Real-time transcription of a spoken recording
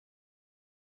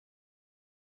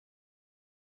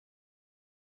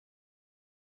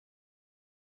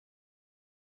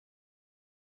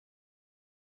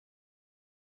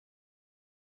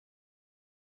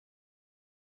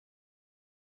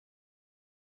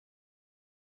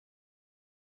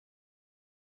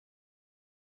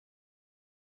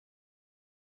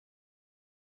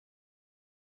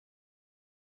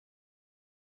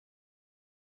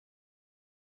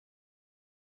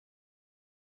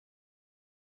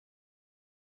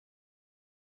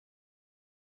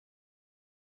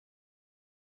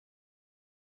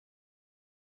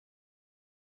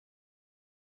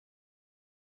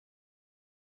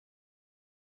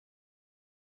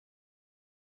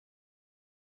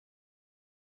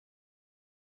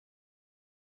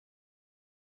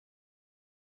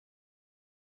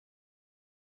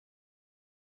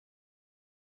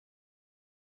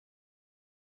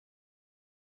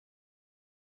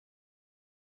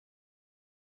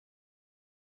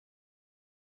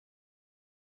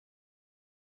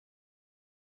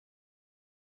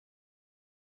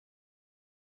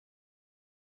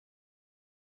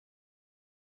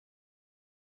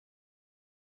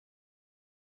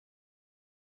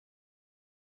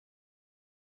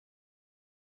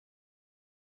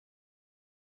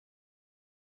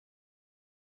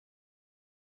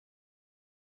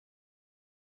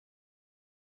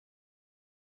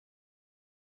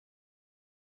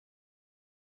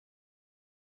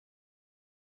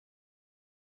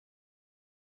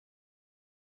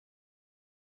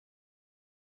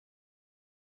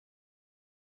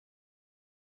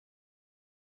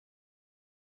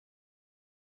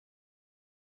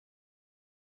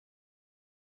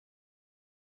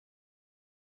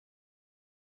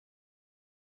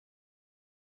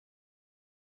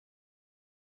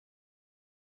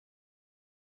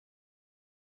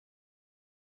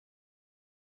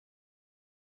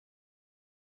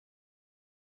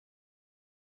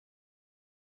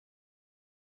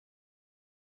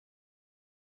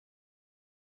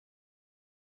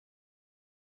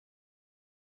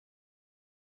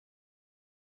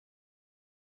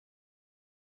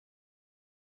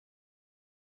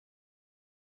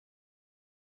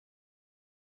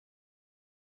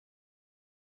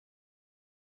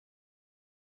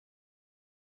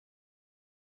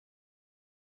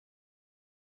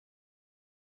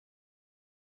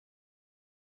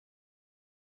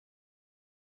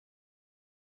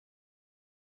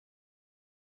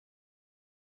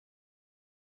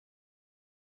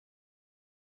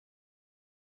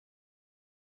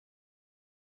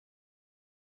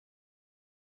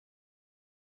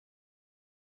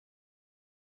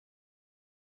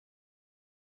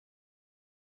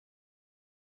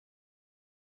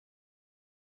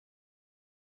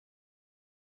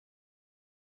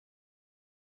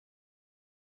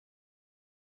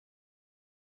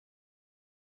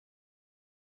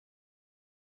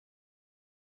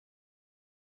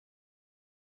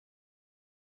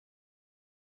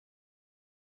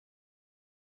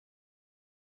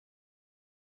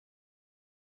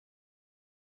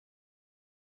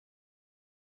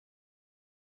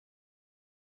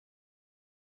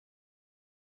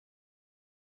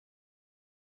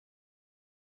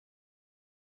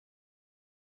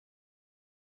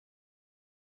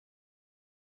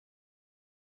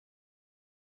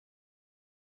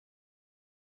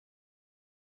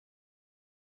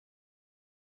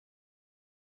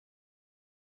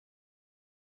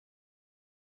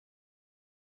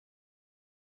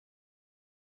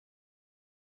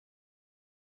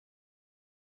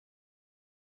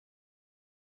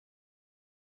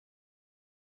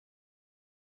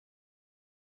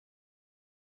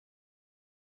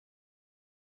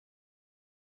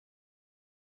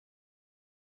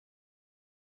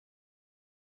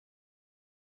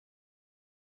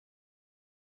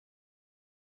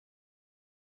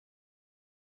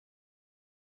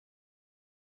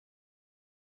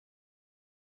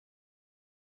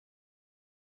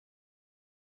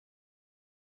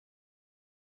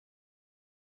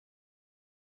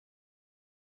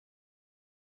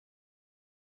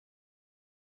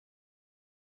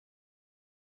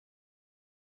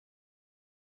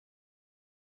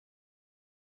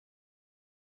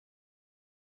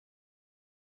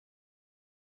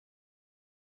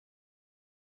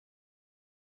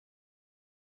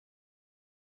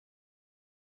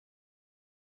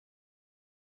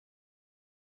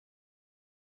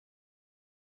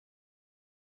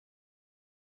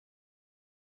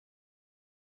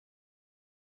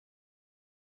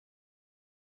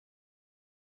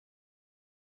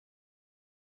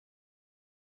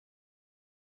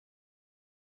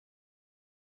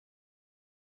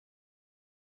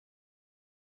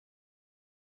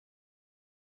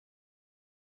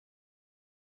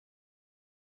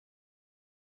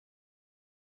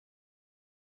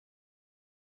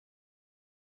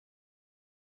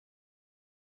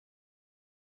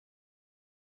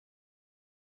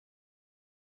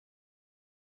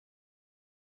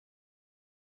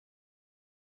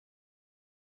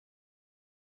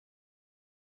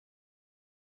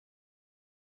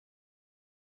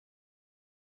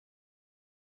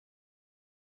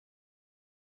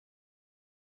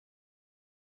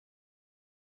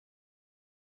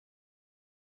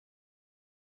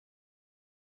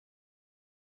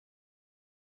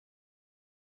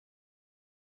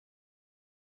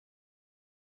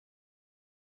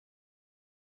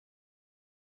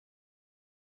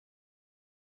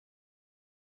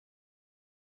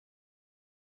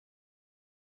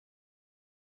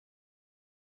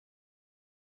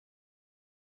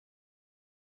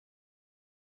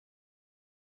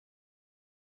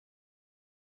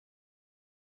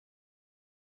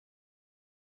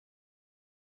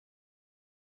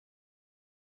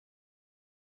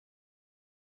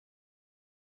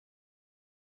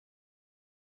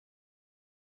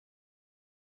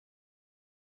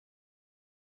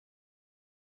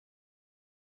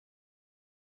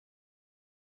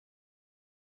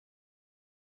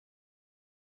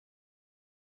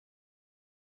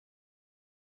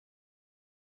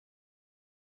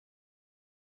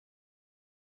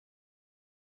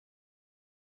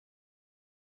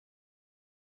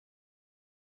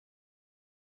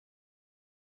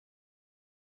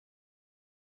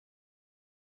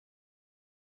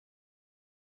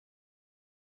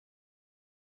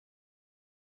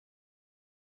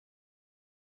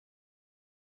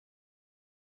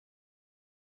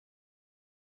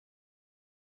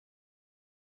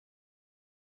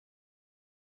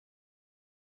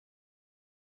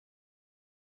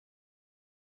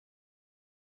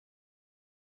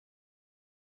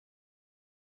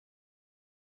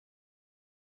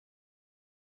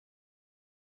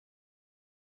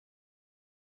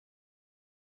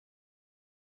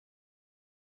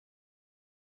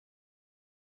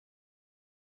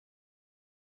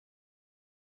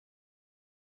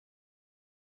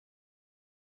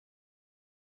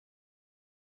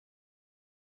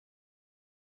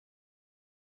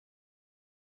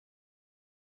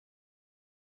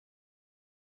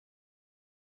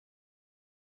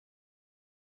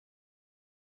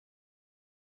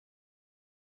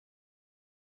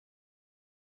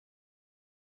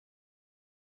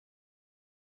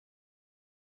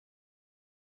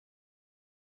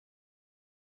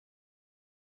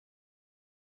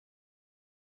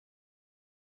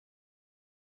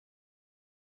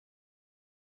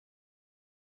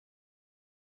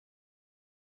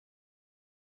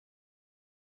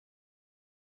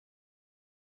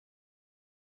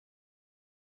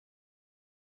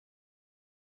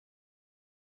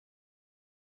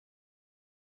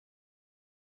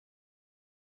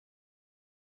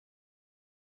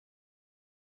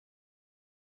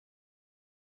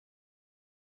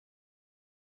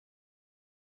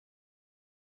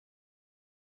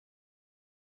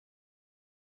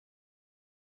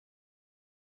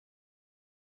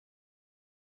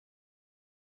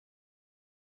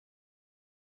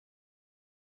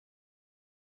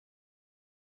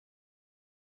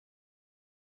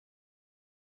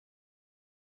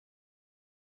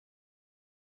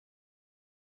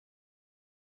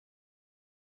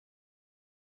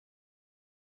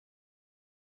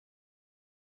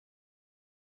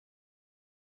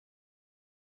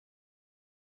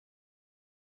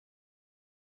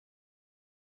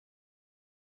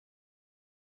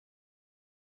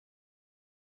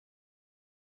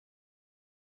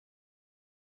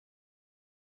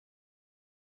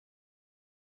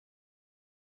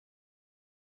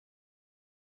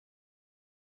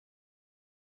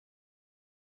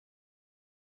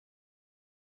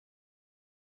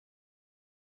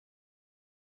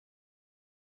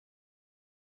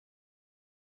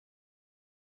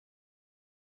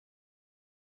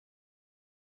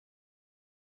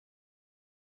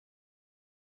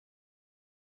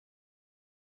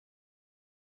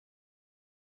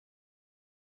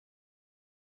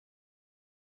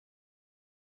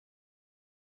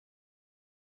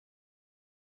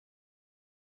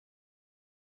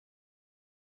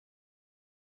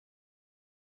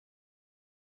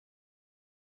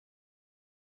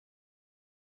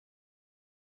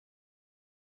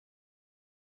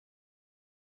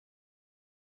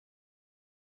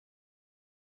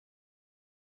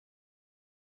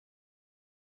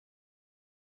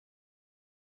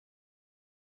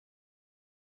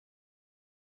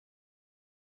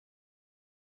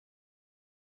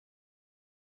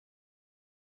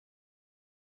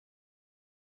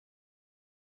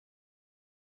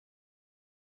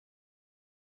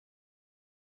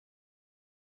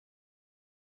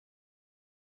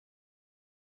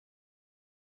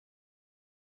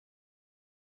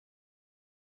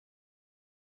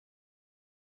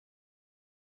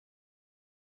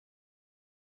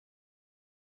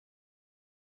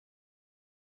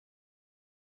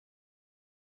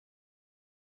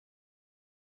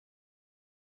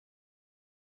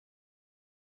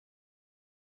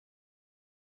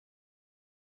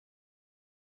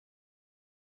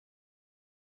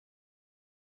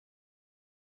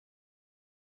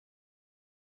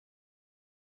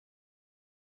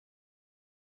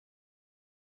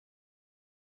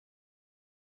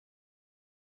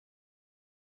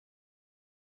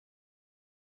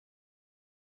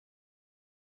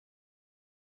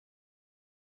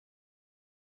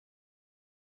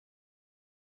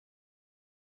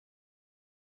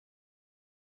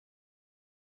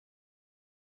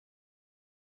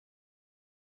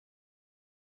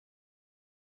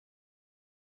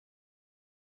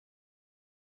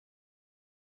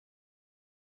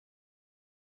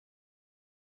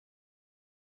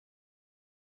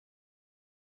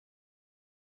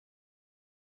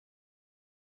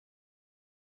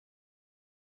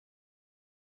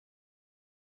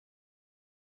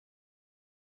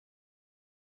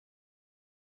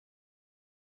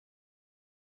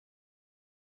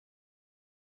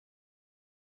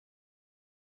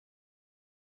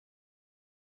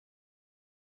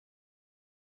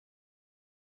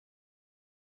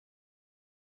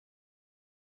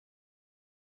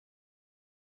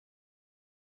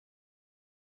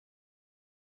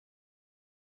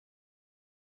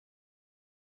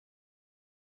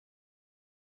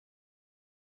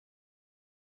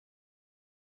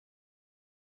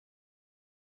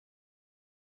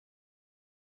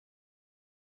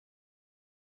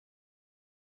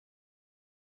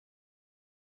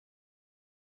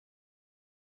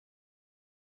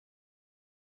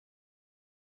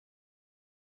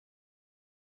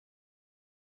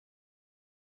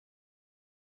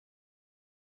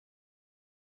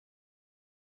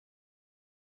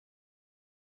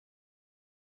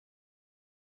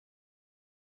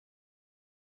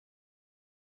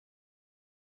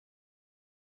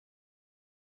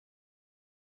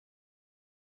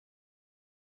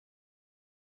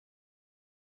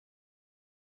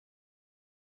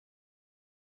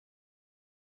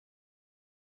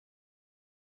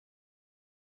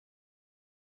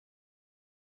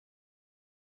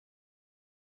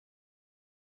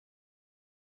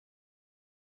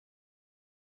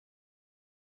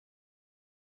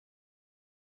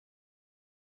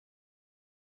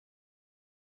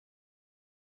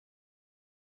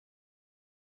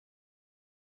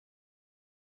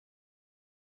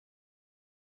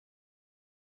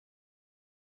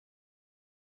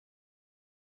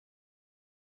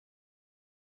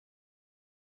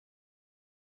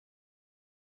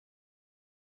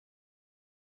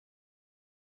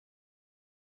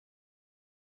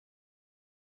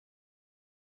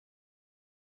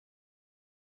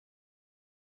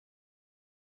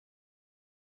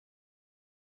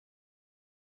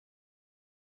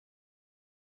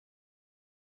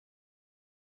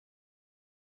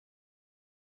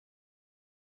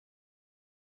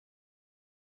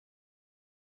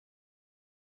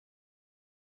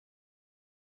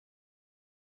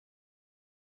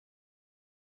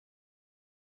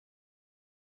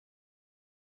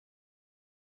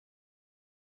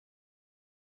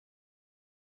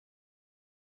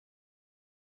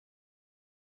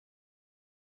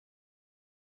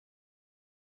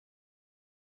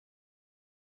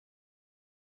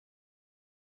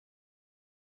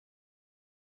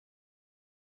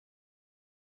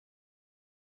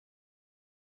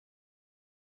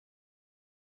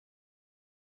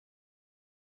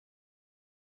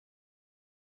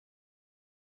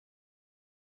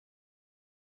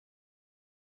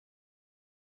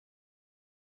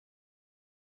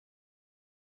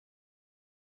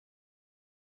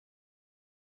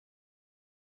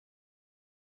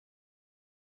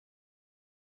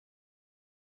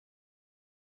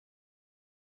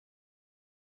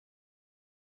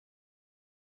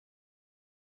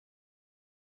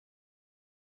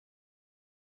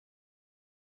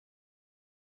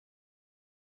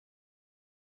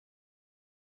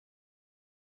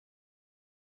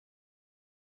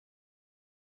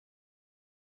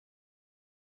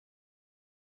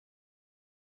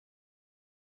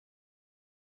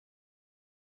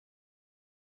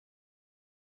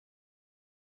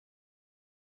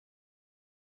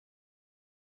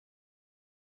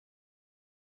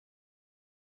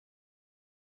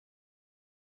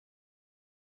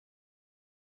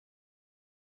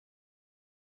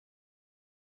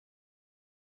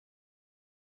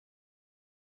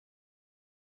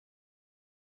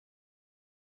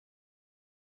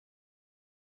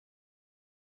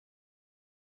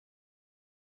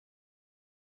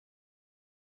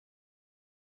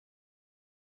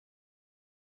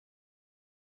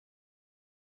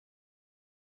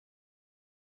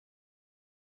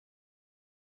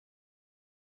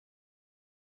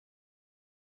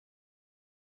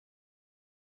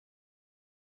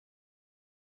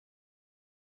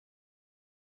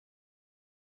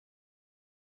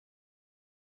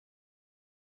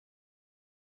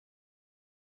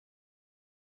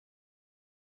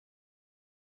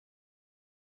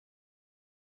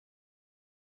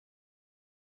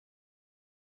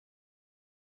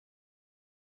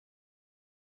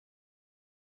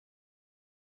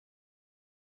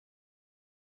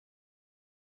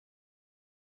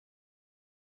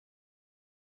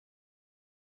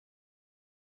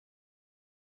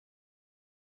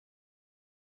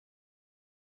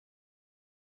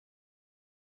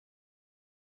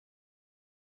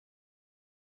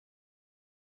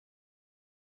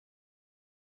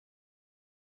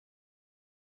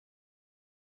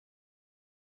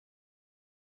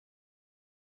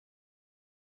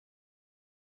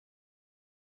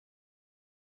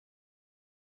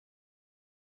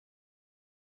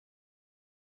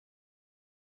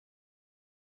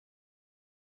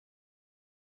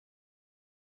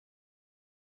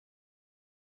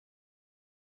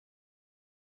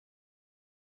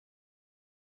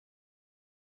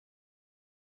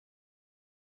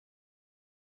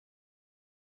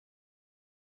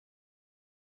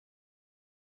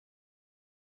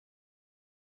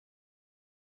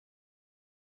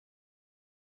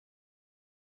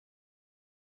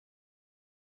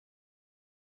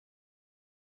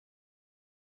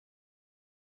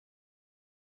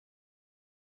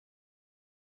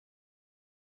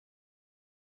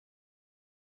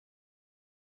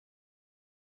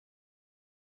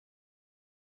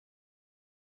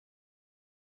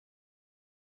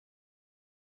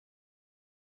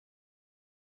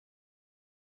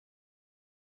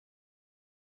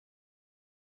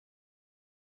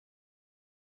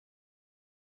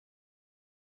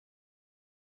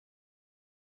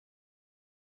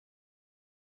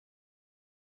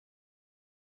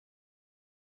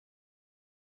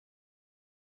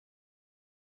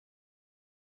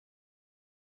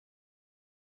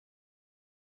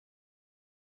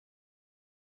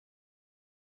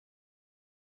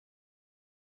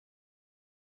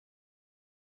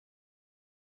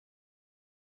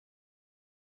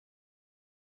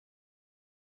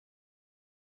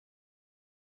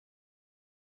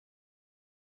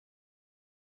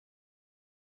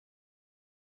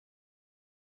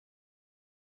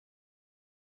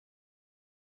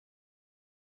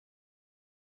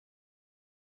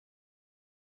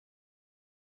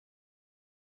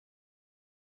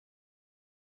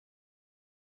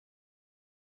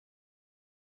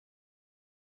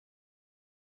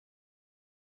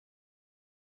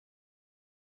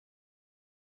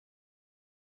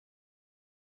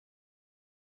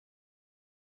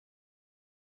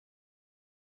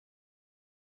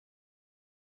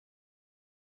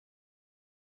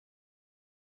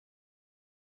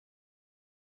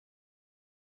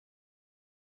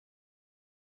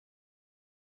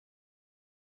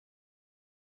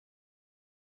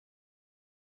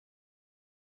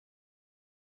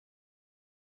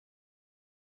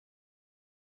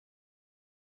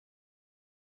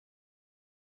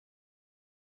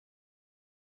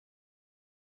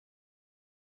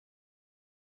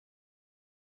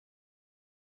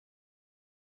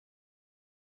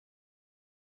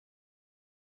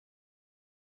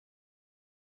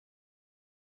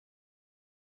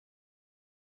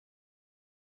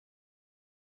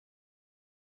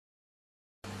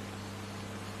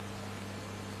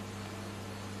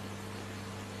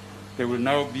There will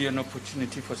now be an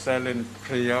opportunity for silent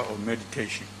prayer or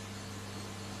meditation.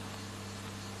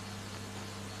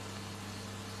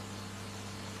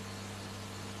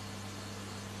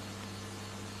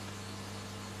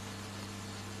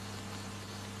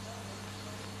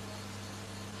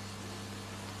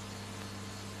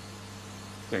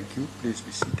 Thank you. Please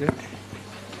be seated.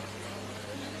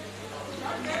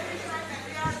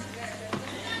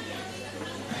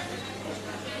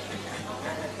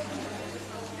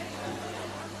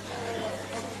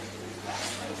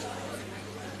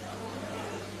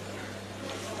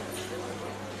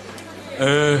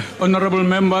 Honorable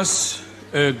members,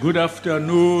 good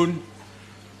afternoon,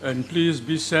 and please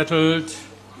be settled.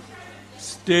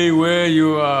 Stay where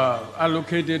you are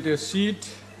allocated a seat.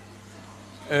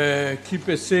 Keep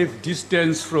a safe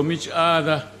distance from each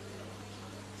other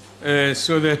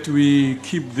so that we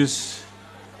keep this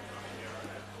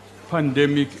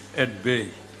pandemic at bay.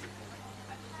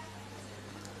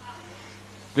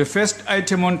 The first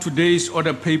item on today's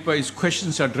order paper is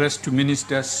questions addressed to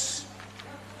ministers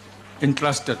in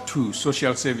Cluster 2,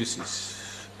 Social Services.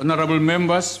 Honorable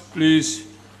members, please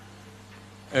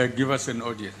give us an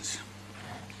audience.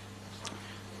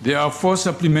 There are 4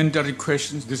 supplementary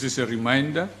questions. This is a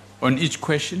reminder. On each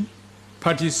question,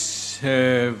 parties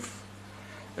have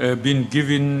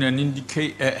given an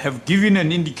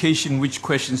indication which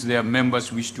questions their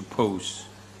members wish to pose.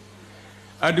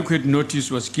 Adequate notice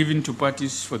was given to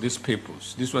parties for this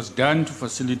purpose. This was done to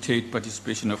facilitate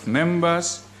participation of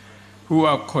members who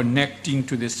are connecting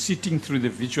to the sitting through the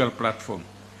virtual platform.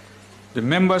 The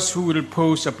members who will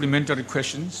pose supplementary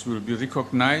questions will be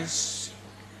recognized.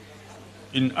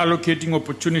 In allocating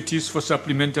opportunities for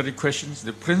supplementary questions,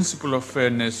 the principle of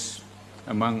fairness,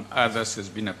 among others, has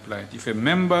been applied. If a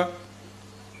member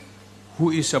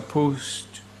who is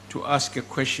supposed to ask a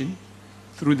question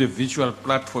through the virtual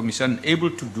platform is unable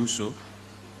to do so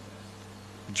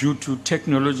due to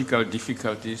technological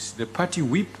difficulties, the party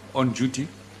whip on duty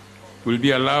will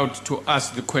be allowed to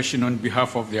ask the question on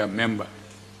behalf of their member.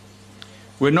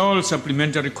 When all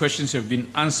supplementary questions have been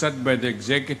answered by the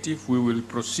executive, we will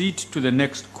proceed to the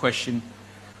next question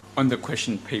on the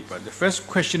question paper. The first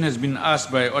question has been asked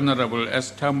by Honorable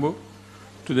S. Tambo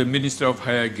to the Minister of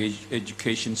Higher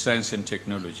Education, Science and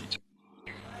Technology.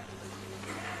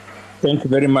 Thank you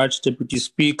very much, Deputy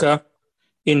Speaker.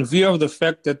 In view of the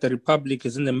fact that the Republic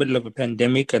is in the middle of a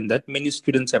pandemic and that many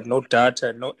students have no data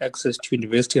and no access to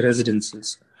university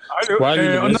residences,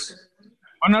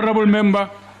 Honorable Member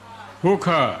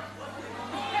Hooker,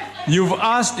 you've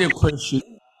asked a question.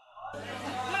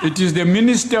 It is the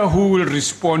minister who will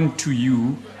respond to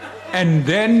you, and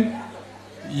then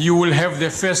you will have the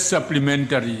first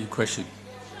supplementary question.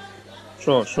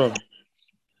 Sure.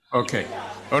 Okay.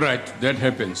 All right. That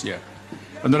happens, yeah.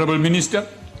 Honorable Minister.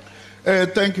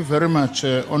 Thank you very much,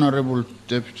 Honorable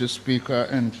Deputy Speaker,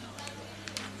 and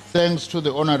thanks to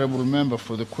the Honorable Member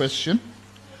for the question.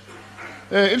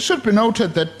 It should be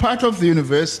noted that part of the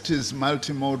university's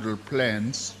multimodal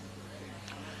plans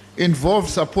involve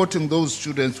supporting those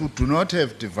students who do not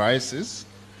have devices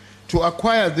to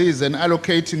acquire these and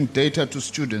allocating data to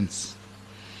students.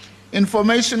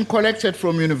 Information collected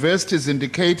from universities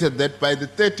indicated that by the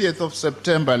 30th of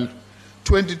September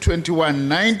 2021,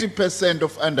 90%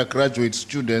 of undergraduate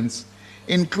students,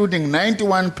 including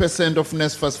 91% of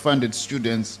NSFAS-funded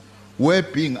students, were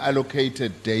being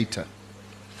allocated data.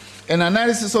 An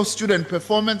analysis of student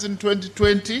performance in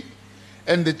 2020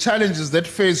 and the challenges that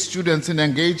face students in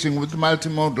engaging with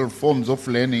multimodal forms of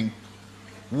learning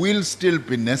will still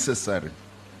be necessary.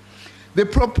 The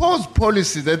proposed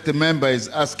policy that the member is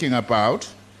asking about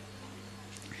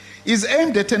is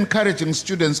aimed at encouraging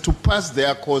students to pass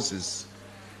their courses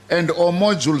and/or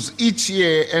modules each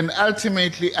year and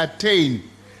ultimately attain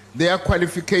their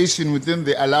qualification within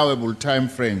the allowable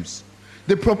timeframes.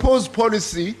 The proposed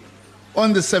policy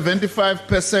on the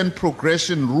 75%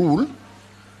 progression rule,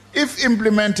 if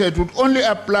implemented, would only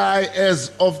apply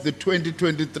as of the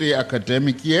 2023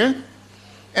 academic year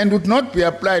and would not be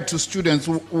applied to students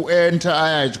who enter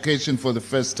higher education for the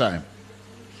first time.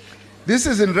 This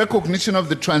is in recognition of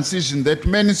the transition that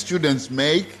many students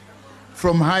make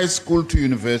from high school to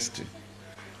university.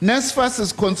 NSFAS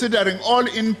is considering all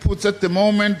inputs at the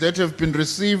moment that have been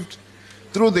received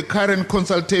through the current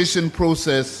consultation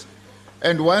process,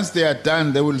 and once they are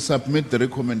done, they will submit the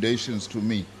recommendations to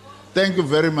me. Thank you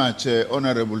very much,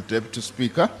 Honorable Deputy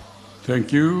Speaker.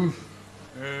 Thank you.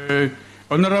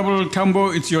 Honorable Tambo,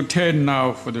 it's your turn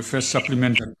now for the first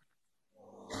supplementary.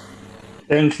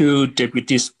 Thank you,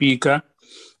 Deputy Speaker.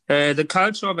 The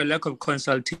culture of a lack of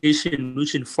consultation,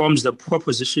 which informs the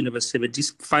proposition of a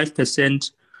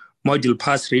 75% module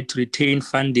pass rate to retain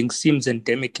funding seems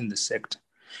endemic in the sector.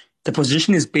 The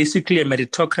position is basically a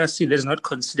meritocracy that does not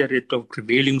consider it of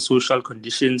prevailing social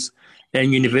conditions,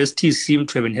 and universities seem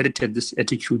to have inherited this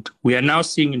attitude. We are now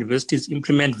seeing universities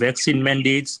implement vaccine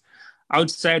mandates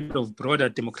outside of broader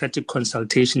democratic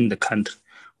consultation in the country.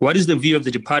 What is the view of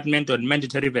the department on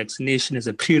mandatory vaccination as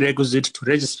a prerequisite to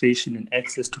registration and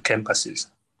access to campuses?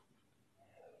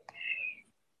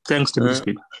 Thanks, Deputy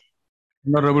Speaker.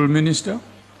 Honorable Minister.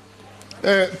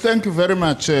 Thank you very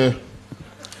much,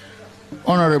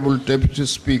 Honorable Deputy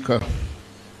Speaker.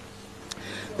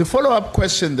 The follow-up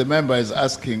question the member is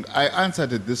asking, I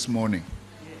answered it this morning.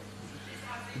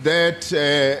 That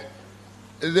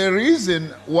the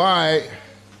reason why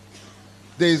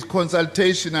there is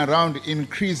consultation around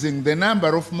increasing the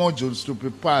number of modules to be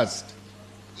passed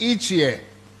each year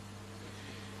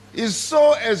is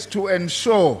so as to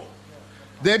ensure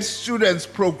that students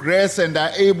progress and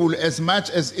are able as much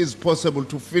as is possible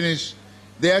to finish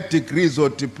their degrees or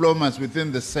diplomas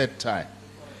within the set time.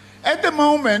 At the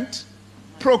moment,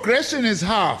 progression is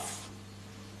half,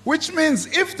 which means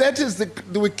if that is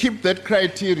we keep that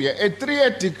criteria, a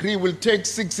 3-year degree will take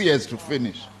 6 years to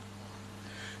finish.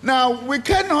 Now, we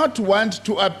cannot want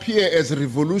to appear as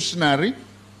revolutionary,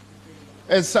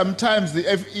 as sometimes the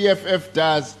EFF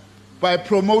does, by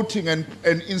promoting and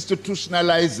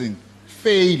institutionalizing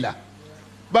failure.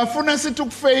 Bafuna sithi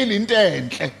ukufail into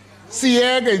enhle.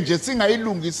 Siyeke nje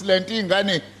singayilungisi lento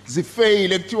ingane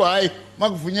zifail ekuthiwa hayi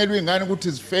makuvunyelwa ingane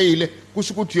ukuthi zifail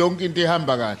kusho ukuthi yonke into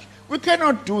ihamba kahle. We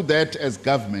cannot do that as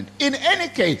government. In any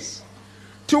case,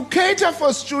 to cater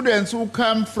for students who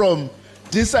come from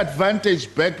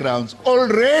disadvantaged backgrounds,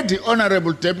 already,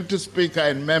 Honorable Deputy Speaker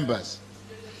and members,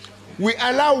 we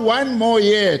allow 1 more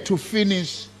year to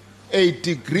finish a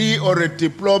degree or a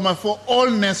diploma for all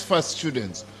NSFAS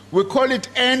students. We call it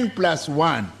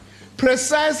N+1,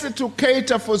 precisely to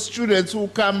cater for students who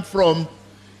come from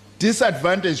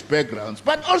disadvantaged backgrounds.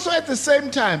 But also at the same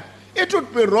time, it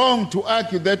would be wrong to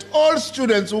argue that all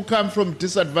students who come from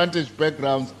disadvantaged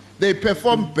backgrounds, they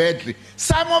perform badly.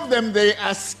 Some of them, they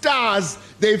are stars.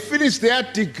 They finish their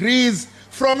degrees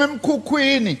from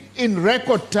Mkukwini in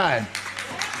record time.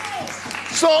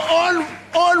 So all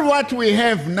what we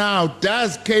have now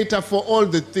does cater for all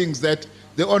the things that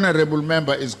the honorable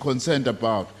member is concerned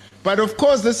about. But of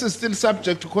course, this is still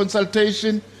subject to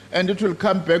consultation, and it will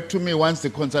come back to me once the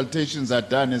consultations are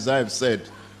done, as I have said,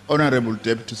 Honorable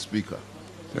Deputy Speaker.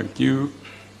 Thank you.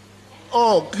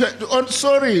 Oh,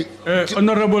 sorry.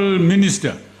 Honorable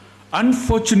Minister,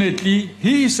 unfortunately,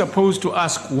 he is supposed to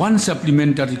ask 1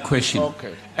 supplementary question.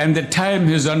 Okay. And the time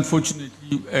has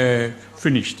unfortunately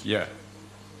finished, yeah.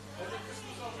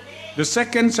 The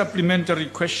second supplementary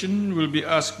question will be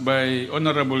asked by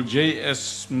Honorable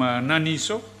J.S.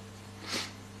 Mananiso.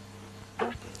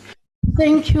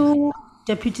 Thank you,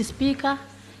 Deputy Speaker.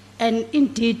 And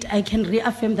indeed, I can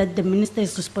reaffirm that the Minister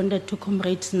has responded to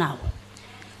comrades now.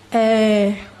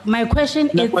 My question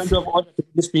is,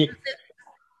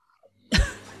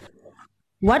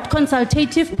 what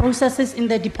consultative processes in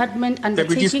the department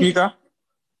undertaking? Deputy Speaker.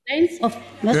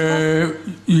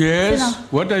 Yes,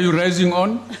 what are you raising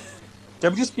on?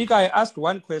 Deputy Speaker, I asked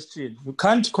 1 question. You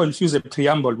can't confuse a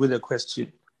preamble with a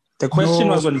question. The question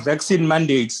was on vaccine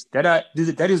mandates. That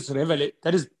is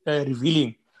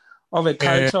revealing of a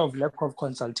culture of lack of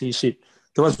consultation.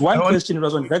 There was 1 question, it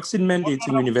was on vaccine mandates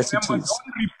in universities.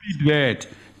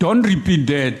 Don't repeat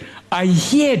that. I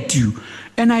heard you,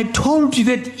 and I told you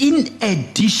that in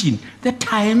addition, the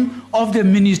time of the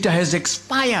minister has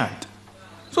expired.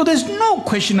 So there's no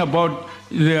question about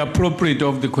the appropriate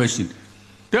of the question.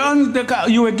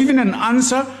 You were given an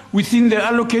answer within the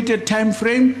allocated time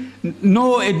frame.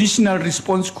 No additional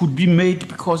response could be made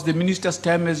because the minister's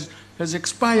time has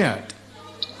expired.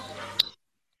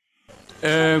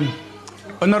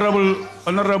 Honorable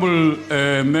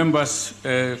members,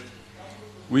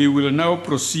 we will now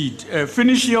proceed.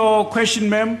 Finish your question,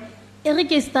 ma'am.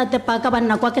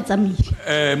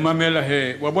 Mamela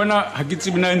he, wabona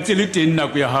hakitsi bina ntse le teng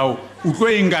nako ya hao. O tlo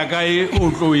enga kae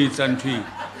o tlo etsa ntwe.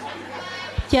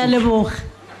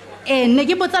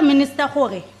 Minister,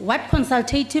 what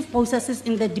consultative processes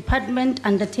in the department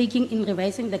undertaking in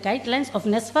revising the guidelines of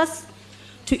NSFAS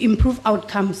to improve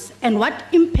outcomes, and what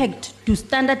impact do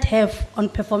standards have on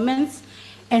performance,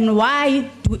 and why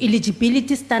do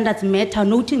eligibility standards matter,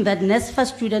 noting that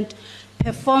NSFAS students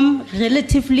perform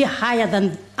relatively higher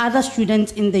than other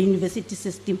students in the university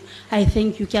system? I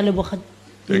thank you. Thank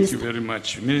you very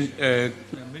much.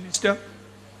 Minister?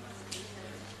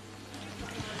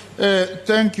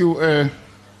 Thank you,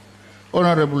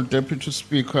 Honorable Deputy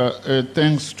Speaker.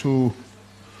 Thanks to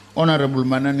Honorable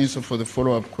Mananiso for the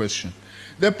follow-up question.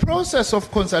 The process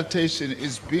of consultation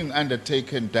is being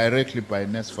undertaken directly by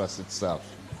NSFAS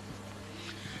itself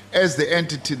as the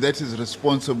entity that is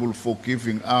responsible for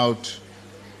giving out.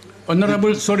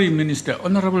 Sorry, Minister,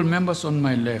 honorable members on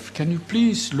my left, can you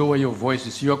please lower your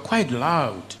voices? You are quite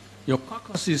loud. Your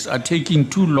caucuses are taking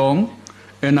too long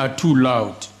and are too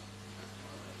loud.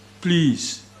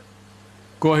 Please,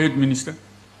 go ahead, Minister.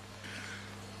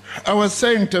 I was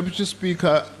saying, Deputy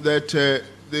Speaker, that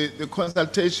the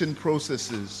consultation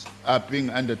processes are being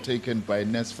undertaken by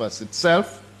NSFAS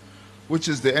itself, which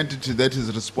is the entity that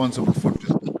is responsible for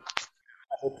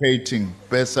allocating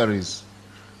bursaries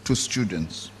to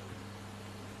students.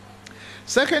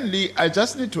 Secondly, I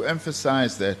just need to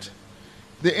emphasize that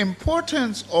the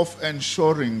importance of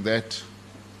ensuring that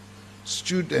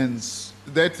students,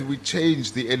 that we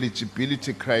change the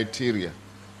eligibility criteria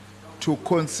to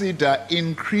consider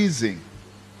increasing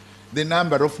the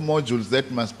number of modules that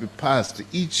must be passed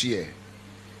each year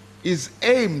is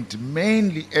aimed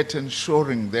mainly at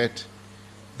ensuring that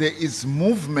there is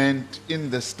movement in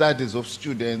the studies of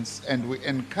students, and we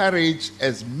encourage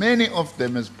as many of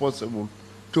them as possible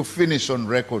to finish on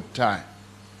record time.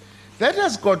 That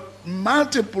has got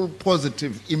multiple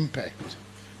positive impact.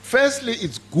 Firstly,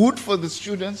 it's good for the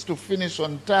students to finish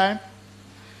on time.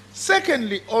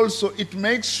 Secondly, also, it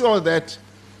makes sure that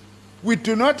we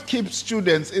do not keep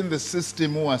students in the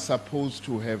system who are supposed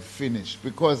to have finished,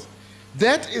 because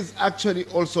that is actually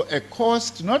also a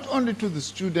cost, not only to the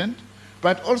student,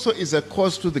 but also is a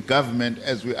cost to the government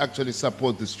as we actually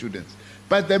support the students.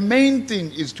 But the main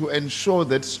thing is to ensure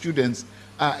that students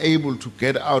are able to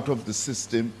get out of the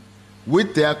system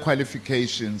with their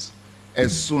qualifications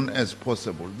as soon as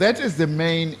possible. That is the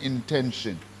main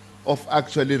intention of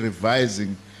actually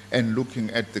revising and looking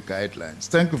at the guidelines.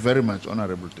 Thank you very much,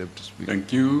 Honorable Deputy Speaker.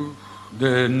 Thank you.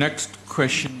 The next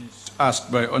question is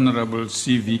asked by Honorable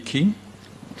C.V. King.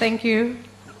 Thank you.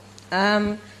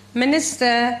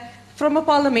 Minister, from a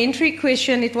parliamentary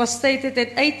question, it was stated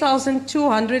that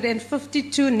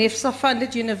 8,252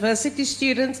 NEFSA-funded university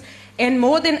students and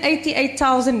more than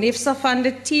 88,000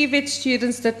 NEFSA-funded TVET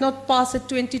students did not pass the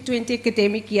 2020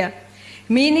 academic year,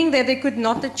 meaning that they could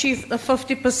not achieve a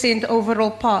 50%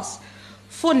 overall pass.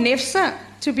 For NEFSA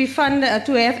to be funded,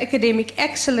 to have academic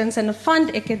excellence and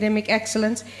fund academic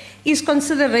excellence, is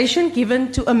consideration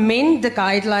given to amend the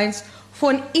guidelines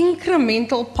for an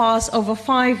incremental pass over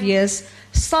 5 years,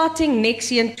 starting next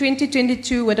year in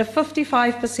 2022 with a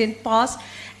 55% pass,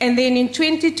 and then in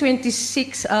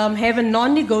 2026 have a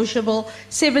non-negotiable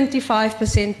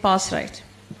 75% pass rate.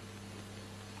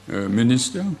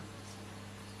 Minister.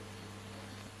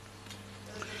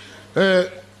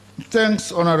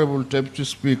 Thanks, Honorable Deputy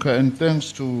Speaker, and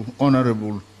thanks to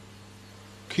Honorable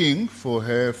King for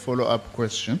her follow-up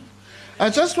question. I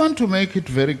just want to make it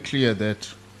very clear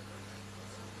that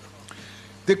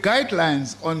the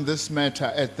guidelines on this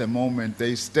matter at the moment,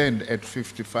 they stand at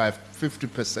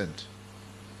 50%.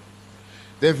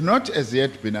 They've not as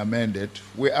yet been amended.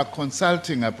 We are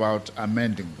consulting about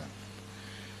amending them.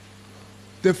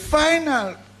 The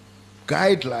final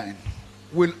guideline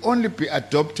will only be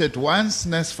adopted once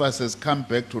NSFAS has come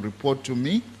back to report to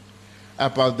me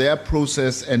about their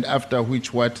process, and after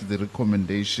which what the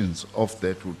recommendations of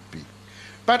that would be.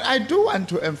 But I do want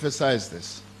to emphasize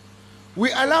this. We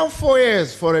allow 4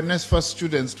 years for a NSFAS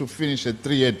students to finish a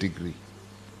 3-year degree.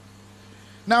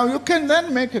 Now you can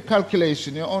then make a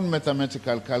calculation, your own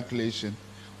mathematical calculation.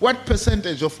 What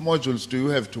percentage of modules do you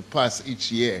have to pass each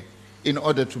year in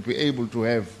order to be able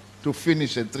to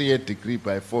finish a 3-year degree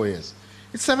by 4 years?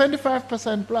 It's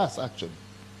 75% plus actually,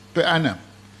 per annum,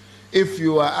 if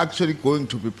you are actually going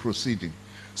to be proceeding.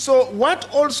 So what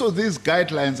also these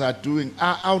guidelines are doing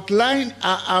are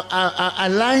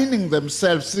aligning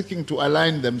themselves, seeking to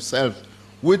align themselves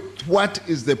with what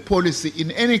is the policy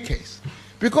in any case.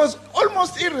 Because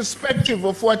almost irrespective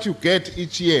of what you get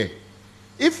each year,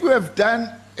 if you have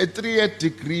done a 3-year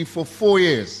degree for 4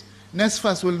 years,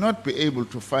 NSFAS will not be able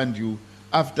to fund you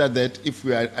after that if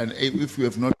you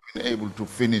have not been able to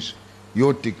finish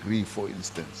your degree, for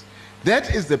instance.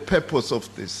 That is the purpose of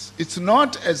this. It's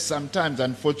not as sometimes,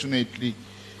 unfortunately,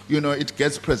 it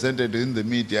gets presented in the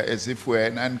media as if we're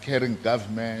an uncaring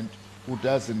government who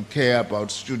doesn't care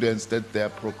about students, that they're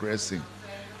progressing.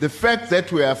 The fact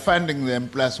that we are funding them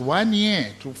plus 1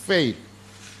 year to fail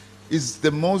is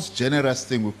the most generous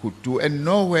thing we could do, and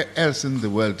nowhere else in the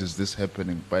world is this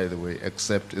happening, by the way,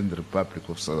 except in the Republic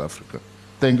of South Africa.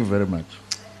 Thank you very much.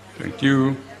 Thank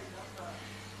you.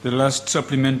 The last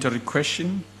supplementary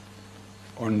question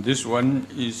on this one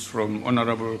is from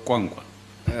Honorable Kwangwa.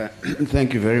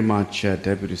 Thank you very much,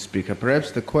 Deputy Speaker.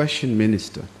 Perhaps the question,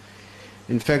 Minister,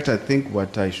 In fact, I think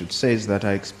what I should say is that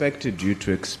I expected you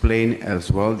to explain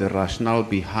as well the rationale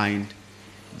behind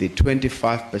the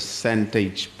 25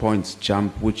 percentage points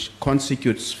jump, which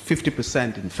constitutes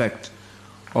 50%, in fact,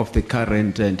 of the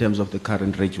current, in terms of the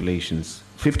current regulations.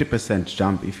 50%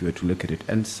 jump if you were to look at it.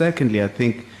 And secondly, I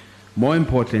think, more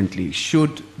importantly,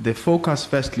 should the focus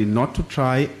firstly not to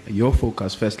try, your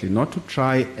focus firstly, not to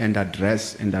try and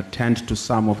address and attend to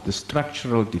some of the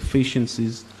structural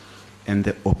deficiencies and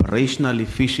the operational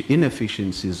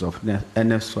inefficiencies of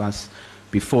NSFAS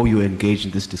before you engage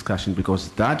in this discussion, because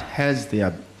that has the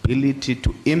ability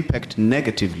to impact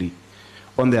negatively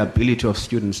on the ability of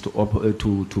students to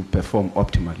perform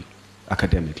optimally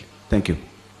academically. Thank you.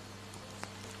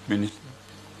 Minister.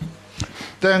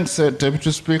 Thanks,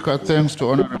 Deputy Speaker. Thanks to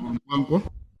Honorable Nkwankwa.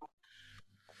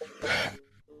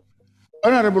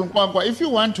 Honorable Nkwankwa, if you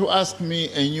want to ask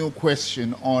me a new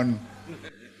question on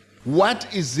what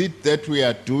is it that we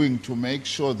are doing to make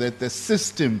sure that the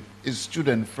system is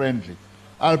student-friendly,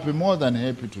 I'll be more than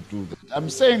happy to do that.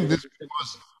 I'm saying this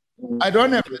because I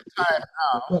don't have the time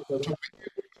now to be able to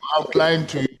outline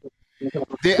to you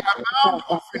the amount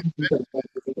of investment.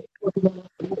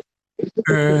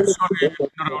 Sorry,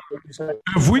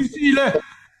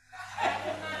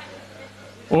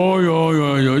 Oh,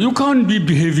 you can't be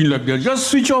behaving like that.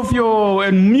 Just switch off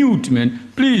and mute,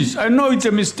 man. Please, I know it's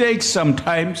a mistake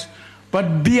sometimes,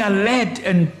 but be alert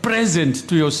and present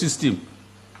to your system.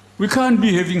 We can't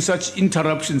be having such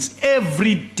interruptions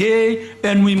every day,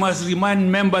 and we must remind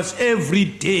members every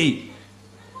day.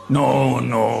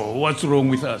 No, what's wrong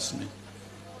with us, man?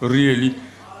 Really?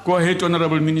 Go ahead,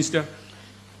 Honorable Minister.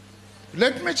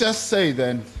 Let me just say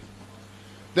then,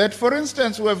 that, for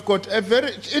instance, we have got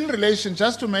in relation,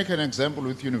 just to make an example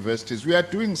with universities, we are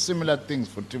doing similar things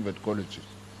for TVET colleges.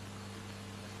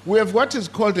 We have what is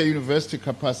called a University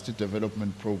Capacity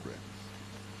Development Program,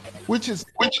 which is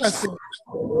focusing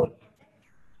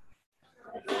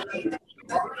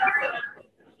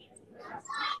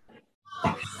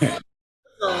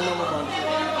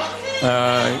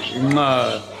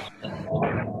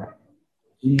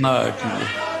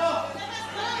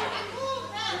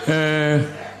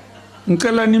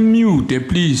ngicela nimute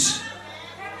please.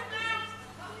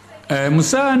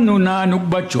 Musanu nani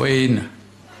ukubajoyina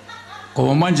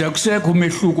ngoba manje akusekho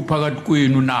umehluko phakathi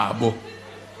kwenu nabo.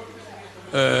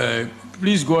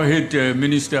 Please go ahead,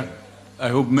 Minister. I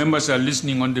hope members are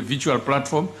listening on the virtual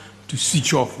platform to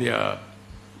switch off their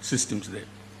systems there.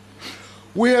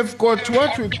 We have got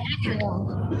what we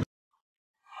call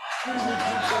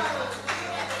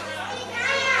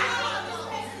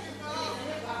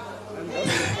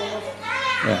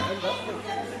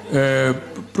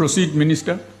proceed,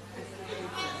 Minister.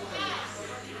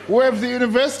 We have the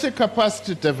University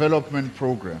Capacity Development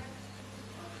Program,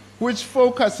 which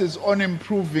focuses on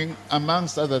improving,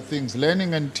 amongst other things,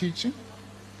 learning and teaching,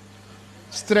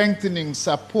 strengthening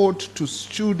support to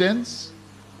students,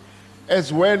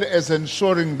 as well as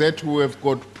ensuring that we have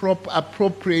got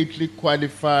appropriately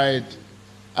qualified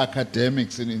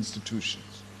academics in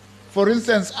institutions. For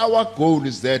instance, our goal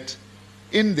is that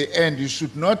in the end, you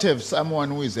should not have someone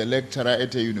who is a lecturer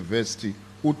at a university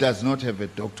who does not have a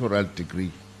doctoral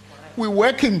degree. We're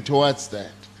working towards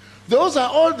that. Those are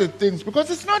all the things,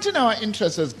 because it's not in our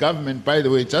interest as government, by the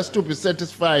way, just to be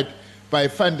satisfied by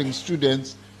funding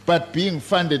students, but being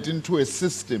funded into a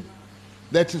system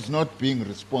that is not being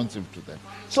responsive to them.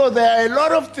 So there are a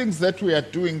lot of things that we are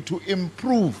doing to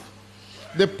improve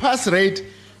the pass rate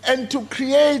and to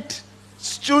create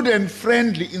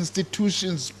student-friendly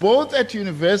institutions, both at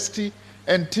university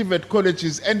and TVET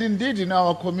colleges, and indeed in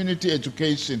our community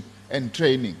education and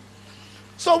training.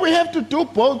 So we have to do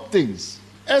both things.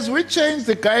 As we change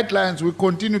the guidelines, we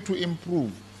continue to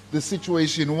improve the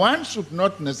situation. One should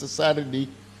not necessarily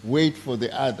wait for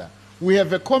the other. We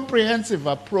have a comprehensive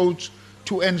approach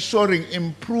to ensuring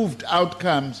improved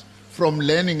outcomes from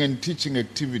learning and teaching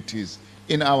activities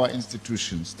in our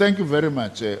institutions. Thank you very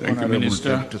much, Honorable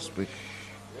Minister. To speak.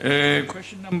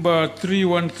 Question number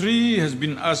 313 has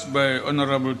been asked by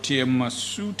Honorable T.M.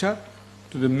 Masuta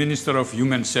to the Minister of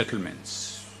Human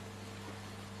Settlements.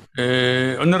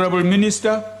 Honorable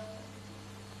Minister.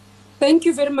 Thank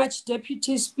you very much,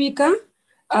 Deputy Speaker.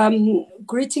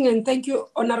 Greeting and thank you,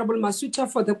 Honorable Masuta,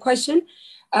 for the question.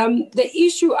 The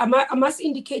issue, I must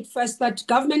indicate first that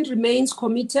government remains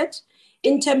committed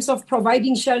in terms of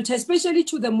providing shelter, especially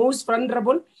to the most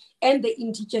vulnerable and the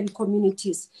indigent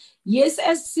communities. Yes,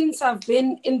 since I've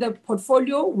been in the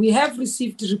portfolio, we have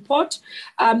received a report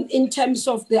in terms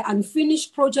of the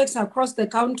unfinished projects across the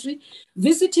country,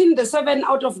 visiting the 7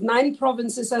 out of 9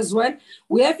 provinces as well.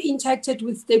 We have interacted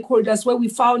with stakeholders where we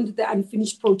found the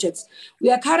unfinished projects.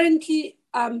 We are currently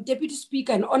Deputy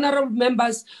Speaker and honorable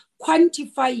members,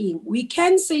 quantifying. We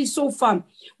can say so far,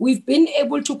 we've been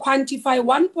able to quantify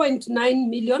 1.9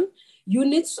 million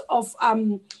units of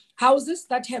houses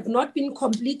that have not been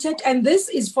completed, and this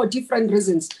is for different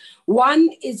reasons. One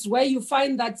is where you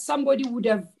find that somebody would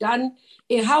have done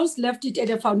a house, left it at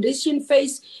a foundation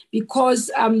phase because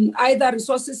either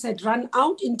resources had run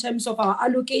out in terms of our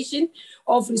allocation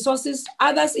of resources.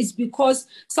 Others is because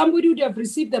somebody would have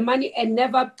received the money and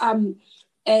never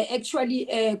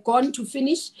actually gone to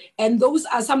finish, and those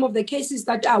are some of the cases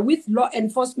that are with law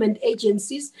enforcement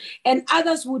agencies, and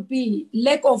others would be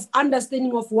lack of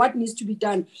understanding of what needs to be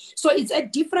done. So it's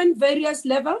at different various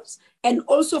levels and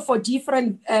also for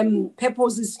different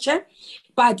purposes, Chair.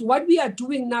 But what we are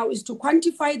doing now is to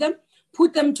quantify them,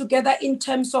 put them together in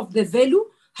terms of the value,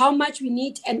 how much we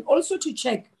need, and also to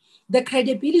check the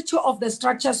credibility of the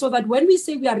structure so that when we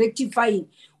say we are rectifying,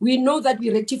 we know that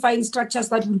we're rectifying structures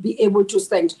that will be able to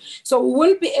stand. So we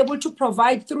will be able to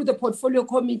provide through the portfolio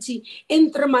committee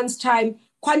in 3 months' time,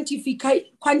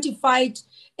 quantified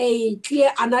a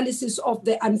clear analysis of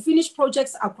the unfinished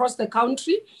projects across the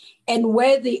country and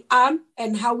where they are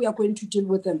and how we are going to deal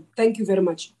with them. Thank you very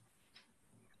much.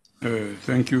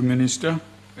 Thank you, Minister.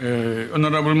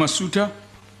 Honorable Masuta.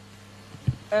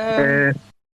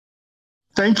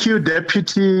 Thank you,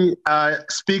 Deputy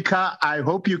Speaker. I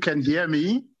hope you can hear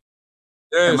me.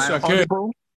 Yes, Am I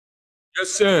audible? Yes,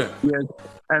 sir. Yes.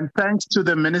 And thanks to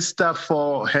the Minister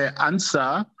for her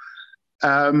answer.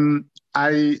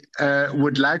 I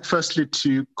would like firstly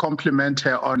to compliment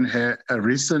her on her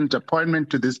recent appointment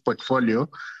to this portfolio.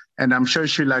 And I'm sure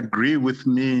she'll agree with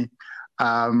me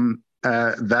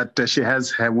that she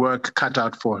has her work cut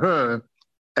out for her,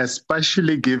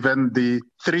 especially given the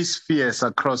 3 spheres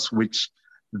across which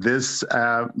this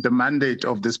the mandate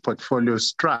of this portfolio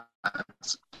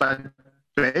struts. But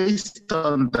based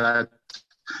on that,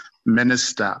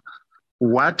 Minister,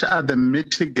 what are the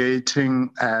mitigating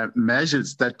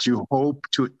measures that you hope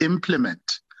to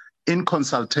implement in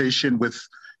consultation with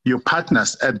your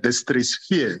partners at these 3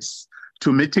 spheres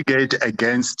to mitigate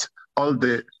against all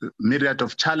the myriad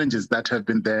of challenges that have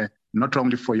been there, not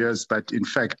only for years, but in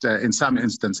fact, in some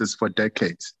instances for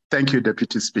decades? Thank you,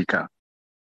 Deputy Speaker.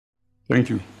 Thank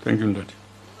you. Thank you,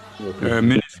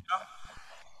 Minister.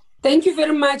 Thank you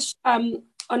very much,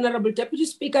 Honorable Deputy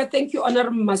Speaker. Thank you,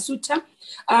 Honorable Masuta.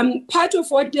 Part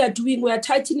of what we are doing, we are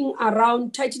tightening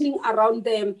around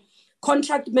the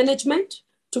contract management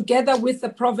together with the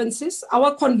provinces.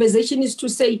 Our conversation is to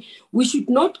say we should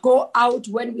not go out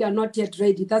when we are not yet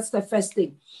ready. That's the first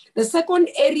thing. The second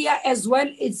area as well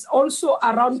is also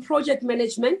around project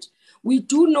management. We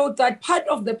do know that part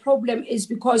of the problem is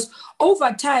because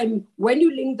over time, when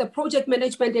you link the project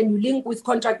management and you link with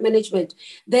contract management,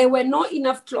 there were not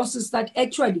enough clauses that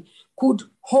actually could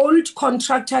hold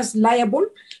contractors liable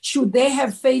should they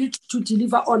have failed to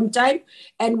deliver on time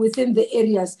and within the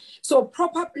areas. So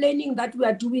proper planning that we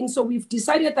are doing, so we've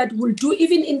decided that we'll do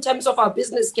even in terms of our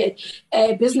business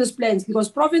plans, because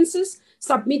provinces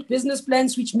submit business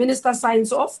plans which minister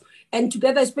signs off, and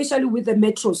together especially with the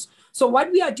metros. So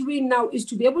what we are doing now is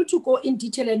to be able to go in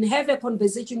detail and have a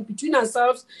conversation between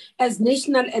ourselves as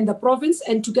national and the province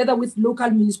and together with local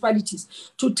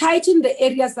municipalities to tighten the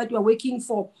areas that we are working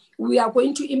for. We are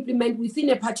going to implement within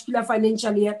a particular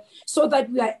financial year so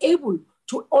that we are able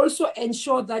to also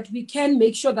ensure that we can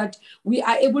make sure that we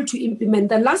are able to implement.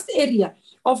 The last area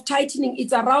of tightening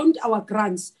is around our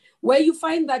grants, where you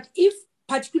find that if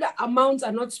particular amounts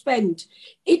are not spent,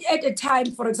 it at a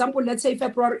time, for example, let's say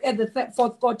February at the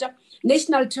fourth quarter,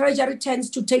 National Treasury tends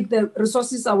to take the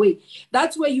resources away.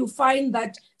 That's where you find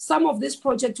that some of these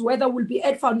projects, whether will be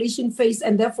at foundation phase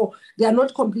and therefore they are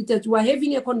not completed. We're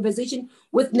having a conversation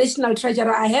with National Treasury.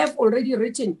 I have already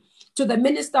written to the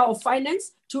Minister of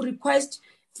Finance to request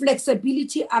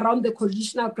flexibility around the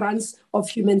conditional grants of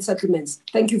human settlements.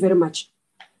 Thank you very much.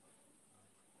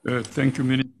 Thank you,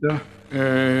 Minister.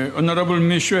 Honorable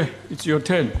Mishwe, it's your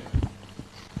turn.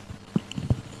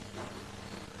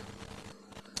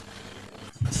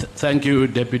 Thank you,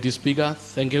 Deputy Speaker.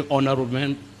 Thank you,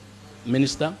 Honorable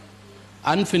Minister.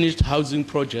 Unfinished housing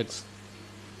projects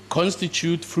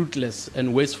constitute fruitless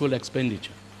and wasteful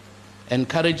expenditure,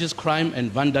 encourages crime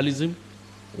and vandalism,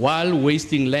 while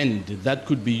wasting land that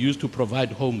could be used to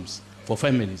provide homes for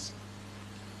families.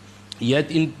 Yet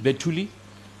in Betuli,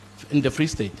 in the Free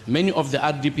State, many of the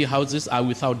RDP houses are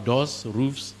without doors,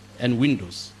 roofs, and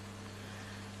windows.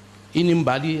 In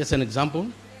Mbali, as an example,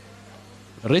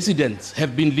 residents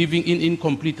have been living in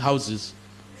incomplete houses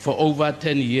for over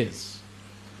 10 years.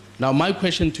 Now, my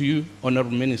question to you,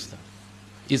 Honorable Minister,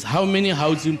 is how many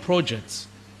housing projects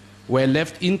were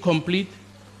left incomplete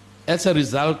as a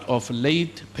result of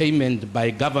late payment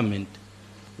by government,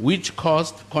 which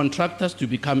caused contractors to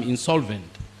become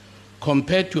insolvent,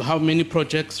 compared to how many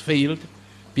projects failed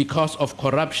because of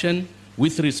corruption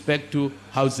with respect to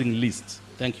housing lists?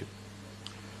 Thank you.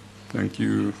 Thank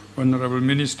you. Honorable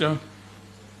Minister.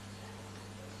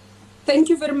 Thank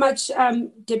you very much,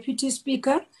 Deputy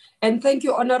Speaker, and thank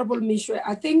you, Honorable Mishwe.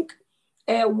 I think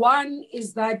one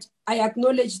is that I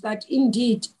acknowledge that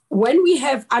indeed, when we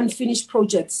have unfinished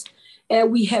projects,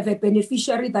 we have a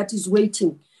beneficiary that is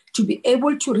waiting to be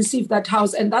able to receive that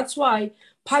house. And that's why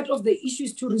part of the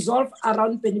issues to resolve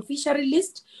around beneficiary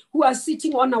list who are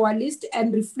sitting on our list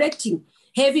and reflecting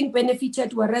having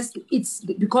benefited, whereas it's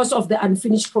because of the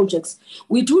unfinished projects.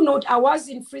 We do note, I was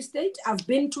in Free State, I've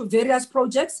been to various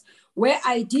projects where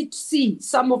I did see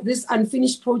some of these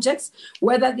unfinished projects,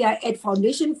 whether they are at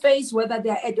foundation phase, whether they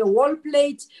are at a wall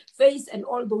plate phase and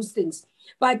all those things.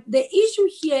 But the issue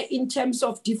here in terms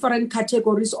of different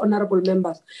categories, honorable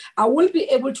members, I will be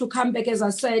able to come back, as I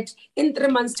said, in 3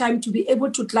 months' time to be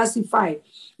able to classify.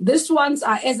 These ones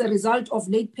are as a result of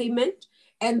late payment,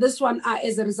 and this one are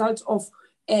as a result of,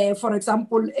 for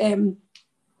example,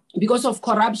 because of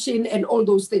corruption and all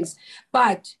those things.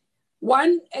 But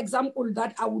one example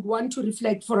that I would want to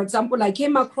reflect, for example, I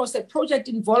came across a project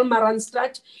in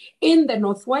Wolmaranstad in the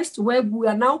Northwest, where we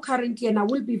are now currently, and I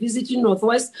will be visiting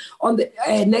Northwest on the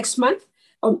next month,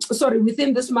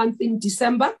 within this month in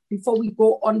December, before we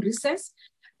go on recess,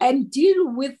 and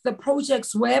deal with the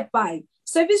projects whereby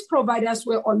service providers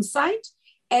were on site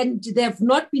and they have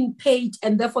not been paid,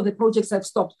 and therefore the projects have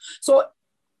stopped. So,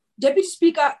 Deputy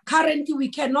Speaker, currently we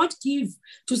cannot give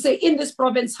to say in this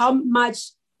province how much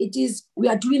it is, we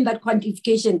are doing that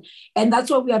quantification. And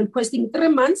that's why we are requesting 3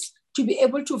 months to be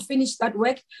able to finish that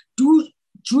work, do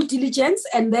due diligence,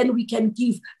 and then we can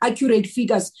give accurate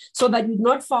figures so that we're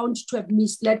not found to have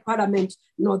misled Parliament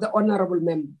nor the Honourable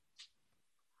Member.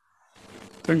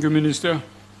 Thank you, Minister.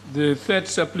 The third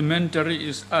supplementary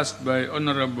is asked by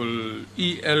Honourable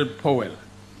E.L. Powell.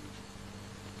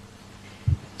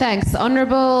 Thanks.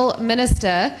 Honourable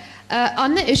Minister,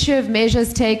 on the issue of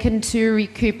measures taken to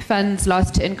recoup funds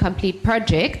lost to incomplete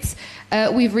projects,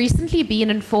 we've recently been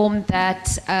informed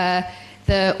that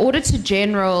the Auditor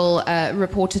General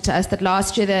reported to us that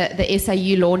last year the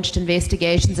SIU launched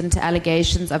investigations into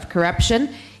allegations of corruption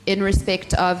in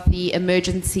respect of the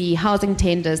emergency housing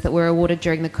tenders that were awarded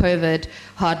during the COVID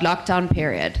hard lockdown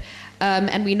period.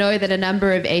 And we know that a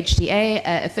number of HDA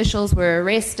officials were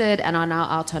arrested and are now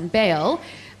out on bail.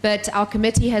 But our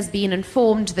committee has been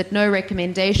informed that no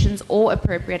recommendations or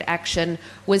appropriate action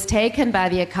was taken by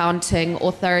the accounting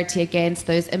authority against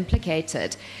those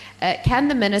implicated. Can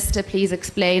the Minister please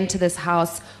explain to this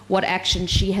House what action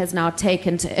she has now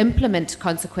taken to implement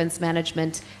consequence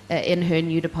management in her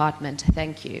new department?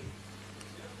 Thank you.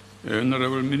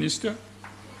 Honourable Minister.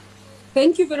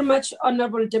 Thank you very much,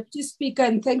 Honourable Deputy Speaker,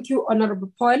 and thank you,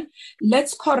 Honourable Paul.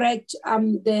 Let's correct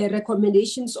the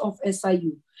recommendations of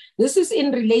SIU. This is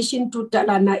in relation to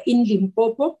Talana in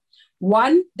Limpopo.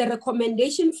 One, the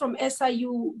recommendation from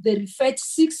SIU, they referred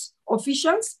 6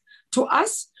 officials to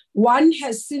us. 1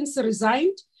 has since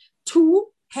resigned. 2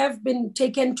 have been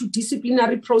taken to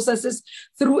disciplinary processes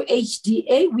through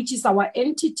HDA, which is our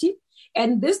entity.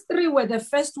 And these 3 were the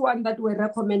first one that were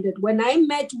recommended. When I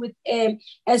met with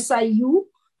SIU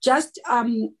just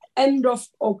end of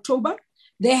October,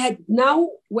 they had now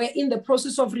were in the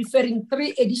process of referring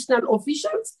 3 additional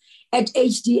officials at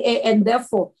HDA, and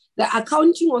therefore the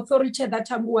accounting authority at that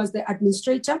time, who was the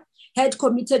administrator, had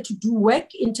committed to do work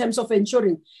in terms of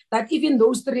ensuring that even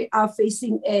those 3 are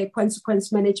facing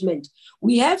consequence management.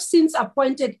 We have since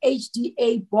appointed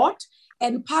HDA board,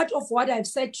 and part of what I've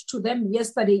said to them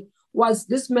yesterday was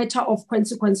this matter of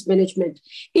consequence management.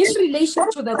 In relation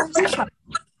to the contractor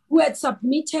who had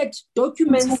submitted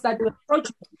documents that were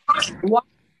fraudulent, what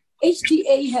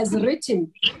HDA has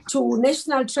written to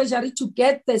National Treasury to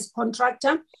get this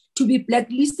contractor to be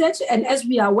blacklisted, and as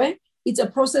we are aware, it's a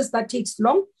process that takes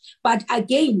long. But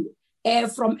again,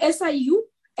 from SIU,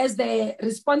 as the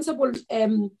responsible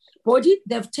body,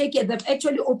 they've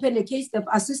actually opened a case. They've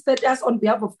assisted us on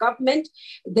behalf of government.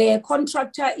 The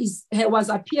contractor was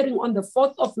appearing on the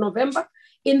 4th of November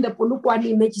in the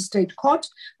Polokwane Magistrate Court.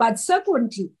 But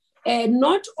secondly,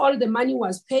 not all the money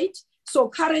was paid. So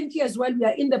currently as well, we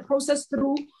are in the process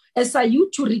through SIU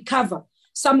to recover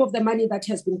some of the money that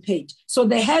has been paid. So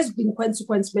there has been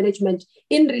consequence management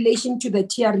in relation to the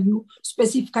TRU,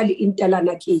 specifically in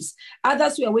Telana case.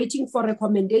 Others, we are waiting for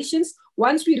recommendations.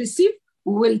 Once we receive,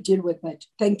 we will deal with that.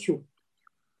 Thank you.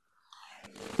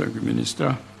 Thank you,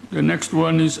 Minister. The next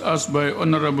one is asked by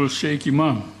Honourable Sheikh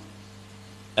Imam.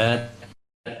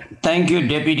 Thank you,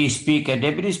 Deputy Speaker.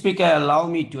 Deputy Speaker, allow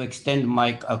me to extend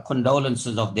my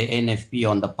condolences of the NFP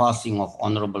on the passing of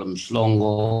Honorable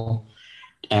Mhlongo,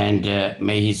 and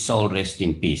may his soul rest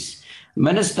in peace.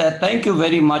 Minister, thank you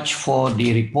very much for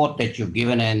the report that you've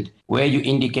given, and where you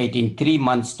indicate in 3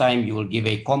 months' time you will give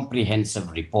a comprehensive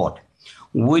report.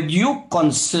 Would you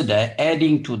consider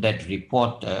adding to that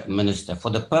report, Minister,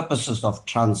 for the purposes of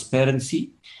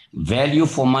transparency, value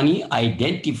for money,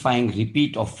 identifying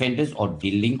repeat offenders or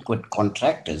delinquent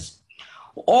contractors,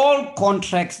 all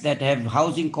contracts that have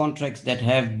housing contracts that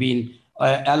have been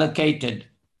allocated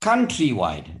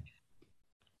countrywide,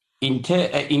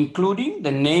 including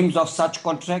the names of such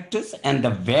contractors and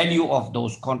the value of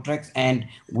those contracts, and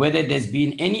whether there's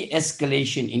been any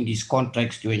escalation in these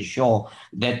contracts to ensure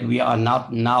that we are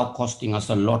not now costing us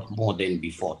a lot more than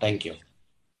before. Thank you.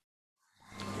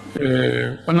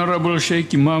 Honorable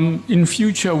Sheikh Imam, in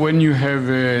future when you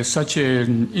have such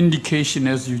an indication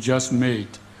as you just made,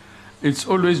 it's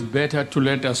always better to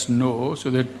let us know so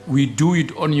that we do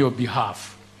it on your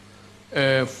behalf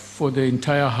for the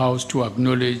entire House to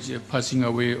acknowledge the passing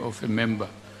away of a member,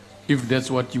 if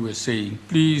that's what you were saying.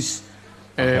 Please,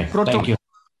 Okay, thank you.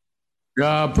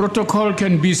 Protocol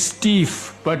can be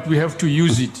stiff, but we have to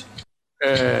use it.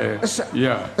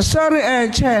 Yeah.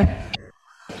 Sorry, Chair.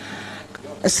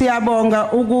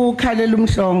 Siyabonga ukukhalela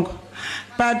uMhlongo.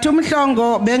 But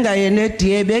uMhlongo bengayena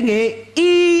eDA benge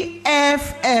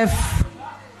EFF.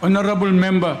 Honorable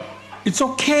member, it's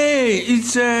okay.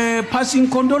 It's passing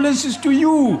condolences to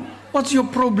you. What's your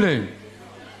problem?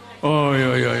 Oh,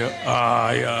 yeah.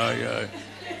 Ah, yeah.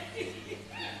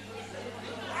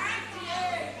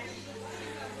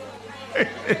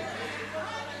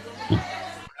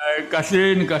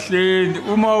 Kahleni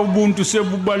uma ubuntu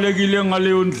sebubalekile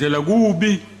ngaleyo ndlela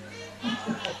kubi.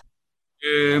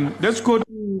 Let's go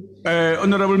to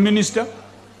Honorable Minister.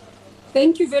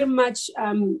 Thank you very much,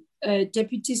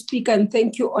 Deputy Speaker, and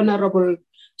thank you, Honorable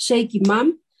Sheikh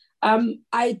Imam.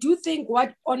 I do think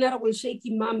what Honorable Sheikh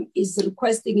Imam is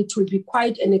requesting, it will be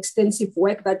quite an extensive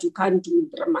work that you can't do in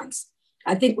 3 months.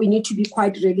 I think we need to be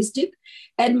quite realistic.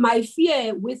 And my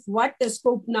fear with what the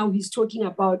scope now he's talking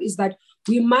about is that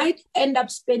we might end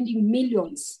up spending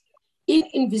millions in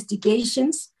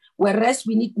investigations, whereas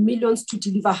we need millions to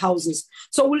deliver houses.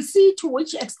 So we'll see to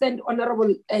which extent,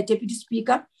 Honorable Deputy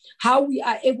Speaker, how we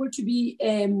are able to be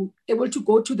able to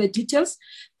go to the details.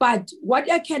 But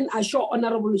what I can assure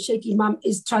Honorable Sheikh Imam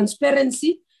is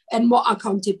transparency and more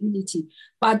accountability,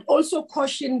 but also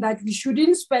caution that we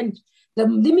shouldn't spend the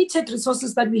limited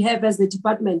resources that we have as the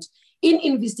department in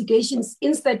investigations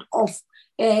instead of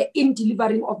in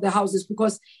delivering of the houses.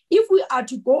 Because if we are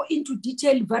to go into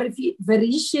detailed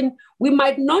verification, we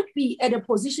might not be at a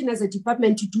position as a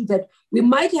department to do that. We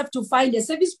might have to find a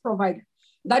service provider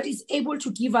that is able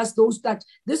to give us those that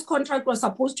this contract was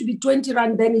supposed to be 20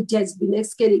 rand, then it has been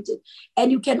escalated.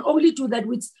 And you can only do that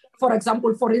with, for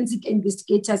example, forensic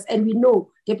investigators. And we know,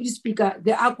 Deputy Speaker,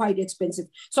 they are quite expensive.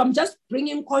 So I'm just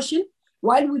bringing caution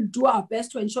while we'll do our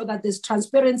best to ensure that there's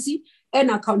transparency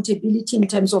and accountability in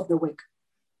terms of the work.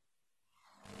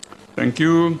 Thank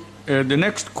you. The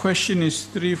next question is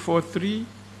 343,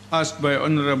 asked by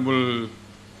Honorable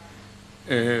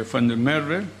Van der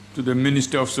Merwe to the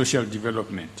Minister of Social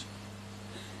Development.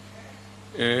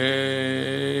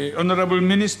 Honorable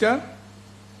Minister.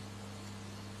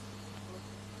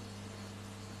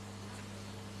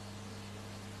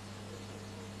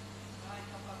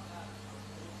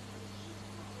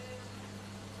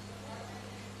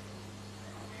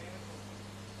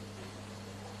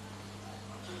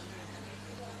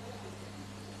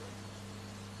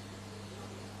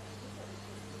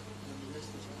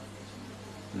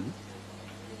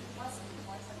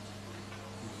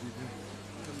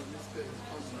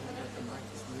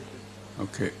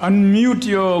 Okay, unmute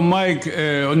your mic,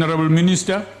 Honorable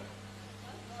Minister.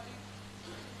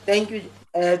 Thank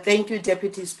you,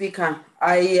 Deputy Speaker.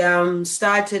 I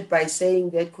started by saying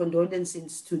that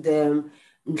condolences to the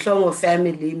Mhlongo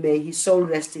family. May his soul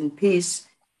rest in peace.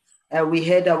 We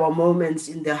had our moments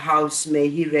in the House. May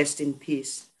he rest in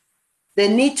peace. The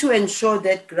need to ensure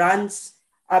that grants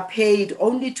are paid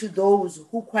only to those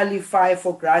who qualify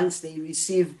for grants they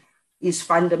receive is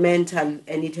fundamental,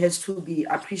 and it has to be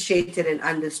appreciated and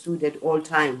understood at all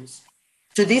times.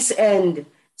 To this end,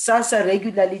 SASSA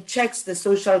regularly checks the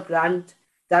social grant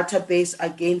database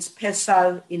against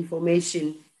personal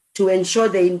information to ensure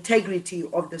the integrity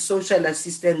of the social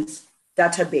assistance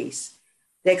database.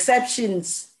 The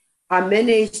exceptions are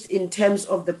managed in terms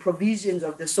of the provisions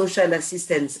of the Social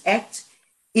Assistance Act,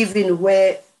 even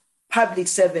where public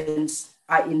servants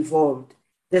are involved.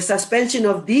 The suspension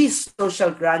of these social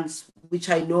grants which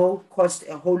I know caused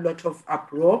a whole lot of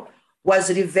uproar, was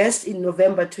reversed in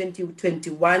November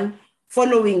 2021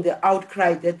 following the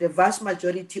outcry that the vast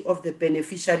majority of the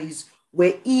beneficiaries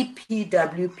were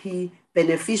EPWP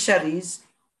beneficiaries,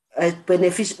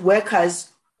 workers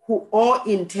who or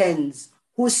interns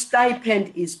whose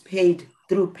stipend is paid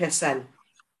through PESAL.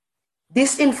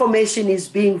 This information is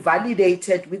being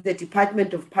validated with the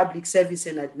Department of Public Service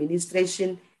and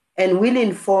Administration and will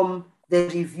inform the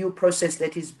review process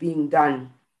that is being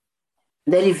done.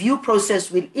 The review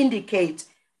process will indicate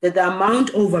that the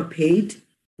amount overpaid,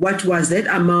 what was that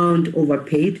amount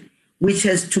overpaid, which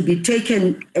has to be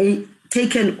taken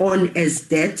on as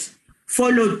debt,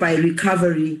 followed by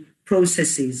recovery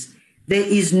processes. There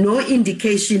is no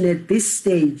indication at this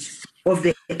stage of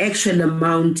the actual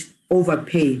amount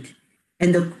overpaid.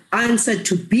 And the answer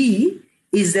to B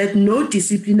is that no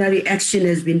disciplinary action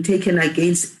has been taken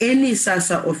against any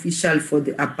SASSA official for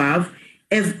the above,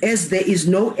 as there is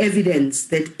no evidence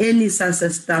that any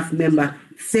SASSA staff member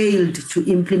failed to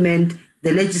implement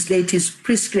the legislative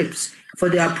prescripts for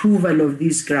the approval of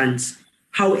these grants.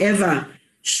 However,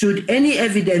 should any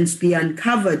evidence be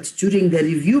uncovered during the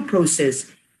review process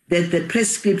that the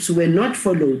prescripts were not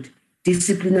followed,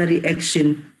 disciplinary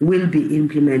action will be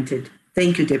implemented.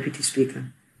 Thank you, Deputy Speaker.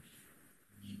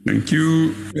 Thank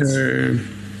you.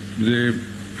 The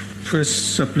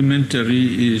first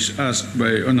supplementary is asked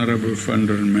by Honorable van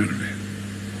der Merwe.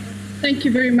 Thank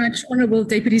you very much, Honorable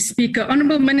Deputy Speaker.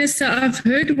 Honorable Minister, I've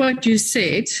heard what you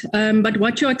said, but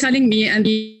what you are telling me, and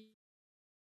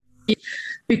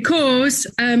because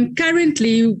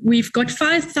currently we've got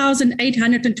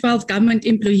 5,812 government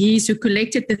employees who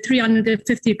collected the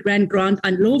 350 Rand grant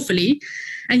unlawfully.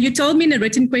 And you told me in a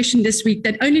written question this week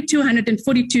that only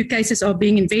 242 cases are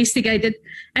being investigated,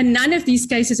 and none of these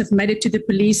cases have made it to the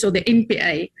police or the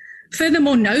NPA.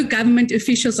 Furthermore, no government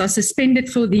officials are suspended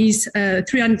for these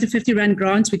 350 Rand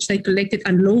grants, which they collected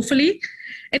unlawfully.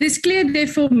 It is clear,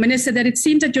 therefore, Minister, that it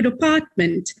seems that your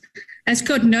department has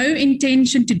got no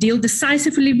intention to deal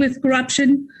decisively with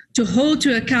corruption, to hold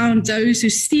to account those who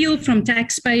steal from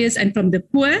taxpayers and from the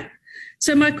poor.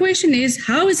 So my question is,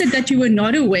 how is it that you were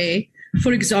not aware,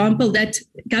 for example, that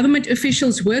government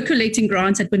officials were collecting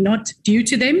grants that were not due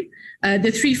to them,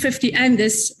 the 350 and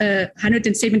this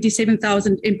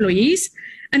 177,000 employees?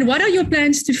 And what are your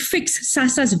plans to fix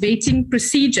SASSA's vetting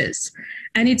procedures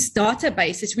and its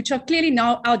databases, which are clearly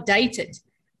now outdated,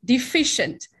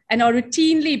 deficient, and are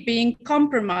routinely being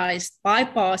compromised,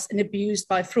 bypassed, and abused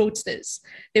by fraudsters?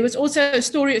 There was also a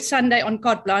story Sunday on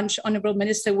Carte Blanche, Honourable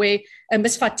Minister, where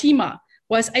Ms. Fatima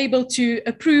was able to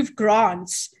approve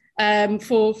grants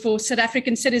for South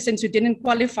African citizens who didn't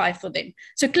qualify for them.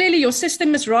 So clearly your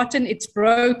system is rotten, it's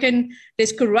broken,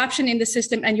 there's corruption in the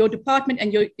system, and your department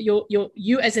and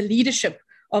you as a leadership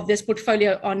of this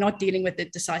portfolio are not dealing with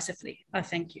it decisively. I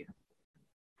thank you.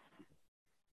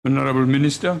 Honourable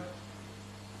Minister.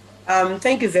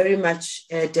 Thank you very much,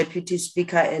 Deputy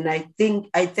Speaker, and I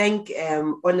thank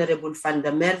Honourable van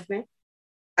der Merwe.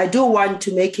 I do want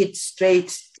to make it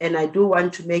straight, and I do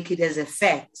want to make it as a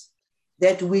fact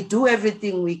that we do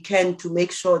everything we can to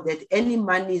make sure that any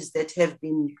monies that have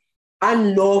been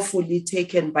unlawfully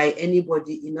taken by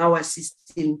anybody in our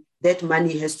system, that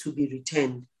money has to be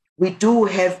returned. We do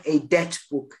have a debt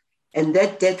book, and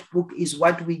that debt book is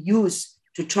what we use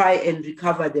to try and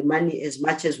recover the money as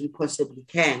much as we possibly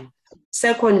can.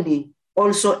 Secondly,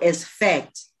 also as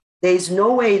fact, there is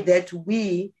no way that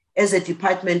we as a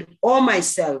department or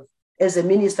myself as a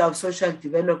Minister of Social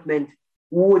Development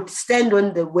would stand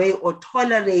on the way or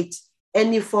tolerate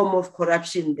any form of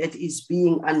corruption that is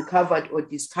being uncovered or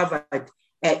discovered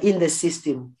in the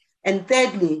system. And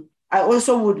thirdly, I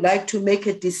also would like to make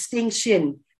a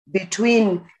distinction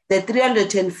between the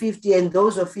 350 and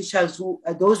those officials who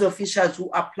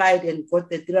applied and got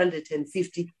the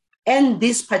 350, and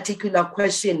this particular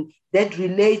question that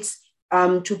relates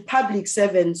to public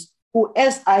servants who,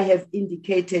 as I have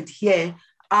indicated here,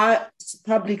 are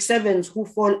public servants who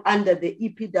fall under the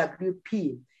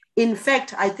EPWP. In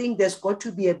fact, I think there's got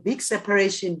to be a big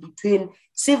separation between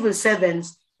civil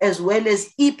servants as well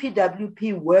as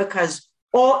EPWP workers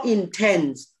or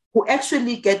interns who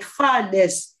actually get far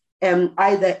less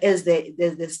either as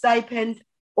the stipend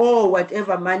or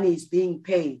whatever money is being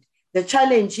paid. The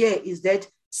challenge here is that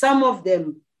some of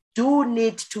them do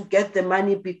need to get the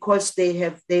money because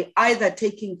they either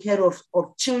taking care of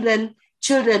children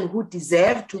who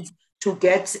deserve to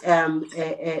get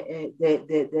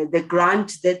the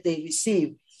grant that they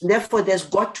receive. And therefore, there's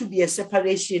got to be a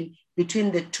separation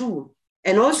between the two.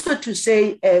 And also to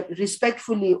say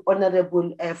respectfully,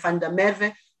 Honourable van der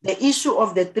Merwe, The issue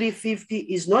of the 350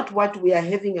 is not what we are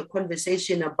having a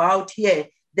conversation about here.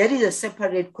 That is a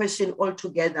separate question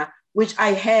altogether, which I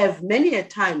have many a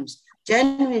times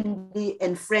genuinely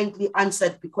and frankly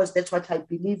answered because that's what I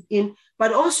believe in,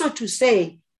 but also to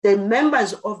say the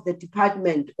members of the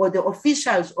department or the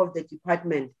officials of the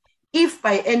department, if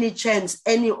by any chance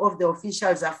any of the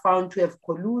officials are found to have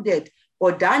colluded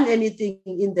or done anything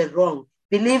in the wrong,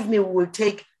 believe me, we will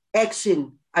take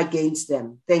action against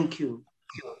them. Thank you.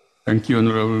 Thank you,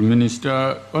 Honorable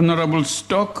Minister. Honorable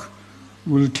Stock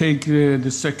will take the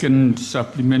second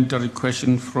supplementary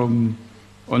question from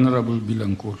Honorable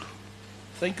Bilankulu.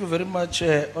 Thank you very much,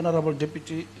 Honorable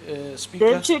Deputy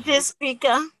Speaker. Deputy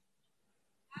Speaker.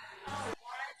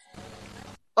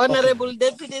 Honorable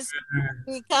Deputy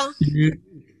Speaker.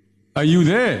 Are you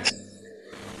there?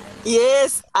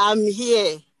 Yes, I'm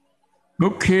here.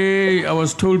 Okay, I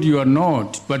was told you are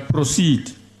not, but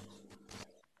proceed.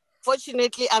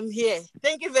 Fortunately, I'm here.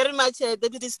 Thank you very much,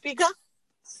 Deputy Speaker.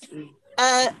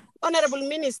 Honorable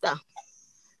Minister,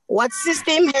 what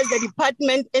system has the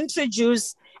department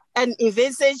introduced and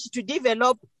envisaged to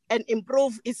develop and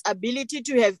improve its ability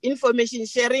to have information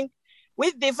sharing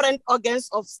with different organs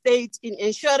of state in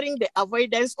ensuring the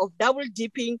avoidance of double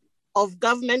dipping of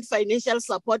government financial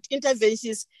support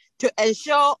interventions to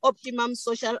ensure optimum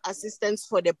social assistance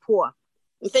for the poor?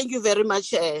 Thank you very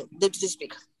much, Deputy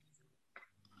Speaker.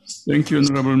 Thank you,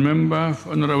 Honorable Member.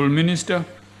 Honorable Minister.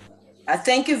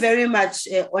 Thank you very much,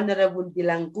 Honorable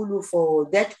Bilankulu, for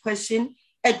that question.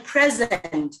 At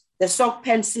present, the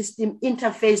SOCPEN system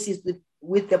interfaces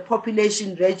with the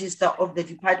population register of the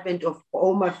Department of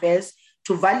Home Affairs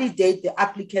to validate the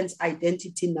applicant's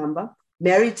identity number,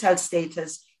 marital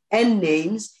status, and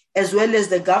names, as well as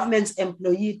the government's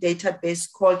employee database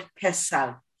called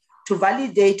PESAL, to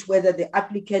validate whether the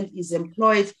applicant is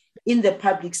employed in the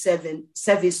public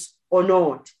service or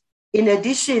not. In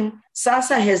addition,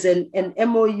 SASSA has an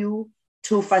MOU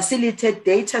to facilitate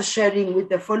data sharing with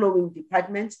the following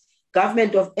departments: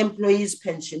 Government of Employees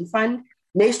Pension Fund,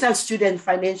 National Student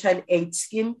Financial Aid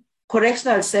Scheme,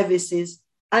 Correctional Services,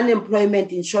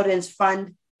 Unemployment Insurance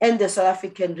Fund, and the South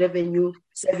African Revenue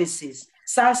Services.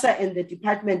 SASSA and the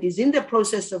department is in the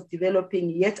process of developing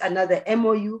yet another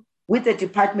MOU with the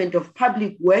Department of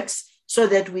Public Works so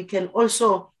that we can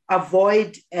also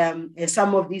avoid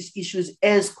some of these issues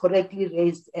as correctly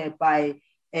raised by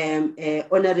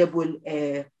Honorable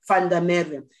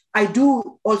Vandamere. I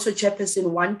do also, Chairperson,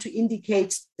 want to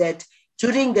indicate that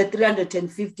during the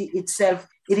 350 itself,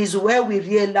 it is where we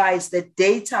realize that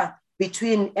data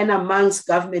between and amongst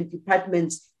government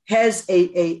departments has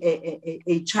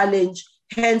a challenge.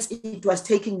 Hence, it was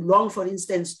taking long, for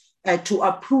instance, to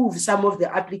approve some of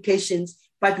the applications,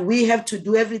 but we have to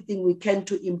do everything we can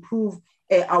to improve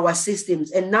our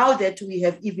systems. And now that we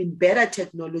have even better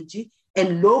technology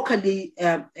and locally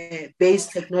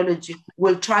based technology,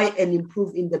 we'll try and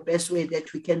improve in the best way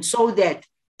that we can so that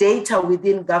data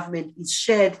within government is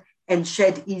shared and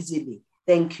shared easily.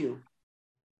 Thank you.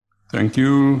 Thank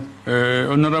you.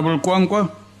 Honorable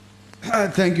Kwankwa.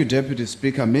 Thank you, Deputy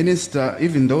Speaker. Minister,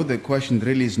 even though the question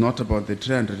really is not about the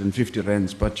 350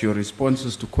 rands, but your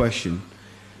responses to question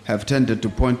have tended to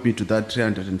point me to that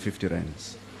 350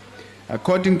 rands.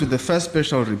 According to the first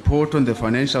special report on the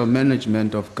financial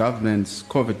management of government's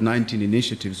COVID-19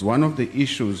 initiatives, one of the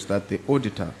issues that the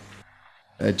Auditor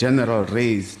General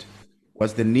raised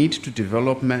was the need to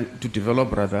develop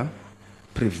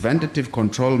preventative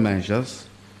control measures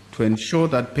to ensure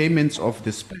that payments of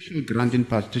the special grant in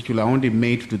particular are only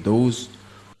made to those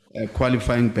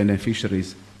qualifying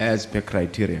beneficiaries as per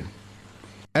criteria.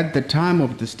 At the time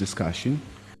of this discussion,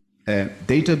 a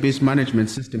database management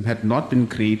system had not been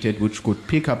created which could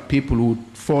pick up people who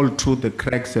fall through the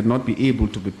cracks and not be able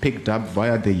to be picked up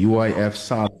via the UIF,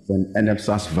 SARS, and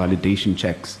NFSAS validation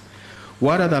checks.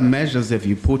 What other measures have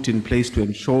you put in place to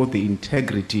ensure the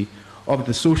integrity of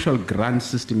the social grant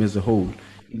system as a whole,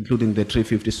 including the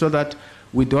 350, so that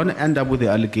we don't end up with the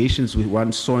allegations we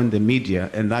once saw in the media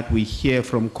and that we hear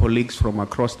from colleagues from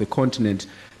across the continent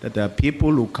that there are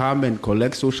people who come and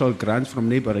collect social grants from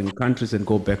neighboring countries and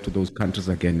go back to those countries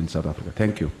again in South Africa?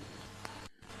 Thank you.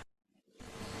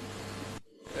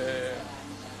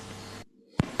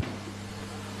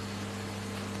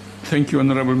 Thank you,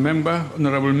 Honorable Member.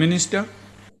 Honorable Minister.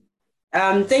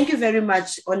 Thank you very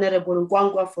much, Honorable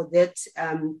Nkwankwa, for that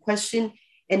question.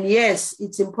 And yes,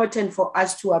 it's important for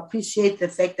us to appreciate the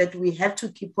fact that we have to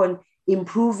keep on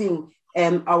improving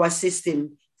our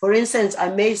system. For instance,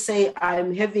 I may say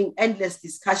I'm having endless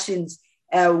discussions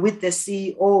with the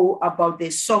CEO about the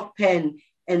SOCPEN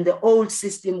and the old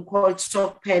system called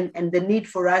SOCPEN and the need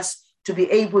for us to be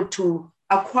able to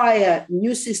acquire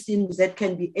new systems that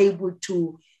can be able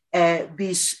to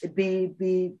be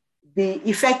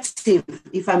effective,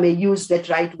 if I may use that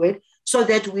right word, so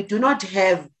that we do not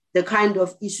have the kind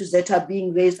of issues that are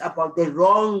being raised about the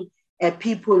wrong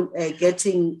people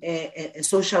getting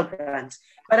social grants.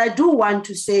 But I do want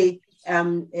to say,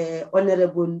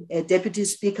 Honorable Deputy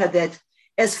Speaker, that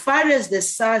as far as the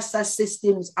SASSA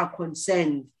systems are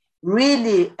concerned,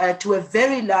 really to a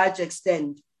very large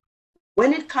extent,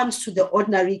 when it comes to the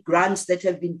ordinary grants that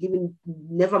have been given,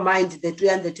 never mind the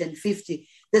 350,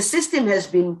 the system has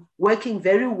been working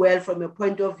very well from a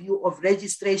point of view of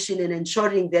registration and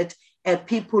ensuring that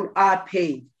people are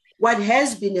paid. What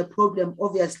has been a problem,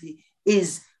 obviously,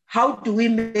 is how do we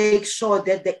make sure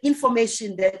that the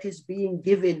information that is being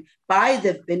given by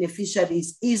the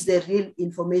beneficiaries is the real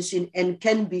information, and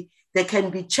there can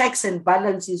be checks and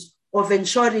balances of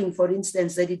ensuring, for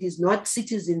instance, that it is not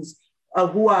citizens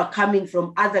who are coming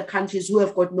from other countries who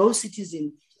have got no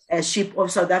citizenship of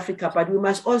South Africa. But we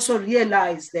must also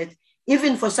realize that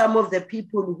even for some of the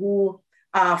people who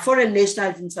are foreign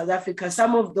nationals in South Africa,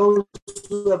 some of those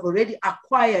who have already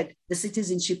acquired the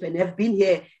citizenship and have been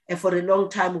here for a long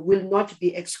time will not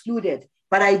be excluded.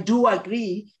 But I do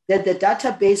agree that the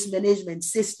database management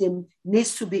system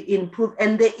needs to be improved.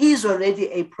 And there is already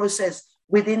a process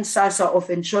within SASSA of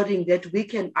ensuring that we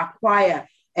can acquire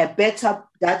a better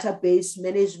database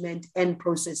management and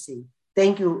processing.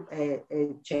 Thank you,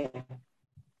 Chair.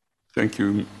 Thank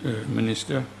you,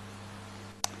 Minister.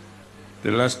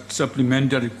 The last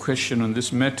supplementary question on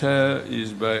this matter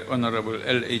is by Honorable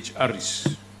L.H. Aris.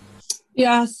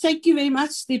 Yeah, thank you very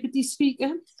much, Deputy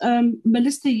Speaker.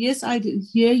 Minister, yes, I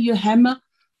hear you hammer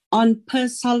on per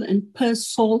cell and per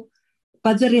soul,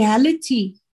 but the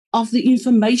reality of the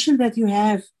information that you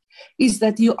have is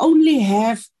that you only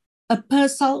have a per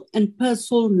cell and per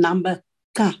soul number.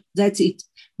 That's it.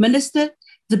 Minister,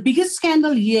 the biggest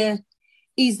scandal here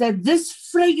is that this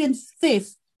flagrant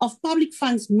theft of public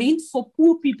funds meant for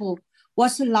poor people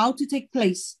was allowed to take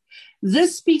place.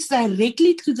 This speaks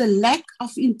directly to the lack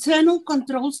of internal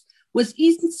controls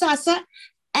within SASSA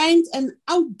and an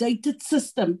outdated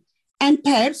system, and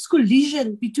perhaps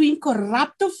collusion between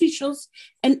corrupt officials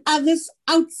and others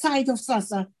outside of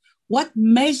SASSA. What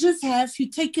measures have you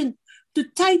taken to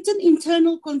tighten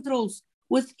internal controls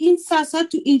within SASSA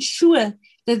to ensure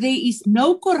that there is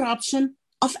no corruption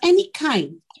of any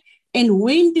kind? And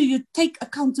when do you take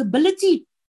accountability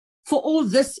for all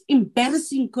this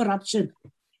embarrassing corruption?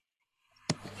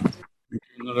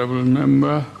 Honorable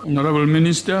Member, Honorable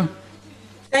Minister.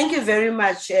 Thank you very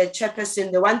much,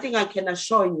 Chairperson. The one thing I can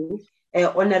assure you,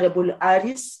 Honorable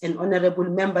Aris and Honorable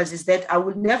Members, is that I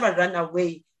will never run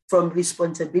away from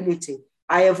responsibility.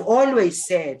 I have always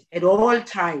said at all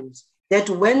times that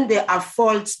when there are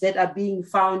faults that are being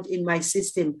found in my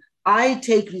system, I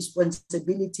take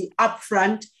responsibility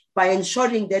upfront by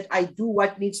ensuring that I do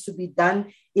what needs to be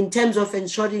done in terms of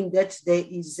ensuring that there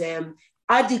is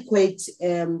adequate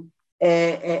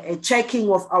checking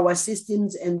of our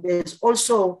systems. And there's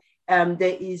also, in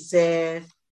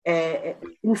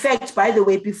fact, by the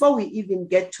way, before we even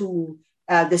get to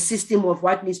the system of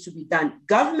what needs to be done,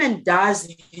 government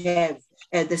does have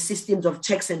the systems of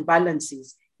checks and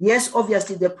balances. Yes,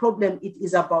 obviously the problem, it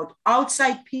is about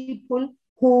outside people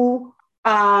who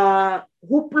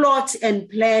plot and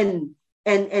plan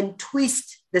and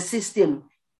twist the system.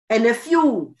 And a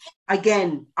few,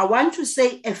 again, I want to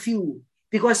say a few,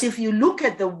 because if you look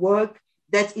at the work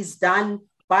that is done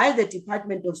by the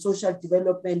Department of Social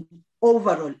Development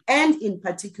overall, and in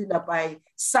particular by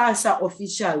SASSA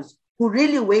officials who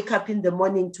really wake up in the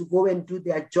morning to go and do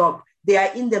their job, they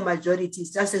are in the majority.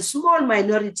 It's just a small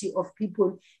minority of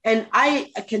people. And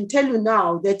I can tell you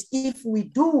now that if we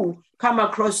do come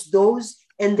across those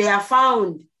and they are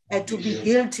found to be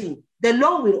guilty, the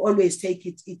law will always take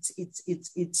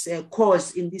its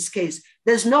course in this case.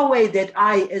 There's no way that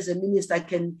I, as a minister,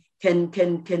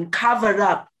 can cover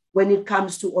up when it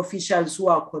comes to officials who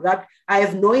are corrupt. I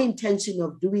have no intention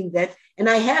of doing that. And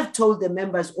I have told the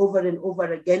members over and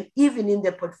over again, even in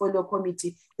the portfolio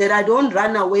committee, that I don't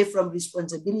run away from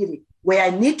responsibility. Where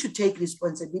I need to take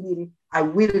responsibility, I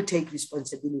will take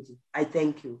responsibility. I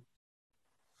thank you.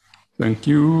 Thank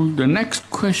you. The next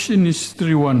question is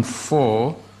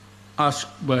 314,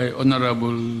 asked by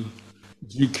Honorable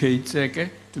G.K. Tseke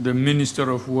to the Minister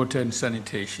of Water and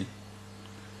Sanitation.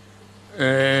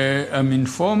 I'm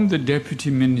informed the Deputy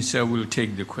Minister will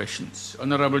take the questions.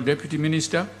 Honorable Deputy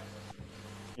Minister.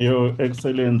 Your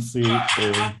Excellency,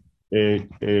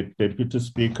 Deputy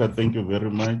Speaker, thank you very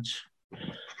much.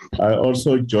 I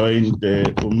also joined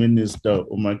the Minister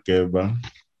Umakeba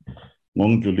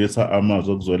ngongidlulisa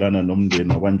amazwi okuzwelana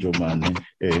nomndeni wakwaNjomane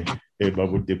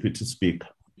Babu Deputy Speaker.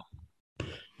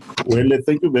 Well,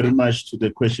 thank you very much to the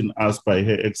question asked by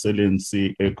Her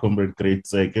Excellency Comrade Great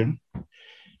Zeke.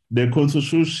 The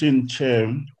Constitution,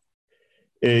 Chair,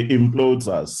 implodes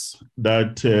us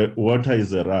that water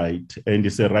is a right and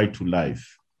it's a right to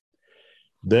life.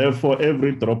 Therefore,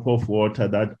 every drop of water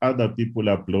that other people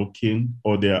are blocking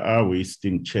or they are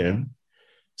wasting, Chair,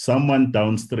 someone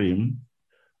downstream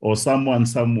or someone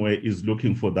somewhere is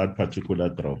looking for that particular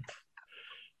drop.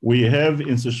 We have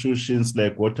institutions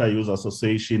like Water Use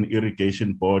Association,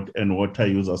 Irrigation Board, and Water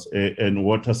Users and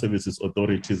Water Services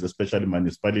Authorities, especially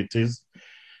municipalities,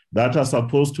 that are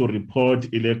supposed to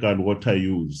report illegal water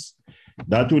use.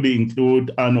 That will include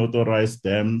unauthorized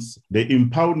dams, the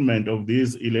impoundment of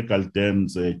these illegal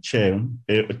dams, Chair,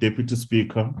 Deputy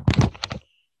Speaker.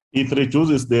 It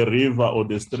reduces the river or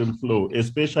the stream flow,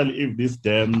 especially if these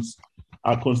dams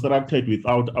are constructed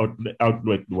without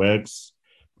outlet works,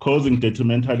 causing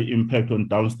detrimental impact on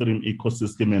downstream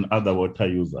ecosystem and other water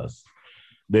users.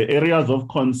 The areas of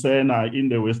concern are in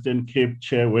the Western Cape,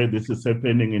 Chair, where this is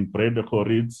happening in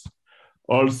Bredekoritz,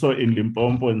 also in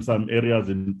Limpopo and some areas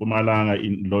in Mpumalanga,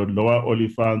 in Lower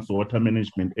Olifants, water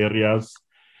management areas.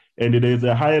 And there is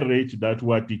a high rate that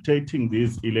we are detecting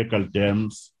these illegal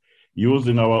dams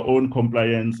using our own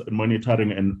compliance,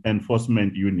 monitoring, and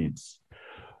enforcement units.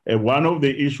 One of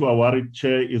the issues I worried,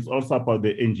 Chair, is also about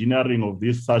the engineering of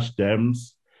these such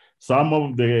dams. Some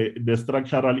of the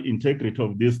structural integrity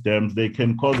of these dams, they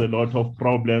can cause a lot of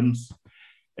problems.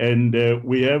 And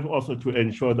we have also to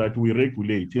ensure that we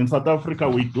regulate. In South Africa,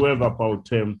 we do have about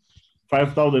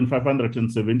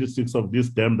 5,576 of these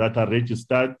dams that are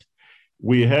registered.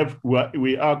 We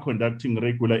are conducting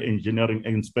regular engineering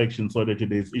inspections so that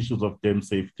there is issues of dam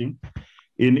safety.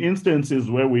 In instances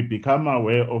where we become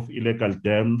aware of illegal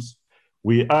dams,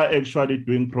 we are actually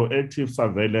doing proactive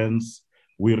surveillance.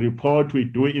 We report, we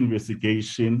do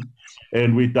investigation,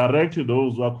 and we direct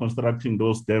those who are constructing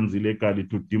those dams illegally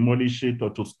to demolish it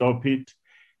or to stop it.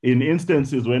 In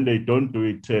instances when they don't do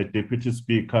it, Deputy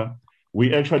Speaker,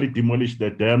 we actually demolish the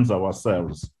dams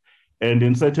ourselves. And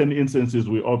in certain instances,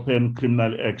 we open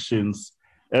criminal actions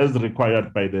as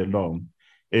required by the law.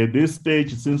 At this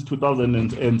stage, since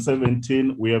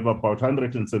 2017, we have about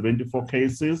 174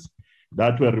 cases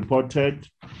that were reported,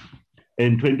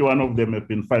 and 21 of them have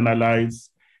been finalized.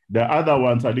 The other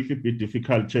ones are a little bit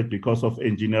difficult, Chair, because of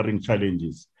engineering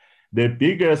challenges. The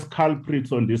biggest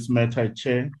culprits on this matter,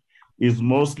 Chair, is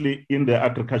mostly in the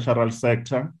agricultural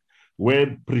sector,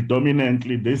 where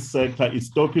predominantly this sector is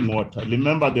stopping water.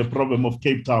 Remember the problem of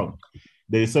Cape Town.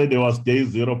 They said there was day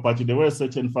zero, but there were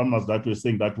certain farmers that were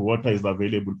saying that water is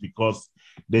available because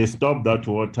they stopped that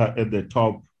water at the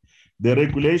top. The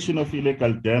regulation of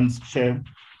illegal dams, Chair,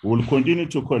 will continue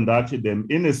to conduct them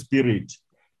in a spirit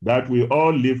that we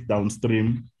all live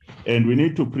downstream, and we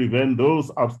need to prevent those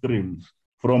upstream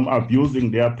from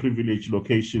abusing their privileged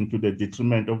location to the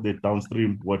detriment of the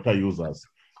downstream water users.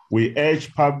 We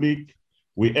urge public,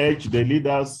 we urge the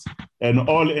leaders and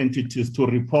all entities to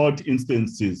report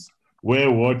instances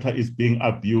where water is being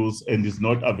abused and is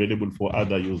not available for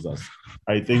other users.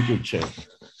 I thank you, Chair.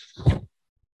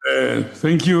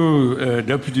 Thank you,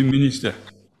 Deputy Minister.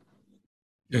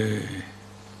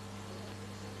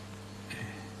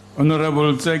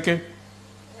 Honorable Zeke.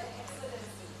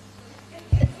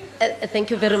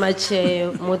 Thank you very much,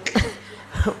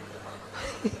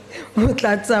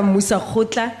 Mutlatsa Musa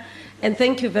Khotla, and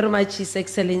thank you very much, His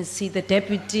Excellency, the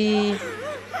Deputy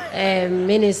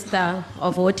Minister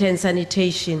of Water and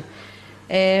Sanitation.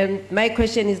 My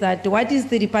question is that what is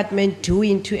the department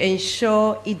doing to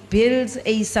ensure it builds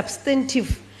a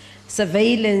substantive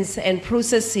surveillance and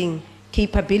processing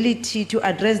capability to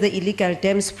address the illegal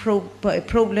dams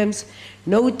problems,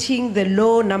 noting the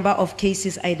low number of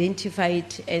cases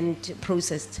identified and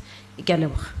processed?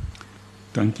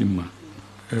 Thank you, ma.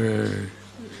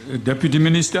 Deputy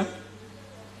Minister.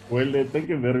 Well, thank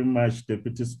you very much,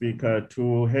 Deputy Speaker.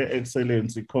 To Her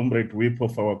Excellency, Comrade Whip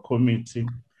of our committee,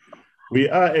 we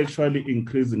are actually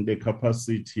increasing the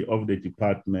capacity of the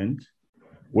department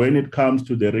when it comes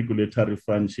to the regulatory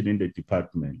function in the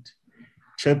department.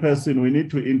 Chairperson, we need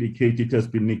to indicate it has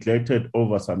been neglected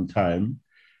over some time.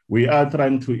 We are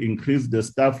trying to increase the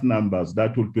staff numbers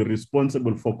that will be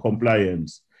responsible for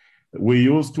compliance. We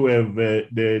used to have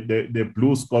the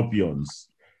blue scorpions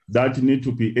that need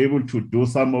to be able to do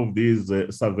some of these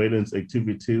surveillance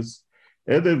activities.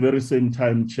 At the very same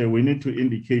time, Chair, we need to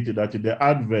indicate that the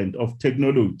advent of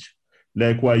technology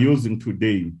like we're using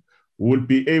today will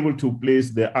be able to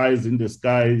place the eyes in the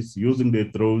skies using the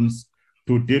drones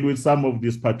to deal with some of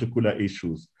these particular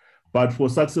issues. But for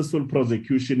successful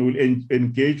prosecution, we'll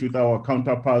engage with our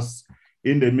counterparts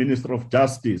in the Ministry of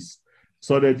Justice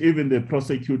so that even the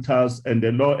prosecutors and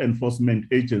the law enforcement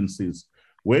agencies,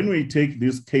 when we take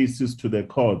these cases to the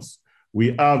courts,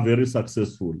 we are very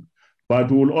successful. But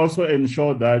we will also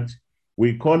ensure that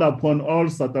we call upon all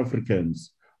South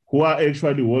Africans who are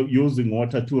actually using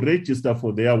water to register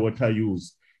for their water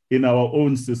use in our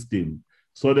own system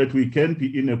so that we can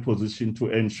be in a position to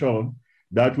ensure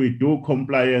that we do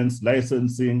compliance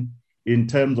licensing in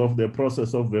terms of the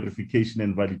process of verification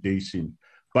and validation.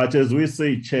 But as we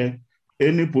say, Chair,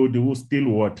 anybody who steals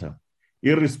water,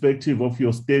 irrespective of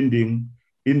your standing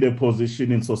in the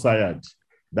position in society,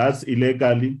 that's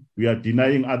illegally. We are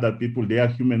denying other people their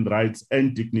human rights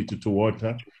and dignity to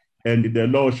water, and the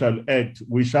law shall act,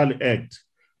 we shall act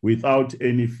without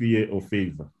any fear or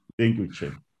favor. Thank you,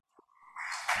 Chair.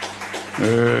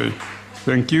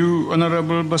 Thank you,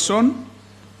 Honorable Basson.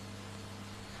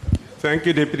 Thank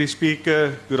you, Deputy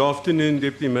Speaker. Good afternoon,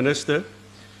 Deputy Minister.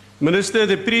 Minister,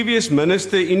 the previous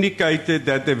minister indicated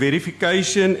that the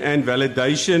verification and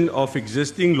validation of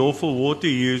existing lawful water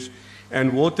use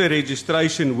and water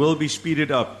registration will be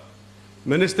speeded up.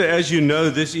 Minister, as you know,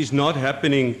 this is not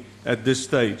happening at this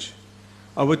stage.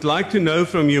 I would like to know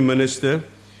from you, Minister,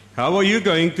 how are you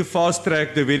going to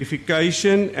fast-track the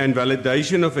verification and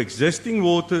validation of existing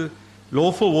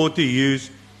lawful water use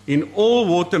in all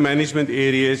water management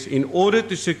areas in order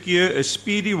to secure a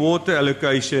speedy water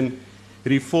allocation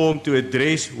reform to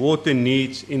address water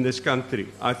needs in this country?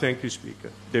 I thank you, Speaker.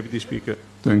 Deputy Speaker.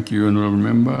 Thank you, Honourable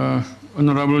Member.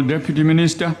 Honourable Deputy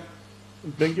Minister.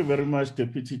 Thank you very much,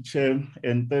 Deputy Chair,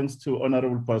 and thanks to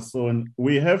Honourable Basson.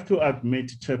 We have to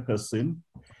admit, Chairperson,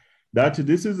 that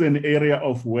this is an area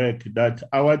of work that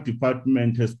our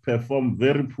department has performed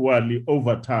very poorly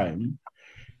over time,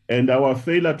 and our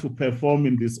failure to perform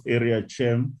in this area,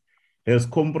 Chair, has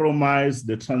compromised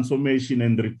the transformation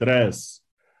and redress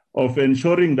of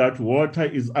ensuring that water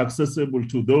is accessible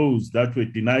to those that were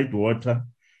denied water,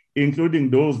 including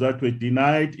those that were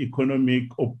denied economic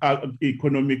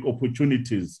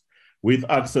opportunities with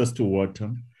access to water.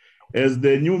 As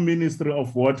the new Ministry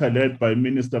of Water led by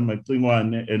Minister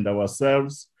Macingwane and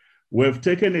ourselves, we have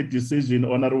taken a decision,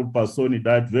 Honourable Basson,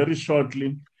 that very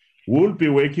shortly we'll be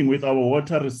working with our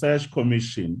Water Research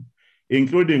Commission,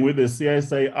 including with the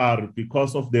CSIR,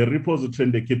 because of the repository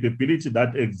and the capability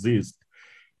that exists,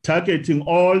 targeting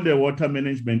all the water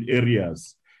management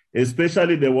areas,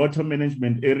 especially the water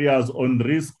management areas on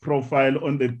risk profile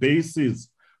on the basis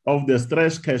of the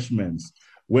stress catchments.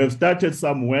 We have started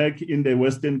some work in the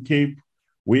Western Cape.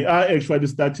 We are actually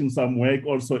starting some work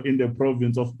also in the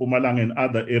province of Mpumalanga and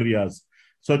other areas,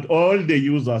 so that all the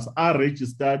users are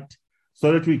registered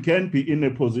so that we can be in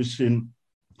a position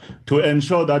to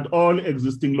ensure that all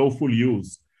existing lawful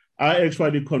use are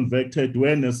actually converted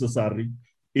where necessary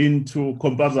into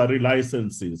compulsory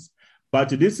licenses. But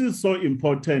this is so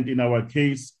important in our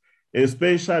case,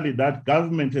 especially that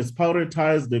government has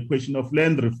prioritized the question of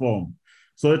land reform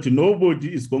so that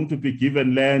nobody is going to be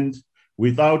given land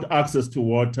without access to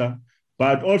water,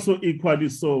 but also equally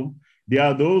so, there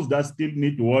are those that still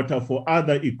need water for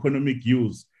other economic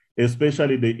use,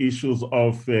 especially the issues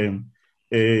of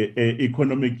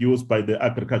economic use by the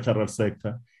agricultural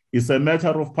sector. It's a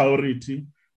matter of priority,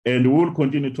 and we will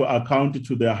continue to account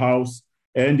to the House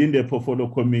and in the portfolio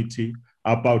committee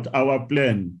about our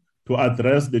plan to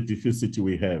address the deficit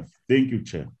we have. Thank you,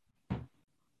 Chair.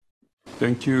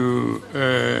 Thank you,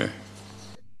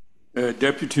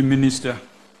 Deputy Minister.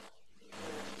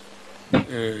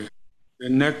 The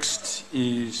next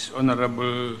is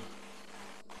Honorable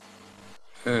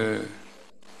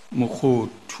Mokhotu.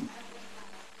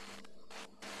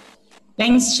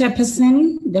 Thanks,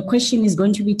 Chairperson. The question is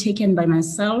going to be taken by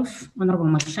myself, Honorable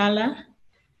Mashala.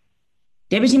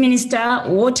 Deputy Minister,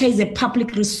 water is a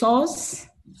public resource,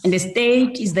 and the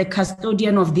state is the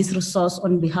custodian of this resource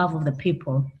on behalf of the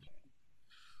people.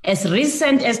 As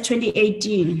recent as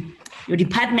 2018, your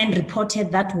department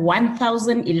reported that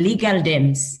 1,000 illegal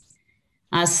dams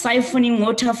are siphoning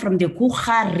water from the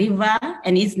Kukha River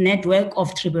and its network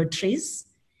of tributaries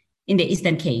in the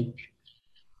Eastern Cape.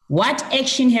 What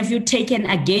action have you taken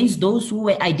against those who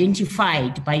were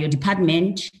identified by your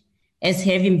department as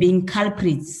having been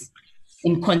culprits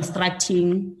in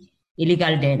constructing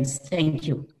illegal dams? Thank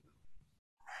you.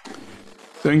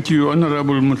 Thank you,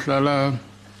 Honorable Mutlala.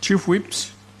 Chief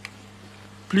Whips,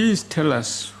 please tell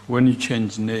us when you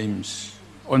change names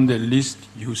on the list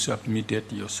you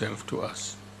submitted yourself to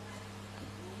us.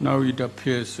 Now it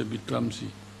appears a bit clumsy.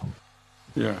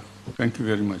 Yeah, thank you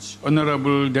very much.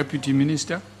 Honorable Deputy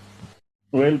Minister.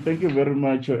 Well, thank you very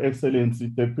much, Your Excellency,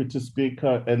 Deputy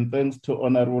Speaker, and thanks to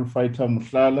Honorable Fighter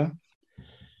Mushlala.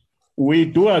 We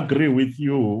do agree with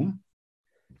you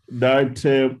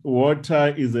that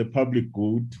water is a public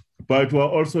good, but we're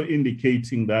also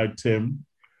indicating that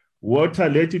water,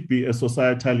 let it be a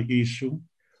societal issue.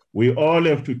 We all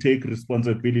have to take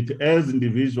responsibility as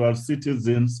individual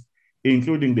citizens,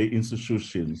 including the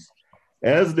institutions.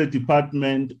 As the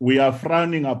department, we are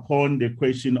frowning upon the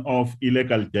question of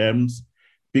illegal dams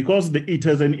because it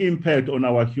has an impact on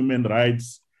our human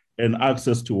rights and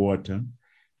access to water.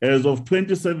 As of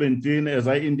 2017, as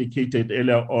I indicated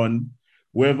earlier on,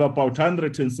 we have about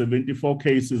 174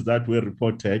 cases that were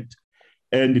reported.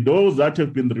 And those that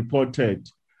have been reported,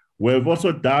 we have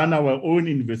also done our own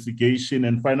investigation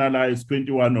and finalized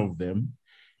 21 of them.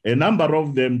 A number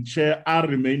of them, Chair, are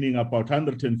remaining about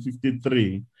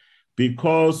 153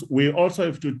 because we also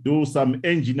have to do some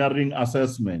engineering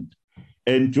assessment.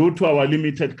 And due to our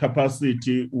limited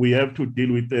capacity, we have to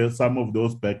deal with some of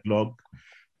those backlog.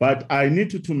 But I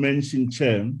need to mention,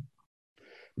 Chair,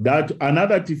 that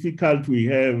another difficulty we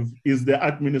have is the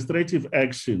administrative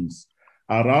actions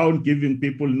around giving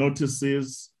people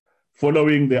notices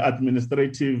following the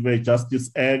Administrative Justice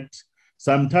Act.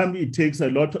 Sometimes it takes a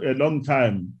long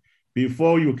time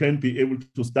before you can be able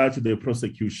to start the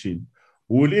prosecution.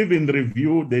 We'll even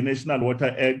review the National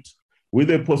Water Act with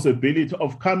the possibility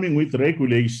of coming with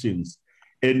regulations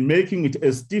and making it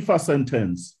a stiffer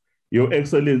sentence, Your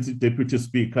Excellency, Deputy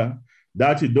Speaker,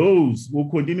 that those who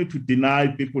continue to deny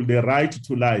people the right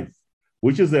to life,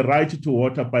 which is the right to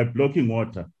water by blocking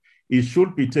water, it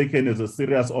should be taken as a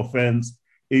serious offense,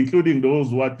 including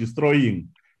those who are destroying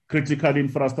critical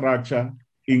infrastructure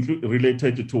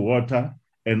related to water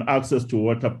and access to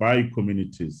water by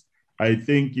communities. I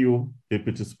thank you,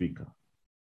 Deputy Speaker.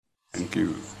 Thank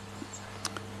you.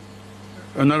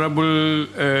 Honorable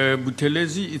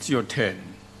Buthelezi, it's your turn.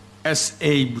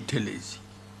 S.A. Buthelezi.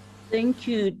 Thank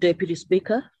you, Deputy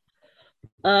Speaker.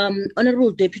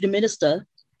 Honorable Deputy Minister,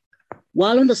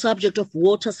 while on the subject of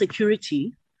water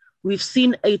security, we've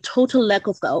seen a total lack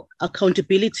of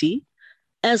accountability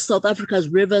as South Africa's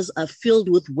rivers are filled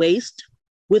with waste,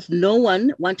 with no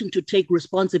one wanting to take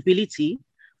responsibility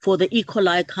for the E.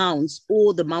 coli counts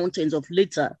or the mountains of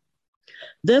litter.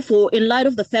 Therefore, in light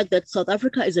of the fact that South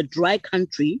Africa is a dry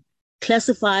country,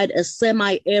 classified as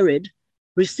semi-arid,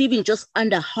 receiving just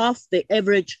under half the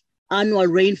average annual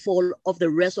rainfall of the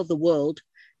rest of the world,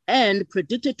 and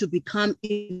predicted to become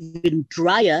even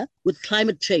drier with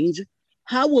climate change,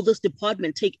 how will this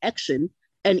department take action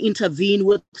and intervene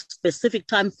with specific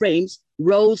timeframes,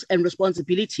 roles, and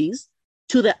responsibilities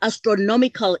to the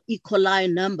astronomical E.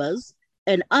 coli numbers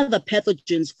and other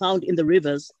pathogens found in the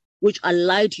rivers, which are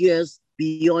light years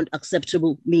beyond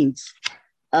acceptable means?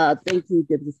 Thank you,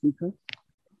 Deputy Speaker.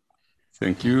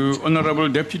 Thank you. Honorable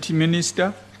Deputy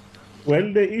Minister.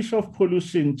 Well, the issue of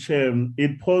pollution, Chair,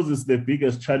 it poses the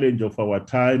biggest challenge of our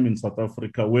time in South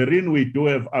Africa, wherein we do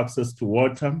have access to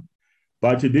water,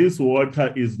 but this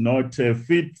water is not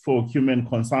fit for human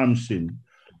consumption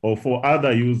or for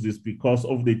other uses because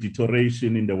of the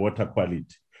deterioration in the water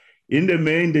quality. In the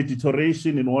main, the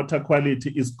deterioration in water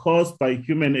quality is caused by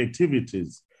human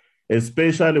activities,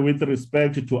 especially with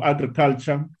respect to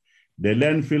agriculture, the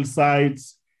landfill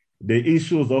sites, the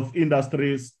issues of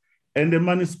industries, and the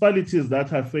municipalities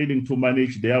that are failing to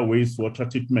manage their wastewater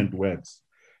treatment works.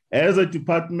 As a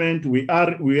department, we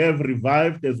have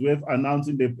revived, as we have announced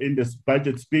in this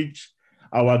budget speech,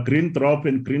 our Green Drop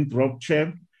and Green Drop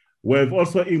Chair. We have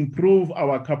also improved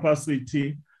our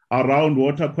capacity around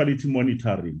water quality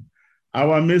monitoring.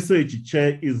 Our message,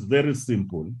 Chair, is very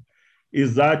simple,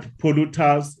 is that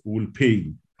polluters will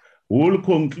pay. We'll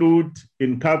conclude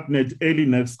in Cabinet early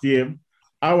next year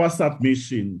our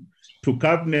submission to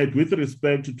Cabinet with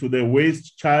respect to the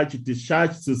waste charge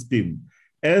discharge system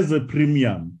as a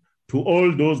premium to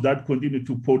all those that continue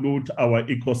to pollute our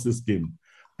ecosystem.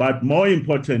 But more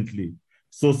importantly,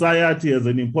 society has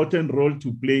an important role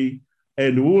to play,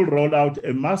 and we will roll out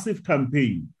a massive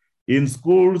campaign in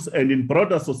schools and in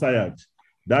broader society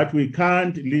that we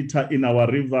can't litter in our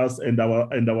rivers and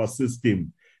our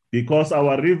system, because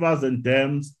our rivers and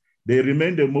dams, they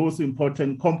remain the most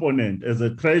important component as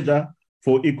a treasure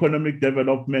for economic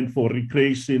development, for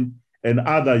recreation and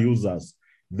other users.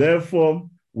 Therefore,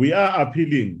 we are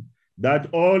appealing that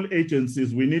all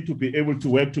agencies, we need to be able to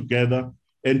work together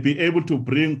and be able to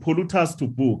bring polluters to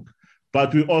book.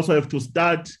 But we also have to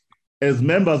start as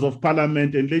members of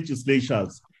parliament and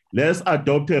legislatures. Let's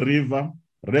adopt a river,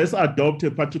 let's adopt a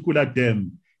particular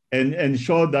dam, and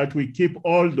ensure that we keep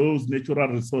all those natural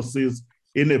resources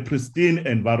in a pristine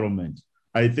environment.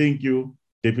 I thank you,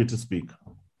 Deputy Speaker.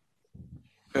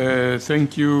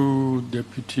 Thank you,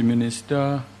 Deputy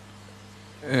Minister.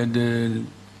 The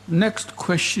next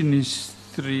question is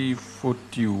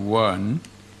 341,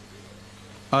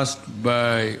 asked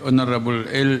by Honorable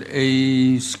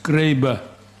L.A. Schreiber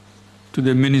to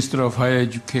the Minister of Higher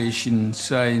Education,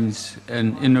 Science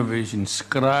and Innovation.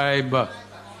 Schreiber.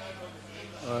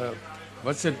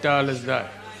 What's the taal is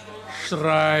that?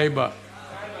 Schreiber.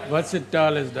 What's the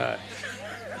taal is that?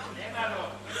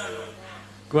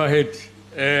 Go ahead,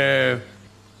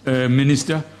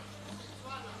 Minister.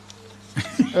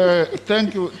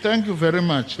 Thank you very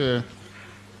much,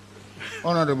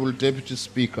 Honorable Deputy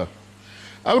Speaker.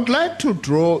 I would like to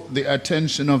draw the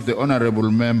attention of the Honorable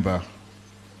Member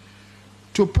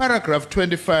to paragraph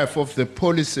 25 of the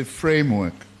policy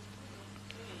framework,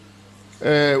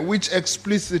 which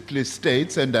explicitly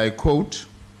states, and I quote,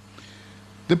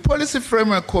 "The policy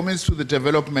framework commits to the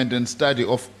development and study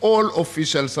of all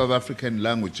official South African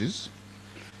languages,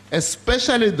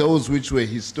 especially those which were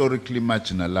historically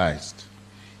marginalized,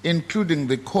 including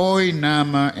the Khoi,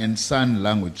 Nama, and San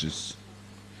languages.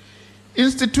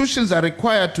 Institutions are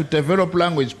required to develop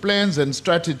language plans and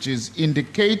strategies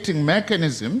indicating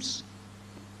mechanisms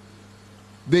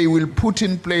they will put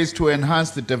in place to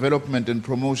enhance the development and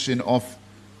promotion of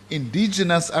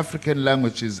indigenous African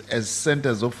languages as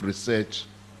centers of research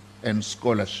and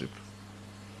scholarship."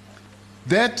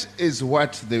 That is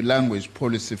what the language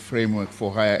policy framework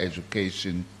for higher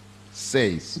education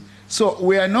says. So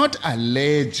we are not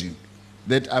alleging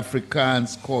that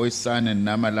Afrikaans, Khoi, San, and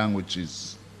Nama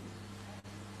languages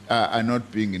are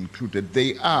not being included.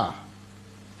 They are.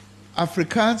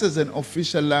 Afrikaans is an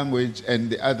official language and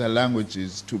the other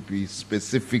languages to be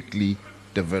specifically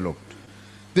developed.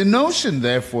 The notion,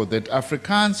 therefore, that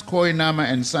Afrikaans, Khoi, Nama,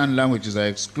 and San languages are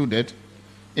excluded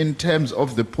in terms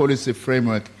of the policy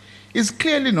framework is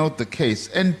clearly not the case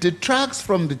and detracts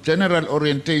from the general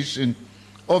orientation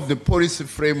of the policy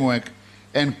framework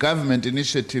and government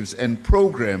initiatives and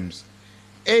programs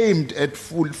aimed at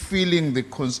fulfilling the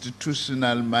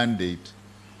constitutional mandate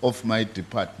of my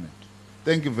department.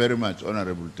 Thank you very much,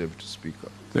 Honorable Deputy Speaker.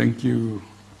 Thank you,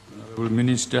 Honorable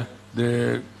Minister.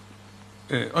 The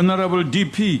Honorable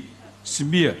DP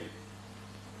Sibia.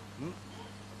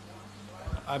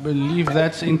 I believe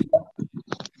that's in.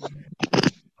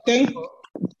 Thank you.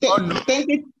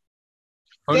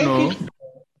 Oh, no.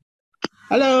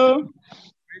 Hello.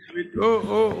 Wait.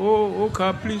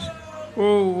 Okay, please.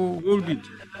 Hold it.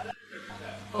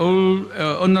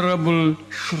 Honorable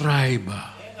Schreiber.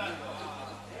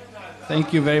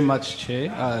 Thank you very much,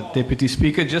 Chair. Deputy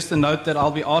Speaker, just a note that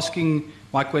I'll be asking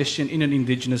my question in an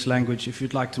indigenous language if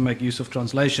you'd like to make use of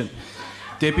translation.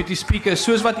 Deputy Speaker,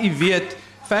 soos wat u weet,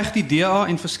 veg die DA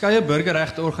en verskeie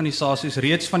burgerregteorganisasies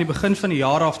reeds van die begin van die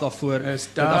jaar af daarvoor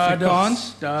dat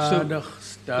Afrikaans... Stadig.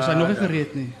 Is hy nog nie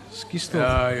gereed nie? Skus tog.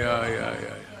 Ja.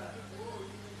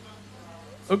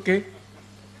 Okay.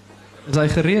 Is hy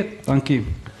gereed? Dankie.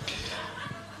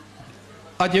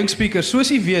 Adjunct Speaker, soos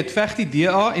u weet, veg die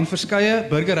DA en verskeie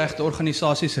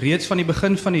burgerregteorganisasies reeds van die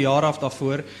begin van die jaar af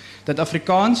daarvoor dat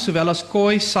Afrikaans sowel as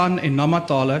Khoi, San en Nama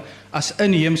tale as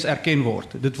inheems erken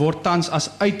word. Dit word tans as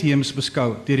uitheems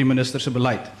beskou deur die minister se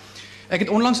beleid. Ek het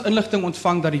onlangs inligting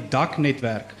ontvang dat die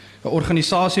DAK-netwerk, 'n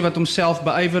organisasie wat homself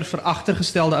beywer vir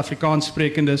agtergestelde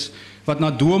Afrikaanssprekendes wat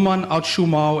na Doman,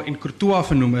 Oudtshoorn en Kurtua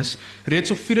vernoem is,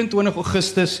 reeds op 24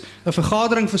 Augustus 'n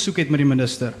vergadering versoek het met die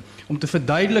minister om te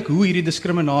verduidelik hoe hierdie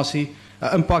diskriminasie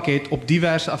 'n impak het op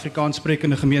diverse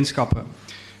Afrikaanssprekende gemeenskappe.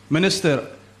 Minister,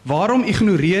 waarom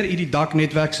ignoreer u die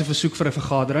DAK-netwerk se versoek vir 'n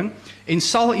vergadering en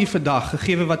sal u vandag,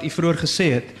 gegee wat u vroeër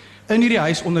gesê het, in hierdie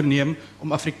huis onderneem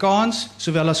om Afrikaans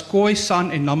sowel as Khoi,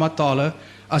 San en Nama tale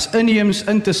as inheems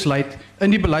in te sluit in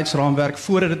die beleidsraamwerk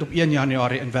voordat dit op 1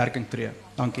 Januarie in werking tree?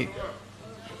 Dankie.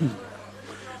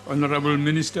 Honorable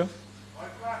Minister.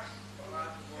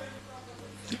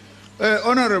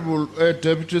 Honorable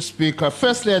Deputy Speaker,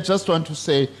 firstly, I just want to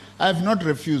say I have not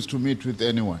refused to meet with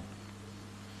anyone.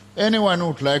 Anyone who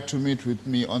would like to meet with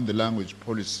me on the language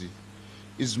policy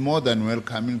is more than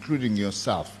welcome, including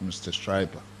yourself, Mr.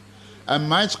 Schreiber. I'm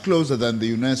much closer than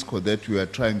the UNESCO that we are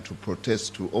trying to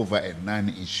protest to over a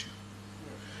non-issue.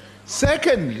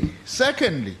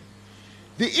 Secondly,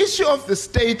 the issue of the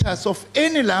status of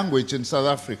any language in South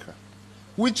Africa,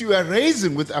 which you are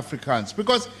raising with Afrikaans,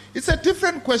 because it's a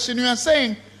different question. You are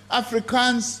saying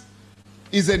Afrikaans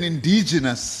is an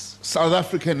indigenous South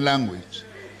African language.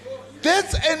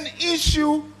 That's an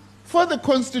issue for the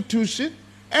Constitution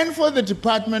and for the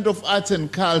Department of Arts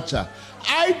and Culture.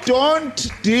 I don't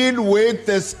deal with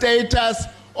the status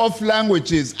of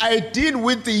languages. I deal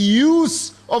with the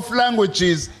use of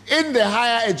languages in the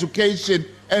higher education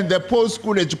and the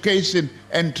post-school education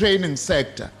and training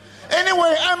sector.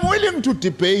 Anyway, I'm willing to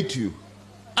debate you.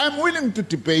 I'm willing to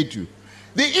debate you.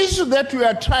 The issue that we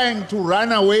are trying to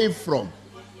run away from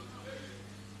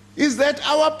is that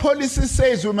our policy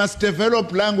says we must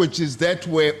develop languages that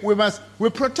way. We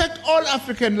protect all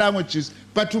African languages,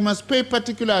 but we must pay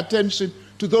particular attention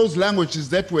to those languages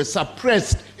that were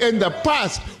suppressed in the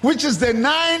past, which is the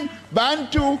 9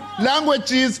 Bantu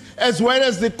languages as well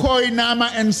as the Khoi,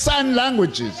 Nama, and San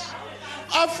languages.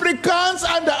 Afrikaans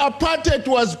under apartheid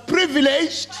was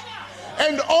privileged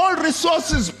and all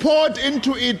resources poured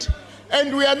into it,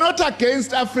 and we are not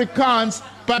against Afrikaans,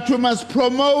 but we must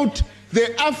promote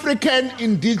the African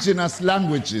indigenous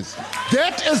languages.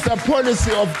 That is the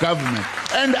policy of government.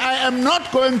 And I am not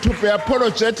going to be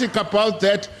apologetic about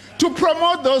that. To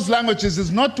promote those languages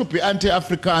is not to be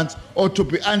anti-Afrikaans or to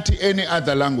be anti any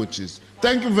other languages.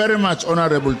 Thank you very much,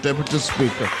 Honorable Deputy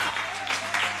Speaker.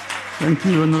 Thank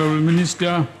you, Honorable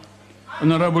Minister.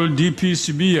 Honorable DP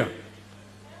Sibia.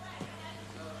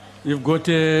 You've got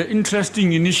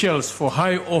interesting initials for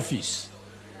high office,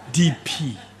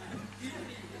 DP.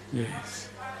 Yes.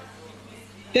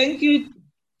 Thank you,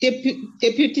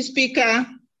 Deputy Speaker.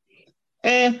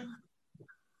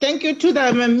 Thank you to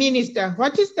the Minister.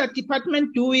 What is the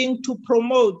department doing to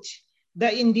promote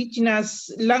the indigenous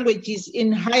languages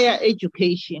in higher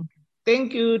education?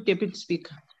 Thank you, Deputy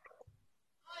Speaker.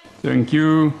 Thank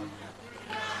you.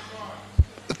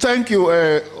 Thank you,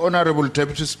 Honorable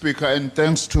Deputy Speaker, and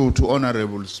thanks to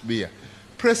Honorable Spear.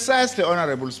 Precisely,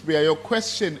 Honorable Spear, your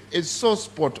question is so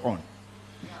spot on.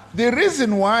 The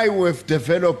reason why we've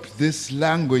developed this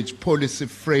language policy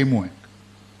framework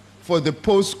for the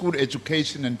post-school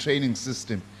education and training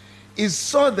system is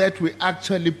so that we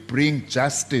actually bring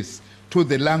justice to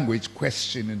the language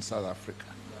question in South Africa.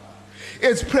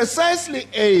 It's precisely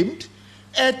aimed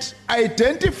at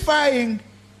identifying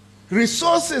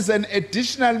resources and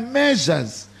additional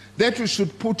measures that we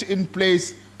should put in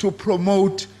place to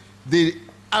promote the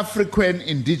African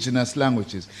indigenous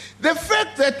languages. The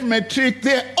fact that matric,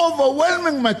 the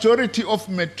overwhelming majority of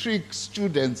matric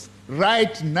students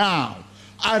right now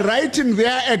are writing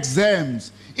their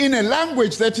exams in a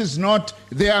language that is not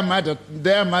their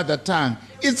mother tongue,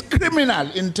 is criminal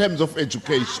in terms of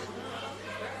education.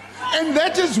 And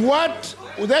that is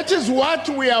what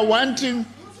we are wanting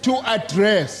to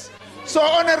address. So,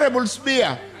 Honorable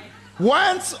Spear,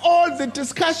 once all the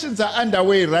discussions are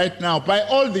underway right now by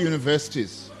all the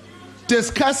universities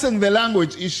discussing the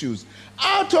language issues,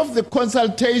 out of the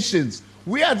consultations,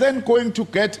 we are then going to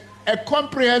get a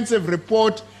comprehensive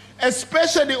report,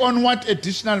 especially on what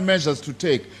additional measures to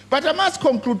take. But I must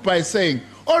conclude by saying,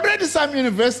 already some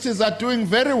universities are doing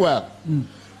very well.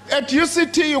 At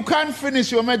UCT, you can't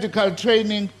finish your medical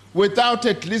training without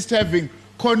at least having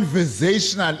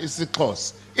conversational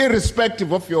isikos,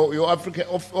 irrespective of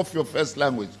your first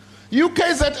language.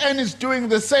 UKZN is doing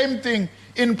the same thing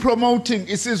in promoting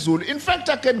isiZulu. In fact,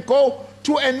 I can go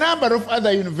to a number of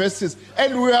other universities,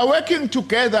 and we are working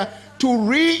together to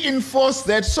reinforce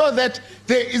that so that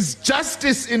there is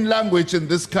justice in language in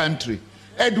this country,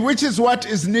 and which is what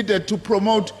is needed to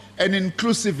promote an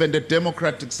inclusive and a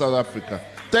democratic South Africa.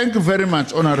 Thank you very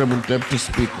much, Honorable Deputy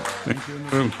Speaker. Thank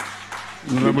you,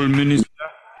 Honorable Minister.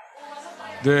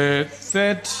 The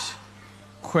third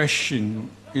question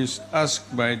is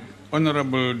asked by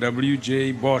Honorable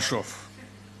W.J. Boshoff.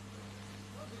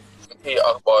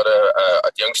 Agbare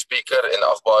adjunct speaker en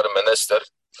agbare minister.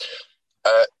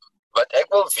 Wat ek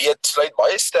wil weet sluit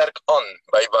baie sterk aan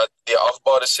by wat die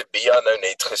agbare Sibia nou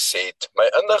net gesê het. My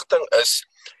inligting is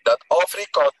dat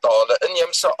Afrika-tale,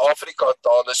 inheemse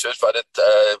Afrika-tale soos wat dit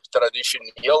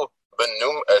tradisioneel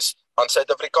benoem is, aan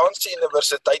Suid-Afrikaanse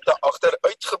universiteite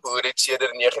agteruitgeboor het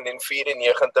sedert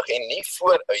 1994 en nie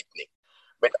vooruit nie.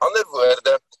 Met ander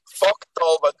woorde,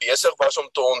 vaktaal wat besig was om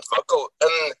te ontwikkel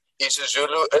in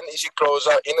isiZulu, in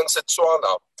isiXhosa en in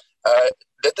Setswana.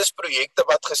 Dit is projekte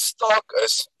wat gestaak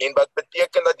is en wat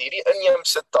beteken dat hierdie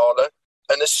inheemse tale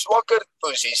in 'n swakker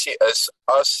posisie is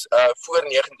as voor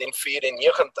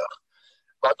 1994.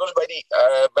 Wat ons by die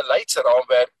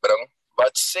beleidsraamwerk bring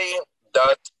wat sê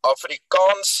dat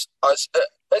Afrikaans as 'n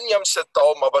inheemse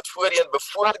taal maar wat voorheen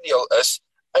bevoordeel is,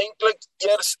 eintlik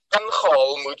eers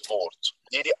ingehaal moet word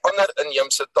deur die ander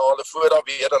inheemse tale voor daar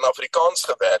weer in Afrikaans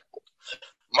gewerk word.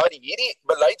 Maar hierdie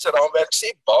beleidsraamwerk sê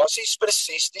basies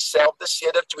presies dieselfde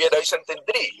sedert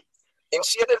 2003. En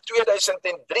sedert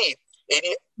 2003 het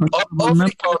die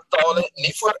Afrika-tale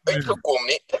nie vooruitgekom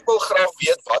nie. Ek wil graag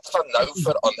weet wat gaan nou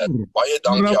verander. Baie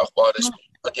dankie, agbare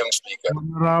adjunct speaker.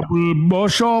 Honorable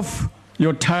Boshoff,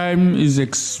 your time is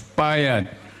expired.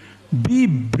 Be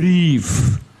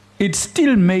brief it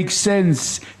still makes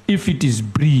sense if it is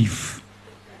brief.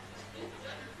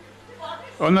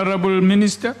 Honorable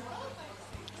Minister.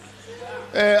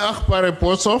 Akhbare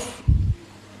Boshoff.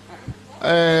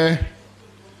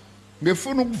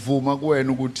 Ngifuna ukuvuma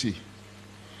kuwena ukuthi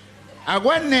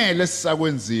akwanele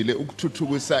sisakwenzile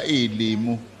ukuthuthukisa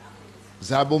izilimi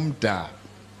zabomdabu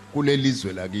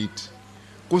kulelizwe lakithi.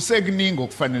 Kusekuningi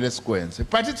okufanele sikwenze.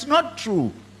 But it's not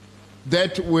true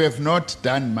that we have not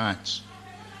done much.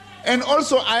 And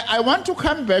also, I want to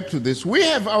come back to this. We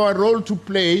have our role to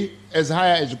play as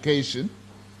higher education.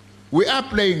 We are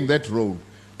playing that role.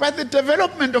 But the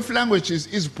development of languages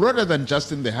is broader than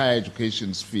just in the higher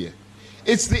education sphere.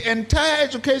 It's the entire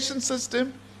education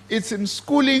system, it's in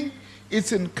schooling,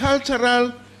 it's in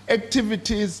cultural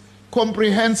activities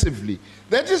comprehensively.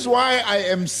 That is why I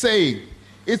am saying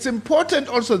it's important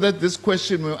also that this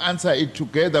question will answer it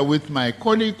together with my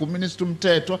colleague, Minister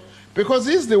Mteto, because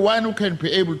he's the one who can be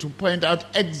able to point out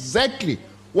exactly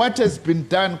what has been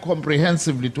done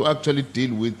comprehensively to actually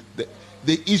deal with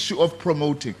the issue of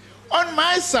promoting. On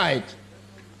my side,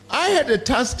 I had a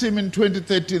task team in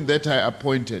 2013 that I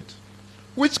appointed,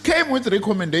 which came with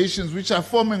recommendations which are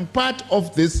forming part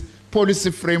of this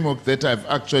policy framework that I've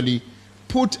actually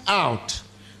put out,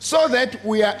 so that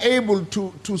we are able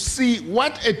to see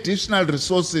what additional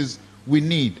resources we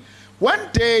need. One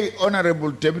day,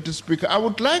 Honorable Deputy Speaker, I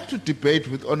would like to debate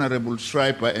with Honorable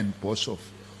Schreiber and Boshoff.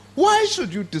 Why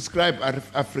should you describe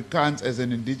Afrikaans as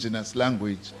an indigenous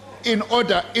language in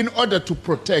order to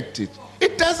protect it?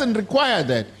 It doesn't require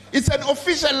that. It's an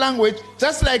official language,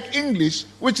 just like English,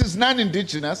 which is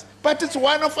non-indigenous, but it's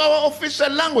one of our official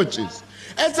languages.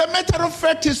 As a matter of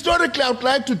fact, historically, I would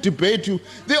like to debate you.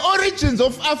 The origins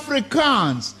of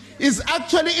Afrikaans is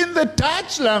actually in the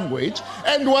Dutch language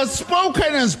and was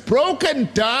spoken as broken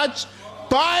Dutch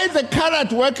by the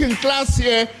colored working class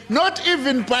here, not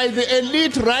even by the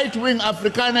elite right-wing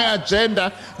Afrikaner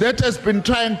agenda that has been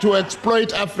trying to exploit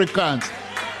Afrikaans.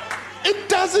 It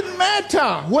doesn't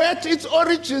matter where its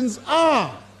origins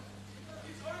are.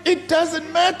 It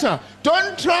doesn't matter.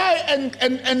 Don't try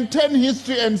and turn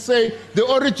history and say the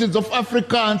origins of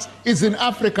Afrikaans is in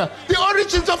Africa. The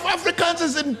origins of Afrikaans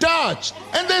is in Dutch,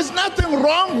 and there's nothing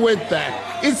wrong with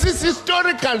that. It's this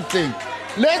historical thing.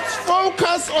 Let's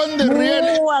focus on the real.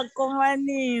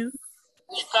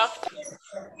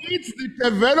 It's the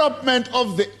development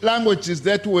of the languages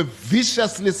that were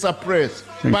viciously suppressed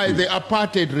by the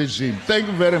apartheid regime. Thank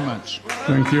you very much.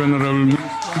 Thank you, Honorable Minister.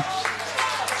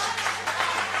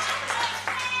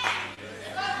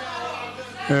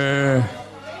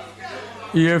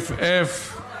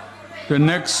 EFF, the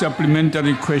next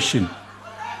supplementary question.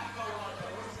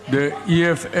 The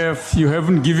EFF, you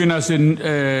haven't given us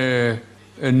a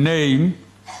name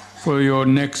for your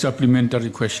next supplementary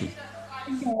question.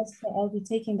 Yes, I'll be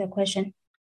taking the question.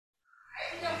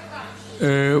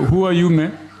 Who are you,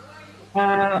 ma'am?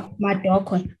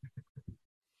 Madoko.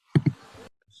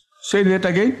 Say that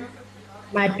again.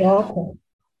 Madoko.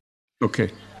 Okay,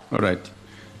 all right.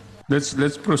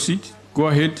 Let's proceed. Go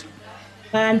ahead.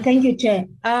 Thank you, Chair.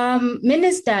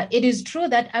 Minister, it is true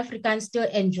that Afrikaans still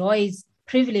enjoys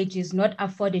privileges not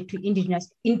afforded to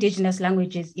indigenous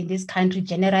languages in this country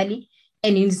generally,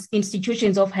 and in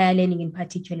institutions of higher learning in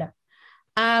particular.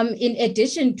 In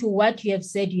addition to what you have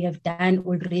said you have done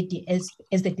already as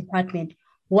the department,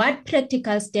 what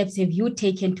practical steps have you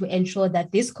taken to ensure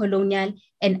that this colonial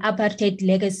and apartheid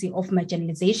legacy of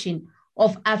marginalization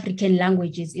of African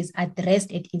languages is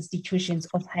addressed at institutions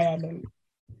of higher learning?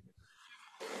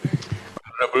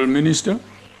 Honorable Minister.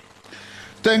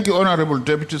 Thank you, Honorable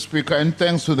Deputy Speaker, and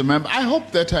thanks to the member. I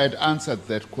hope that I had answered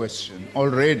that question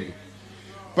already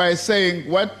by saying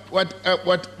what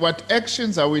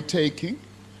actions are we taking,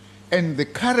 and the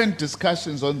current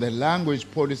discussions on the language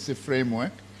policy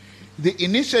framework, the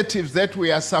initiatives that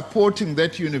we are supporting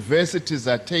that universities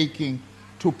are taking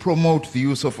to promote the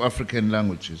use of African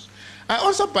languages. I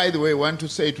also, by the way, want to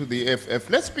say to the EFF,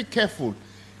 let's be careful.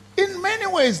 In many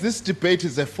ways, this debate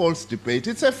is a false debate.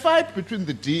 It's a fight between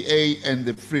the DA and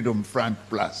the Freedom Front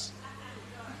Plus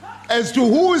as to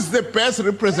who is the best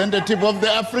representative of the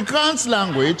Afrikaans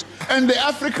language and the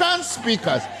Afrikaans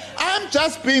speakers. I'm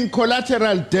just being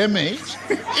collateral damage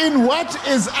in what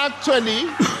is actually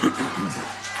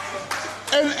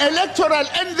an electoral,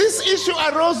 and this issue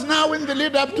arose now in the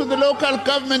lead up to the local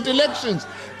government elections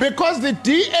because the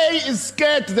DA is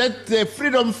scared that the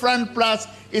Freedom Front Plus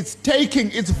is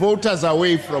taking its voters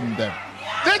away from them.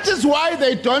 That is why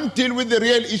they don't deal with the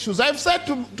real issues. I've said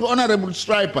to Honorable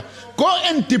Schreiber, go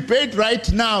and debate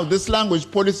right now this language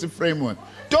policy framework.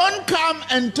 Don't come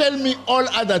and tell me all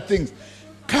other things.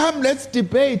 come, let's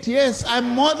debate. Yes, I'm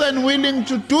more than willing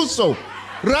to do so.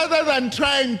 Rather than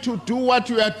trying to do what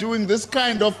we are doing, this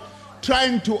kind of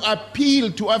trying to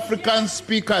appeal to African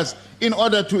speakers in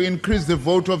order to increase the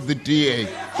vote of the DA.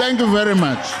 Thank you very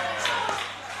much.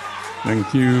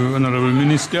 Thank you, Honorable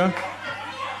Minister.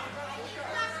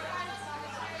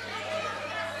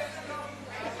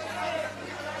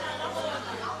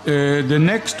 The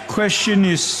next question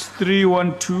is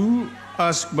 312,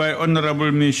 asked by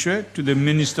Honorable Mishwe to the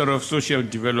Minister of Social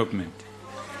Development.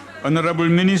 Honorable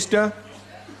Minister.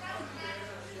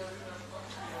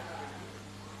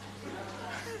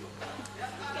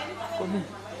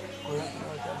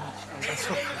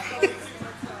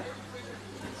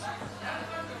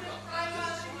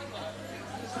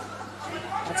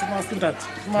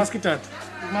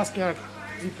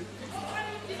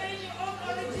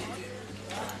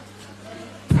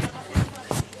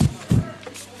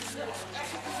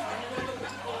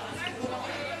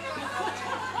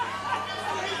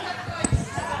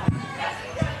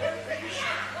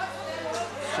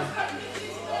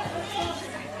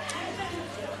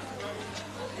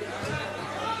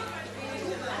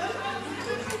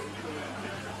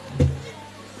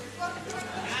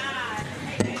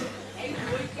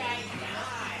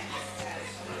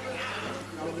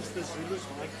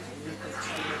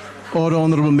 Order,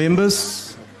 honourable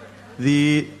members.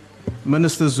 The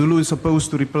Minister Zulu is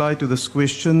supposed to reply to this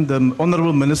question. The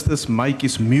honourable minister's mic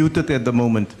is muted at the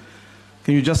moment.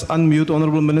 Can you just unmute,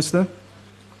 honourable minister?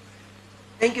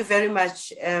 Thank you very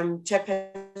much,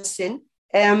 Chairperson.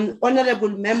 Honourable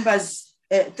members,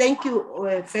 thank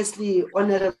you, firstly,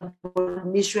 Honourable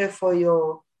Mishwe, for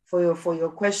your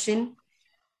question.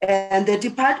 And the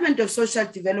Department of Social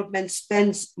Development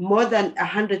spends more than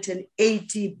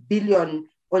 180 billion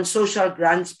on social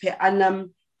grants per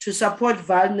annum to support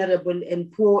vulnerable and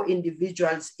poor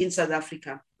individuals in South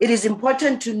Africa. It is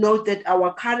important to note that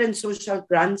our current social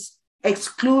grants,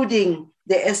 excluding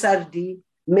the SRD,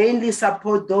 mainly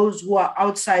support those who are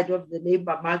outside of the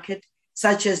labor market,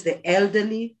 such as the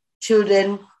elderly,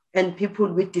 children, and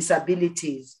people with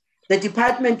disabilities. The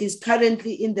department is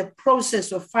currently in the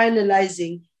process of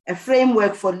finalizing a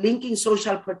framework for linking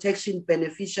social protection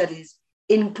beneficiaries,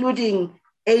 including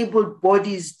able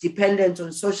bodies dependent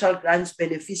on social grants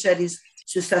beneficiaries,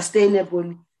 to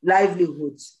sustainable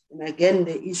livelihoods. And again,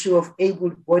 the issue of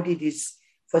able-bodied is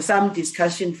for some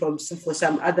discussion for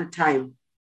some other time.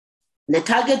 The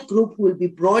target group will be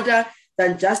broader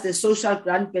than just the social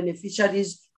grant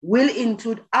beneficiaries, will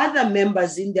include other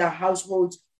members in their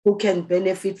households who can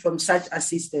benefit from such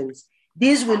assistance.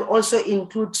 These will also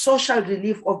include social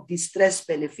relief of distress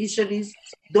beneficiaries,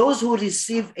 those who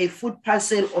receive a food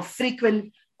parcel or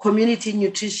frequent community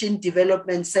nutrition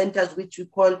development centers, which we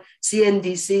call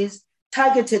CNDCs,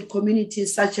 targeted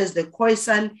communities such as the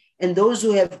Khoisan, and those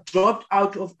who have dropped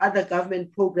out of other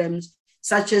government programs,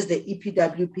 such as the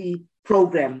EPWP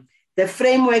program. The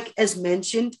framework, as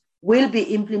mentioned, will be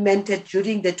implemented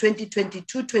during the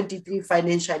 2022-23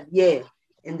 financial year.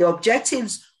 And the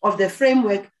objectives of the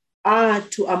framework are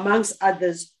to, amongst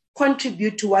others,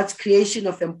 contribute towards creation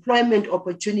of employment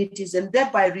opportunities and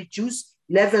thereby reduce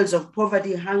levels of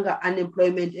poverty, hunger,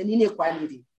 unemployment, and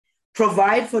inequality,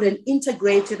 provide for an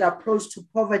integrated approach to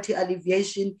poverty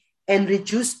alleviation and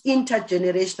reduce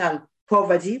intergenerational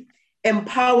poverty,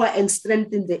 empower and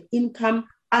strengthen the income,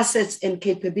 assets, and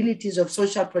capabilities of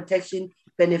social protection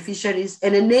beneficiaries,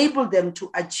 and enable them to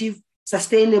achieve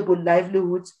sustainable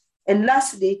livelihoods. And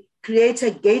lastly, create a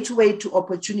gateway to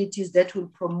opportunities that will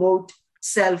promote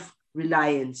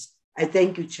self-reliance. I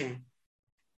thank you, Chair.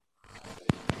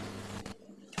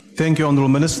 Thank you, Honourable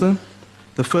Minister.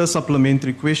 The first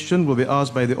supplementary question will be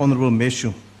asked by the Honourable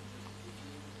Meshu.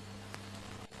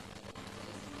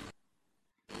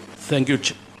 Thank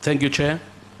you, Chair,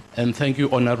 and thank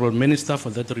you, Honourable Minister,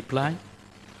 for that reply.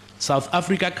 South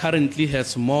Africa currently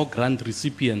has more grant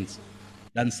recipients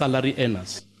than salary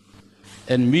earners,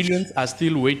 and millions are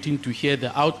still waiting to hear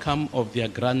the outcome of their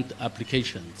grant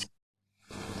applications.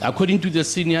 According to the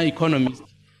senior economist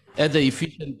at the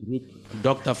Efficient Group,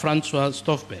 Dr. Francois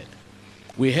Stoffberg,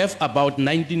 we have about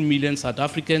 19 million South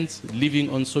Africans living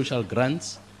on social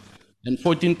grants and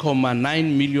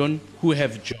 14.9 million who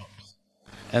have jobs.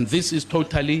 And this is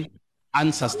totally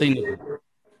unsustainable.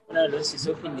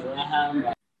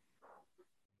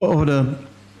 Order.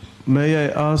 May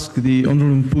I ask the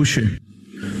Honourable Mpushe,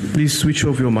 please switch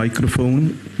off your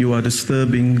microphone. You are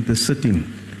disturbing the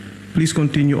sitting. Please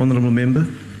continue, Honourable Member.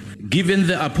 Given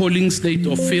the appalling state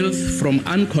of filth from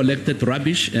uncollected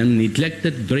rubbish and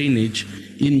neglected drainage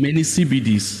in many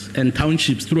CBDs and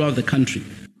townships throughout the country,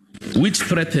 which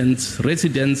threatens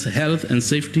residents' health and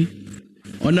safety,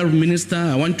 Honourable Minister,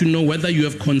 I want to know whether you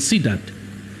have considered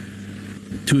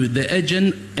to the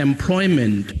urgent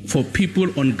employment for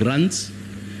people on grants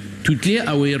to clear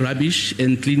away rubbish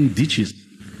and clean ditches.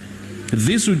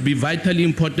 This would be vitally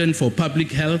important for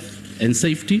public health and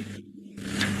safety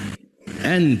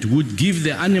and would give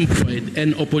the unemployed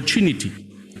an opportunity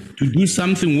to do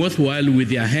something worthwhile with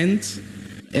their hands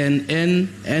and earn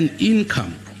an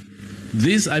income.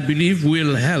 This, I believe,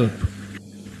 will help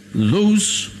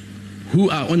those who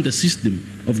are on the system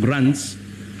of grants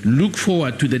look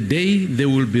forward to the day they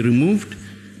will be removed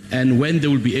and when they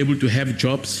will be able to have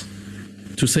jobs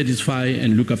to satisfy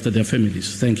and look after their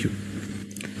families. Thank you.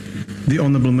 The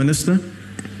Honourable Minister.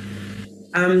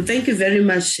 Thank you very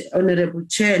much, Honourable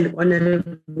Chair and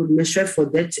Honourable Meshwe, for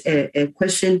that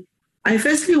question. I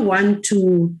firstly want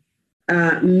to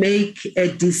make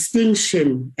a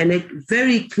distinction, and a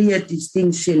very clear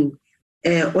distinction,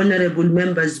 Honourable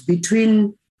members,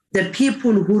 between the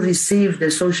people who receive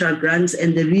the social grants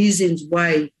and the reasons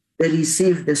why they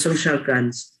receive the social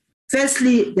grants.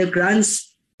 Firstly, the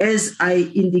grants, as I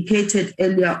indicated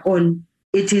earlier on,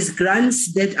 it is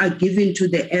grants that are given to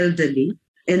the elderly,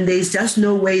 and there's just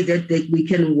no way that we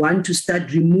can want to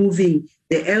start removing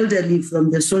the elderly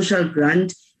from the social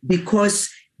grant because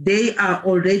they are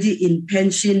already in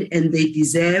pension and they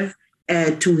deserve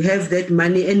to have that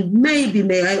money. And maybe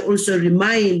may I also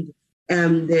remind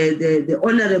the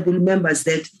honourable members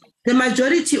that the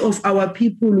majority of our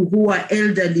people who are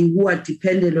elderly, who are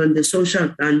dependent on the social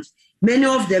grant, many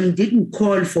of them didn't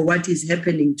call for what is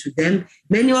happening to them.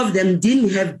 Many of them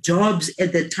didn't have jobs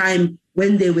at the time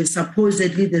when they were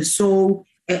supposedly the sole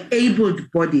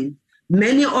abled body.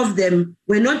 Many of them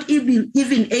were not even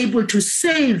able to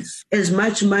save as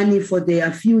much money for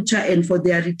their future and for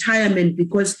their retirement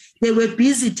because they were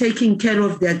busy taking care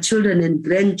of their children and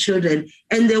grandchildren,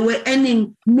 and they were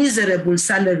earning miserable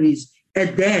salaries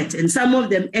at that. And some of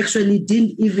them actually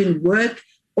didn't even work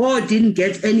or didn't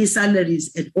get any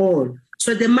salaries at all.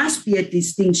 So there must be a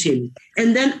distinction.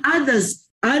 And then others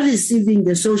are receiving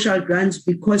the social grants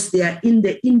because they are in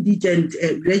the indigent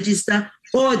register,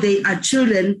 or they are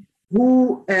children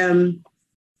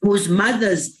whose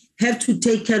mothers have to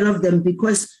take care of them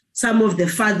because some of the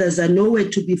fathers are nowhere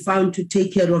to be found to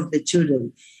take care of the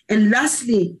children. And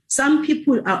lastly, some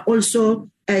people are also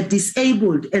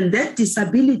disabled, and that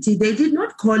disability, they did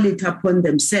not call it upon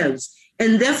themselves.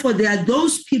 And therefore, there are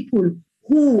those people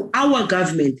who our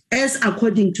government, as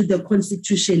according to the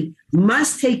Constitution,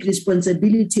 must take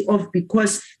responsibility of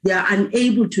because they are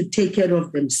unable to take care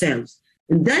of themselves.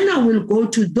 And then I will go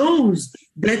to those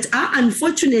that are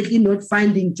unfortunately not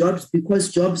finding jobs because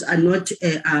jobs are not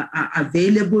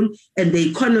available and the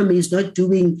economy is not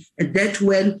doing that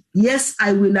well. Yes,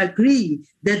 I will agree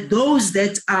that those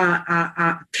that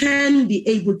can be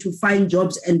able to find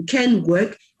jobs and can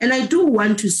work. And I do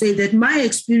want to say that my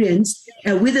experience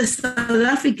with the South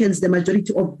Africans, the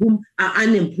majority of whom are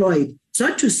unemployed, it's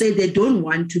not to say they don't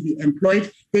want to be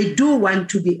employed. They do want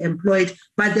to be employed,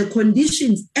 but the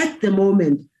conditions at the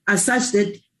moment are such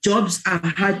that jobs are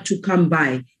hard to come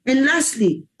by. And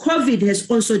lastly, COVID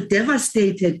has also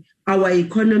devastated our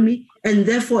economy, and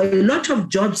therefore a lot of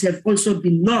jobs have also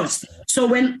been lost. So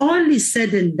when all is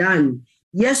said and done,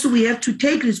 yes, we have to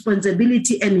take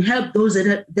responsibility and help those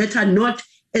that are not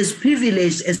as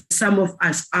privileged as some of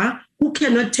us are, who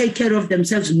cannot take care of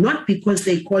themselves, not because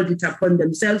they called it upon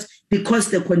themselves,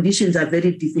 because the conditions are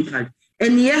very difficult.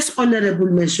 And yes, Honourable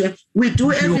Meshwe, we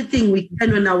do everything we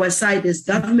can on our side as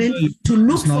government to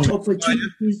look for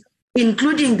opportunities,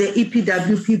 including the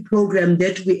EPWP program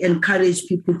that we encourage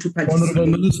people to participate.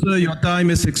 Honourable Minister, your time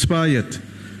has expired.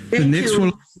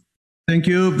 Thank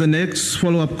you. The next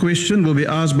follow-up question will be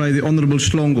asked by the Honourable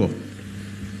Shlongo.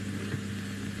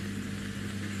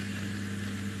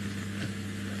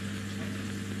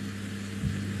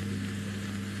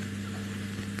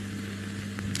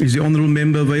 Is the Honourable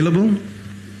Member available?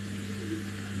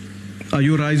 Are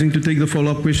you rising to take the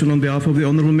follow-up question on behalf of the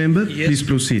Honourable Member? Yes. Please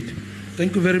proceed.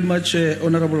 Thank you very much,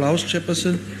 Honourable House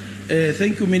Chairperson.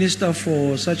 Thank you, Minister,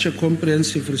 for such a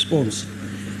comprehensive response.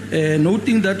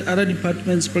 Noting that other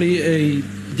departments play a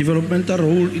developmental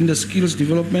role in the skills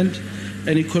development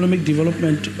and economic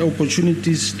development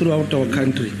opportunities throughout our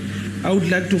country, I would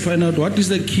like to find out what is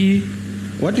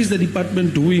the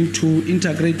department doing to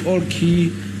integrate all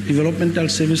key developmental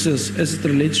services as it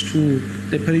relates to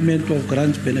the payment of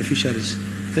grant beneficiaries.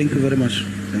 Thank you very much.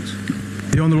 Thanks.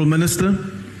 The Honourable Minister.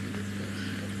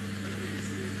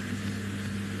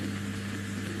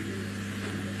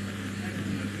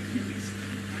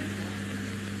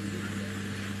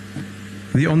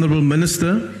 The Honourable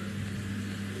Minister.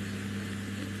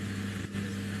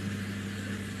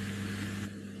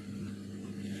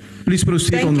 Please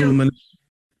proceed, Honourable Minister.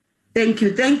 Thank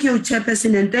you. Thank you,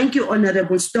 Chairperson, and thank you,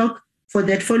 Honourable Stock, for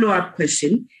that follow-up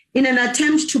question. In an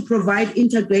attempt to provide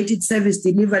integrated service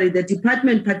delivery, the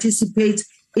department participates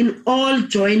in all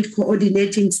joint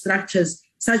coordinating structures,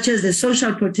 such as the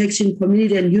Social Protection,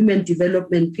 Community and Human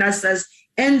Development clusters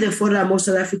and the Forum of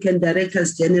South African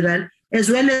Directors General, as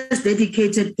well as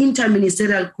dedicated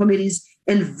interministerial committees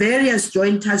and various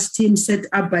joint task teams set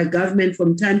up by government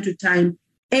from time to time,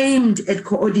 aimed at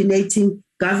coordinating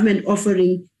government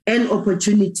offering and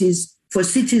opportunities for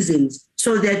citizens,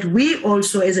 so that we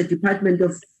also, as a Department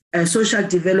of Social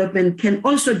Development, can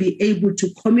also be able to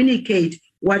communicate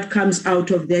what comes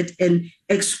out of that and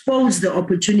expose the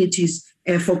opportunities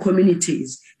for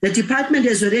communities. The department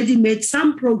has already made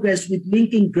some progress with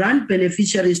linking grant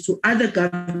beneficiaries to other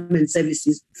government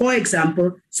services. For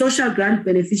example, social grant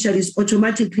beneficiaries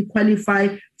automatically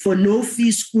qualify for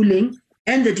no-fee schooling,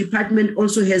 and the department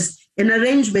also has an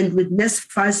arrangement with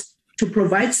NSFAS to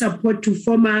provide support to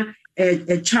former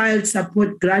child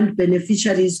support grant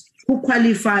beneficiaries who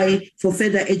qualify for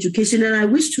further education. And I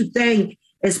wish to thank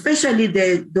especially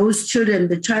those children,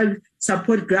 the child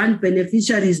support grant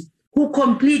beneficiaries who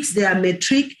complete their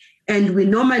matric, and we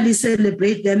normally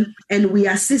celebrate them and we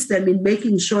assist them in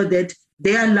making sure that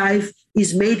their life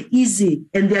is made easy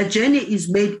and their journey is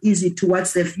made easy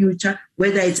towards the future,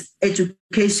 whether it's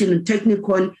education,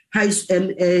 technical,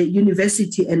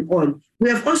 university, and all. We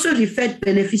have also referred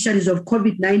beneficiaries of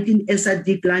COVID-19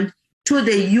 SRD grant to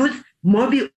the Youth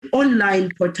Mobi online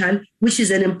portal, which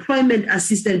is an employment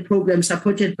assistance program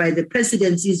supported by the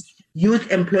Presidency's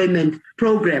Youth Employment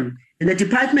Program. And the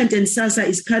department and SASSA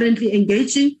is currently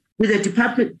engaging with the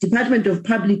Department of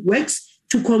Public Works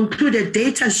to conclude a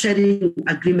data sharing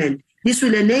agreement. This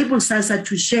will enable SASSA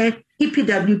to share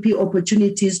EPWP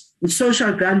opportunities with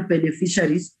social grant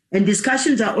beneficiaries, and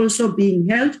discussions are also being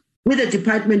held with the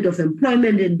Department of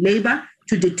Employment and Labour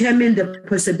to determine the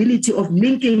possibility of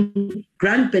linking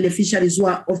grant beneficiaries who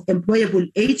are of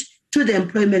employable age to the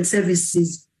employment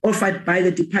services offered by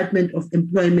the Department of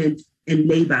Employment and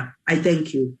Labour. I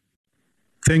thank you.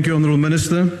 Thank you, Honourable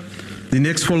Minister. The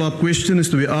next follow-up question is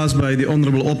to be asked by the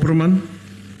Honourable Opperman.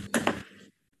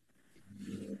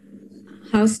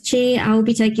 House Chair, I'll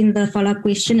be taking the follow-up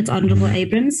question. It's Honourable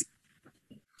Abrams.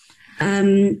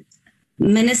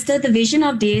 Minister, the vision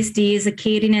of DSD is a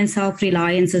caring and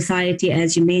self-reliant society,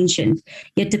 as you mentioned,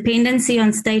 yet dependency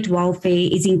on state welfare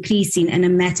is increasing, and a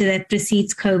matter that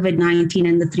precedes COVID-19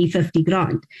 and the 350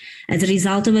 grant. As a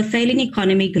result of a failing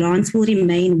economy, grants will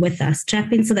remain with us,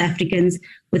 trapping South Africans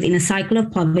within a cycle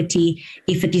of poverty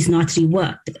if it is not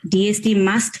reworked. DSD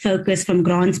must focus from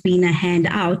grants being a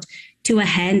handout to a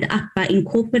hand up by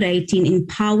incorporating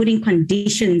empowering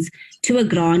conditions to a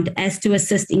grant as to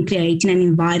assist in creating an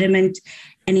environment,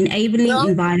 an enabling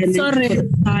environment for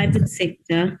the private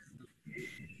sector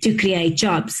to create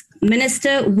jobs.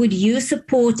 Minister, would you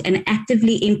support and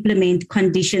actively implement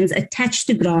conditions attached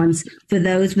to grants for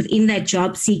those within that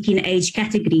job-seeking age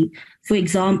category? For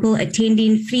example,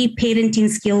 attending free parenting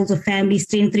skills or family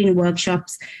strengthening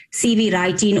workshops, CV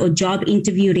writing or job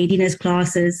interview readiness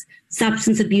classes,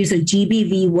 substance abuse or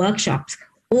GBV workshops,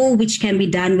 all which can be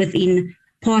done within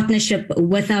partnership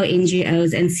with our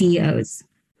NGOs and CEOs.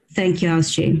 Thank you,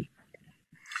 House Chair.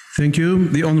 Thank you.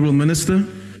 The Honourable Minister.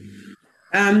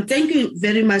 Thank you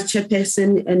very much,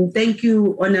 Chairperson, and thank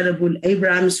you, Honourable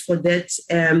Abrams, for that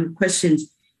question.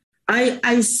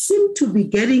 I seem to be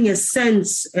getting a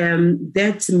sense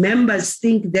that members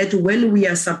think that when we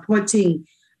are supporting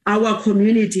our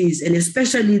communities, and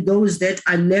especially those that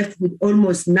are left with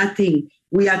almost nothing,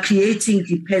 we are creating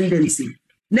dependency.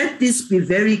 Let this be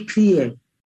very clear.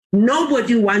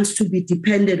 Nobody wants to be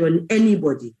dependent on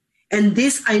anybody. And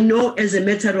this, I know as a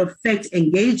matter of fact,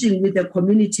 engaging with the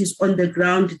communities on the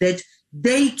ground, that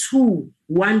they too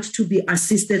want to be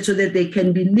assisted so that they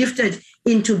can be lifted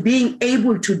into being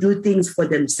able to do things for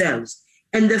themselves.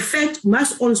 And the fact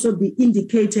must also be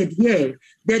indicated here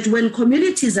that when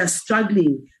communities are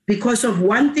struggling because of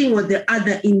one thing or the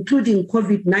other, including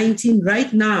COVID-19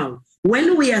 right now,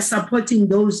 when we are supporting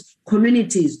those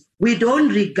communities, we don't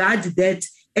regard that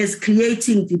as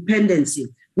creating dependency.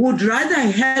 We would rather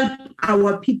help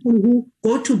our people who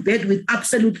go to bed with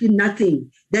absolutely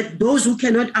nothing, that those who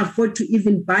cannot afford to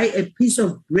even buy a piece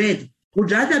of bread,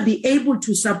 would rather be able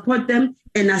to support them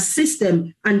and assist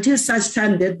them until such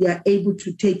time that they are able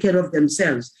to take care of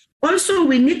themselves. Also,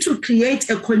 we need to create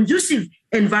a conducive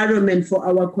environment for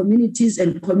our communities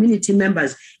and community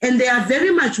members, and they are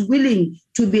very much willing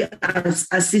to be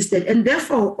assisted. And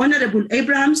therefore, Honourable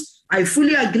Abrams, I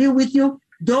fully agree with you.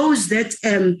 those that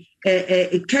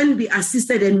can be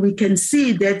assisted, and we can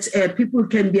see that people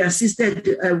can be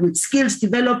assisted with skills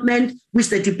development, which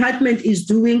the department is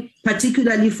doing,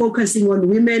 particularly focusing on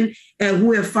women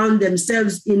who have found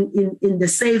themselves in the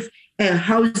safe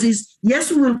houses.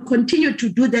 Yes, we will continue to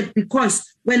do that, because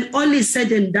when all is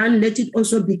said and done, let it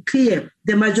also be clear,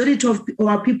 the majority of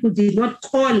our people did not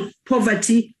call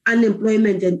poverty,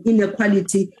 unemployment, and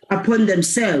inequality upon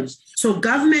themselves. So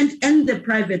government and the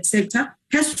private sector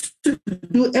has to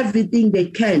do everything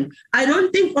they can. I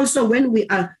don't think also when we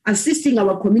are assisting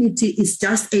our community is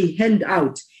just a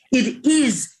handout. It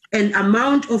is an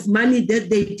amount of money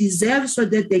that they deserve so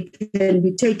that they can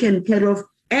be taken care of.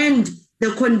 And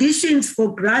the conditions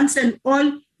for grants and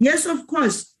all, yes, of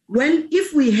course,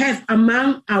 if we have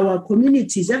among our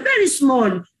communities a very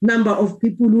small number of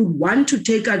people who want to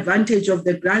take advantage of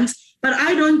the grants, but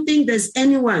I don't think there's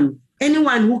anyone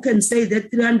who can say that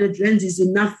 300 rands is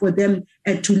enough for them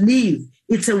to live.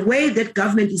 It's a way that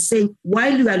government is saying,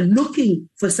 while you are looking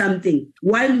for something,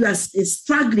 while you are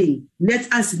struggling,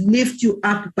 let us lift you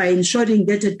up by ensuring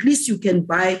that at least you can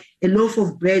buy a loaf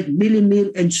of bread,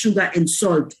 meal, and sugar and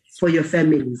salt for your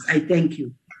families. I thank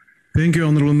you. Thank you,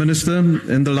 Honourable Minister.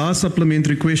 And the last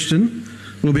supplementary question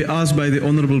will be asked by the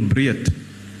Honourable Breed.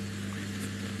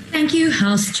 Thank you,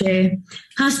 House Chair.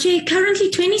 House Chair, currently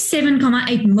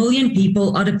 27.8 million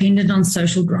people are dependent on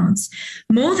social grants.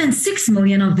 More than 6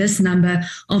 million of this number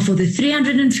are for the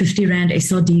 350 Rand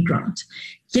SRD grant.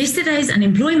 Yesterday's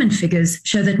unemployment figures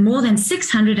show that more than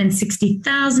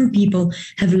 660,000 people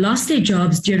have lost their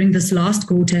jobs during this last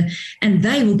quarter, and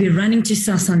they will be running to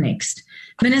SASSA next.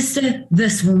 Minister,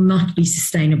 this will not be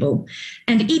sustainable.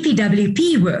 And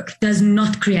EPWP work does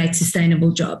not create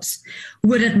sustainable jobs.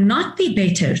 Would it not be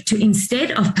better to, instead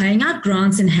of paying out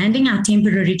grants and handing out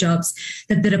temporary jobs,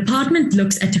 that the department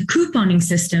looks at a couponing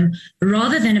system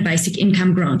rather than a basic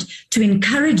income grant to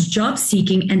encourage job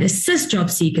seeking and assist job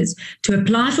seekers to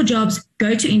apply for jobs,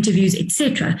 go to interviews,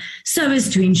 etc., so as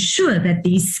to ensure that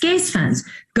these scarce funds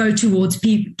go towards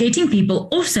getting people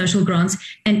off social grants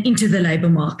and into the labour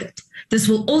market? This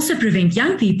will also prevent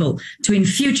young people to in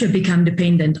future become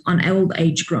dependent on old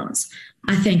age grants.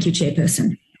 I thank you,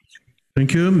 Chairperson.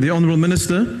 Thank you. The Honourable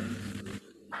Minister.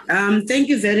 Thank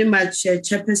you very much,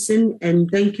 Chairperson, and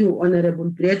thank you, Honourable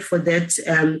Breed, for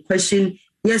that question.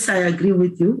 Yes, I agree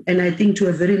with you, and I think to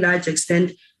a very large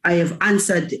extent I have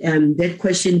answered that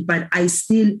question, but I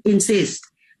still insist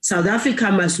South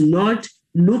Africa must not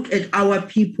look at our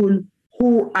people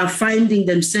who are finding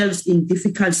themselves in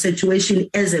difficult situation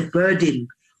as a burden.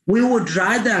 We would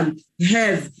rather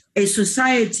have a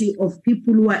society of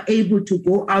people who are able to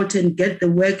go out and get the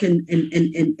work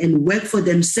and work for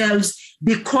themselves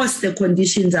because the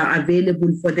conditions are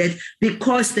available for that,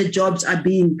 because the jobs are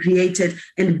being created.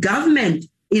 And government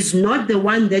is not the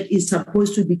one that is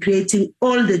supposed to be creating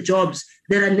all the jobs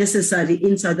that are necessary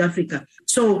in South Africa.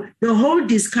 So the whole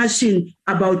discussion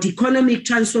about economic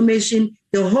transformation,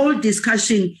 the whole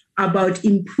discussion about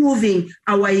improving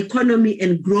our economy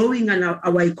and growing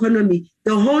our economy,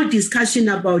 the whole discussion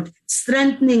about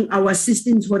strengthening our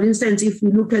systems. For instance, if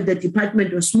we look at the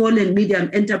Department of Small and Medium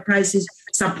Enterprises,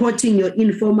 supporting your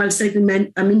informal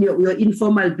segment, your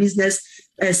informal business,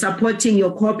 supporting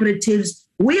your cooperatives,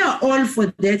 we are all for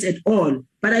that at all.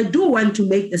 But I do want to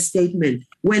make a statement.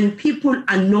 When people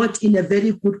are not in a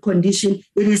very good condition,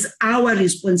 it is our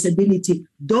responsibility,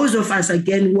 those of us,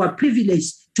 again, who are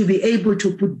privileged to be able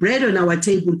to put bread on our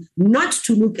table, not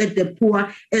to look at the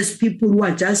poor as people who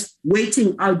are just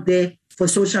waiting out there for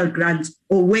social grants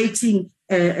or waiting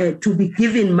to be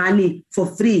given money for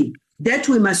free. That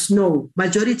we must know.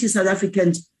 Majority South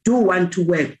Africans do want to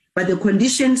work, but the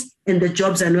conditions and the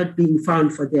jobs are not being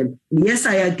found for them. And yes,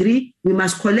 I agree. We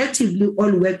must collectively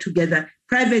all work together,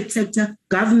 private sector,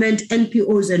 government,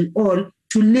 NPOs, and all,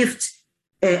 to lift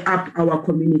up our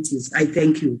communities. I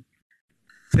thank you.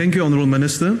 Thank you, Honourable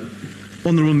Minister.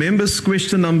 Honourable Members,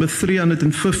 question number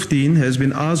 315 has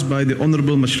been asked by the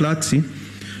Honourable Mashlatsi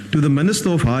to the Minister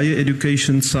of Higher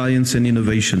Education, Science and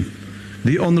Innovation.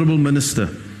 The Honourable Minister.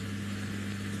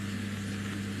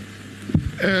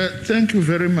 Thank you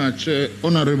very much,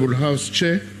 Honourable House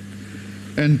Chair,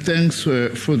 and thanks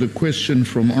for the question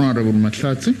from Honourable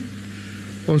Mashlatsi.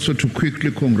 Also to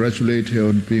quickly congratulate her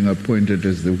on being appointed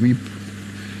as the whip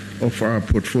of our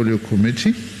portfolio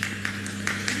committee.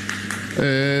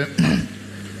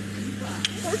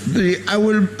 I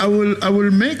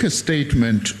will make a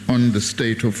statement on the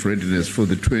state of readiness for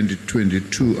the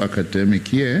 2022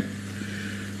 academic year,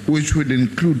 which will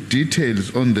include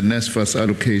details on the NSFAS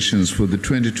allocations for the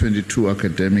 2022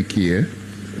 academic year,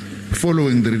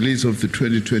 following the release of the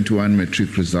 2021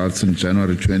 matric results in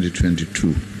January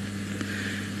 2022.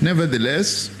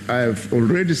 Nevertheless, I have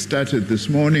already started this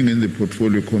morning in the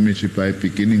Portfolio Committee by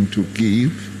beginning to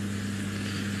give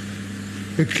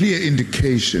a clear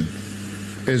indication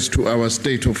as to our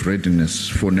state of readiness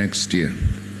for next year.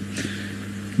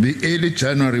 The early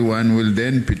January one will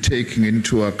then be taking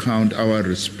into account our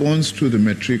response to the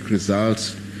matric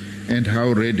results and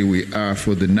how ready we are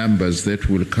for the numbers that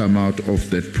will come out of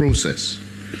that process.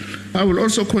 I will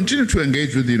also continue to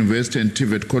engage with the university and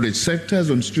TVET college sectors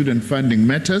on student funding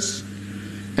matters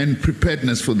and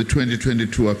preparedness for the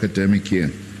 2022 academic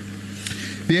year.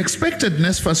 The expected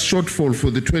NSFAS shortfall for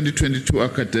the 2022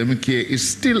 academic year is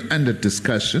still under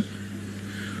discussion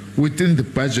within the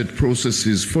budget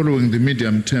processes following the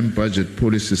medium-term budget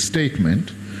policy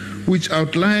statement, which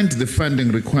outlined the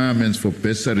funding requirements for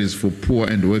bursaries for poor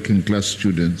and working-class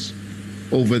students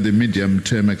over the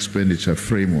medium-term expenditure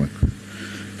framework.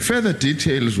 Further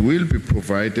details will be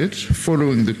provided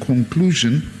following the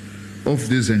conclusion of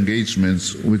these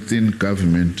engagements within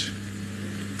government,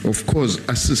 of course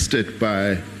assisted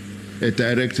by a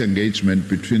direct engagement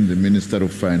between the Minister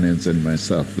of Finance and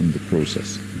myself in the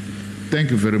process. Thank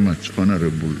you very much,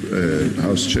 Honourable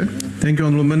House Chair. Thank you,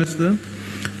 Honourable Minister.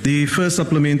 The first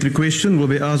supplementary question will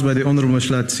be asked by the Honourable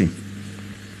Mashlatsi.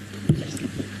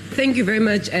 Thank you very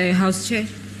much, House Chair.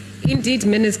 Indeed,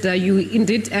 Minister, you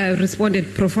indeed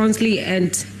responded profoundly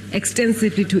and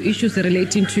extensively to issues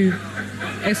relating to,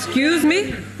 excuse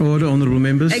me? Order, Honourable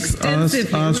Members.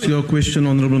 Ask your question,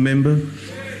 Honourable Member.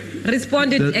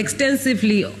 Responded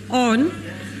extensively on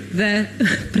the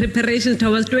preparations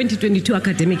towards 2022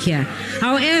 academic year.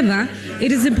 However,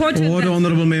 it is important Order,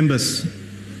 Honourable Members.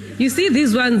 You see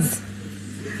these ones,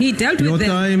 he dealt with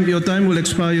them. Your time will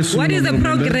expire soon. What is the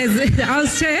progress,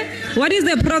 House Chair? What is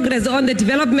the progress on the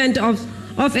development of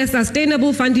a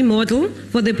sustainable funding model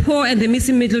for the poor and the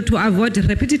missing middle to avoid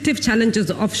repetitive challenges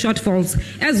of shortfalls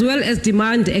as well as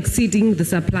demand exceeding the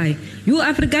supply? You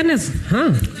Afrikaners,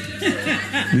 huh?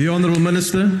 The Honourable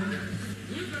Minister.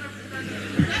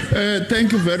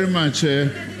 Thank you very much,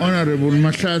 Honourable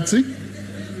Mashlatsi,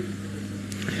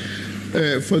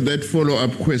 for that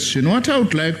follow-up question. What I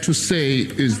would like to say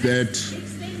is that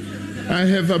I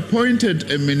have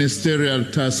appointed a ministerial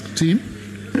task team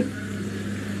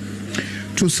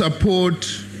to support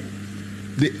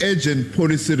the urgent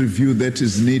policy review that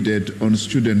is needed on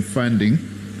student funding,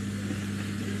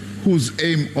 whose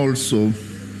aim also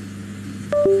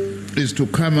is to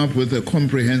come up with a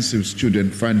comprehensive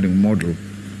student funding model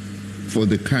for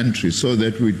the country so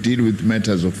that we deal with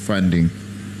matters of funding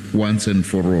once and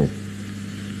for all.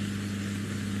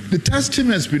 The task team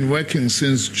has been working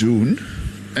since June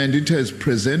and it has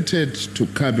presented to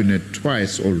Cabinet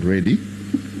twice already,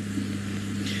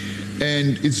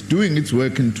 and it's doing its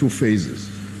work in two phases.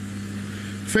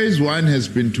 Phase one has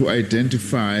been to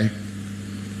identify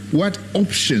what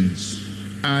options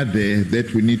are there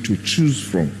that we need to choose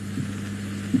from.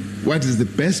 What is the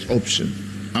best option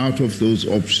out of those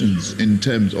options in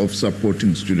terms of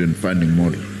supporting student funding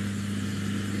model?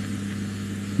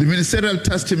 The ministerial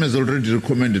task team has already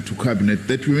recommended to Cabinet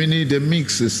that we need a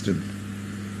mixed system,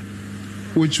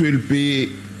 which will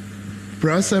be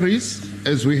bursaries,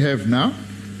 as we have now,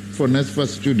 for NSFAS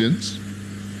students,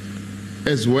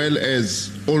 as well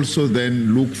as also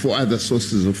then look for other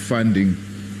sources of funding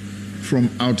from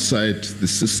outside the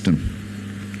system.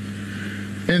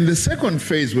 And the second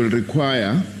phase will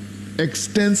require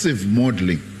extensive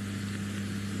modeling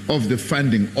of the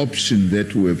funding option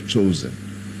that we have chosen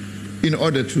in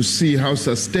order to see how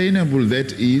sustainable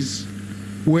that is,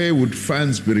 where would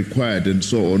funds be required, and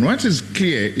so on. What is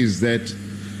clear is that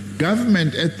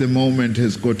government at the moment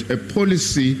has got a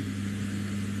policy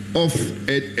of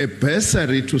a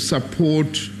bursary to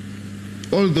support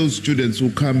all those students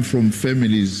who come from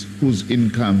families whose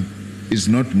income is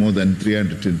not more than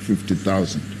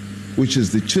 350,000, which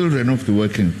is the children of the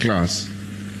working class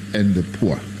and the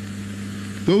poor.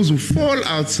 Those who fall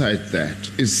outside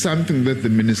that is something that the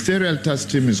ministerial task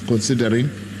team is considering,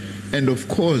 and of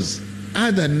course,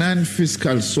 other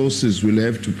non-fiscal sources will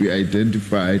have to be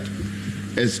identified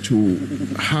as to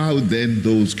how then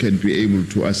those can be able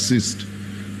to assist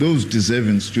those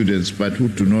deserving students but who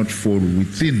do not fall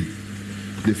within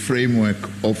the framework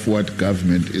of what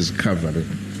government is covering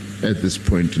at this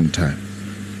point in time.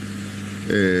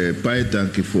 Baie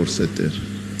dankie, voorsitter.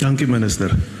 Thank you, Minister.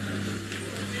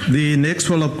 The next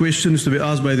follow-up question is to be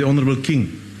asked by the Honourable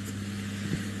King.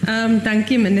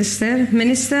 Thank you, Minister.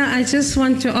 Minister, I just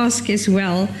want to ask as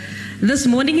well, This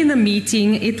morning in the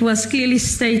meeting, it was clearly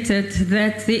stated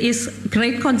that there is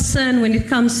great concern when it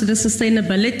comes to the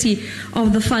sustainability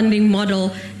of the funding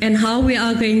model and how we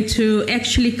are going to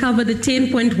actually cover the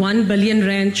 10.1 billion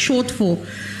rand shortfall.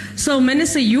 So,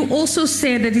 Minister, you also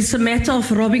said that it's a matter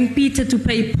of robbing Peter to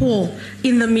pay Paul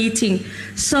in the meeting.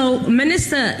 So,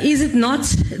 Minister, is it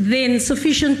not then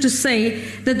sufficient to say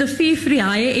that the fee-free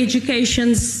higher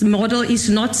education model is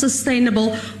not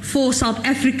sustainable for South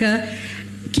Africa,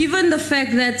 given the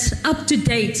fact that up to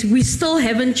date we still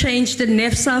haven't changed the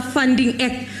NEFSA Funding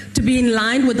Act to be in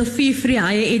line with the fee-free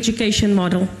higher education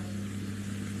model?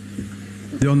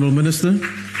 The Honourable Minister.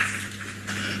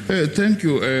 Thank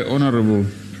you, Honourable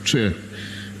Chair.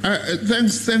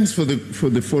 Thanks for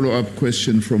the follow-up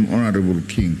question from Honourable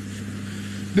King.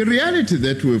 The reality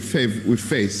that we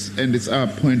face, and it's our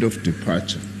point of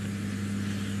departure,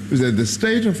 is that the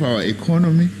state of our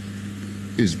economy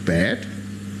is bad.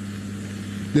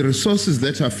 The resources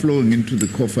that are flowing into the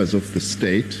coffers of the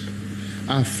state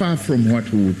are far from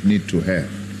what we would need to have.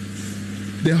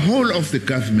 The whole of the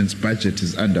government's budget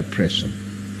is under pressure.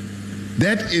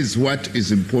 That is what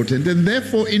is important, and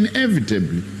therefore,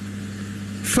 inevitably,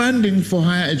 funding for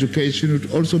higher education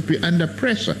would also be under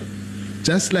pressure,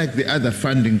 just like the other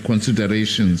funding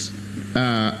considerations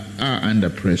are under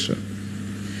pressure.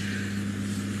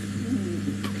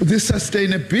 The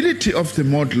sustainability of the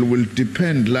model will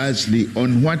depend largely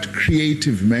on what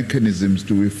creative mechanisms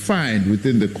do we find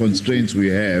within the constraints we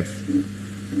have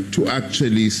to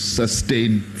actually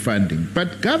sustain funding.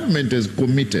 But government has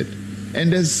committed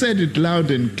and has said it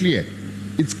loud and clear.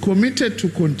 It's committed to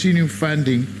continue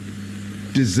funding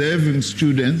deserving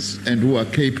students and who are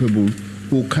capable,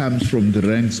 who comes from the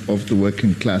ranks of the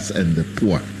working class and the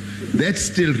poor. That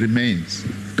still remains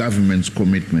government's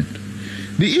commitment.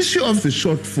 The issue of the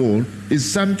shortfall is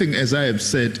something, as I have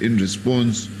said in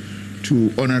response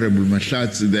to Honourable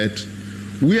Mahlatsi, that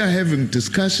we are having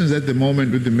discussions at the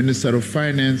moment with the Minister of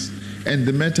Finance, and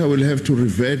the matter will have to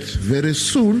revert very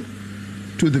soon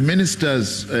to the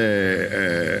Minister's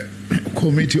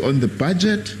Committee on the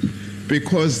Budget,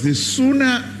 because the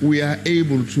sooner we are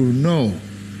able to know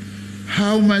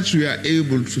how much we are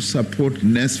able to support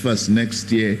NSFAS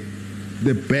next year,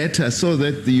 the better, so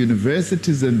that the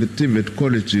universities and the TVET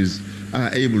colleges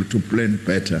are able to plan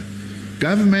better.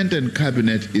 Government and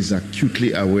Cabinet is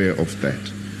acutely aware of that,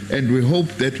 and we hope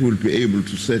that we'll be able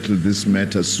to settle this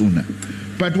matter sooner.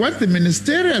 But what the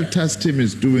Ministerial Task Team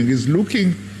is doing is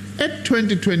looking at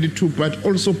 2022, but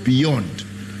also beyond.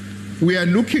 We are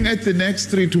looking at the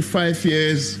next 3 to 5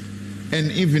 years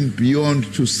and even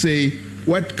beyond to say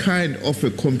what kind of a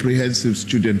comprehensive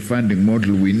student funding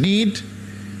model we need,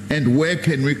 and where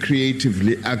can we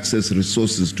creatively access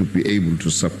resources to be able to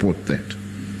support that.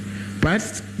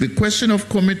 But the question of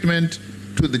commitment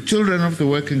to the children of the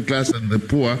working class and the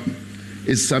poor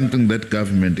is something that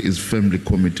government is firmly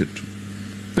committed to.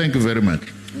 Thank you very much.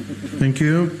 Thank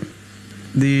you.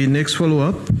 The next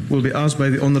follow-up will be asked by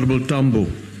the Honourable Tambo.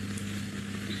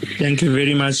 Thank you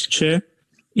very much, Chair.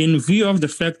 In view of the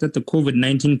fact that the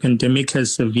COVID-19 pandemic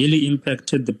has severely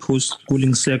impacted the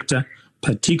post-schooling sector,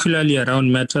 particularly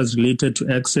around matters related to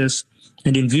access,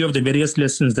 and in view of the various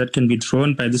lessons that can be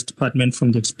drawn by this department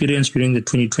from the experience during the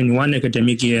 2021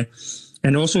 academic year,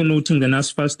 and also noting the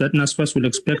NSFAS will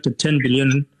expect a 10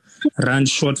 billion rand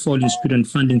shortfall in student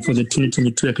funding for the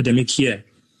 2022 academic year.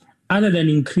 Other than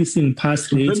increasing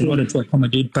pass rates in order to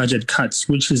accommodate budget cuts,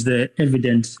 which is the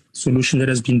evident solution that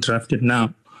has been drafted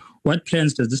now, what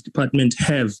plans does this department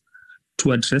have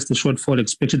to address the shortfall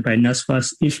expected by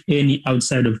NSFAS, if any,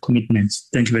 outside of commitments?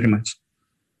 Thank you very much.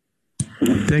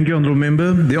 Thank you, Honourable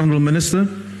Member. The Honourable Minister.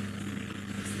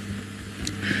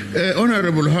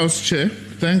 Honourable House Chair,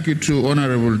 thank you to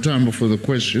Honourable Tambo for the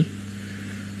question.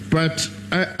 But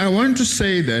I want to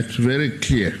say that very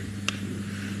clear.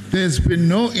 There's been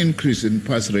no increase in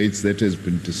pass rates that has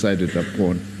been decided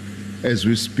upon as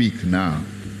we speak now.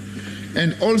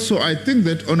 And also, I think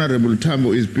that Honourable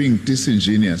Tambo is being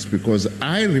disingenuous, because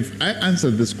I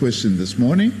answered this question this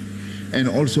morning and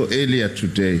also earlier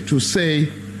today to say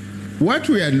what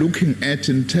we are looking at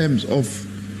in terms of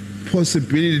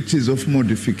possibilities of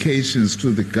modifications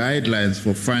to the guidelines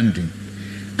for funding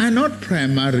are not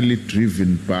primarily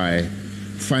driven by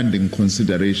funding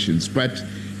considerations, but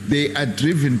they are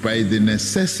driven by the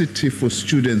necessity for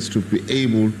students to be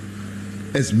able,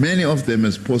 as many of them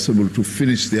as possible, to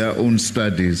finish their own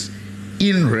studies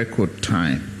in record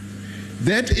time.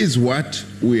 That is what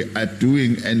we are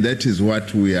doing, and that is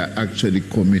what we are actually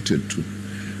committed to.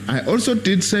 I also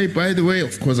did say, by the way,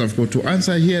 of course I've got to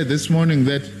answer here this morning,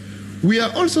 that we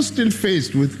are also still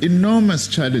faced with enormous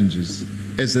challenges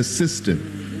as a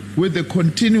system with the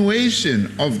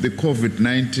continuation of the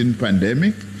COVID-19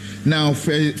 pandemic, now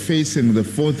facing the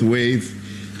fourth wave,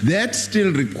 that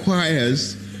still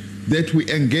requires that we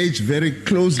engage very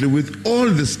closely with all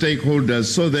the stakeholders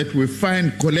so that we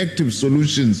find collective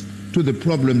solutions to the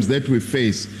problems that we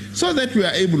face, so that we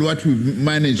are able, what we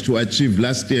managed to achieve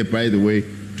last year, by the way,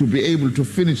 to be able to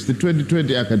finish the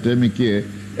 2020 academic year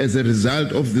as a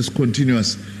result of this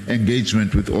continuous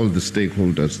engagement with all the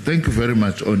stakeholders. Thank you very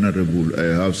much, Honorable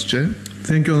House Chair.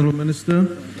 Thank you, Honorable Minister.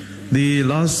 The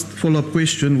last follow-up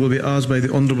question will be asked by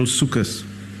the Honorable Sukas.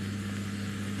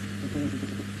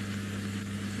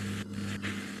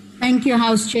 Thank you,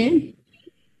 House Chair.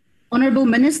 Honorable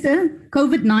Minister,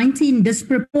 COVID-19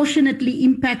 disproportionately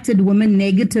impacted women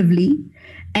negatively,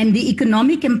 and the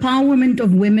economic empowerment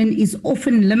of women is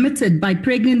often limited by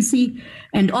pregnancy,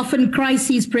 and often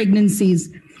crisis pregnancies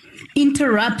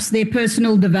interrupts their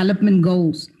personal development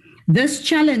goals. This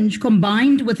challenge,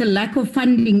 combined with a lack of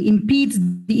funding, impedes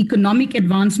the economic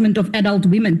advancement of adult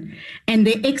women and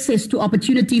their access to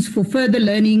opportunities for further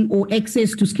learning or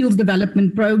access to skills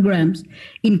development programs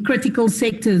in critical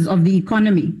sectors of the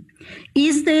economy.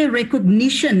 Is there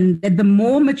recognition that the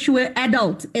more mature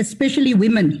adults, especially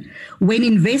women, when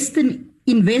invested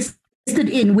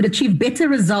in, would achieve better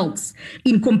results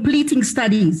in completing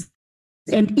studies?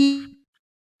 And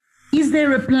is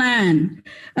there a plan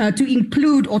to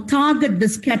include or target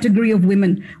this category of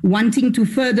women wanting to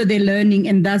further their learning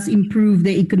and thus improve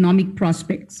their economic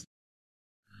prospects?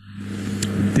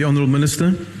 The Honourable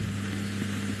Minister.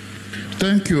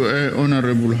 Thank you,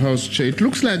 Honourable House Chair. It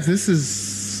looks like this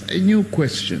is a new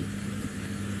question,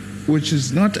 which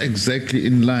is not exactly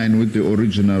in line with the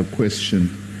original question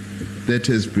that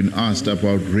has been asked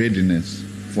about readiness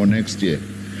for next year.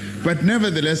 But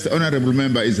nevertheless, the Honourable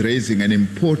Member is raising an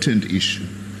important issue,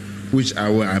 which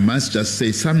I must just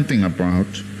say something about,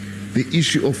 the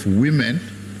issue of women,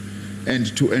 and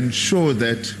to ensure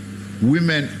that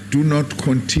women do not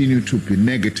continue to be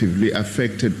negatively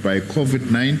affected by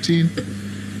COVID-19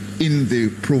 in the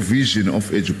provision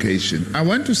of education. I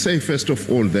want to say, first of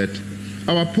all, that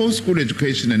our post-school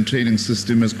education and training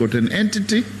system has got an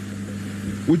entity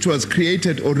which was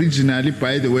created originally,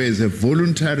 by the way, as a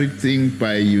voluntary thing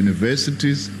by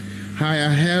universities, Higher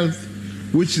Health,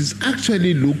 which is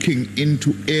actually looking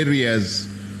into areas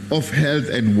of health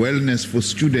and wellness for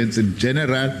students in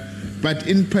general, but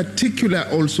in particular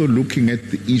also looking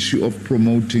at the issue of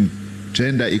promoting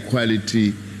gender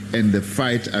equality and the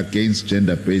fight against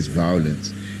gender-based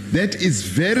violence. That is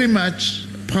very much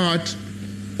part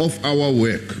of our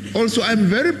work. Also, I'm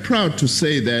very proud to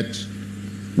say that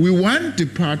we want a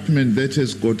department that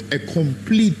has got a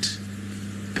complete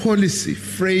policy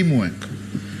framework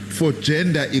for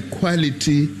gender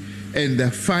equality and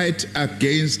the fight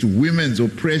against women's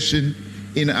oppression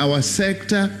in our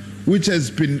sector, which has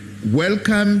been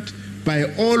welcomed by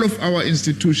all of our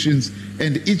institutions,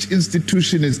 and each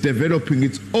institution is developing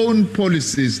its own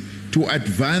policies to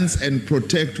advance and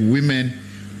protect women,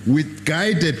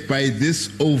 guided by this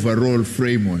overall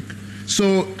framework.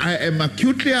 So I am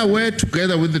acutely aware,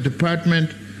 together with the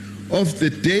department, of the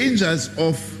dangers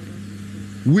of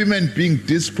women being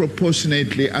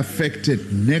disproportionately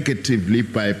affected negatively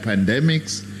by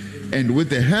pandemics, and with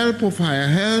the help of Higher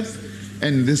Health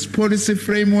and this policy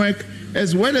framework,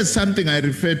 as well as something I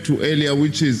referred to earlier,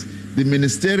 which is the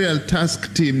ministerial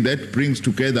task team that brings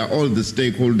together all the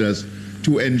stakeholders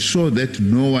to ensure that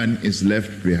no one is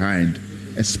left behind,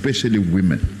 especially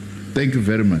women. Thank you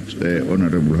very much,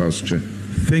 Honourable House Chair.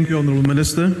 Thank you, Honourable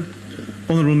Minister.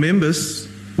 Honourable Members,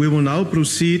 we will now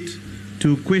proceed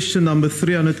to question number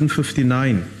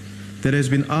 359 that has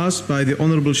been asked by the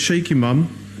Honourable Sheikh Imam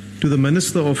to the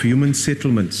Minister of Human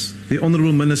Settlements. The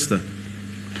Honourable Minister.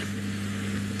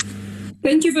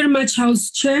 Thank you very much, House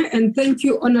Chair, and thank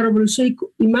you, Honourable Sheikh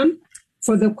Imam,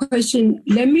 for the question.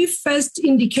 Let me first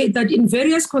indicate that in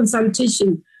various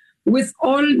consultations with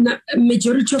all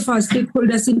majority of our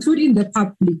stakeholders, including the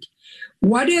public,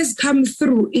 what has come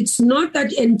through, it's not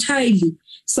that entirely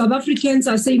South Africans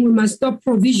are saying we must stop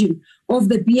provision of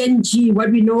the BNG,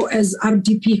 what we know as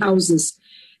RDP houses.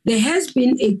 There has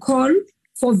been a call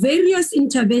for various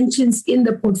interventions in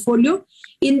the portfolio,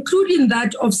 including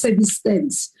that of service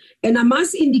stands. And I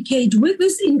must indicate with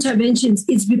these interventions,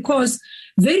 it's because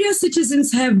various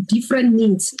citizens have different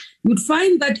needs. You'd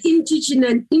find that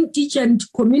indigent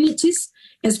communities,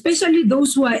 especially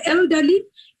those who are elderly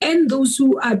and those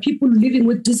who are people living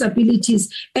with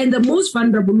disabilities and the most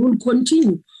vulnerable, will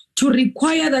continue to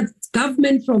require that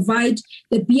government provide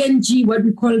the BNG, what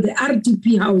we call the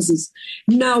RDP houses.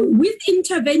 Now, with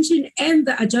intervention and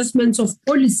the adjustments of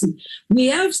policy, we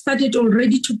have started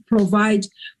already to provide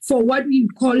for what we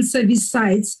call service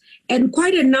sites, and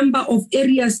quite a number of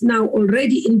areas now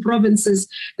already in provinces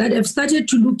that have started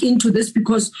to look into this,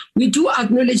 because we do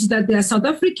acknowledge that there are South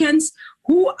Africans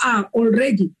who are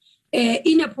already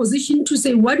in a position to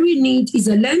say what we need is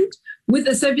a land with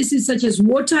the services such as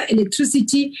water,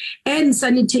 electricity, and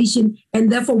sanitation, and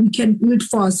therefore we can build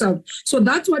for ourselves. So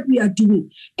that's what we are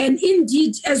doing. And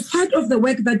indeed, as part of the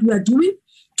work that we are doing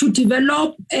to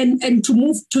develop and to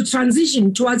move to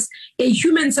transition towards a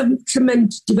human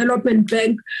settlement development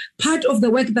bank, part of the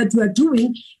work that we are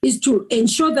doing is to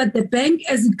ensure that the bank,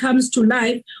 as it comes to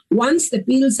life, once the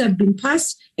bills have been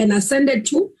passed and ascended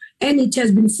to, and it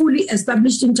has been fully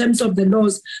established in terms of the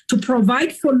laws, to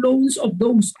provide for loans of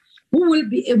those who will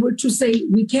be able to say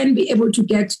we can be able to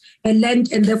get a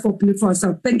land and therefore build for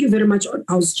ourselves. Thank you very much,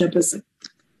 House Chairperson.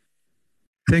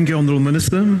 Thank you, Honourable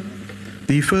Minister.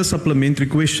 The first supplementary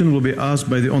question will be asked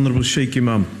by the Honourable Sheikh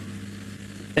Imam.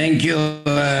 Thank you,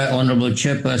 Honourable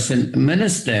Chairperson.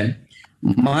 Minister,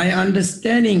 my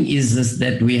understanding is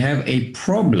that we have a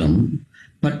problem,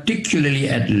 particularly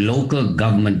at local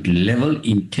government level,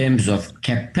 in terms of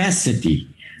capacity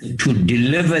to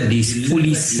deliver these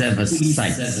fully serviced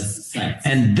sites.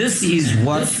 And this is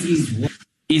what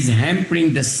is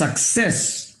hampering the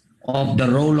success of the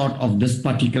rollout of this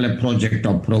particular project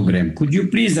or program. Could you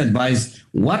please advise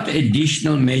what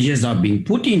additional measures are being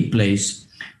put in place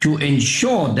to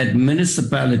ensure that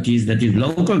municipalities, that is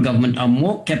local government, are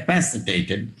more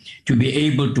capacitated to be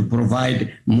able to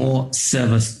provide more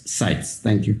service sites?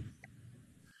 Thank you.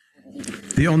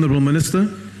 The Honourable Minister.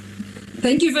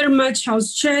 Thank you very much,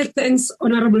 House Chair. Thanks,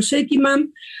 Honourable Sheikh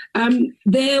Imam.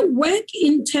 The work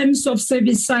in terms of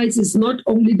service sites is not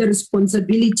only the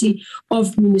responsibility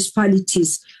of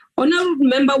municipalities. Honourable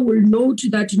Member will note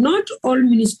that not all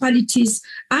municipalities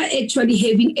are actually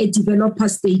having a developer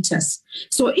status.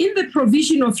 So in the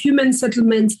provision of human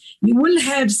settlements, you will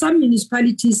have some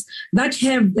municipalities that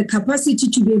have the capacity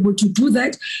to be able to do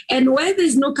that. And where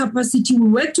there's no capacity, we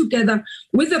work together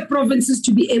with the provinces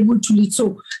to be able to lead.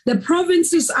 So the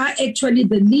provinces are actually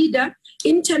the leader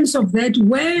in terms of that.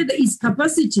 Where there is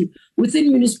capacity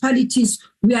within municipalities,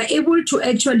 we are able to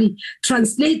actually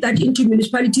translate that into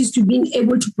municipalities to being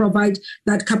able to provide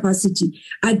that capacity.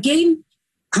 Again,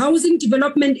 Housing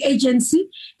Development Agency,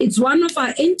 it's one of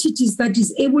our entities that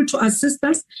is able to assist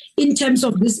us in terms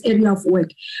of this area of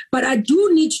work. But I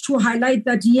do need to highlight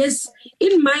that, yes,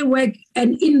 in my work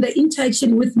and in the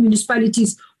interaction with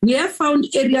municipalities, we have found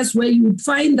areas where you would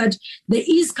find that there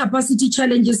is capacity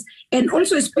challenges, and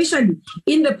also especially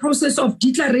in the process of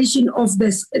declaration of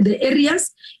the areas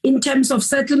in terms of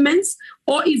settlements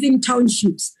or even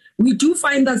townships. We do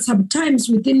find that sometimes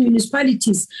within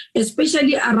municipalities,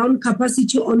 especially around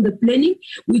capacity on the planning,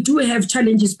 we do have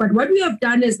challenges. But what we have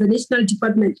done as the National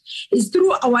Department is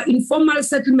through our informal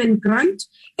settlement grant,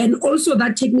 and also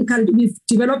that we've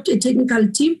developed a technical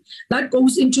team that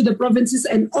goes into the provinces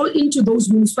and all into those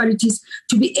municipalities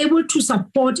to be able to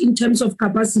support in terms of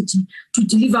capacity to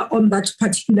deliver on that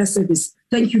particular service.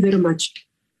 Thank you very much.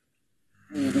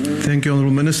 Thank you,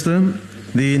 Honourable Minister.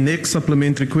 The next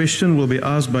supplementary question will be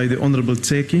asked by the Honourable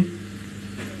Tseki.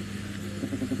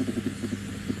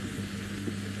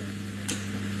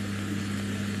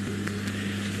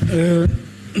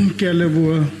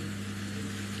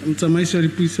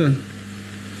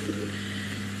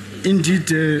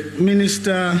 Indeed,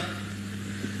 Minister,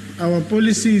 our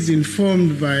policy is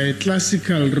informed by a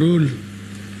classical rule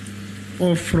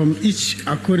of from each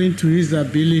according to his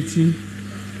ability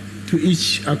to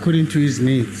each according to his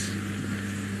needs.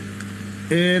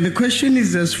 The question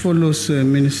is as follows,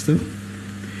 Minister.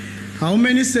 How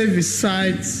many service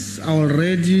sites are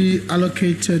already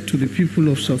allocated to the people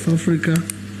of South Africa?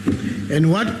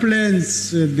 And what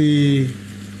plans the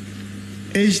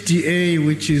HDA,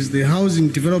 which is the Housing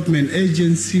Development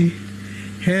Agency,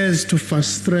 has to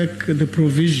fast-track the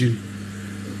provision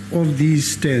of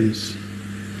these terms?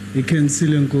 You can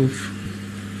seal and go.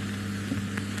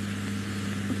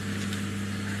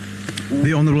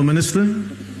 The Honourable Minister.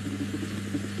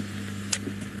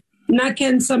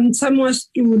 Naken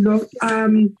samwastulo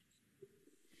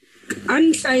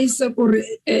anhlaisa kore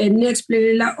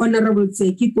neexplainela Honourable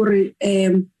Tseki kore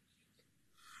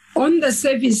on the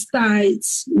service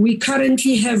sites we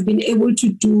currently have been able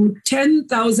to do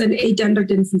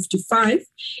 10,855.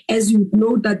 As you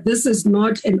know that this is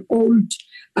not an old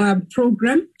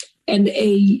program and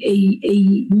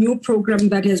a new program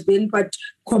that has been, but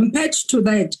compared to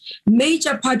that,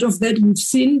 major part of that we've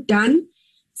seen done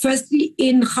firstly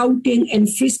in Gauteng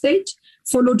and Free State,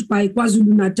 followed by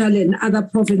KwaZulu-Natal, and other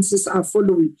provinces are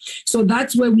following. So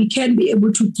that's where we can be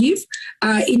able to give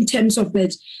in terms of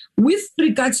that. With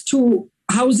regards to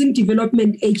Housing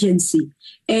Development Agency,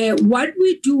 what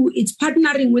we do is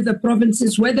partnering with the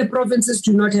provinces where the provinces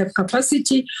do not have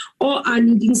capacity or are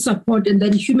needing support, and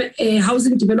then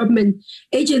Housing Development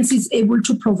Agency is able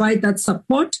to provide that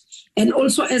support. And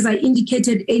also, as I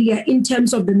indicated earlier, in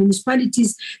terms of the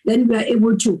municipalities, then we are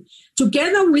able to.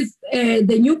 Together with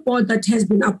the new board that has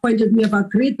been appointed, we have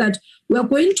agreed that we are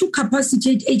going to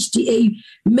capacitate HDA,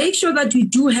 make sure that we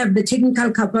do have the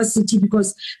technical capacity,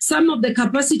 because some of the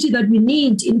capacity that we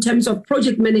need in terms of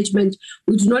project management,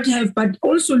 we do not have, but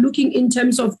also looking in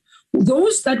terms of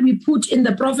those that we put in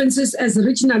the provinces as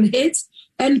regional heads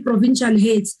and provincial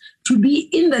heads to be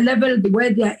in the level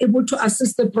where they are able to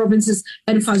assist the provinces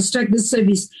and fast-track this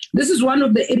service. This is one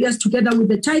of the areas, together with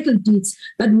the title deeds,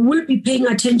 that we will be paying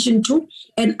attention to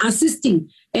and assisting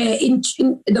in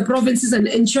the provinces and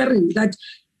ensuring that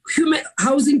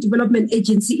Housing Development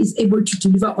Agency is able to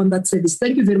deliver on that service.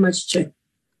 Thank you very much, Chair.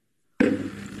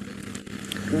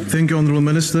 Thank you, Honourable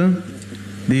Minister.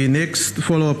 The next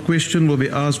follow-up question will be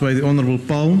asked by the Honourable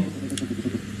Paul.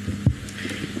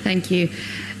 Thank you.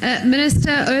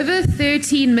 Minister, over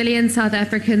 13 million South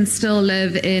Africans still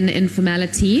live in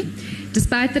informality.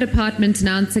 Despite the department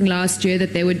announcing last year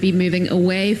that they would be moving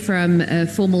away from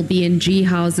formal B&G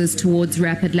houses towards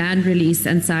rapid land release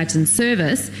and site and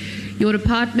service, your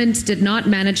department did not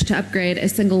manage to upgrade a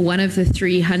single one of the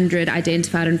 300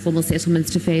 identified informal settlements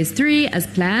to phase 3 as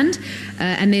planned.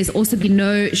 And there's also been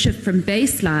no shift from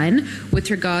baseline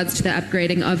with regards to the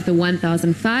upgrading of the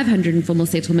 1,500 informal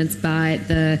settlements by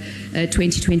the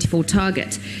 2024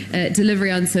 target. Delivery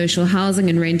on social housing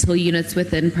and rental units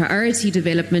within priority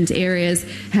development areas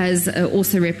has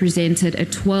also represented a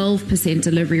 12%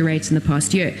 delivery rate in the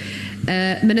past year.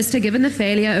 Minister, given the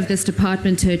failure of this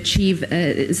department to achieve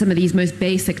some of these most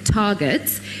basic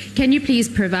targets, can you please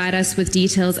provide us with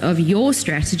details of your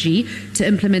strategy to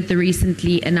implement the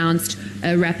recently announced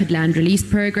rapid land release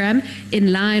program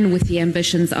in line with the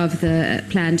ambitions of the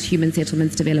planned Human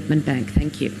Settlements Development Bank?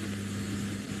 Thank you.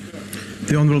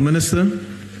 The Honourable Minister.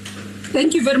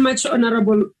 Thank you very much,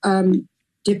 Honourable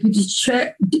Deputy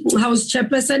Chair, House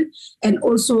Chairperson, and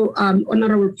also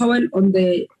Honourable Powell on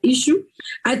the issue.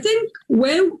 I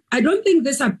don't think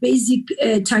these are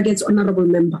basic targets, Honourable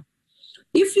Member.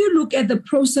 If you look at the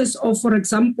process of, for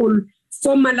example,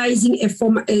 formalizing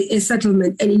a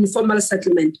settlement, an informal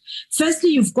settlement,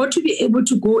 firstly, you've got to be able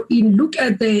to go in, look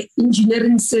at the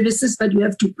engineering services that you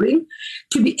have to bring,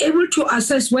 to be able to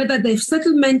assess whether the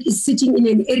settlement is sitting in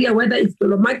an area, whether it's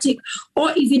dolomatic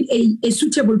or even a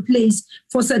suitable place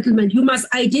for settlement. You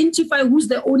must identify who's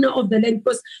the owner of the land,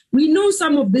 because we know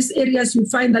some of these areas you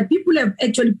find that people have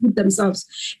actually put themselves,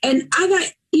 and other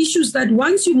issues that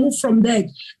once you move from that,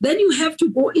 then you have to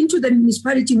go into the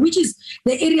municipality, which is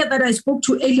the area that I spoke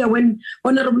to earlier when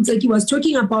Honorable Zeki was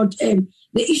talking about the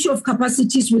issue of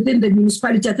capacities within the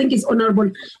municipality. I think it's Honorable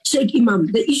Sheikh Imam,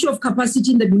 the issue of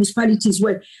capacity in the municipalities,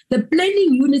 where the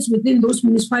planning units within those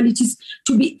municipalities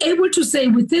to be able to say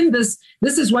within this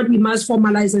is what we must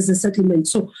formalize as a settlement.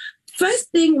 So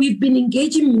first thing, we've been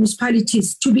engaging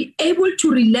municipalities to be able to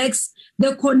relax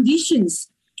the conditions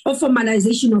of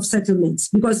formalization of settlements,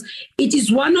 because it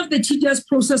is one of the tedious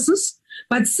processes.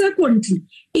 But secondly,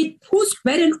 it puts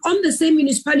burden on the same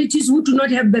municipalities who do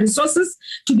not have the resources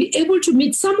to be able to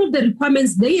meet some of the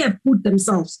requirements they have put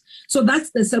themselves. So that's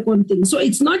the second thing. So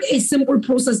it's not a simple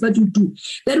process that you do.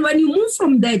 Then when you move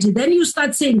from that, then you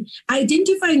start saying,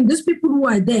 identifying these people who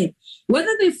are there,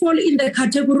 whether they fall in the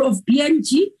category of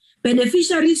B&G,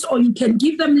 beneficiaries, or you can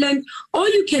give them land, or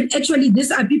you can actually,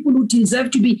 these are people who deserve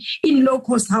to be in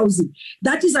low-cost housing.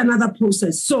 That is another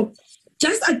process. So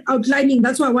just outlining,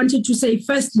 that's why I wanted to say,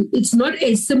 firstly, it's not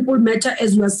a simple matter,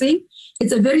 as you are saying.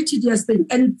 It's a very tedious thing.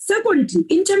 And secondly,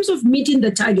 in terms of meeting the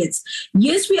targets,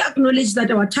 yes, we acknowledge that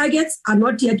our targets are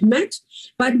not yet met,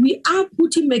 but we are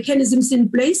putting mechanisms in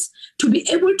place to be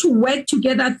able to work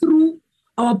together through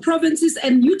our provinces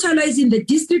and utilizing the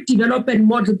district development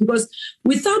model, because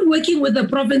without working with the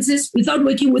provinces, without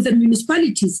working with the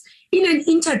municipalities in an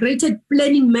integrated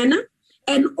planning manner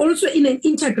and also in an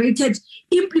integrated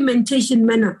implementation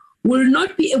manner, will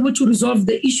not be able to resolve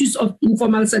the issues of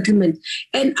informal settlement.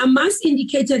 And I must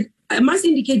indicate,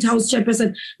 House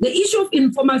Chairperson, the issue of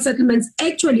informal settlements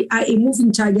actually are a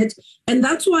moving target. And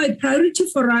that's why priority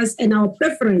for us and our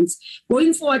preference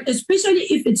going forward, especially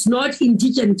if it's not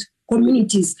indigent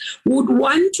communities would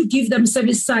want to give them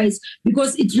service sites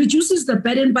because it reduces the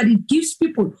burden, but it gives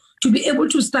people to be able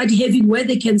to start having where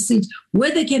they can sit,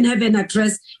 where they can have an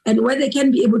address, and where they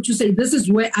can be able to say, this is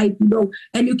where I belong.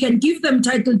 And you can give them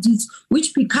title deeds,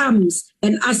 which becomes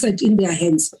an asset in their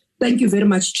hands. Thank you very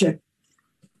much, Chair.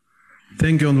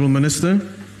 Thank you, Honourable Minister.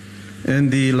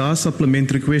 And the last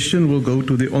supplementary question will go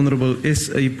to the Honourable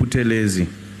S.A. Buthelezi.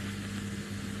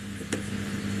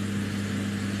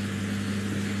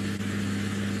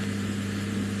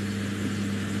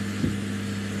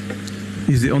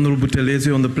 Is the Honourable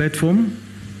Buthelezi on the platform?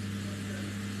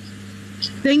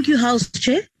 Thank you, House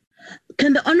Chair.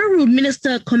 Can the Honourable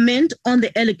Minister comment on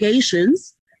the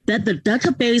allegations that the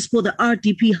database for the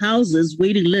RDP houses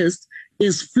waiting list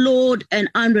is flawed and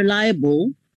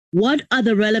unreliable? What are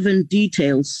the relevant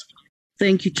details?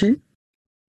 Thank you, Chair.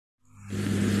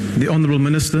 The Honourable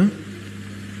Minister.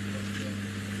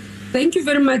 Thank you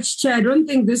very much, Chair. I don't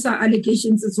think these are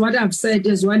allegations. It's what I've said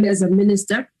as well as a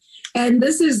minister. And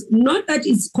this is not that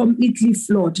it's completely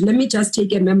flawed. Let me just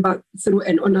take a member through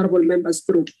and honourable members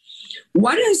through.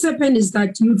 What has happened is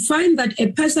that you'd find that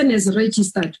a person is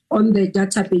registered on the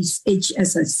database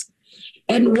HSS.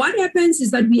 And what happens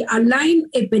is that we align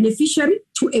a beneficiary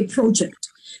to a project.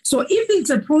 So if it's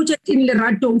a project in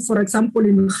Leratong, for example,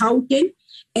 in Gauteng,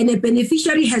 and a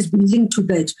beneficiary has been linked to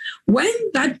that, when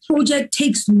that project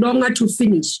takes longer to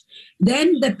finish,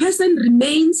 then the person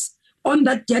remains on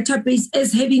that database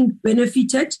as having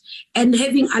benefited and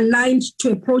having aligned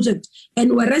to a project,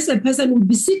 and whereas a person will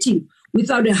be sitting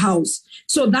without a house.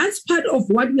 So that's part of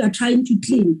what we are trying to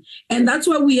clean. And that's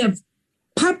why we have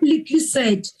publicly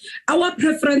said our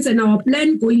preference and our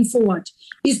plan going forward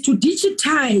is to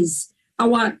digitize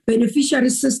our beneficiary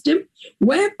system,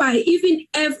 whereby even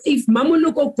if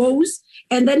Mamoloko goes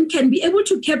and then can be able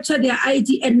to capture their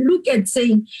ID and look at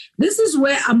saying, this is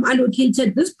where I'm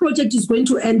allocated, this project is going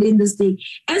to end in this day,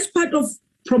 as part of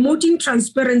promoting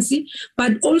transparency,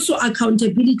 but also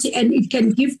accountability, and it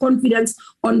can give confidence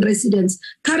on residents.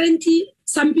 Currently,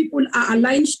 some people are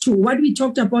aligned to what we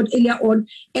talked about earlier on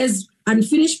as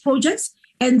unfinished projects,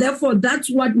 and therefore that's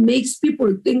what makes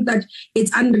people think that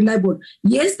it's unreliable.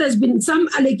 Yes, there's been some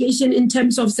allegation in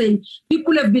terms of saying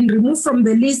people have been removed from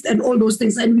the list and all those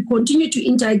things, and we continue to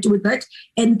interact with that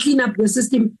and clean up the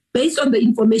system based on the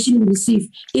information we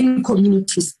receive in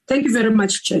communities. Thank you very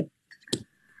much, Chair.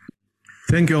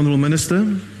 Thank you, Honourable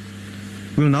Minister.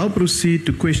 We'll now proceed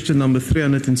to question number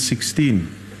 316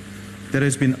 that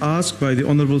has been asked by the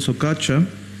Honourable Sokacha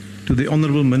to the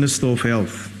Honourable Minister of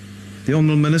Health. The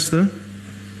Honourable Minister,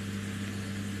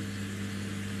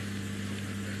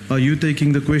 are you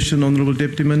taking the question, Honourable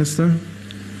Deputy Minister?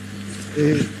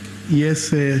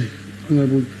 Yes,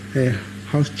 Honourable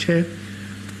House Chair.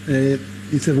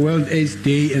 It's a World AIDS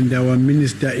Day and our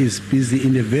Minister is busy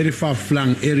in a very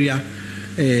far-flung area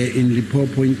in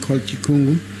Limpopo called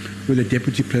Chikungu with the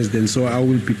Deputy President, so I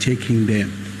will be taking the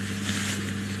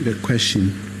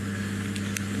question.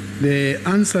 The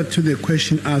answer to the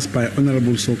question asked by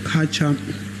Honourable Sokacha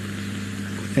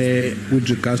with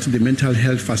regards to the mental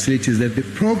health facilities, that the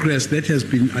progress that has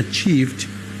been achieved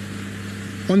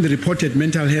on the reported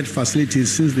mental health facilities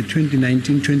since the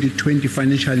 2019-2020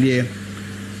 financial year,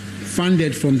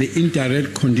 funded from the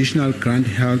Indirect Conditional Grant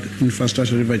Health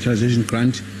Infrastructure Revitalization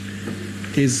Grant,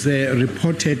 is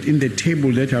reported in the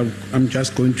table that I'm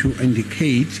just going to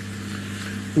indicate.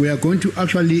 We are going to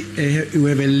actually we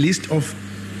have a list of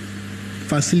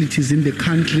facilities in the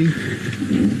country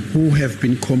who have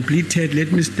been completed.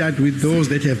 Let me start with those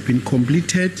that have been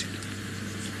completed.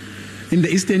 In the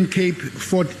Eastern Cape,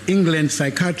 Fort England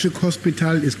Psychiatric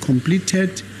Hospital is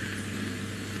completed.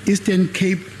 Eastern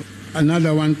Cape,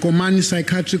 another one, Komani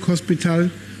Psychiatric Hospital,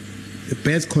 the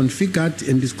beds configured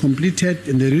and is completed,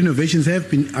 and the renovations have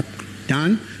been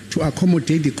done to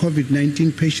accommodate the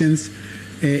COVID-19 patients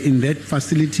in that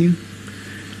facility.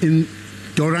 In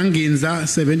Dorangenza,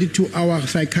 72-hour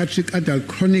psychiatric adult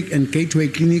chronic and gateway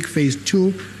clinic phase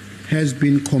 2 has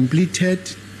been completed.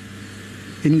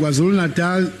 In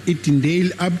KwaZulu-Natal,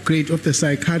 Itindale, upgrade of the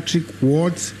psychiatric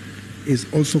wards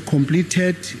is also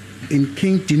completed. In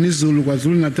King Dinizulu,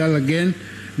 KwaZulu-Natal again,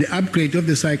 the upgrade of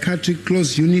the psychiatric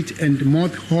closed unit and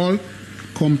Moth Hall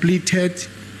completed.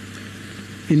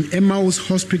 In Emmaus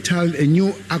Hospital, a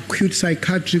new acute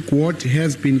psychiatric ward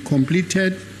has been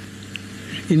completed.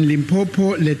 In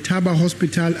Limpopo, Letaba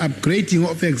Hospital, upgrading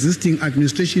of existing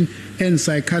administration and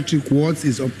psychiatric wards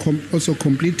is also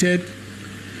completed.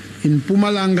 In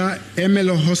Mpumalanga,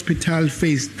 Emelo Hospital,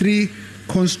 phase 3,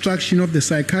 construction of the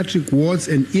psychiatric wards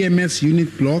and EMS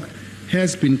unit block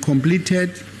has been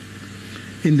completed.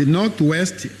 In the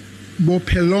Northwest,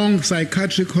 Bopelong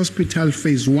Psychiatric Hospital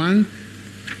Phase 1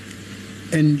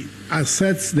 and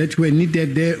assets that were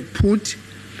needed there put.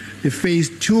 The Phase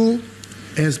 2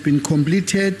 has been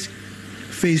completed.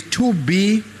 Phase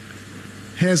 2B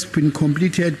has been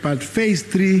completed, but Phase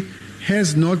 3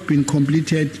 has not been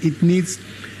completed.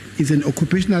 It's an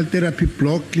occupational therapy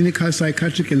block, clinical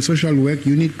psychiatric and social work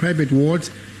unit, private wards,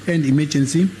 and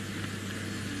emergency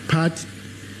part.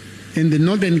 In the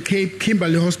Northern Cape,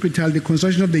 Kimberley Hospital, the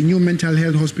construction of the new mental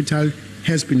health hospital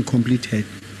has been completed.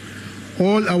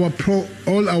 All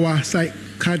our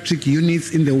psychiatric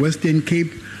units in the Western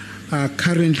Cape are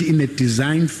currently in a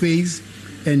design phase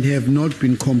and have not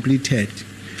been completed.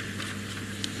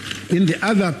 In the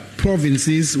other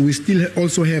provinces, we still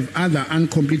also have other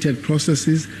uncompleted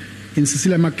processes. In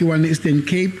Cecilia Makiwane, Eastern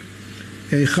Cape,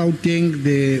 Gauteng,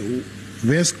 the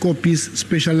Vescopis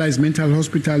Specialized Mental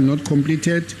Hospital not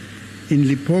completed. In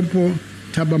Limpopo,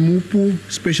 Tabamupu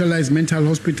Specialized Mental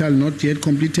Hospital not yet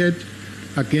completed.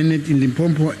 Again, in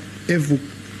Limpopo,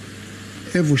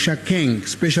 Evushakeng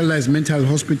Specialized Mental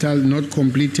Hospital not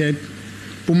completed.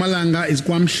 Pumalanga is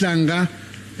Kwamhlanga,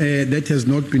 that has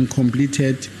not been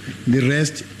completed. The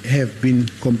rest have been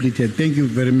completed. Thank you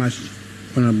very much,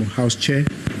 Honorable House Chair.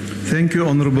 Thank you,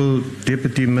 Honorable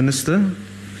Deputy Minister.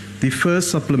 The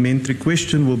first supplementary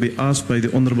question will be asked by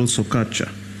the Honorable Sokacha.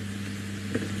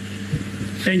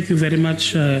 Thank you very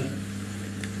much,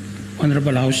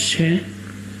 Honorable House Chair.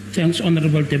 Thanks,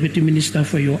 Honorable Deputy Minister,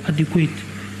 for your adequate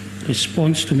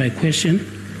response to my question.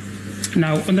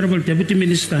 Now, Honorable Deputy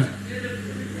Minister,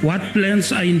 what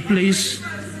plans are in place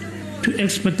to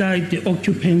expedite the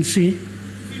occupancy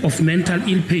of mental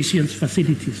ill patients'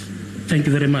 facilities? Thank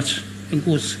you very much.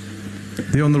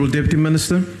 The Honorable Deputy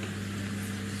Minister.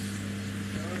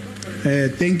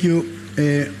 Thank you,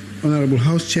 Honorable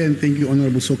House Chair, and thank you,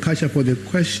 Honorable Sokacha, for the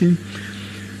question.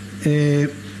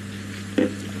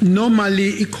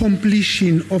 Normally, a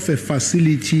completion of a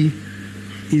facility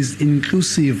is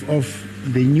inclusive of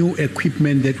the new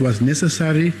equipment that was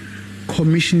necessary,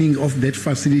 commissioning of that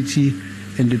facility,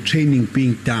 and the training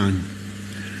being done.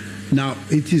 Now,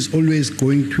 it is always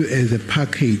going to as a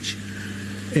package.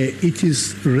 It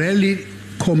is rarely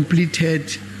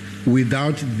completed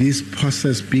without this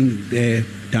process being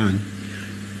done.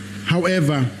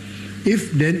 However,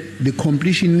 if then the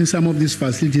completion in some of these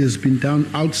facilities has been done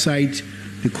outside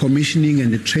the commissioning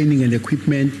and the training and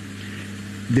equipment,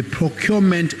 the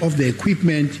procurement of the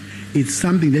equipment is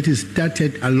something that is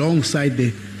started alongside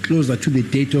closer to the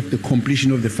date of the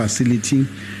completion of the facility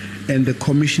and the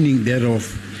commissioning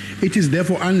thereof. It is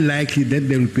therefore unlikely that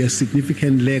there will be a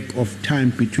significant lag of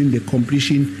time between the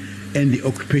completion and the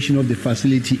occupation of the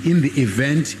facility in the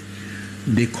event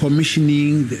the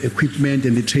commissioning, the equipment,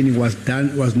 and the training was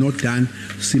not done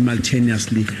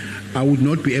simultaneously. I would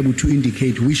not be able to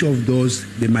indicate which of those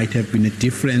there might have been a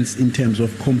difference in terms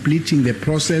of completing the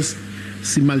process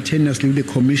simultaneously with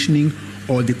the commissioning,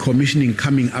 or the commissioning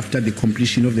coming after the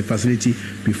completion of the facility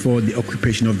before the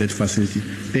occupation of that facility.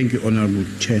 Thank you, Honorable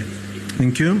Chair.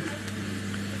 Thank you.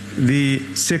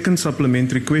 The second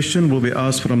supplementary question will be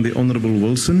asked from the Honorable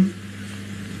Wilson.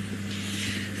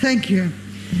 Thank you.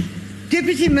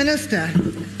 Deputy Minister,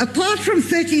 apart from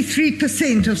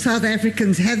 33% of South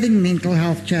Africans having mental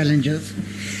health challenges,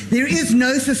 there is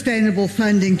no sustainable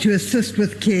funding to assist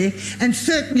with care, and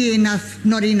certainly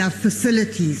not enough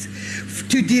facilities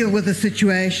to deal with the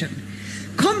situation.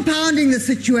 Compounding the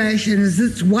situation is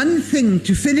it's one thing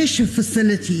to finish a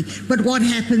facility, but what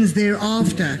happens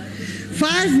thereafter?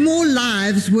 5 more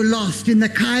lives were lost in the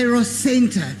Kairos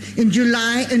Center in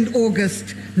July and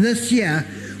August this year,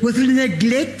 with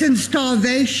neglect and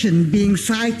starvation being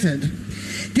cited.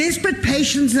 Desperate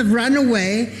patients have run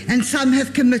away and some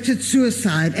have committed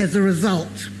suicide as a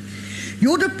result.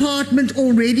 Your department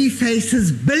already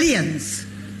faces billions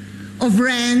of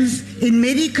rands in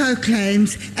medico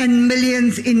claims and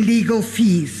millions in legal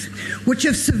fees, which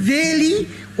have severely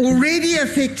already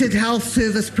affected health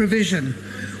service provision.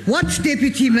 What,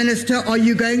 Deputy Minister, are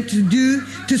you going to do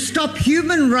to stop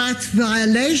human rights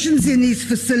violations in these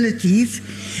facilities?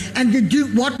 And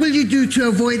what will you do to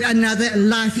avoid another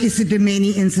Life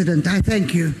Isidimeni incident? I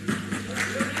thank you.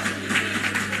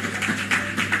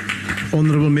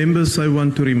 Honourable members, I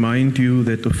want to remind you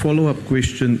that a follow-up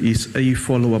question is a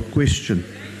follow-up question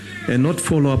and not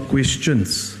follow-up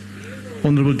questions.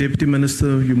 Honourable Deputy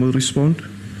Minister, you will respond.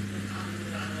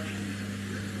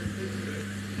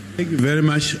 Thank you very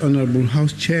much, Honourable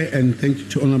House Chair, and thank you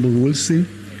to Honourable Wilson.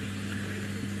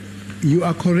 You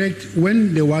are correct.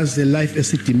 When there was a life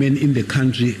asset demand in the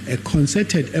country, a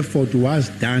concerted effort was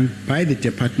done by the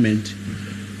department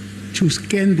to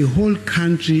scan the whole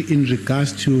country in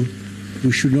regards to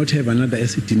we should not have another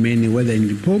Esidimeni, whether in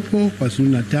Limpopo,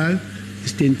 KwaZulu-Natal,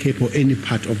 Eastern Cape, or any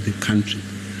part of the country.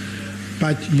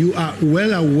 But you are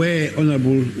well aware,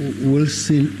 Honorable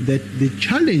Wilson, that the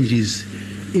challenges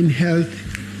in health,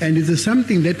 and it is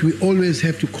something that we always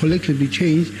have to collectively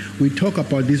change. We talk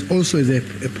about this also as a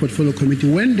portfolio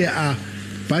committee. When there are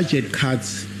budget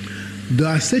cuts, there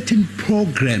are certain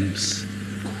programs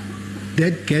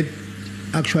that get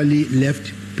actually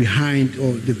left behind,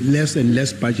 or the less and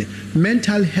less budget.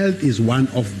 Mental health is one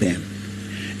of them.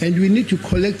 And we need to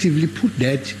collectively put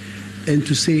that and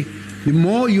to say, the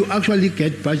more you actually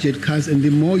get budget cuts and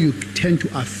the more you tend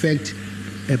to affect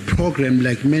a program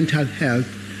like mental health,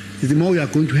 the more you are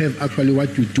going to have actually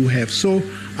what you do have. So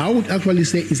I would actually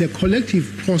say it's a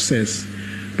collective process,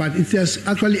 but it is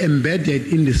actually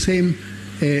embedded in the same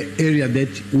area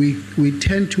that we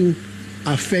tend to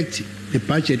affect the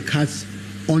budget cuts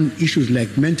on issues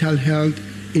like mental health,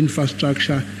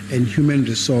 infrastructure, and human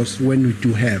resource when we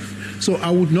do have. So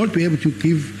I would not be able to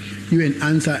give you an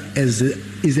answer as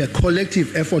is a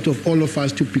collective effort of all of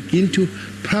us to begin to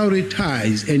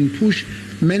prioritize and push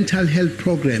mental health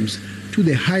programs to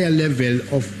the higher level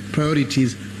of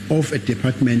priorities of a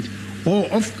department, or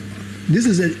of this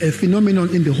is a phenomenon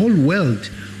in the whole world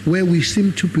where we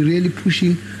seem to be really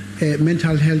pushing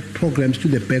mental health programs to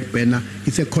the back burner.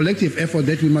 It's a collective effort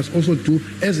that we must also do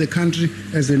as a country,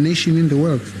 as a nation in the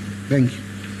world. Thank you.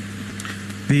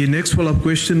 The next follow-up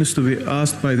question is to be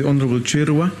asked by the Honourable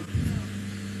Chirwa.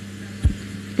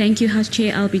 Thank you, House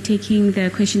Chair. I'll be taking the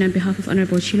question on behalf of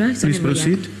Honourable Chirwa. Please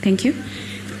proceed. Thank you.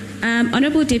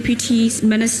 Honourable Deputy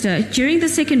Minister, during the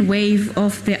second wave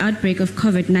of the outbreak of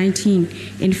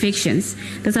COVID-19 infections,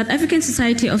 the South African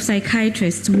Society of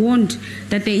Psychiatrists warned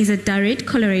that there is a direct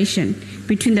correlation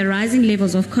between the rising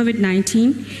levels of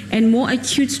COVID-19 and more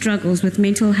acute struggles with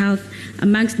mental health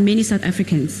amongst many South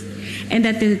Africans, and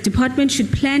that the department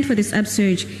should plan for this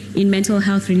upsurge in mental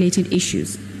health-related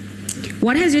issues.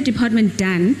 What has your department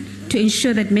done to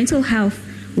ensure that mental health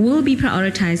will be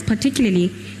prioritized,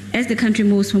 particularly as the country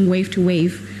moves from wave to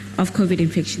wave of COVID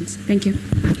infections? Thank you.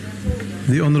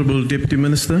 The Honourable Deputy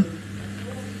Minister.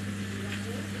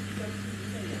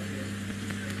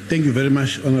 Thank you very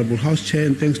much, Honourable House Chair,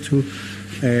 and thanks to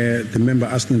the member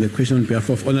asking the question on behalf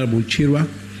of Honourable Chirwa.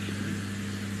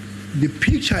 The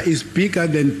picture is bigger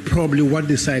than probably what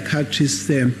the psychiatrist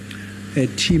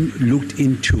team looked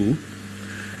into.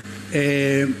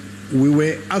 We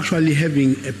were actually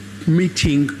having a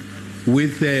meeting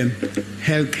with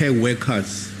healthcare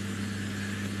workers,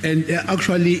 and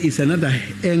actually it's another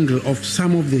angle of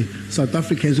some of the South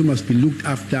Africans who must be looked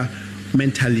after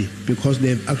mentally, because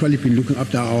they've actually been looking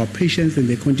after our patients and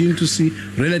they continue to see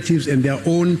relatives and their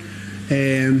own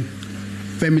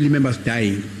family members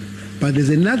dying. But there's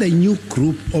another new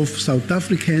group of South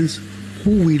Africans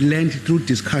who we learned through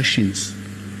discussions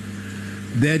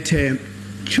that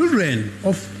children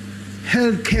of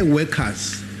healthcare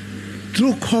workers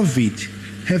through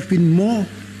COVID have been more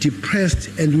depressed,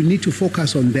 and we need to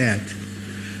focus on that.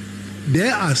 They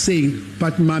are saying,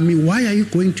 but mommy, why are you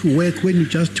going to work when you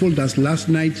just told us last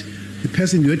night the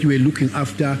person that you were looking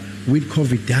after with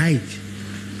COVID died?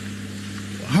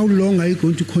 How long are you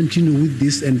going to continue with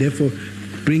this and therefore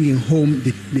bringing home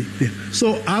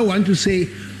So I want to say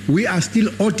we are still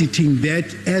auditing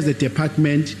that as a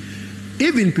department.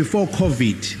 Even before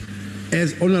COVID,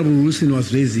 as Honourable Wilson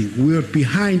was raising, we were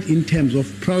behind in terms of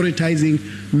prioritizing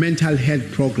mental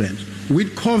health programs.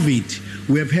 With COVID,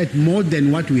 we have had more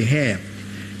than what we have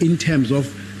in terms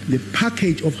of the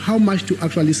package of how much to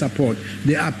actually support.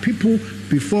 There are people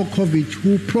before COVID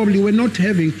who probably were not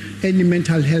having any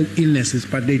mental health illnesses,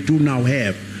 but they do now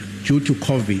have due to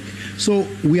COVID. So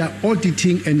we are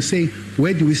auditing and saying,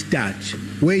 where do we start?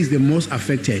 Where is the most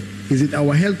affected? Is it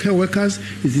our healthcare workers?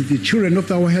 Is it the children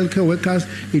of our healthcare workers?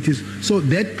 It is. So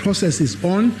that process is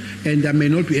on, and I may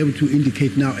not be able to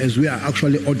indicate now as we are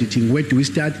actually auditing where do we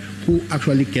start, who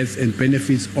actually gets and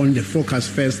benefits on the focus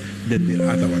first than the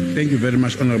other one. Thank you very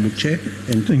much, Honourable Chair.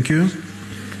 And thank you.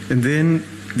 And then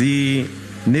the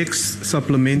next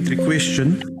supplementary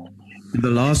question, the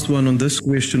last one on this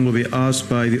question, will be asked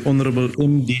by the Honourable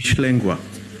M.D. Schlengwa.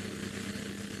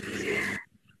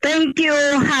 Thank you,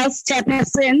 House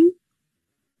Chairperson.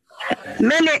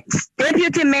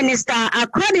 Deputy Minister,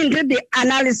 according to the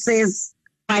analysis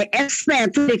by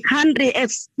experts, the country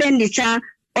expenditure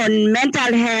on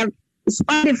mental health is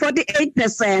only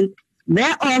 48%.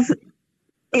 Thereof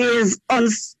is on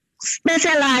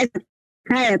specialized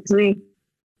psychiatry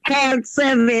health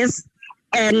service,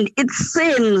 and it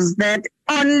seems that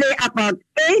only about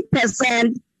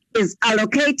 8% is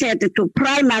allocated to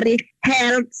primary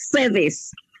health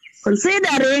service.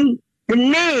 Considering the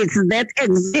needs that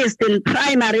exist in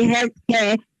primary health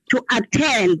care to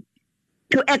attend,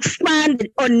 to expand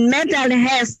on mental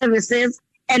health services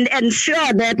and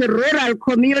ensure that rural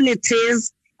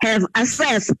communities have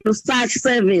access to such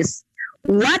service.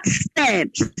 What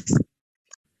steps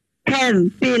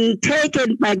have been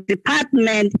taken by the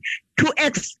department to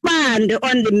expand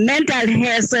on the mental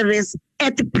health service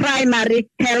at the primary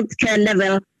health care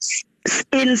level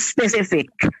in specific?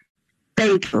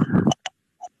 Thank you.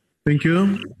 Thank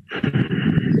you.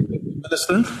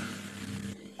 Minister.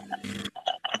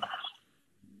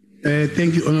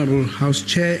 Thank you, Honorable House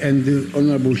Chair and the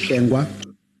Honorable Shengwa.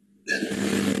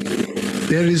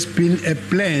 There has been a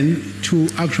plan to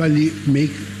actually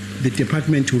make the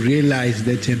department to realize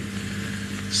that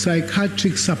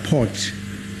psychiatric support,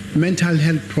 mental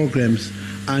health programs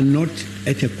are not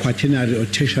at a quaternary or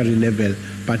tertiary level,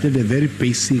 but at a very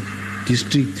basic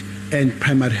district and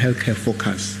primary healthcare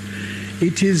focus.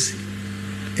 It is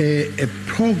a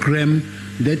program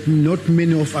that not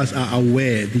many of us are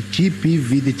aware. The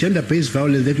GBV, the gender-based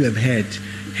violence that we have had,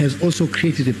 has also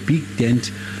created a big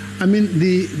dent. I mean,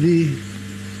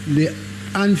 the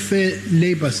unfair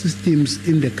labor systems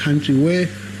in the country where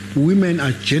women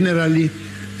are generally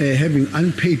having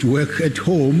unpaid work at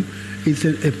home, it's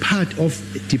a part of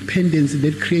dependency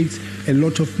that creates a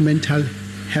lot of mental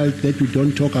health that we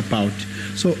don't talk about.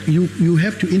 So you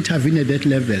have to intervene at that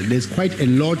level. There's quite a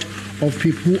lot of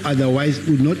people who otherwise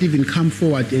would not even come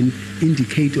forward and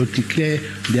indicate or declare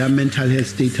their mental health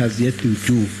status, yet to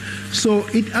do. So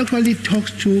it actually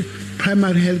talks to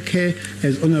primary health care,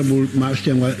 as Honorable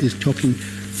Mashengwa is talking,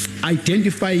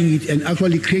 identifying it and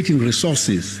actually creating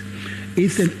resources.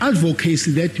 It's an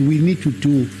advocacy that we need to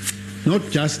do, not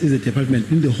just in the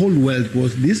department, in the whole world,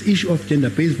 because this issue of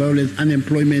gender-based violence,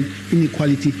 unemployment,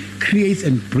 inequality creates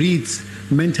and breeds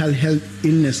mental health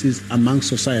illnesses among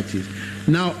societies.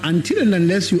 Now, until and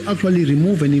unless you actually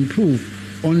remove and improve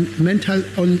on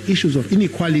issues of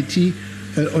inequality,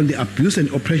 on the abuse and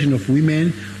oppression of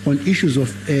women, on issues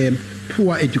of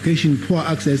poor education, poor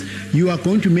access, you are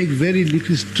going to make very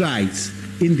little strides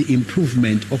in the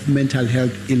improvement of mental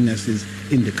health illnesses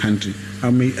in the country. I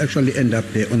may actually end up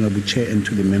there, Honourable Chair, and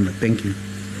to the member. Thank you.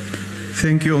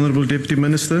 Thank you, Honourable Deputy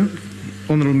Minister.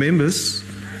 Honourable members,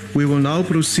 we will now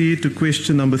proceed to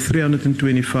question number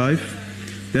 325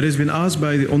 that has been asked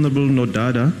by the Honourable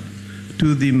Nodada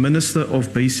to the Minister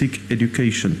of Basic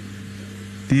Education.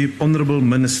 The Honourable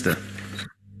Minister.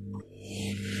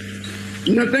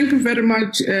 No, thank you very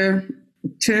much,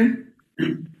 Chair.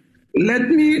 Let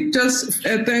me just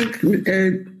thank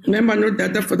Member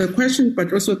Nodada for the question,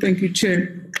 but also thank you,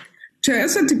 Chair. Chair,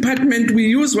 as a department, we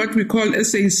use what we call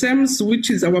SASEMs, which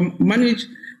is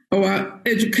our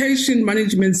education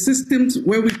management systems,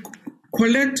 where we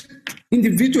collect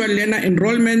individual learner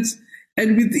enrollments,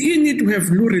 and within it we have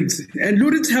LURIDs. And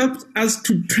LURIDs helps us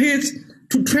to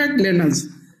track learners.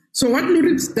 So what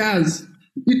LURIDs does,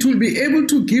 it will be able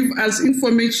to give us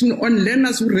information on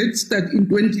learners who registered in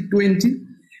 2020,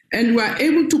 and we are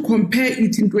able to compare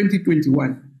it in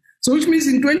 2021. So which means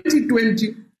in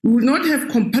 2020, we will not have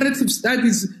comparative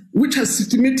studies which are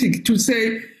systematic to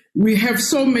say we have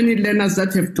so many learners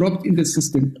that have dropped in the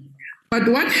system. But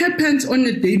what happens on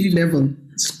a daily level?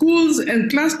 Schools and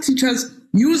class teachers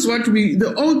use what we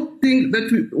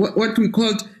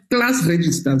called class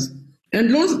registers.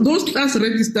 And those class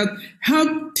registers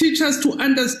help teachers to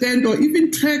understand or even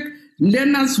track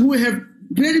learners who have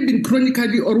really been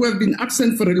chronically or who have been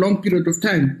absent for a long period of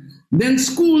time. Then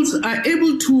schools are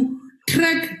able to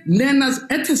track learners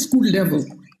at a school level.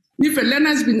 If a learner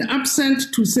has been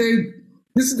absent, to say,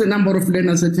 this is the number of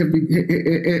learners that have been,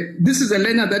 this is a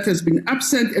learner that has been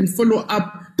absent, and follow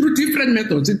up through different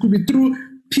methods. It could be through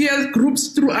peer groups,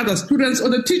 through other students, or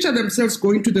the teacher themselves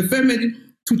going to the family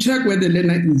to check where the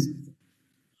learner is.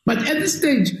 But at this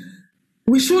stage,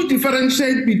 we should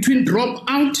differentiate between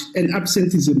dropout and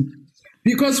absenteeism,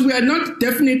 because we are not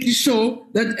definitely sure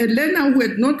that a learner who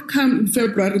had not come in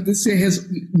February this year has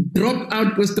dropped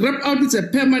out, because dropout is a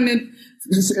permanent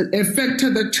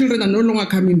factor that children are no longer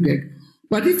coming back.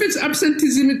 But if it's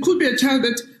absenteeism, it could be a child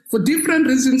that for different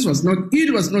reasons was not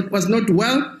ill, was not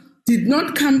well, did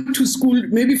not come to school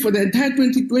maybe for the entire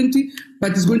 2020,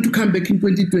 but is going to come back in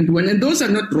 2021. And those are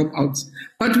not dropouts.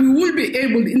 But we will be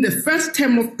able, in the first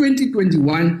term of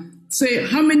 2021, say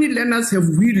how many learners have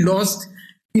we lost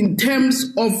in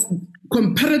terms of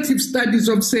comparative studies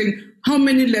of saying how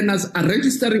many learners are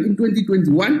registering in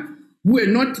 2021 who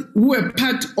were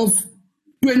part of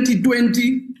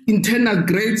 2020 internal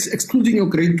grades, excluding your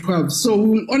grade 12. So we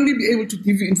will only be able to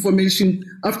give you information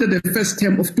after the first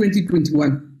term of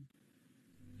 2021.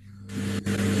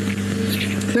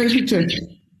 Thank you, Chair.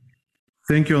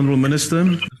 Thank you, Honourable Minister.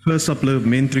 The first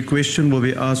supplementary question will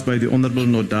be asked by the Honourable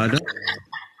Nodada.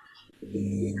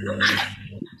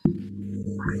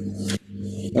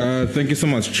 Thank you so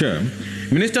much, Chair.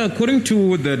 Minister, according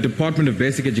to the Department of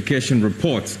Basic Education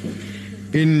reports,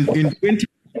 in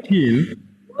 2015,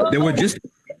 there were just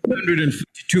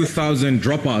 152,000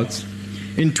 dropouts.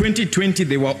 In 2020,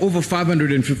 there were over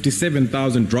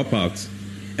 557,000 dropouts.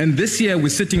 And this year, we're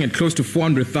sitting at close to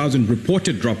 400,000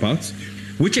 reported dropouts,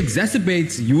 which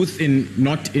exacerbates youth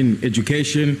not in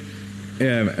education,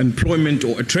 employment,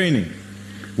 or training.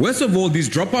 Worst of all, these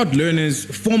dropout learners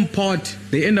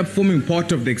they end up forming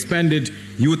part of the expanded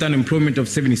youth unemployment of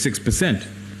 76%.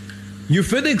 You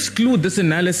further exclude this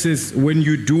analysis when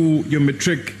you do your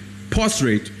matric pass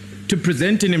rate to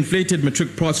present an inflated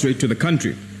matric pass rate to the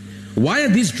country. Why are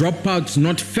these dropouts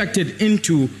not factored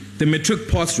into the matric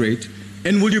pass rate?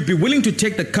 And will you be willing to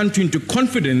take the country into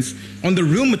confidence on the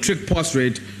real matric pass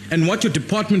rate and what your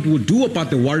department will do about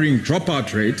the worrying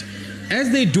dropout rate? As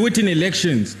they do it in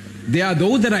elections, there are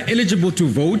those that are eligible to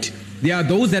vote, there are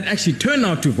those that actually turn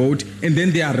out to vote, and then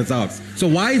there are results. So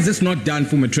why is this not done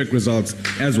for matric results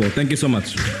as well? Thank you so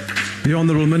much. The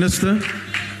Honourable Minister.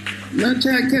 Now,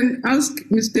 Chair, I can ask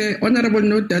Mr. Honourable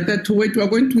Nodada to wait. We are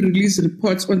going to release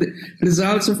reports on the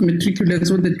results of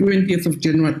matriculants on the 20th of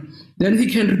January. Then he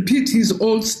can repeat his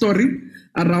old story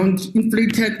around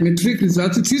inflated matric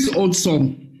results. It's his old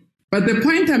song. But the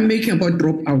point I'm making about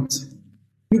dropouts,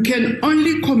 you can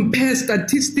only compare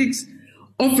statistics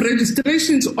of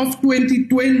registrations of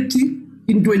 2020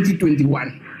 in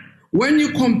 2021. When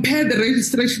you compare the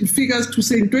registration figures to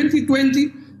say in 2020,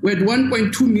 we had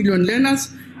 1.2 million learners.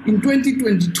 In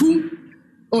 2022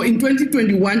 or in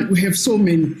 2021, we have so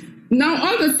many. Now,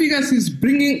 all the figures he's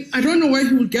bringing, I don't know where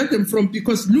he will get them from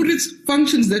because Luritz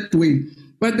functions that way.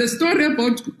 But the story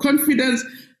about confidence,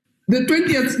 the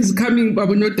 20th is coming,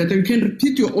 Babu, note that you can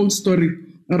repeat your old story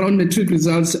around matric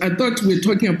results. I thought we were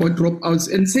talking about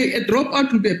dropouts and say a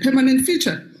dropout will be a permanent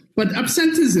feature. But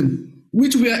absenteeism,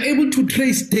 which we are able to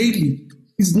trace daily,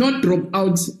 is not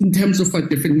dropouts in terms of our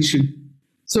definition.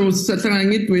 So,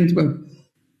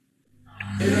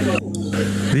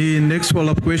 the next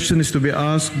follow-up question is to be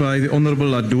asked by the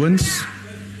Honourable Adouans.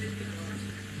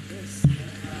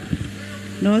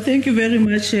 No, thank you very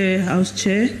much, House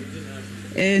Chair.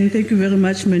 And thank you very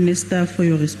much, Minister, for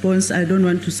your response. I don't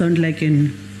want to sound like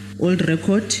an old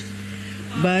record,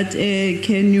 but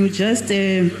can you just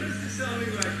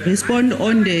respond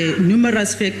on the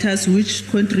numerous factors which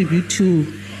contribute to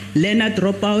learner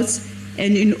dropouts?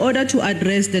 And in order to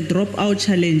address the dropout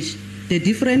challenge, the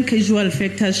different casual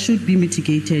factors should be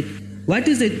mitigated. What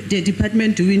is the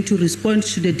department doing to respond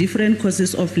to the different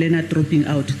causes of learner dropping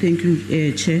out? Thank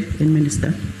you, Chair and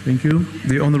Minister. Thank you.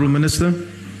 The Honourable Minister.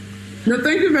 No,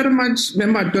 thank you very much,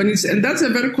 Member Adonis. And that's a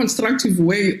very constructive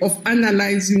way of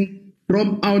analyzing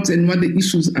dropouts and what the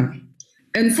issues are.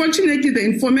 And fortunately, the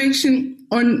information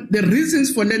on the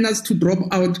reasons for learners to drop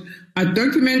out are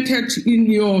documented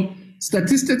in your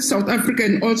Statistics South Africa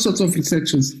and all sorts of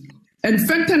researches. And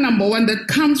factor number one that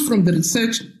comes from the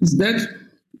research is that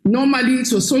normally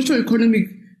it's a socio-economic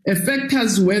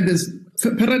factors where there's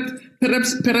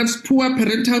perhaps poor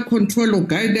parental control or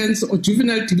guidance or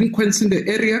juvenile delinquency in the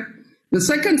area. The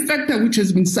second factor, which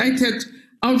has been cited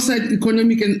outside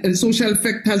economic and social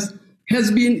factors,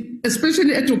 has been,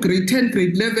 especially at your grade 10,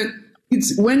 grade 11,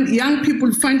 it's when young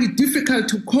people find it difficult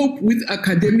to cope with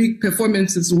academic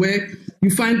performances, where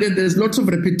you find that there's lots of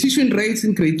repetition rates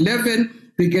in grade 11,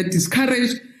 they get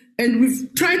discouraged. And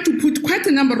we've tried to put quite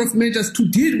a number of measures to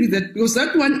deal with that, because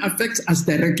that one affects us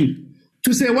directly.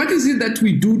 To say, what is it that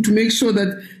we do to make sure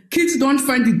that kids don't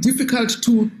find it difficult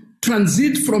to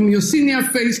transit from your senior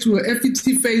phase to your FET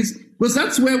phase, because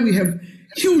that's where we have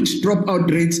huge dropout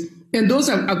rates, and those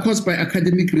are caused by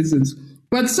academic reasons.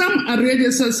 But some are really,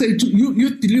 as I say,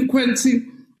 youth delinquency,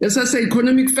 as I say,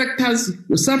 economic factors,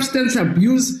 substance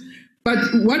abuse. But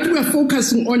what we are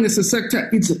focusing on as a sector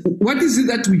is what is it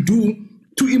that we do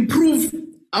to improve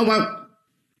our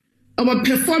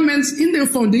performance in the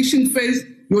foundation phase,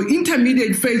 your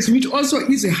intermediate phase, which also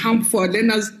is a hump for our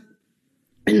learners,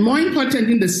 and more important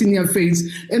in the senior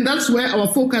phase. And that's where our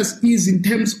focus is in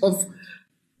terms of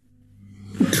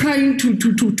trying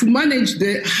to manage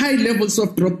the high levels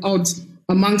of dropouts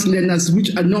amongst learners,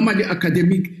 which are normally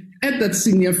academic at that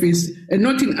senior phase and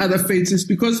not in other phases,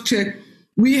 because, Chair,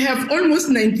 we have almost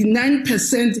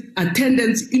 99%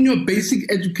 attendance in your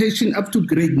basic education up to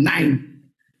grade 9.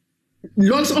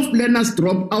 Lots of learners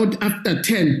drop out after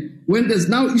 10 when there's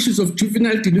now issues of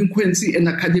juvenile delinquency and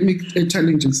academic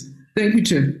challenges. Thank you,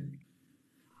 Chair.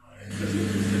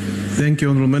 Thank you,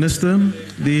 Honourable Minister.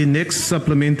 The next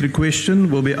supplementary question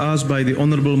will be asked by the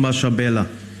Honourable Mashabela.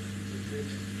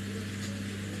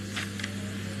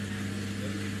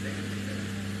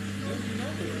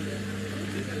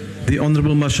 The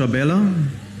Honourable Mashabela.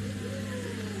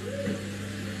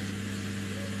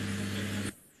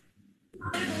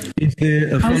 Is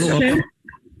there a follow-up?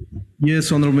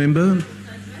 Yes, Honourable Member.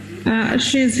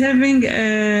 She's having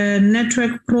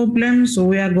network problems, so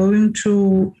we are going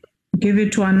to give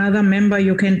it to another member.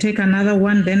 You can take another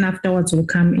one, then afterwards we'll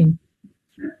come in.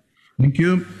 Thank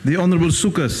you. The Honourable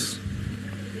Sukas.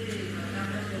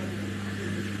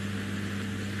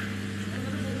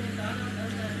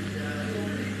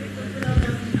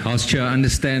 House Chair, I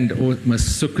understand Ms.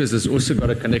 Sukas has also got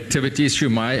a connectivity issue.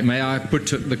 May I put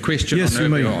the question on her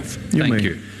behalf? Thank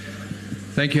you.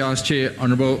 Thank you, House Chair.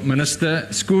 Honourable Minister,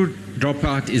 school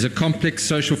dropout is a complex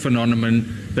social phenomenon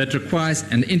that requires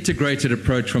an integrated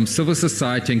approach from civil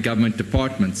society and government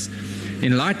departments.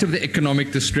 In light of the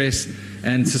economic distress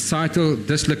and societal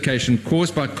dislocation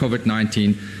caused by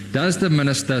COVID-19, does the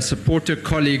Minister support her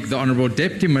colleague, the Honourable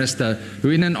Deputy Minister,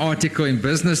 who in an article in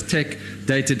Business Tech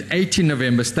dated 18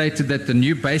 November stated that the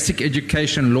new Basic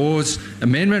Education Laws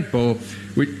Amendment Bill,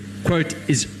 which, quote,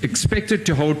 is expected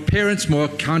to hold parents more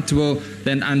accountable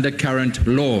than under current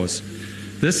laws.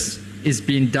 This is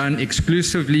being done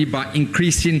exclusively by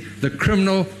increasing the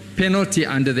criminal penalty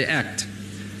under the Act.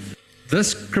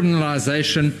 This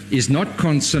criminalisation is not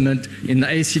consonant, in the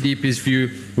ACDP's view,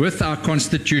 with our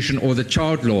Constitution or the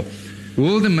Child Law.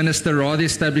 Will the Minister rather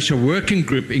establish a working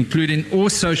group, including all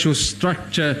social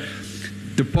structure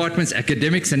departments,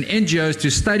 academics and NGOs, to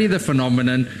study the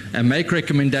phenomenon and make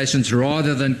recommendations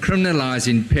rather than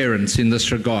criminalising parents in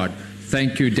this regard?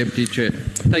 Thank you, Deputy Chair.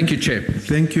 Thank you, Chair.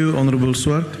 Thank you, Honourable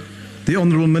Swart. The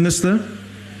Honourable Minister.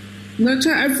 No,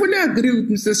 Chair, I fully agree with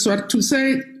Mr. Swart to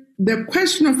say the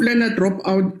question of learner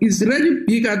dropout is really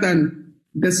bigger than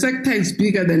the sector, is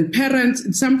bigger than parents.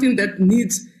 It's something that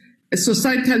needs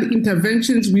societal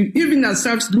interventions. We even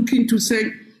ourselves looking to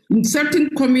say in certain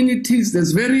communities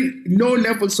there's very low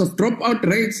levels of dropout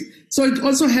rates. So it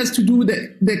also has to do with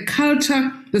the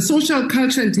culture, the social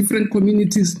culture in different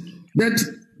communities, that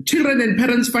children and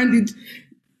parents find it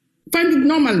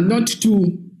normal not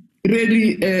to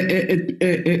really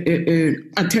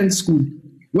attend school.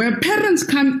 Where parents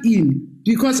come in,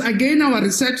 because again our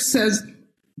research says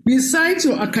besides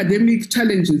your academic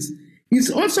challenges, it's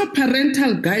also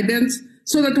parental guidance,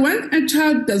 so that when a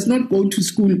child does not go to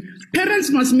school,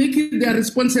 parents must make it their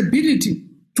responsibility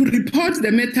to report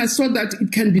the matter so that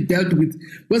it can be dealt with.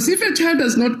 Because if a child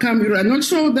does not come, you are not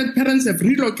sure that parents have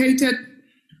relocated.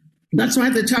 That's why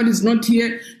the child is not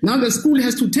here. Now the school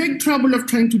has to take trouble of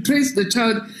trying to trace the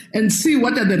child and see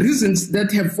what are the reasons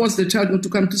that have forced the child not to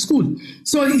come to school.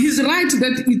 So he's right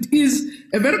that it is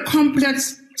a very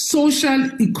complex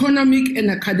social, economic and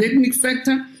academic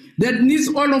factor that needs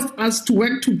all of us to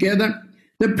work together.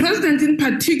 The President in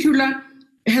particular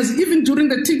has, even during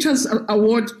the Teachers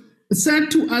Award,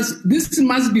 said to us, this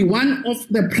must be one of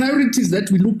the priorities that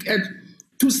we look at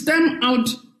to stem out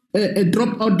a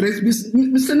dropout rate.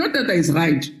 Mr. Notata is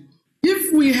right.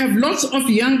 If we have lots of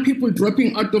young people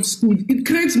dropping out of school, it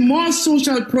creates more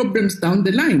social problems down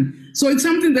the line. So it's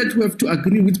something that we have to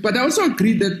agree with. But I also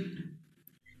agree that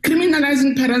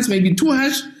criminalizing parents may be too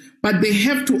harsh, but they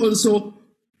have to also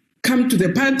come to the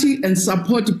party and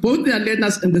support both their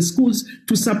learners and the schools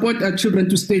to support our children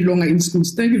to stay longer in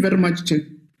schools. Thank you very much, Chair.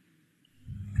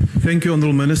 Thank you,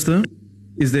 Honourable Minister.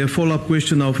 Is there a follow-up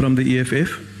question now from the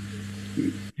EFF?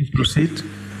 Please proceed.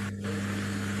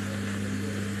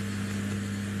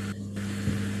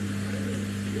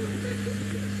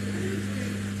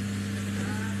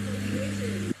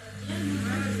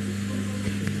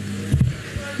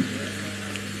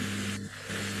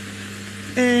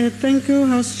 Thank you,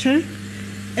 House Chair.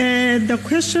 The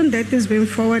question that is being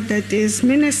forwarded is,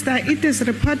 Minister, it is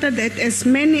reported that as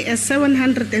many as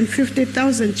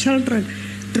 750,000 children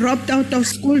dropped out of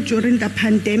school during the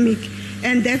pandemic,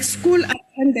 and that school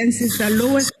attendance is the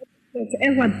lowest it's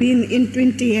ever been in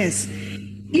 20 years.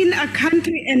 In a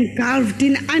country engulfed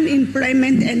in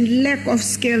unemployment and lack of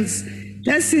skills,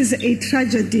 this is a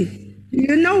tragedy. Do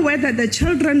you know whether the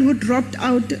children who dropped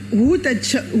out,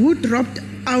 who dropped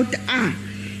out are?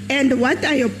 And what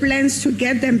are your plans to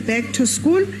get them back to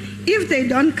school? If they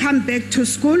don't come back to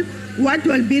school, what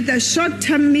will be the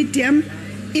short-term, medium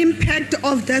impact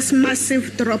of this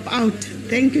massive dropout?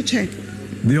 Thank you, Chair.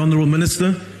 The Honourable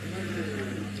Minister.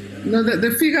 No,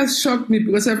 the figures shocked me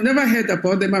because I've never heard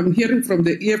about them. I'm hearing from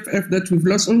the EFF that we've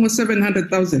lost almost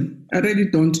 700,000. I really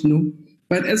don't know.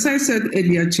 But as I said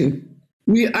earlier, Chair,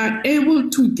 we are able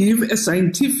to give a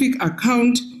scientific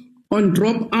account on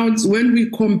dropouts when we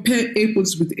compare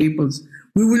apples with apples.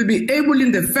 We will be able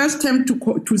in the first term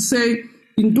to say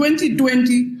in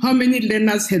 2020 how many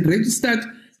learners had registered,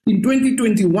 in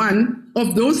 2021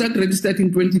 of those that registered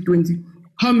in 2020,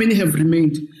 how many have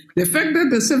remained. The fact that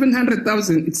the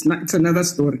 700,000, it's another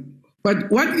story.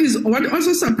 But what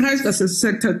also surprised us as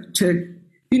sector check,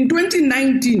 in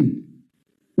 2019,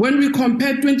 when we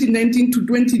compared 2019 to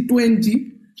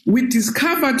 2020, we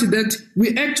discovered that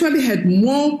we actually had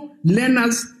more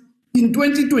learners in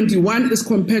 2021 as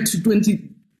compared to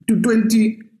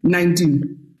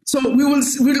 2019. So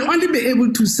we'll only be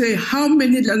able to say how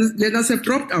many learners have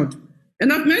dropped out.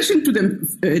 And I've mentioned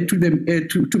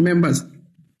to members,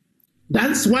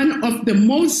 that's one of the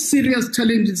most serious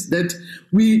challenges that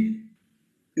we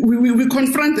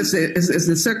confront as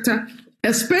a sector,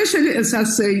 especially as I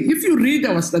say, if you read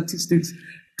our statistics,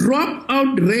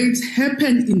 dropout rates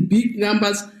happen in big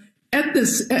numbers at the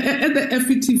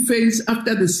FET phase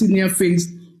after the senior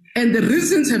phase. And the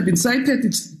reasons have been cited.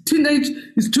 It's teenage,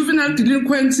 it's juvenile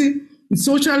delinquency, it's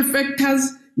social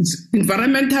factors, it's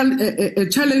environmental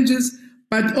challenges,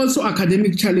 but also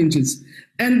academic challenges.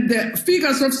 And the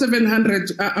figures of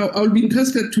 700, I'll be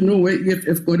interested to know where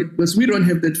EFF got it, because we don't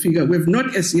have that figure. We have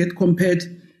not as yet compared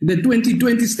the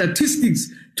 2020 statistics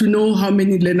to know how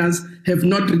many learners have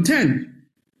not returned.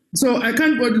 So I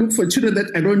can't go look for children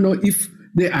that I don't know if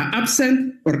they are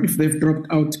absent or if they've dropped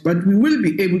out, but we will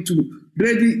be able to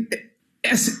really,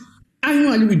 as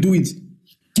annually we do it,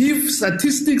 give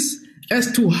statistics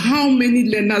as to how many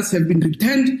learners have been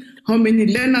returned, how many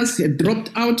learners have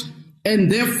dropped out, and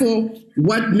therefore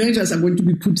what measures are going to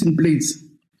be put in place.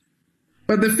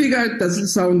 But the figure doesn't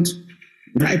sound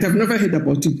right. I've never heard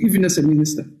about it, even as a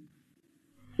minister.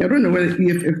 I don't know whether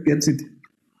EFF gets it.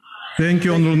 Thank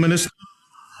you, Honourable Minister.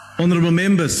 Honourable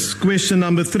members, question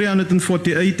number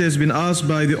 348 has been asked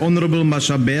by the Honourable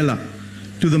Mashabela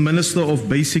to the Minister of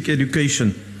Basic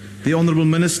Education. The Honourable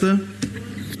Minister.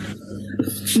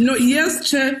 No, yes,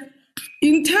 Chair.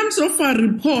 In terms of our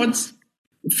reports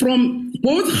from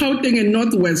both Gauteng and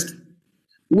Northwest,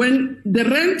 when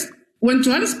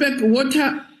Johannesburg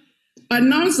Water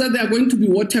announced that there are going to be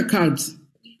water cuts,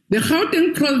 the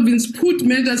Gauteng province put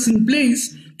measures in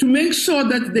place to make sure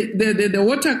that the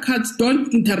water cuts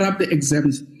don't interrupt the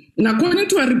exams. And according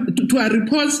to our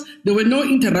reports, there were no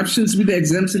interruptions with the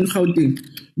exams in Gauteng.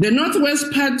 The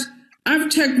Northwest part,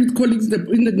 I've checked with colleagues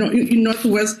in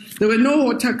Northwest, there were no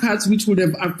water cuts which would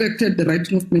have affected the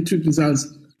writing of matric results.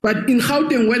 But in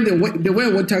Gauteng, when there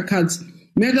were water cuts,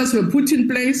 measures were put in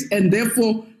place, and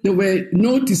therefore there were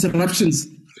no disruptions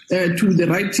to the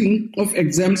writing of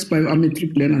exams by our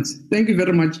matric learners. Thank you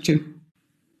very much, Chair.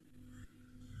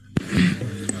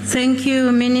 Thank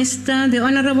you, Minister. The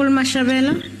Honourable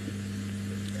Mashabela.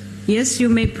 Yes, you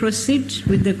may proceed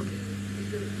with the...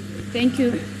 Thank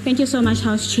you. Thank you so much,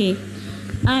 House Chair.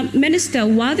 Minister,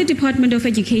 while the Department of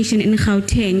Education in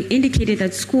Gauteng indicated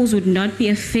that schools would not be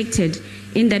affected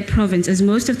in that province as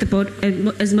most of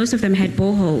them had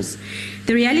boreholes,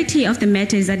 the reality of the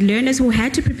matter is that learners who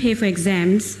had to prepare for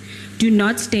exams do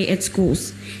not stay at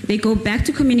schools. They go back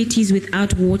to communities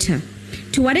without water.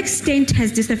 To what extent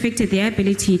has this affected their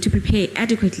ability to prepare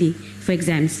adequately for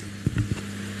exams?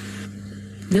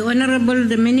 The Honourable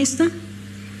Minister.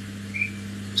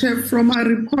 Chair, from our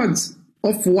reports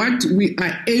of what we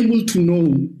are able to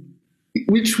know,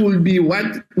 which will be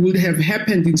what would have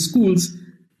happened in schools,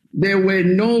 there were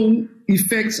no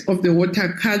effects of the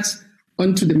water cuts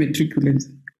onto the matriculants.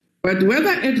 But whether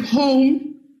at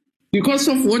home, because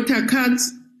of water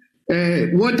cuts,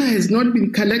 water had not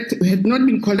been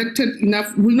collected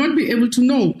enough, will not be able to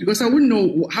know, because I wouldn't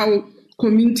know how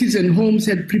communities and homes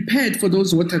had prepared for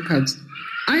those water cuts.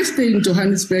 I stay in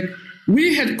Johannesburg.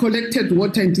 We had collected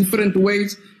water in different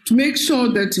ways to make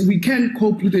sure that we can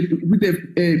cope with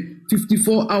the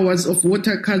 54 hours of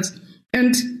water cuts.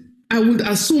 And I would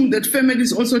assume that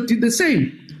families also did the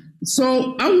same.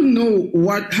 So I would know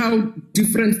how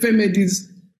different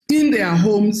families in their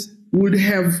homes would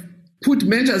have put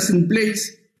measures in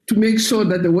place to make sure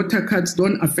that the water cuts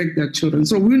don't affect their children.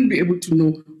 So we wouldn't be able to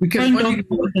know. We can only know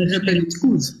what happened in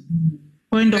schools.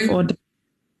 Point of order.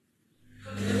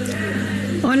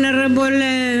 Honourable,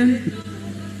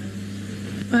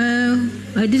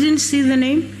 I didn't see the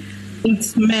name.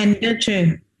 It's Mente,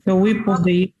 Chair, the whip of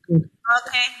the year.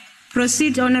 Okay.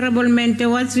 Proceed, Honourable Mente.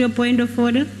 What's your point of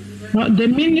order? No, the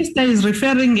Minister is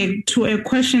referring to a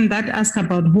question that asked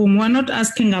about home. We're not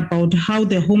asking about how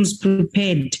the homes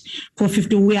prepared for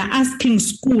 50. We are asking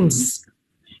schools,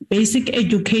 basic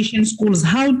education schools,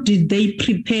 how did they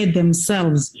prepare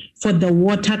themselves for the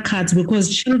water cuts?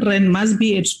 Because children must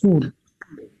be at school.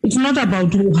 It's not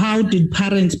about how did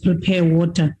parents prepare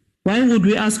water. Why would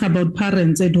we ask about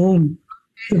parents at home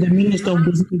to the Minister of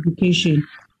Basic Education?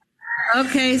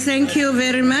 Okay, thank you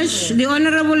very much. The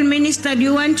Honorable Minister, do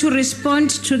you want to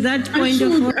respond to that point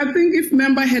of order? I think if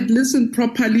member had listened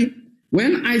properly,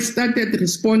 when I started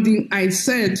responding, I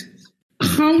said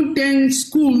Gauteng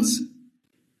schools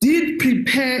did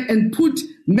prepare and put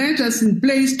measures in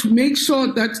place to make sure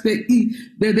that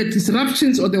the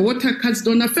disruptions or the water cuts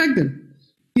don't affect them.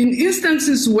 In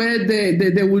instances where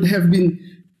there would have been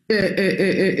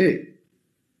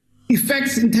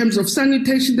effects in terms of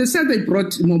sanitation, they said they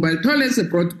brought mobile toilets, they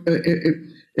brought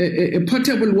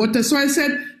potable water. So I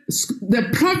said the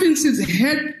provinces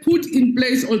had put in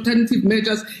place alternative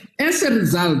measures. As a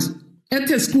result, at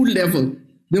a school level,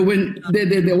 the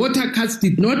water cuts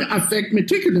did not affect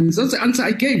matriculants. That's the answer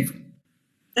I gave.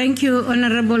 Thank you,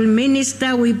 Honorable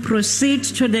Minister. We proceed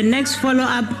to the next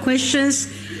follow-up questions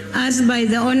asked by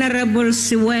the Honorable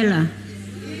Siwela.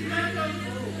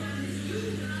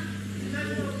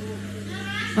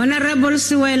 Honorable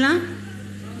Siwela.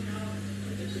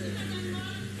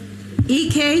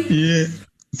 EK. Yeah.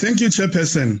 Thank you,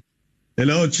 Chairperson.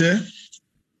 Hello, Chair.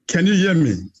 Can you hear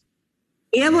me?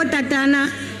 Yebo, Tatana.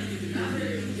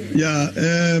 Yeah.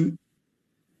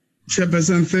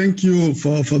 Chairperson, thank you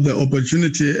for the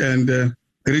opportunity and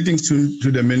greetings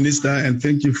to the Minister, and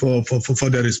thank you for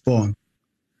the response.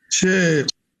 Chair,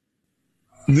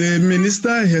 the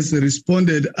Minister has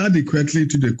responded adequately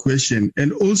to the question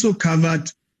and also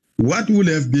covered what would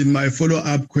have been my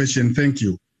follow-up question. Thank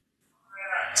you.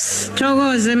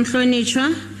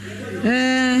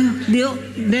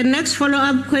 The next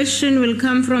follow-up question will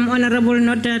come from Honorable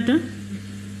Notata.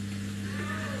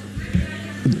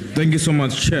 Thank you so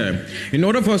much, Chair. In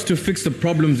order for us to fix the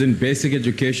problems in basic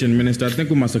education, Minister, I think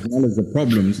we must acknowledge the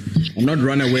problems and not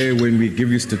run away when we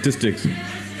give you statistics.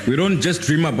 We don't just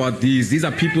dream about these. These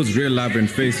are people's real lives and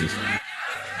faces.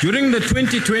 During the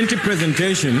 2020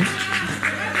 presentation,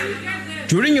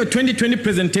 during your 2020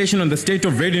 presentation on the state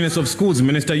of readiness of schools,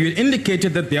 Minister, you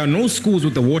indicated that there are no schools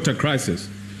with a water crisis.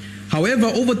 However,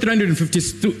 over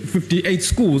 358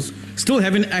 schools still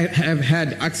have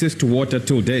had access to water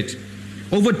till date.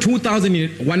 Over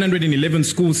 2,111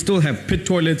 schools still have pit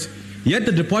toilets, yet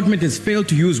the department has failed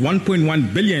to use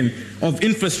 1.1 billion of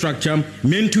infrastructure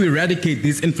meant to eradicate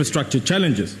these infrastructure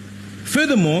challenges.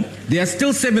 Furthermore, there are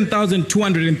still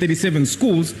 7,237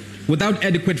 schools without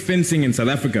adequate fencing in South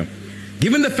Africa.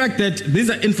 Given the fact that these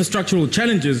are infrastructural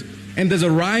challenges and there's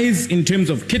a rise in terms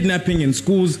of kidnapping in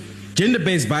schools,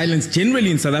 gender-based violence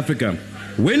generally in South Africa,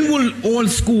 when will all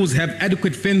schools have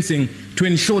adequate fencing to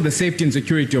ensure the safety and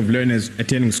security of learners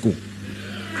attending school?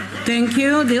 Thank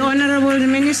you. The Honorable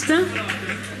Minister.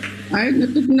 I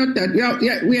not that.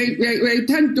 We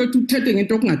tend to tething and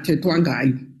talking at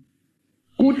Tetwangai.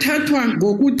 Kutatwan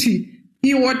Goguti,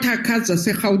 water cuts a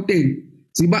Gauteng,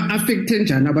 Ziba affecting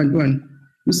Janabantwan.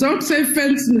 Without say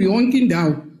fence, New York in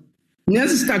down.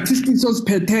 Next statistics was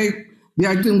per day, they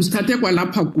are going to start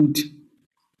good.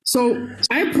 So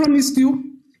I promised you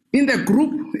in the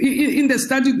group, in the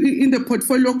study, in the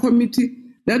portfolio committee,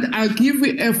 that I'll give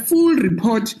you a full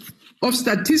report of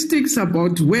statistics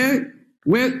about where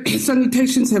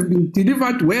sanitations have been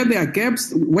delivered, where there are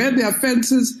gaps, where there are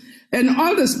fences, and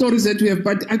all the stories that we have.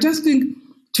 But I just think,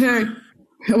 Chair,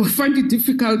 I will find it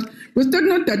difficult. Because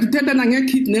not that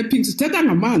kidnappings,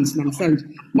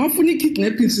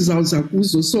 kidnappings is also.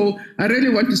 So I really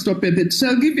want to stop at that. So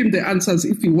I'll give him the answers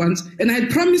if he wants. And I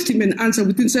promised him an answer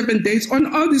within 7 days on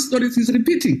all these stories he's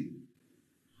repeating.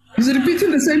 He's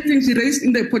repeating the same things he raised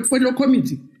in the portfolio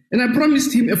committee. And I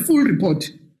promised him a full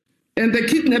report. And the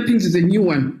kidnappings is a new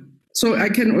one. So I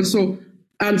can also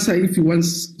answer if he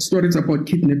wants stories about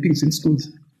kidnappings in schools.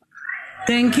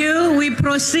 Thank you. We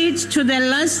proceed to the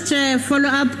last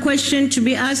follow-up question to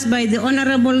be asked by the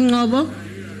Honorable Ngobo.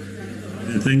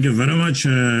 Thank you very much,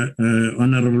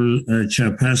 Honorable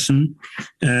Chairperson.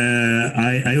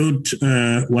 I would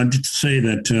wanted to say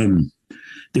that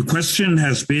the question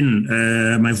has been,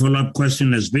 my follow-up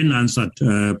question has been answered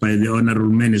by the Honorable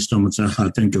Minister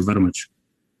Mutsaha. Thank you very much.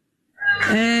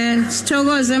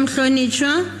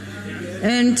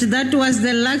 And that was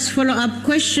the last follow-up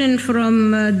question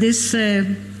from this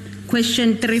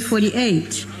question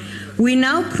 348. We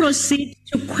now proceed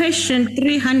to question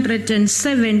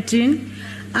 317,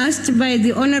 asked by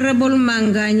the Honorable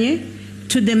Manganye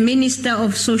to the Minister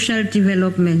of Social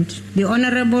Development. The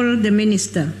Honorable the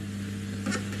Minister.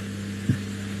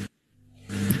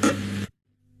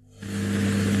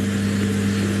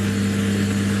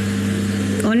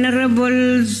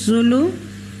 Honorable Zulu.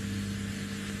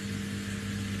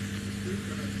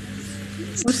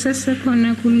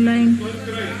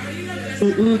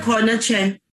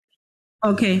 Chair.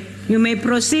 Okay, you may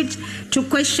proceed to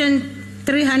question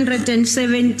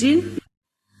 317.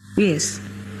 Yes.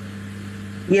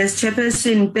 Yes,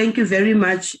 Chairperson, thank you very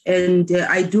much. And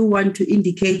I do want to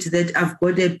indicate that I've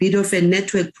got a bit of a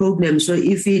network problem. So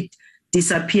if it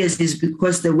disappears, it's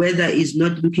because the weather is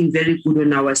not looking very good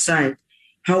on our side.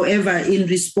 However, in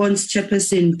response,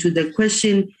 Chairperson, to the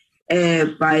question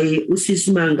by Usis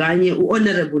Manganye,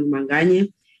 Honorable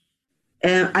Manganye,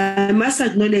 I must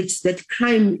acknowledge that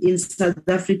crime in South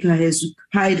Africa has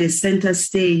occupied a center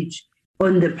stage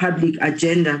on the public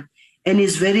agenda and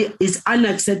is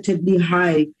unacceptably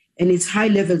high, and its high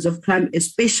levels of crime,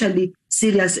 especially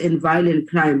serious and violent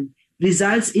crime,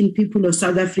 results in people of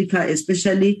South Africa,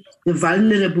 especially the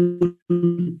vulnerable,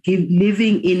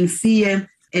 living in fear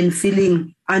and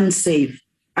feeling unsafe.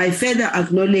 I further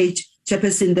acknowledge,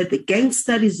 Chairperson, that the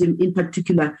gangsterism in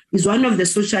particular is one of the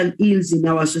social ills in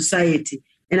our society.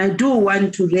 And I do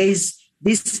want to raise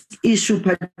this issue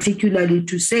particularly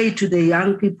to say to the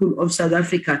young people of South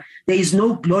Africa, there is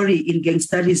no glory in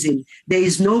gangsterism. There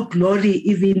is no glory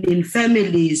even in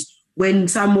families when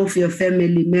some of your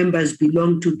family members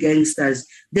belong to gangsters.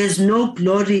 There's no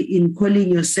glory in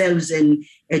calling yourselves an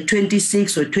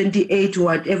 26 or 28 or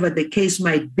whatever the case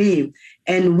might be.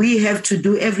 And we have to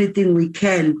do everything we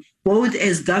can, both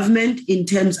as government in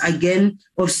terms, again,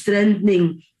 of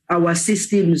strengthening our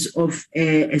systems of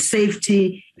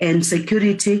safety and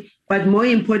security. But more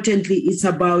importantly, it's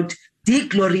about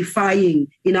deglorifying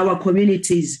in our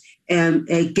communities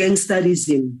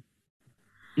gangsterism.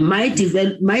 My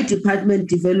department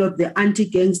developed the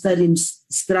anti-gangsterism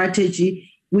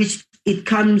strategy, which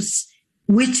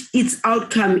its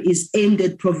outcome is aimed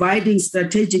at providing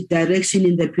strategic direction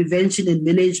in the prevention and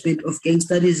management of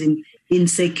gangsterism in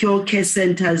secure care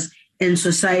centers and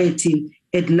society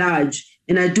at large.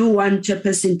 And I do want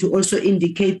Chairperson to also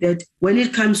indicate that when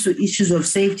it comes to issues of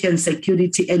safety and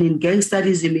security, and in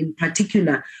gangsterism in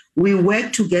particular, we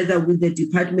work together with the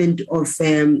Department of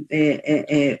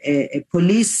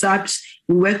Police, SAPS.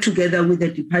 We work together with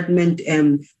the Department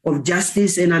of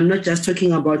Justice. And I'm not just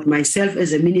talking about myself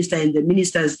as a minister and the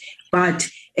ministers, but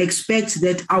expect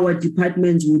that our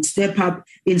departments would step up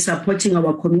in supporting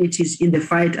our communities in the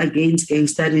fight against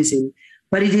gangsterism.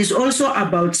 But it is also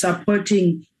about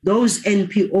supporting those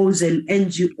NPOs and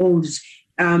NGOs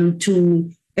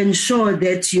to ensure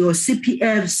that your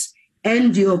CPFs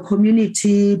and your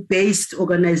community-based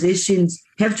organizations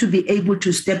have to be able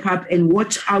to step up and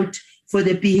watch out for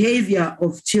the behavior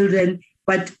of children.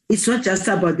 But it's not just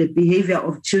about the behavior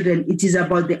of children, it is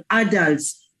about the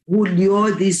adults who lure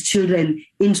these children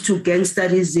into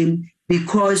gangsterism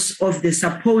because of the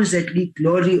supposedly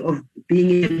glory of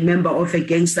being a member of a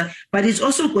gangster. But it's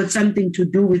also got something to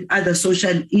do with other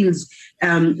social ills,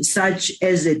 such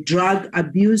as drug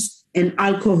abuse and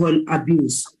alcohol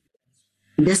abuse.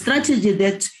 The strategy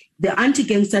that the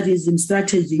anti-gangsterism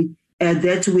strategy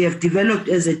that we have developed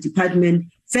as a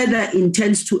department further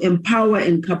intends to empower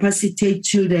and capacitate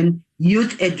children,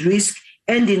 youth at risk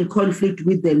and in conflict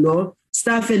with the law,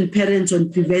 staff and parents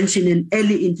on prevention and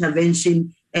early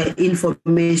intervention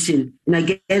information. And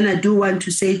again, I do want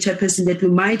to say, Chairperson, that we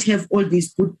might have all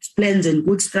these good plans and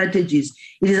good strategies.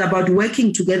 It is about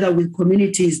working together with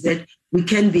communities that we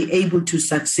can be able to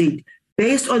succeed.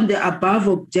 Based on the above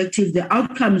objective, the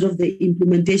outcomes of the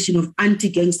implementation of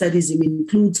anti-gangsterism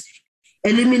includes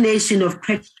elimination of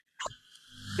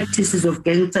practices of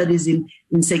gangsterism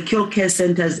in secure care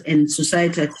centers and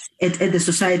society at the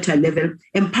societal level,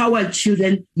 empower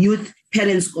children, youth,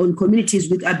 parents on communities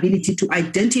with ability to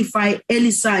identify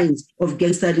early signs of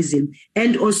gangsterism,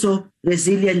 and also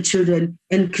resilient children,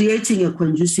 and creating a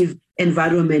conducive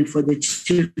environment for the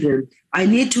children. I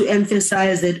need to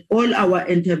emphasize that all our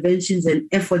interventions and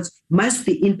efforts must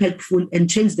be impactful and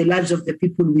change the lives of the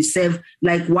people we serve,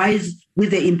 likewise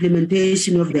with the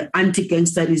implementation of the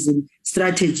anti-gangsterism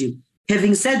strategy.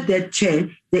 Having said that, Chair,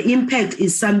 the impact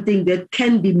is something that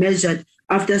can be measured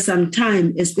after some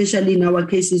time, especially in our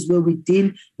cases where we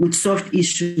deal with soft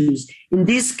issues. In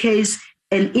this case,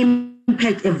 an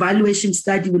impact evaluation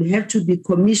study will have to be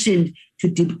commissioned to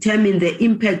determine the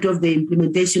impact of the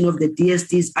implementation of the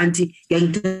DST's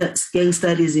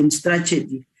anti-gangsterism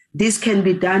strategy. This can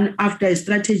be done after a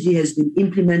strategy has been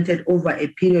implemented over a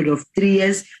period of 3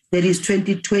 years, that is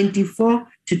 2024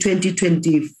 to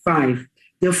 2025.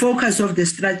 The focus of the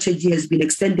strategy has been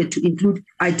extended to include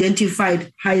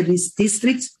identified high-risk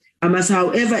districts. I must,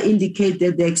 however, indicate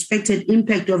that the expected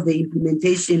impact of the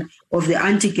implementation of the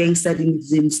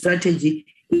anti-gangsterism strategy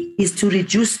is to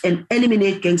reduce and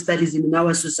eliminate gangsterism in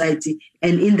our society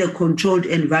and in the controlled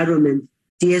environment.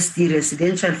 DSD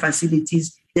residential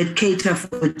facilities that cater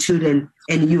for children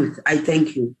and youth. I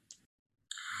thank you.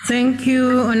 Thank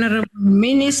you, Honorable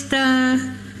Minister.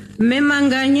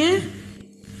 Memanganye.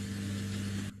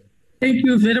 Thank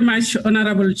you very much,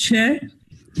 Honorable Chair.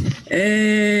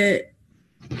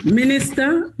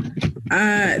 Minister,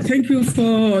 thank you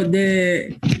for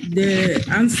the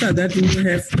answer that you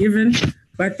have given,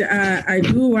 but I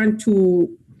do want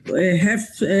to have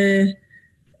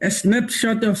a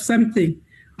snapshot of something.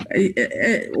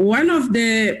 One of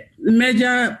the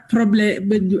major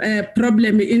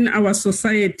problem in our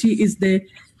society is the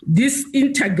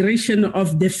disintegration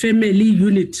of the family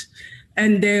unit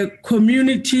and the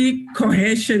community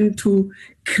cohesion to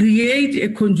create a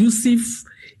conducive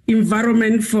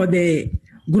environment for the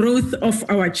growth of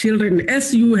our children,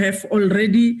 as you have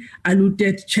already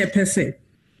alluded, Chairperson.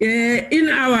 In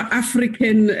our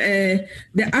African,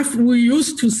 we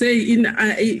used to say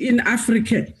in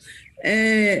Africa,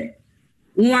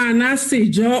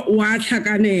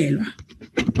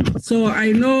 so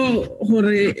I know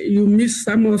you missed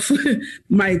some of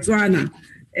my Tswana.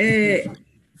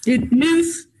 It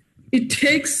means it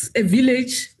takes a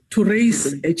village to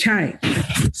raise a child.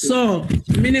 So,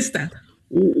 Minister,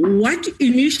 what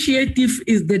initiative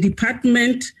is the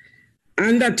department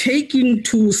undertaking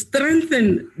to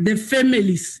strengthen the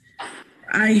families?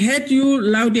 I heard you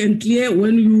loud and clear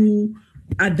when you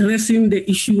addressing the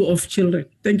issue of children.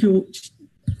 Thank you,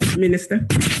 Minister.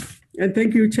 And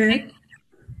thank you, Chair.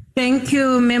 Thank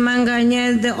you,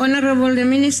 Memanganye. The Honorable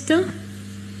Minister.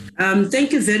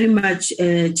 Thank you very much,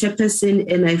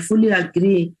 Chairperson, and I fully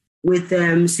agree with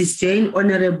Ms. Jane,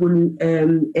 Honorable,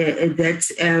 that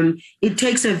it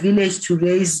takes a village to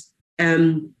raise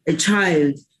a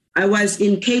child. I was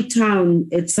in Cape Town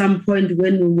at some point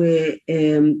when we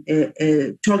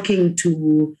were talking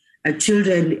to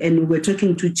children, and we were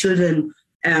talking to children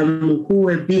who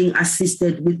were being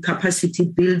assisted with capacity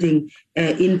building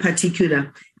in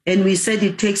particular. And we said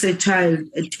it takes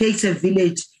a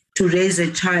village to raise a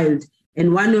child.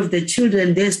 And one of the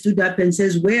children there stood up and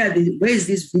says, where is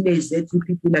this village that you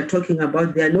people are talking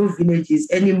about? There are no villages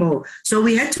anymore. So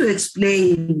we had to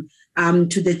explain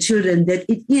to the children that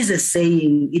it is a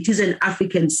saying, it is an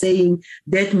African saying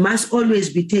that must always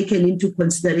be taken into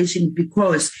consideration,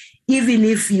 because even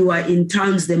if you are in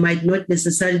towns, there might not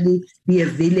necessarily be a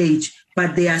village,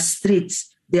 but there are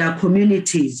streets, there are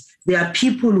communities, there are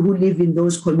people who live in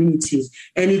those communities.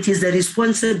 And it is the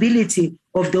responsibility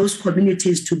of those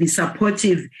communities to be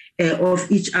supportive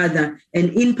of each other. And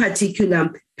in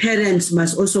particular, parents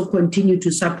must also continue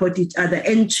to support each other.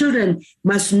 And children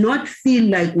must not feel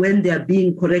like when they're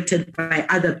being corrected by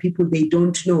other people they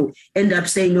don't know, end up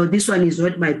saying, no, this one is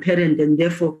not my parent, and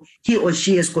therefore he or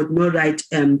she has got no right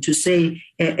to say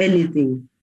anything.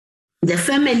 The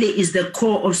family is the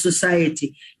core of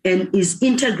society and is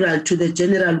integral to the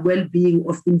general well-being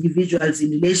of individuals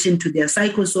in relation to their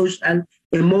psychosocial,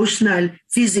 emotional,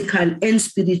 physical, and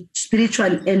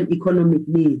spiritual and economic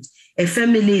needs. A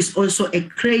family is also a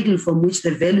cradle from which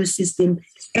the value system,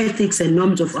 ethics, and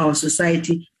norms of our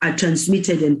society are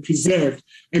transmitted and preserved.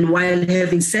 And while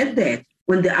having said that,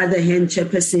 on the other hand,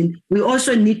 Chairperson, we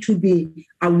also need to be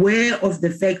aware of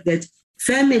the fact that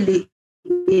family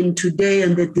in today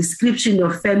and the description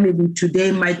of family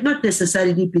today might not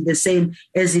necessarily be the same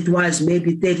as it was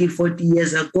maybe 30, 40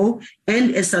 years ago.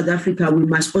 And as South Africa, we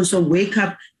must also wake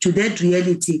up to that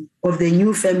reality of the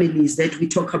new families that we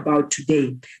talk about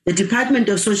today. The Department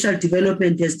of Social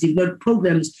Development has developed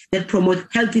programs that promote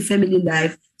healthy family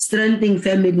life, strengthening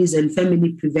families and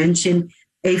family prevention,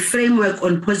 a framework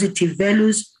on positive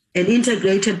values, an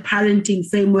integrated parenting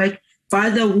framework,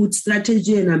 fatherhood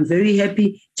strategy, and I'm very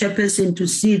happy, Chairperson, to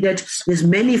see that there's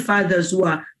many fathers who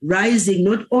are rising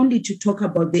not only to talk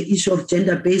about the issue of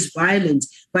gender-based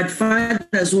violence, but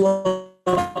fathers who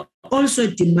are also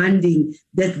demanding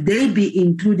that they be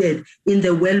included in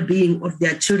the well-being of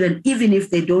their children, even if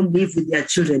they don't live with their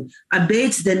children.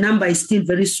 Albeit the number is still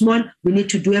very small, we need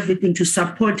to do everything to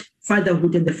support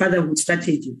fatherhood and the fatherhood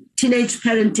strategy. Teenage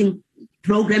parenting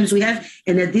programs we have.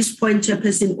 And at this point,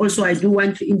 Chairperson, also I do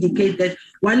want to indicate that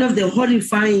one of the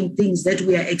horrifying things that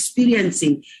we are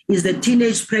experiencing is the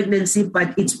teenage pregnancy,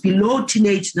 but it's below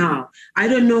teenage now. I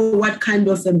don't know what kind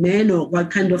of a man or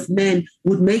what kind of man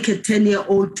would make a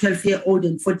 10-year-old, 12-year-old,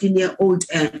 and 14-year-old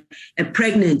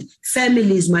pregnant.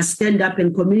 Families must stand up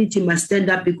and community must stand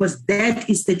up, because that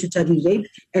is statutory rape,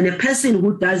 and a person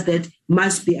who does that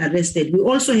must be arrested. We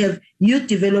also have youth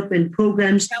development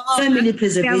programs, family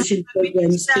preservation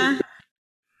programs.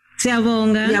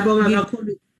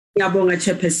 Ngiyabonga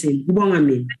Chairperson. Ngibonga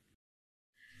mina.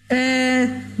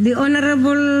 The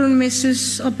Honorable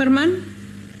Mrs. Opperman.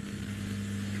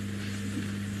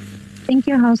 Thank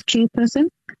you, House Chairperson.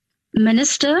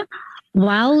 Minister,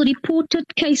 while reported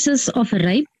cases of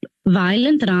rape,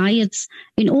 violent riots,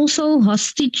 and also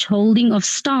hostage holding of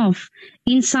staff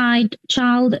inside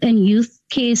child and youth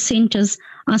care centers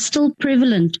are still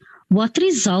prevalent, what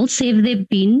results have there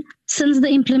been since the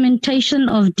implementation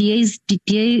of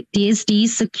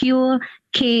DSD's secure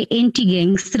care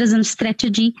anti-gangsterism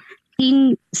strategy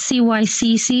in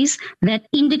CYCCs that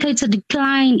indicates a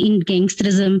decline in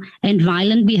gangsterism and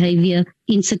violent behavior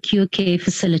in secure care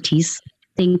facilities?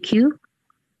 Thank you.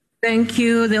 Thank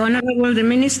you. The Honorable the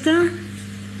Minister.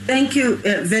 Thank you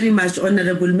very much,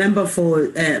 Honorable Member, for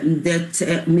that,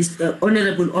 Mr.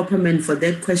 Honorable Opperman, for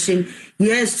that question.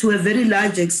 Yes, to a very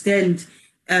large extent,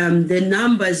 the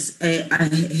numbers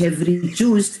have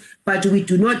reduced, but we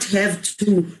do not have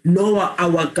to lower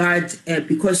our guard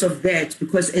because of that,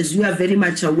 because as you are very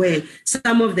much aware,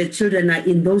 some of the children are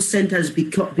in those centers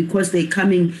because they're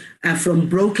coming from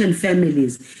broken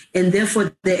families, and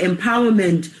therefore the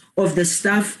empowerment of the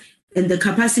staff and the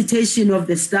capacitation of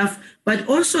the staff, but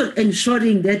also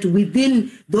ensuring that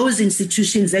within those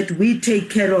institutions that we take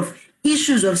care of,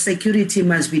 issues of security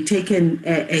must be taken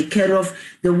care of.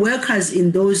 The workers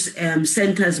in those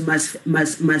centers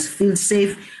must feel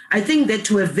safe. I think that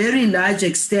to a very large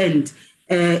extent,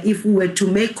 if we were to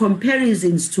make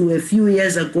comparisons to a few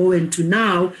years ago and to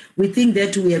now, we think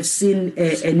that we have seen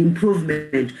an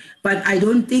improvement. But I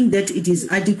don't think that it is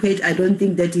adequate. I don't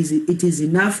think that it is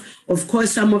enough. Of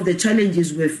course, some of the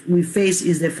challenges we face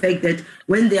is the fact that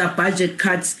when there are budget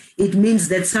cuts, it means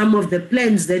that some of the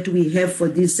plans that we have for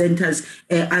these centers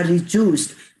are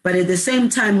reduced. But at the same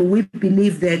time, we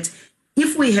believe that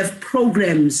if we have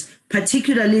programs,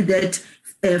 particularly that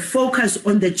focus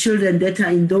on the children that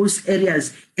are in those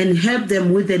areas and help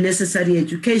them with the necessary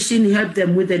education, help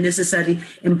them with the necessary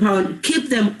empowerment, keep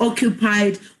them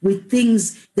occupied with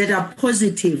things that are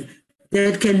positive,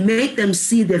 that can make them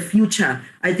see the future.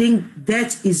 I think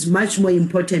that is much more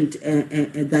important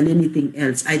than anything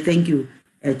else. I thank you,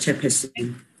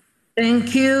 Chairperson.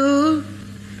 Thank you.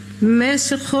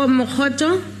 Ms.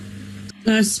 Mokhoto.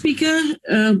 Speaker,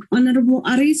 Honorable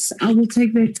Aris, I will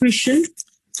take that question.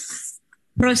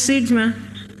 Proceed, ma'am.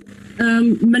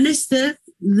 Minister,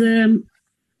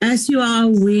 as you are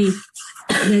aware,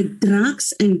 the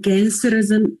drugs and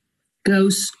gangsterism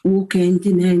walk hand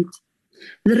in hand.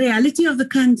 The reality of the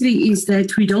country is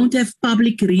that we don't have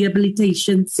public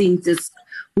rehabilitation centers.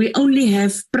 We only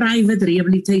have private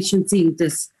rehabilitation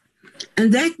centers.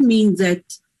 And that means that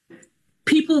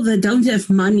people that don't have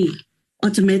money,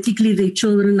 automatically their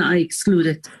children are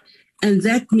excluded. And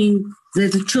that means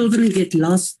that the children get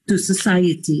lost to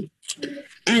society.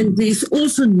 And there's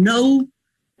also no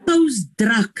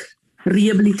post-drug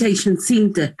rehabilitation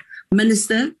center.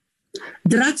 Minister,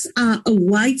 drugs are a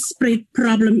widespread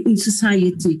problem in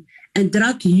society, and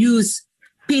drug use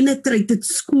penetrated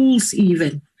schools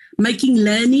even, making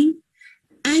learning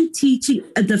and teaching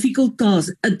a difficult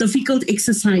task, a difficult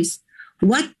exercise.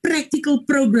 What practical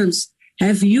programs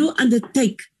have you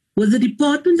undertaken with the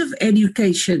Department of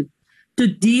Education to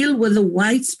deal with the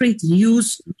widespread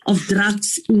use of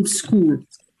drugs in school?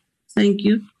 Thank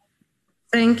you.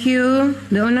 Thank you.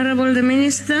 The Honorable the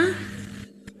Minister.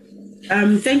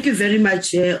 Thank you very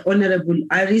much, Honorable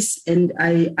Iris, and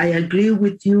I agree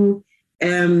with you.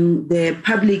 The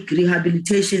public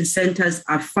rehabilitation centers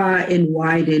are far and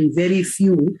wide and very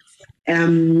few.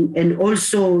 And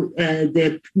also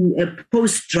the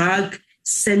post-drug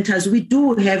centers, we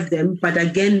do have them, but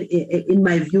again, in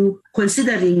my view,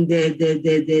 considering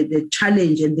the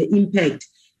challenge and the impact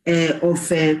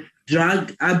of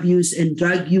drug abuse and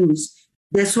drug use,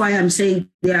 that's why I'm saying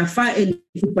they are far and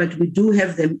few, but we do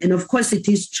have them. And of course, it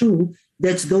is true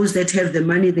that those that have the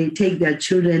money, they take their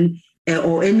children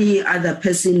or any other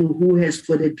person who has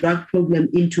got a drug problem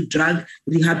into drug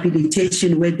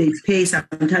rehabilitation, where they pay,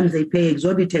 sometimes they pay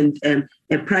exorbitant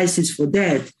prices for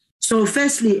that. So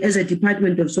firstly, as a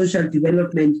Department of Social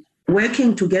Development,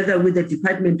 working together with the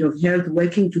Department of Health,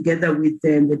 working together with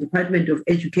the Department of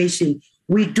Education,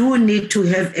 we do need to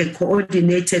have a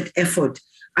coordinated effort.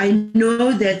 I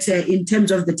know that in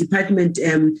terms of the Department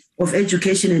of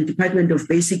Education and Department of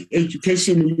Basic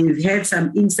Education, we've had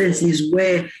some instances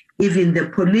where even the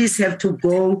police have to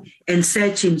go and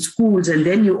search in schools, and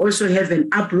then you also have an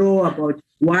uproar about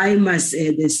why must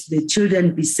the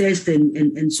children be searched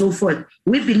and so forth.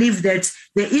 We believe that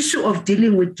the issue of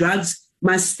dealing with drugs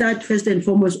must start first and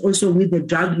foremost also with the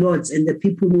drug lords and the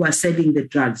people who are selling the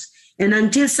drugs. And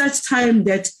until such time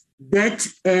that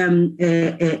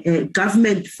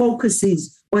government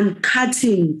focuses on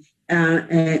cutting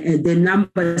the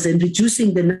numbers and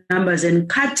reducing the numbers and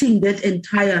cutting that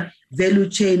entire value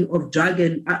chain of drug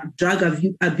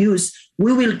abuse,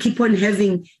 we will keep on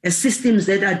having systems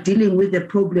that are dealing with the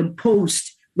problem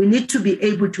post. We need to be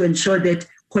able to ensure that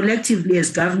collectively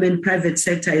as government, private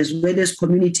sector, as well as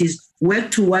communities,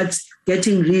 work towards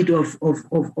getting rid of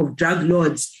drug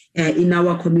lords in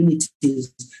our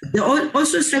communities. The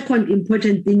also second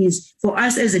important thing is for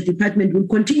us as a department, we'll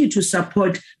continue to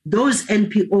support those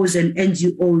NPOs and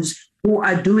NGOs who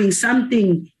are doing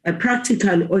something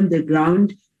practical on the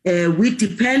ground. We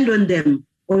depend on them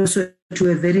also to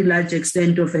a very large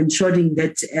extent of ensuring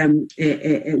that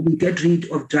we get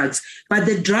rid of drugs. But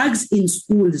the drugs in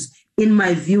schools, in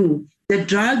my view, the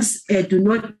drugs do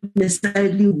not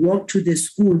necessarily walk to the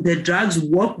school. The drugs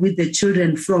walk with the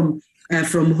children from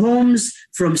homes,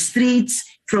 from streets,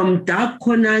 from dark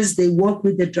corners. They walk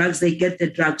with the drugs, they get the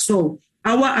drugs. So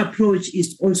our approach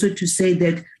is also to say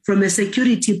that from a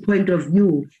security point of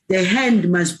view, the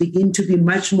hand must begin to be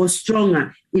much more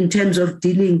stronger in terms of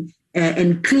dealing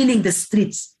and cleaning the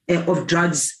streets of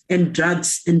drugs and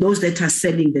those that are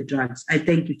selling the drugs. I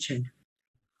thank you, Chair.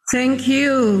 Thank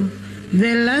you.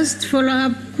 The last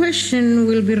follow-up question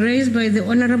will be raised by the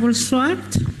Honourable Swart.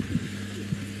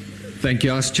 Thank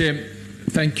you, House Chair.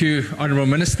 Thank you, Honourable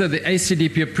Minister. The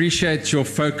ACDP appreciates your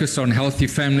focus on healthy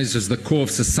families as the core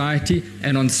of society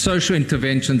and on social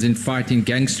interventions in fighting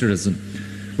gangsterism.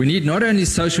 We need not only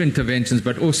social interventions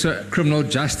but also criminal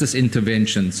justice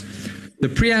interventions. The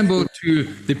preamble to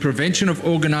the Prevention of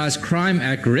Organised Crime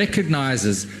Act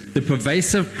recognizes the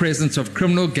pervasive presence of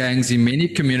criminal gangs in many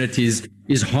communities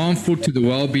is harmful to the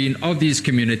well-being of these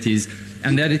communities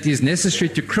and that it is necessary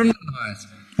to criminalize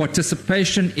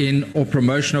participation in or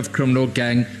promotion of criminal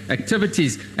gang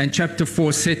activities. And Chapter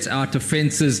 4 sets out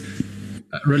offences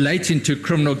relating to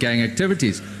criminal gang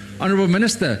activities. Honourable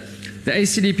Minister, the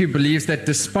ACDP believes that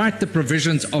despite the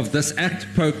provisions of this Act,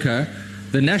 POCA,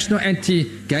 the National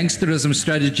Anti-Gangsterism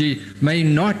Strategy may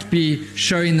not be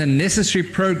showing the necessary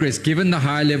progress given the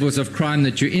high levels of crime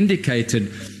that you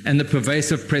indicated and the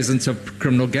pervasive presence of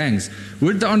criminal gangs.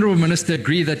 Would the Honourable Minister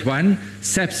agree that 1,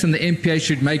 SAPS and the MPA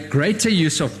should make greater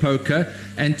use of POCA,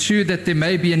 and 2, that there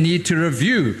may be a need to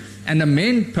review and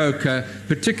amend POCA,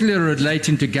 particularly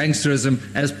relating to gangsterism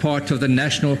as part of the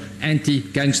National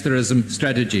Anti-Gangsterism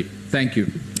Strategy? Thank you.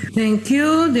 Thank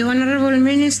you. The Honourable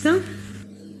Minister.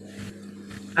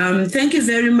 Thank you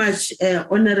very much,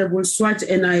 Honourable Swart,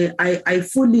 and I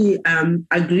fully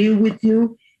agree with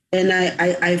you, and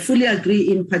I fully agree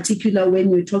in particular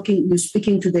when you're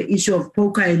speaking to the issue of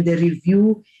POCA and the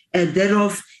review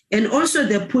thereof, and also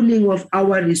the pooling of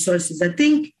our resources. I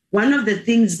think one of the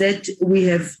things that we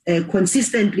have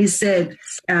consistently said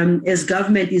as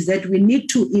government is that we need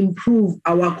to improve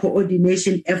our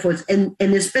coordination efforts and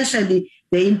especially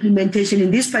the implementation,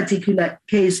 in this particular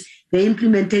case, the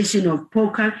implementation of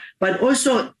POCA, but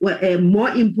also more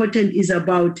important is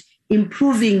about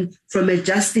improving from a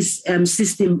justice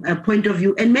system point of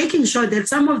view and making sure that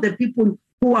some of the people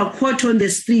who are caught on the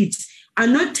streets are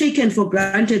not taken for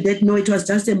granted that, no, it was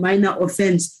just a minor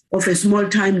offense of a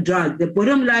small-time drug. The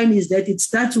bottom line is that it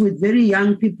starts with very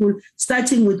young people,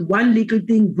 starting with one little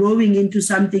thing, growing into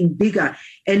something bigger.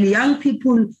 And young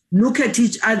people look at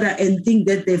each other and think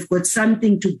that they've got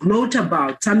something to gloat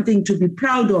about, something to be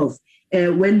proud of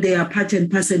when they are part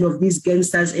and parcel of these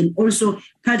gangsters and also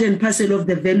part and parcel of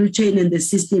the value chain and the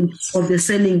system of the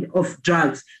selling of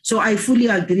drugs. So I fully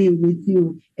agree with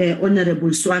you,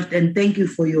 Honourable Swart, and thank you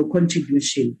for your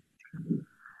contribution.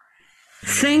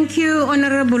 Thank you,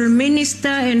 Honourable Minister,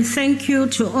 and thank you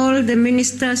to all the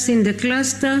ministers in the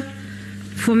cluster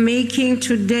for making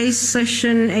today's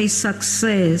session a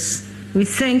success. We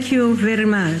thank you very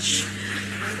much.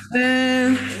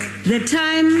 The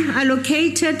time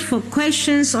allocated for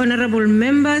questions, honourable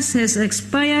members, has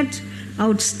expired.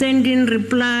 Outstanding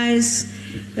replies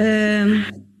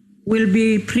will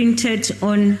be printed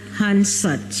on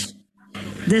Hansard.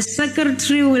 The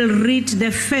Secretary will read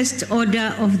the first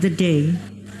order of the day.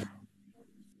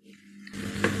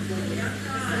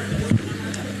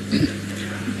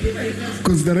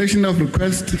 Consideration of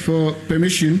request for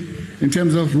permission in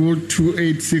terms of Rule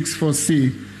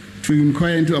 2864C to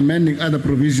inquire into amending other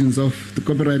provisions of the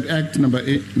Copyright Act number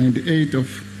 98 of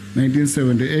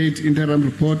 1978, interim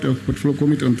report of Portfolio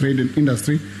Committee on Trade and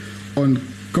Industry on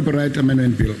Copyright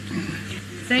Amendment Bill.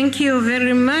 Thank you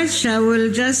very much. I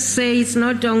will just say it's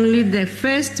not only the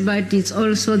first, but it's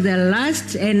also the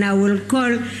last, and I will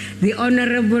call the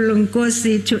Honourable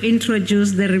Nkosi to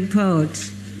introduce the report.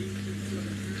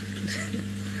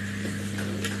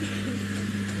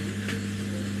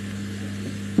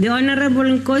 The Honourable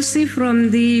Nkosi from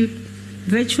the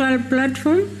virtual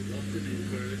platform.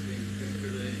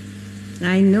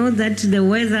 I know that the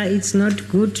weather is not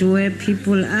good where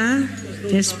people are,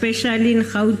 especially in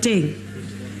Gauteng.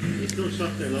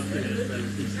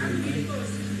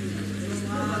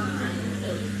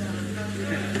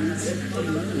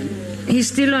 He's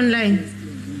still online.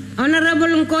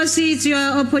 Honorable Nkosi, it's your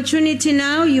opportunity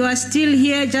now. You are still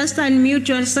here. Just unmute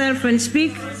yourself and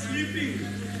speak.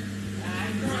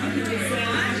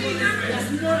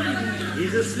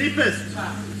 He's asleep.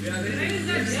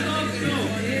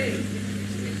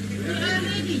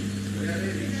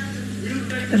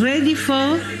 Ready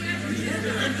for?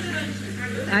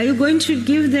 Are you going to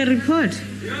give the report?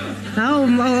 Oh,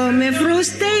 mevrou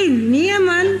Steyn, nee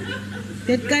man.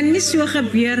 Dit kan nie so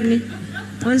gebeur nie.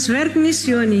 Ons werk nie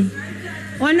so nie.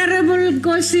 Honorable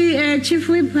Nkosi, Chief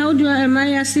Whip, how am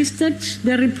I assisted?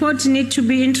 The reports need to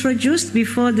be introduced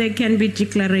before there can be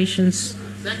declarations.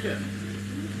 Second.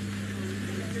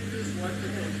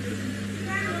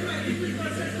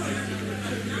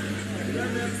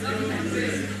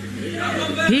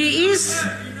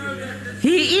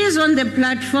 He is on the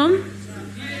platform.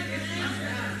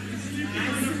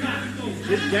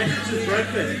 His gadget is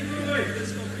broken.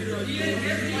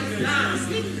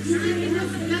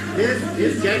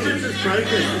 His gadget is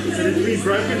broken. And it's been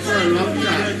broken for a long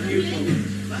time.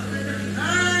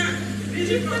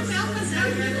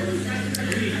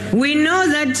 We know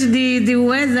that the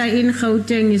weather in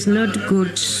Gauteng is not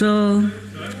good, so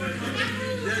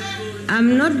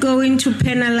I'm not going to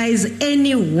penalize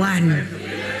anyone.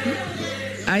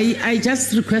 I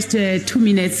just request 2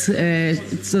 minutes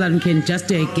so that we can just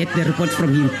get the report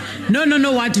from him. No,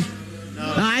 what?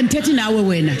 I'm 13 hours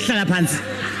winner.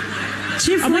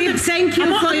 Chief Whip, thank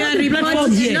you for your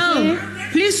report. No,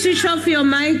 please switch off your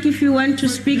mic if you want to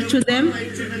speak to them.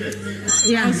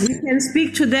 Yeah, you can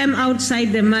speak to them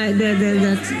outside the mic.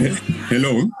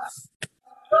 Hello.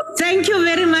 Thank you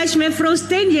very much, mevrou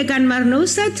Steyn. You can maar nou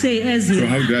sê as you. So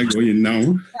how do I go in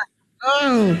now?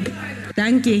 Oh,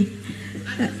 thank you.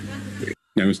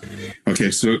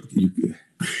 Okay, so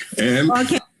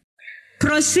okay,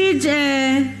 proceed,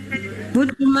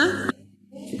 Butuma.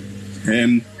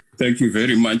 Thank you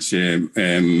very much.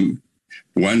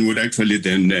 One would actually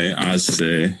then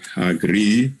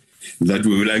agree that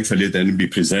we will actually then be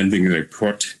presenting a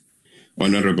report,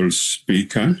 Honorable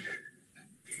Speaker,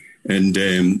 and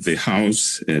the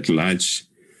House at large.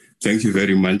 Thank you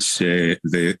very much.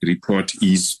 The report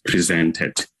is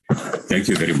presented. Thank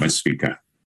you very much, Speaker.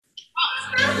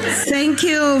 Thank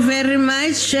you very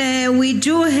much. We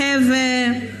do have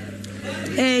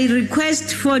a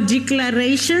request for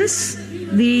declarations.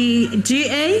 The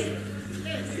GA.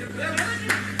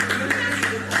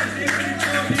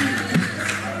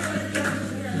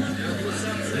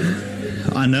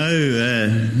 I know,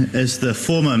 as the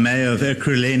former mayor of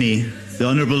Ekurhuleni, the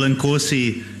Honourable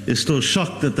Nkosi is still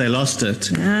shocked that they lost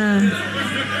it.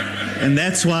 And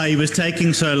that's why he was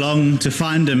taking so long to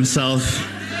find himself.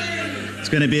 It's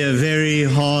going to be a very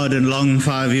hard and long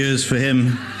 5 years for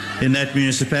him in that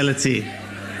municipality.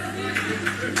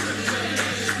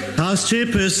 House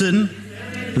Chairperson,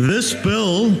 this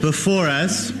bill before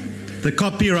us, the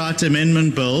Copyright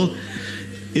Amendment Bill,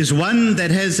 is one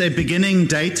that has a beginning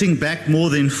dating back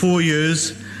more than 4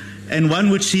 years and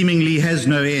one which seemingly has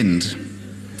no end.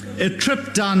 A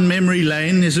trip down memory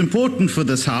lane is important for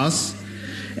this House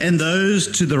and those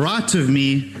to the right of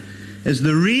me, as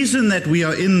the reason that we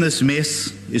are in this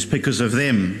mess is because of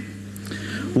them.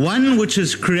 One which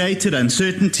has created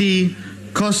uncertainty,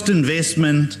 cost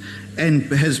investment, and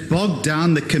has bogged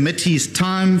down the committee's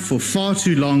time for far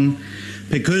too long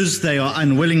because they are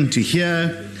unwilling to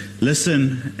hear,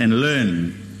 listen, and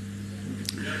learn.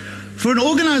 For an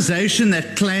organization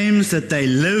that claims that they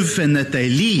live and that they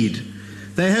lead,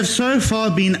 they have so far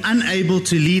been unable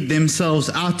to lead themselves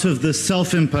out of this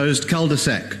self-imposed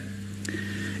cul-de-sac.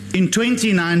 In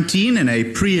 2019, in a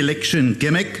pre-election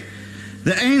gimmick,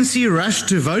 the ANC rushed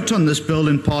to vote on this bill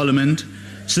in Parliament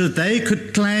so that they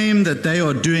could claim that they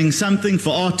are doing something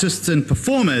for artists and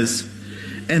performers,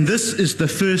 and this is the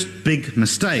first big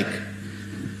mistake.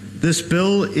 This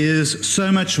bill is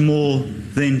so much more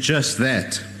than just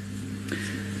that.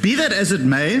 Be that as it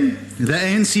may, the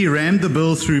ANC rammed the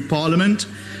bill through Parliament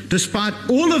despite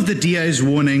all of the DA's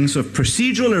warnings of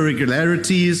procedural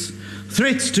irregularities,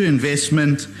 threats to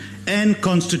investment, and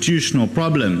constitutional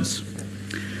problems.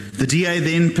 The DA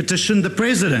then petitioned the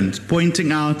President,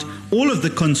 pointing out all of the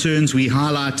concerns we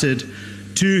highlighted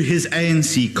to his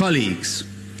ANC colleagues.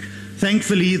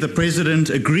 Thankfully, the President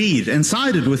agreed and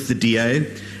sided with the DA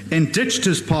and ditched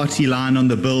his party line on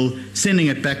the bill, sending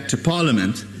it back to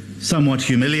Parliament, somewhat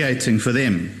humiliating for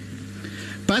them.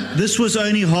 But this was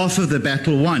only half of the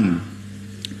battle won.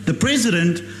 The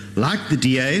President, like the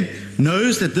DA,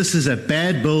 knows that this is a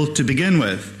bad bill to begin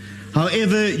with.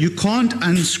 However, you can't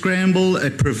unscramble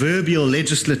a proverbial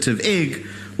legislative egg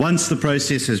once the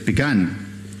process has begun.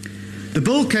 The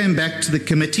bill came back to the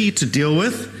committee to deal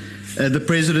with the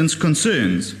President's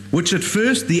concerns, which at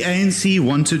first the ANC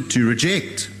wanted to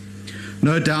reject.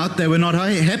 No doubt they were not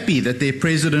happy that their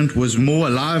President was more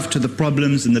alive to the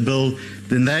problems in the bill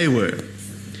than they were.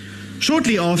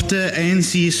 Shortly after,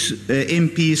 ANC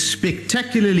MPs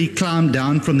spectacularly climbed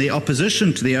down from their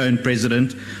opposition to their own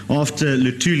President after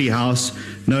Luthuli House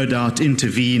no doubt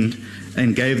intervened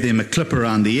and gave them a clip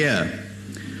around the ear.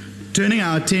 Turning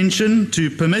our attention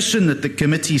to permission that the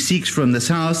committee seeks from this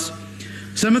House,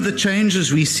 some of the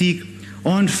changes we seek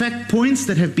are in fact points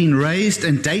that have been raised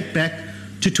and date back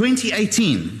to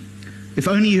 2018. If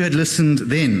only you had listened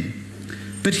then.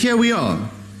 But here we are.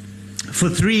 For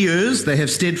 3 years, they have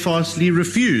steadfastly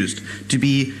refused to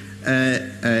be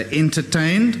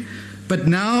entertained, but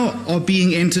now are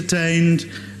being entertained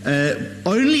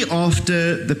only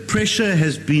after the pressure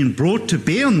has been brought to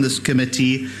bear on this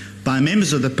committee by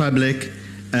members of the public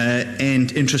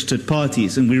and interested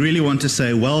parties. And we really want to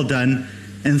say well done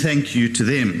and thank you to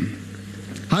them.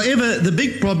 However, the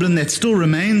big problem that still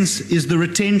remains is the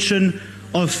retention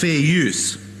of fair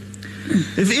use.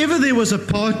 If ever there was a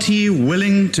party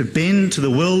willing to bend to the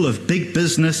will of big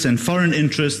business and foreign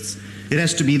interests, it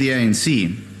has to be the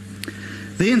ANC.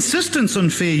 The insistence on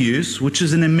fair use, which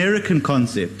is an American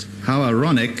concept, how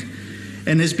ironic,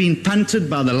 and has been punted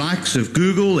by the likes of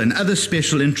Google and other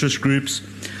special interest groups,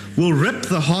 will rip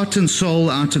the heart and soul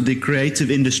out of the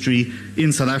creative industry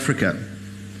in South Africa.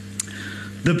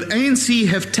 The ANC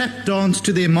have tap danced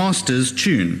to their master's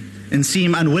tune and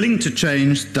seem unwilling to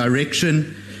change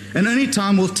direction, and only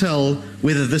time will tell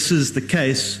whether this is the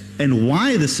case and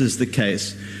why this is the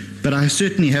case, but I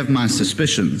certainly have my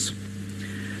suspicions.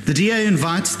 The DA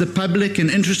invites the public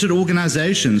and interested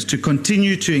organizations to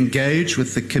continue to engage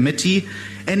with the committee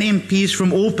and MPs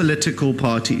from all political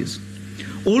parties.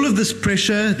 All of this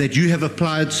pressure that you have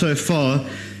applied so far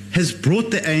has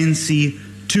brought the ANC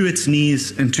to its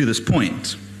knees and to this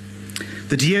point.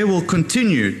 The DA will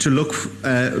continue to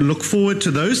look forward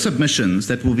to those submissions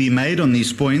that will be made on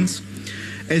these points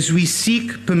as we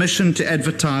seek permission to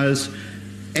advertise,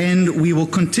 and we will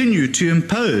continue to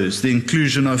impose the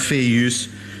inclusion of fair use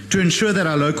to ensure that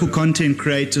our local content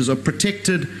creators are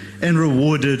protected and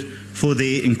rewarded for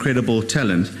their incredible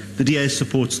talent. The DA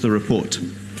supports the report.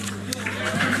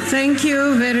 Thank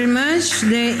you very much.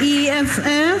 The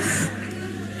EFF.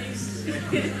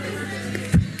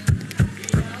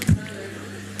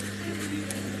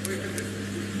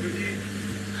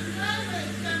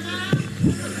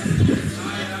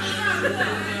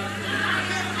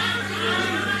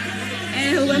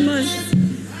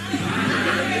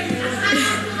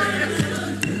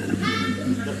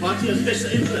 The party of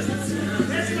special interests.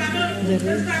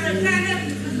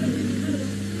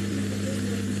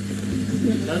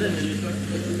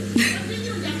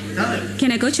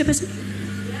 Can I go, Chairperson?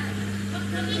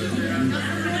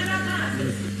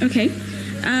 Okay.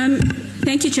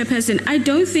 Thank you, Chairperson. I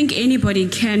don't think anybody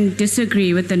can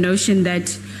disagree with the notion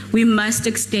that we must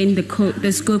extend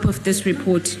the scope of this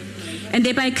report, and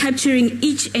thereby capturing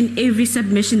each and every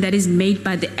submission that is made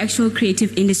by the actual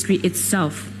creative industry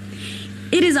itself.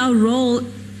 It is our role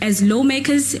as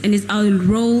lawmakers and it's our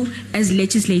role as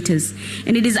legislators.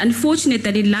 And it is unfortunate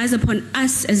that it lies upon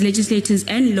us as legislators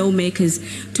and lawmakers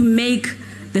to make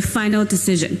the final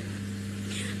decision.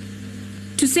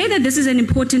 To say that this is an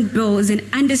important bill is an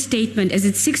understatement, as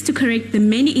it seeks to correct the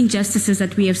many injustices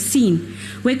that we have seen,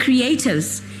 where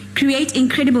creators create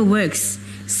incredible works,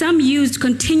 some used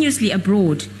continuously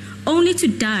abroad, only to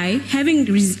die having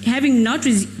not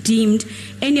redeemed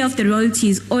any of the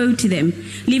royalties owed to them,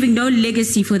 leaving no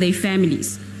legacy for their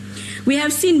families. We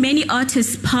have seen many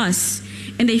artists pass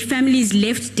and their families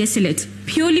left desolate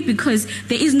purely because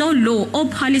there is no law or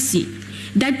policy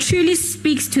that truly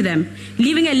speaks to them,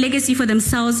 leaving a legacy for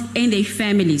themselves and their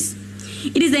families.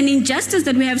 It is an injustice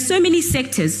that we have so many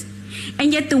sectors,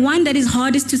 and yet the one that is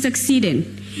hardest to succeed in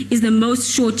is the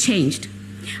most shortchanged.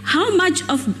 How much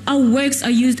of our works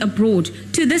are used abroad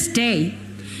to this day,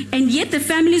 and yet the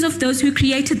families of those who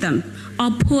created them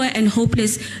are poor and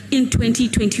hopeless in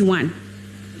 2021.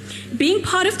 Being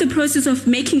part of the process of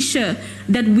making sure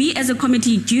that we as a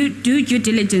committee do due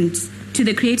diligence to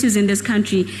the creators in this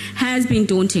country has been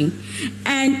daunting.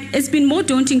 And it's been more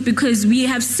daunting because we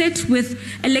have set with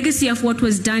a legacy of what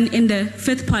was done in the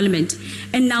 5th Parliament,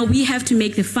 and now we have to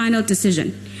make the final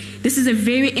decision. This is a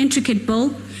very intricate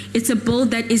bill. It's a bill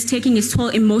that is taking its toll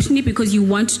emotionally because you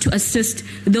want to assist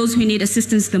those who need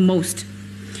assistance the most.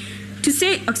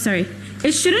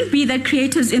 It shouldn't be that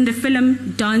creators in the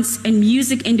film, dance, and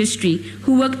music industry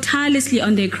who work tirelessly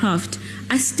on their craft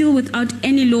are still without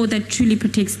any law that truly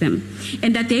protects them,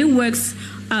 and that their works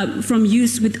are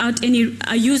used without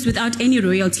any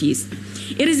royalties.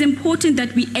 It is important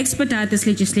that we expedite this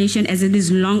legislation as it is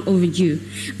long overdue,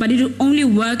 but it will only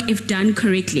work if done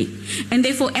correctly. And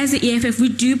therefore, as the EFF, we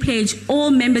do pledge all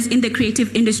members in the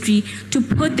creative industry to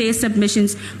put their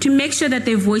submissions, to make sure that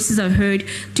their voices are heard,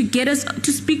 to get us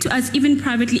to speak to us even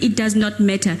privately. It does not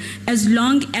matter, as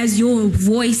long as your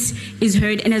voice is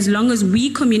heard and as long as we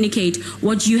communicate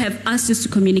what you have asked us to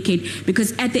communicate,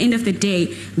 because at the end of the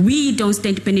day, we don't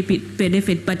stand to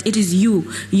benefit, but it is your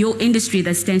industry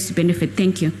that stands to benefit.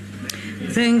 Thank you.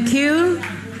 Thank you.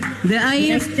 The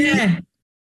IFP.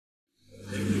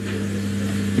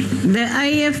 The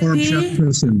IFP.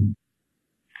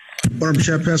 Forum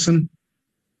Chairperson.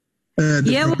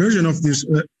 The version of this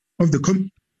of the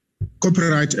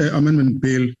copyright amendment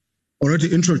bill,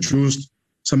 already introduced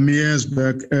some years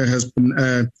back, has been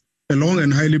a long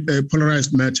and highly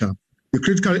polarized matter. The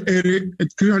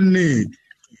critical need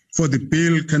for the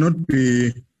bill cannot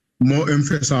be more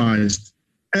emphasized,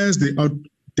 as the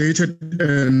outdated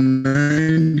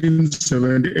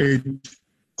 1978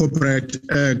 Copyright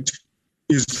Act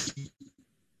is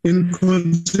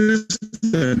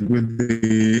inconsistent with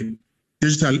the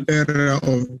digital era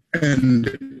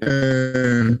and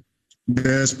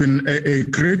there's been a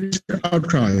great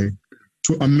outcry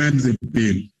to amend the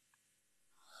bill.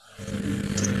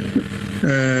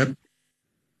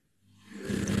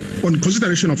 On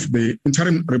consideration of the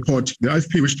interim report, the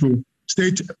IFP wished to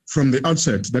state from the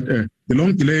outset that the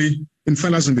long delay in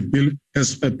finalizing the bill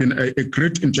has been a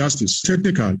great injustice,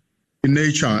 technical in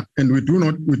nature, and we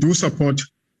do support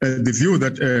the view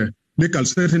that legal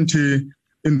certainty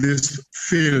in this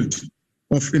field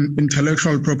of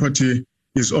intellectual property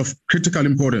is of critical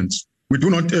importance. We do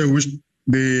not wish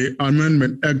the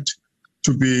Amendment Act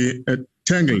to be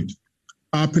tangled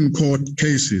up in court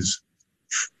cases,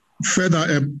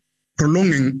 further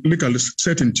prolonging legal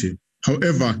certainty.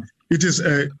 However, it is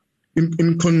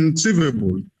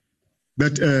inconceivable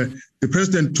that the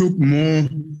President took more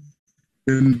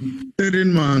than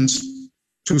 13 months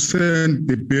to send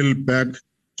the bill back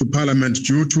to Parliament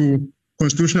due to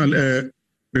constitutional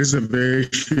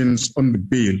reservations on the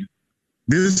bill.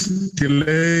 This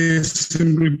delay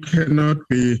simply cannot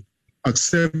be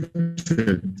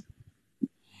accepted.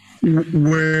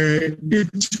 Were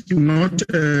it not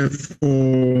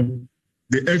for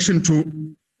the action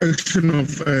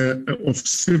of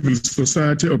civil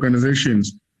society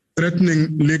organizations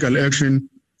threatening legal action,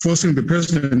 forcing the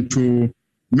President to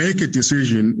make a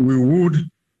decision, we would,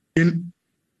 in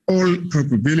all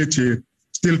probability,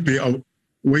 still be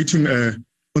waiting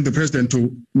on the President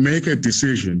to make a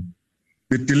decision.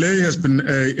 The delay has been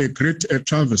a great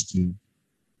travesty.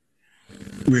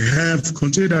 We have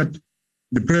considered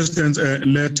the President's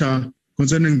letter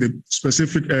concerning the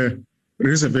specific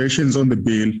reservations on the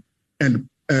bill and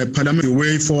Parliament's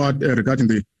way forward regarding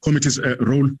the committee's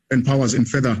role and powers in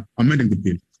further amending the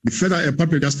bill. The further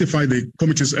public justify the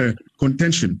committee's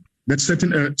contention that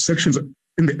certain sections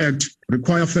in the Act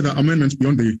require further amendments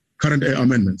beyond the current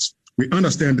amendments. We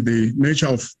understand the nature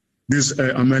of this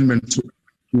amendment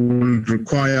will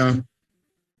require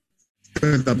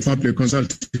further public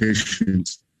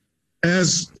consultations.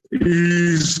 As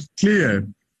is clear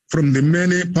from the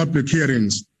many public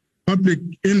hearings, public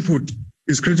input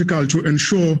is critical to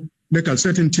ensure legal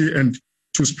certainty and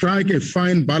to strike a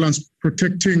fine balance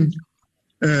protecting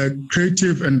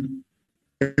creative and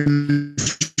ensuring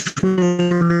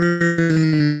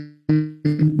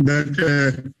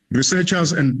that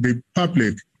researchers and the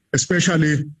public,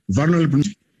 especially vulnerable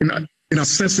in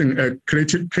assessing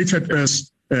created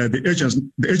as the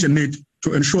agent need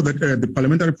to ensure that the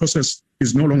parliamentary process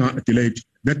is no longer delayed.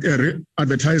 That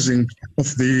advertising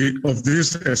of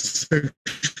this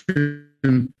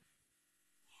section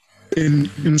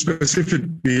in specific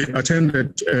be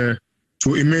attended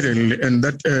to immediately, and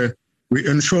that we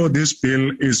ensure this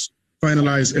bill is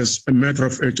finalized as a matter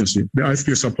of urgency. The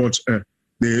IFP supports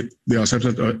the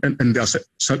acceptance and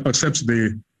accepts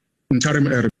the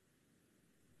interim.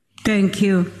 Thank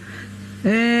you.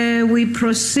 We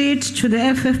proceed to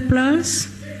the FF Plus.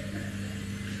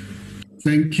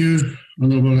 Thank you,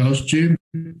 Honourable House Chair.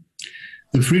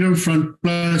 The Freedom Front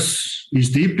Plus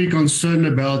is deeply concerned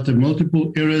about the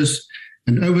multiple errors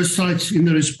and oversights in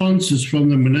the responses from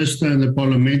the Minister and the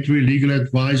Parliamentary Legal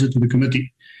Advisor to the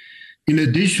Committee. In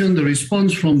addition, the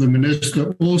response from the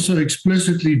Minister also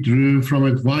explicitly drew from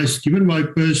advice given by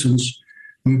persons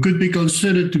who could be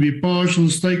considered to be partial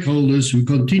stakeholders who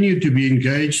continue to be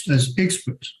engaged as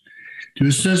experts to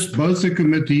assist both the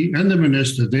committee and the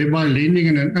Minister, thereby lending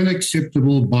an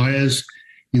unacceptable bias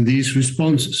in these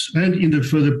responses and in the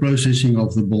further processing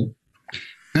of the bill.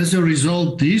 As a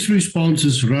result, these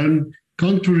responses run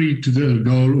contrary to the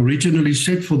goal originally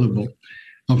set for the bill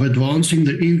of advancing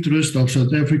the interest of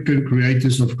South African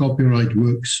creators of copyright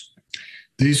works.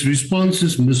 These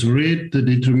responses misread the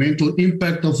detrimental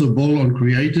impact of the bill on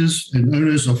creators and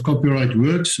owners of copyright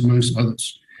works, amongst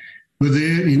others. With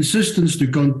their insistence to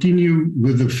continue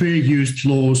with the fair use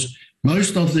clause,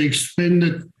 most of the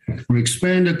expanded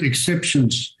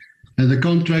exceptions and the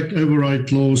contract override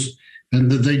clause,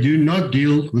 and that they do not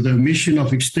deal with the omission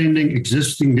of extending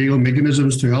existing legal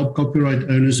mechanisms to help copyright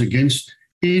owners against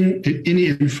any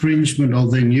infringement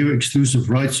of their new exclusive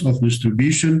rights of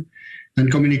distribution and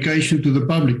communication to the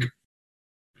public.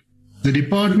 The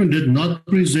department did not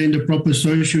present a proper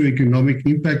socio-economic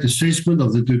impact assessment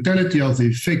of the totality of the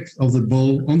effect of the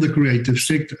bill on the creative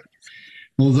sector.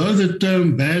 Although the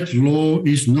term bad law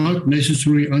is not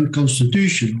necessarily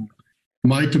unconstitutional,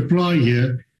 might apply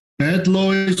here, bad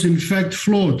law is in fact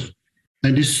flawed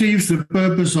and deceives the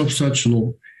purpose of such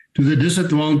law to the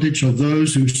disadvantage of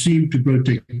those who seem to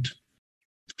protect it.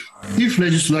 If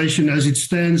legislation as it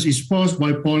stands is passed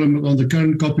by Parliament on the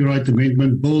current Copyright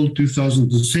Amendment Bill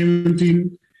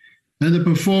 2017 and the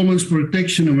Performance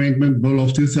Protection Amendment Bill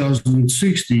of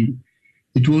 2016,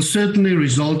 it will certainly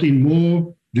result in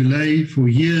more delay for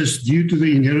years due to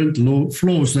the inherent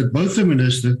flaws that both the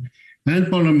Minister and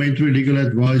parliamentary legal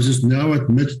advisors now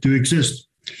admit to exist.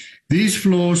 These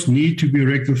flaws need to be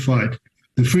rectified.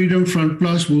 The Freedom Front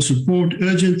Plus will support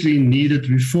urgently needed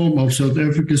reform of South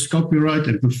Africa's copyright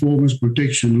and performance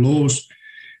protection laws.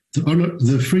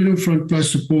 The Freedom Front Plus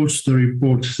supports the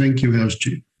report. Thank you, House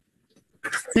Chair.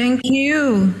 Thank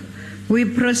you. We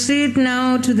proceed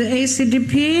now to the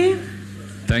ACDP.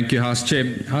 Thank you, House Chair.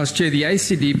 House Chair, the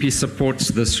ACDP supports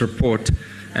this report,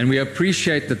 and we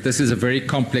appreciate that this is a very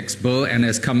complex bill and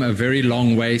has come a very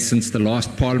long way since the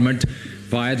last Parliament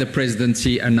via the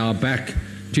Presidency and now back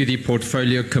to the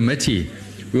Portfolio Committee.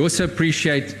 We also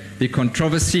appreciate the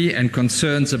controversy and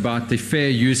concerns about the Fair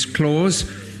Use Clause,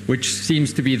 which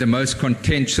seems to be the most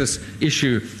contentious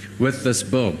issue with this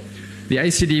bill. The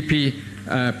ACDP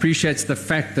appreciates the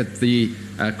fact that the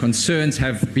concerns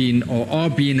have been or are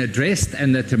being addressed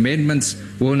and that amendments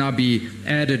will now be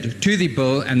added to the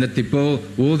bill and that the bill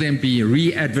will then be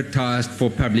re-advertised for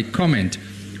public comment.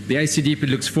 The ACDP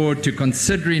looks forward to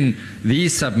considering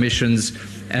these submissions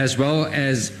as well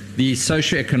as the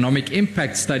socio-economic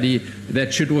impact study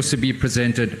that should also be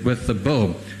presented with the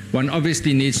bill. One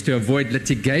obviously needs to avoid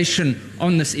litigation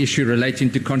on this issue relating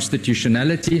to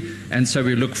constitutionality, and so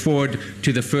we look forward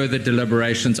to the further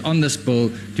deliberations on this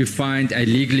bill to find a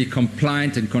legally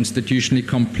compliant and constitutionally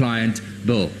compliant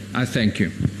bill. I thank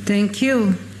you. Thank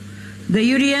you. The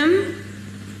UDM?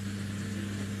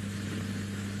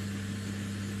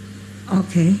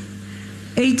 Okay.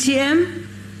 ATM?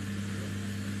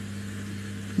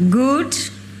 Good.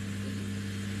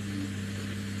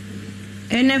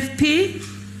 NFP?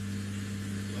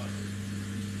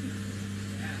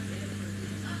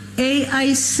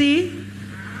 AIC?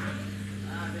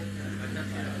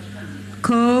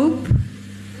 COPE?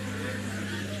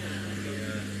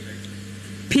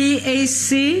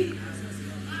 PAC?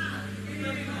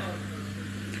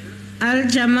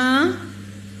 Al-Jama?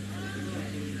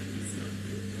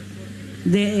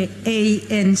 The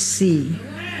ANC.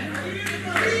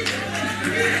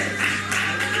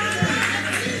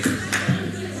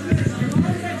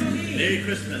 Merry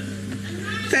Christmas.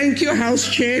 Thank you, House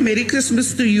Chair. Merry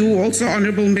Christmas to you also,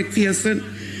 Honourable McPherson.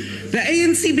 The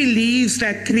ANC believes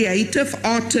that creative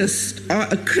artists are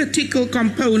a critical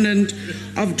component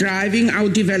of driving our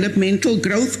developmental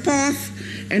growth path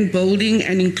and building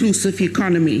an inclusive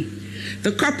economy.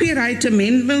 The Copyright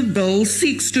Amendment Bill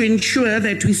seeks to ensure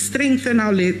that we strengthen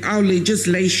our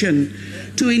legislation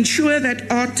to ensure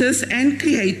that artists and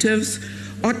creatives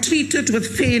are treated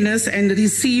with fairness and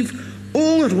receive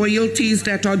all royalties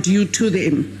that are due to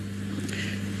them.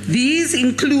 These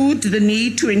include the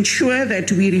need to ensure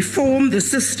that we reform the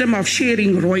system of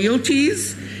sharing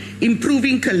royalties,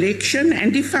 improving collection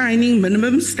and defining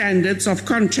minimum standards of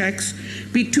contracts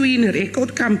between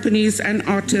record companies and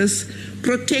artists,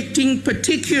 protecting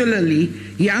particularly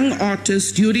young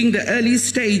artists during the early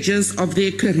stages of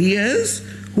their careers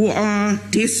who are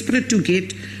desperate to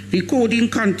get recording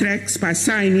contracts by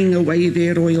signing away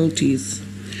their royalties.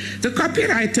 The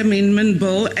Copyright Amendment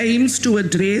Bill aims to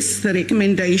address the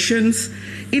recommendations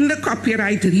in the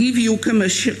Copyright Review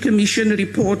Commission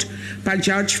report by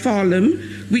Judge Farlam,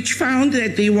 which found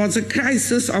that there was a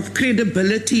crisis of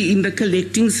credibility in the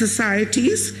collecting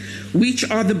societies, which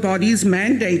are the bodies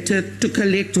mandated to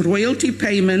collect royalty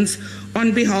payments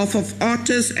on behalf of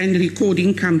artists and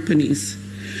recording companies.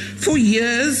 For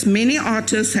years, many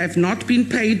artists have not been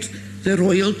paid the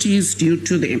royalties due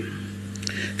to them.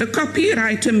 The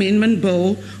Copyright Amendment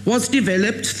Bill was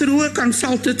developed through a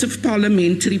consultative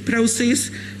parliamentary process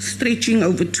stretching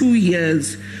over 2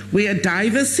 years, where a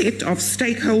diverse set of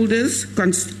stakeholders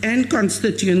and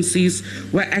constituencies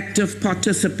were active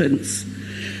participants.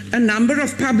 A number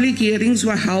of public hearings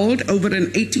were held over an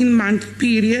 18-month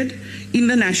period in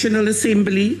the National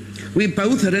Assembly, where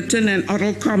both written and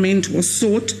oral comment was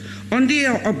sought on the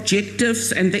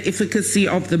objectives and the efficacy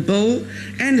of the bill,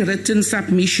 and written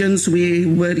submissions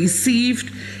were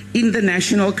received in the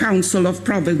National Council of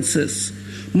Provinces.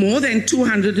 More than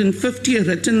 250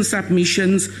 written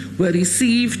submissions were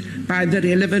received by the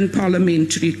relevant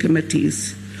parliamentary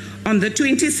committees. On the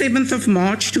 27th of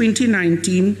March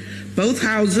 2019, both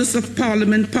houses of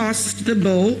Parliament passed the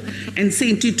bill and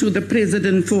sent it to the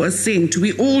President for assent.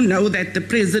 We all know that the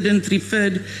President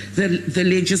referred the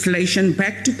legislation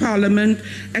back to Parliament,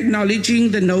 acknowledging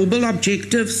the noble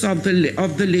objectives of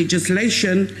the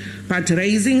legislation, but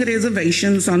raising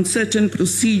reservations on certain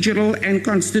procedural and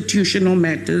constitutional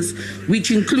matters,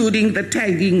 which including the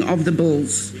tagging of the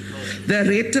bills. The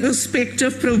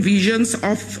retrospective provisions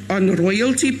on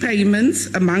royalty payments,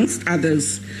 amongst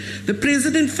others. The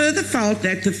President further felt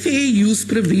that the fair use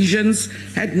provisions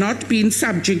had not been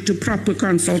subject to proper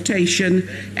consultation,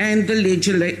 and the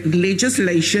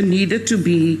legislation needed to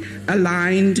be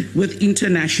aligned with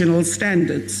international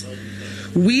standards.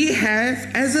 We have,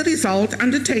 as a result,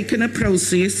 undertaken a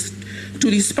process to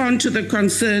respond to the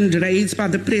concern raised by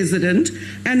the President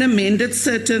and amended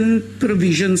certain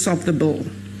provisions of the bill.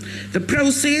 The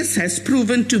process has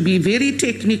proven to be very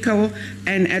technical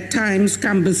and at times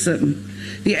cumbersome.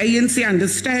 The ANC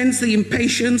understands the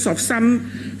impatience of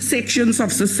some sections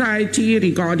of society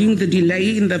regarding the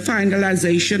delay in the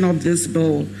finalization of this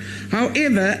bill.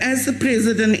 However, as the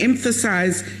President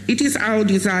emphasized, it is our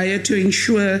desire to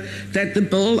ensure that the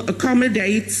bill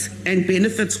accommodates and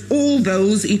benefits all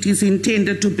those it is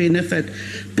intended to benefit,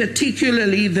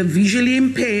 particularly the visually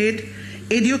impaired,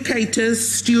 educators,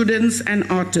 students, and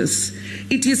artists.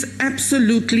 It is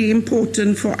absolutely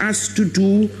important for us to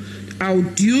do our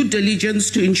due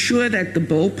diligence to ensure that the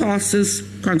bill passes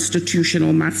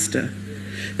constitutional muster.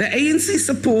 The ANC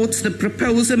supports the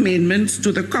proposed amendments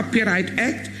to the Copyright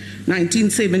Act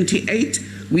 1978,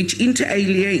 which inter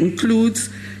alia includes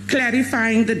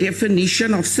clarifying the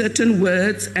definition of certain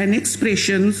words and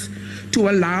expressions to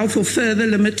allow for further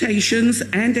limitations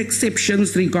and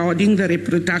exceptions regarding the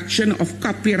reproduction of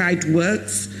copyright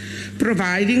works,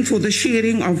 providing for the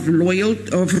sharing of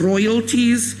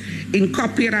royalties in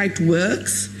copyright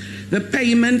works, the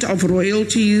payment of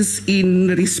royalties in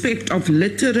respect of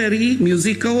literary,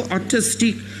 musical,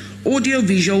 artistic,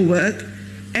 audiovisual work,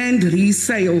 and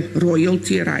resale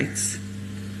royalty rights.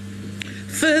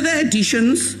 Further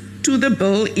additions to the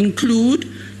bill include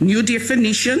new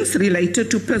definitions related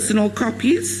to personal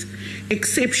copies,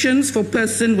 exceptions for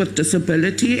persons with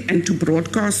disability and to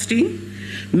broadcasting,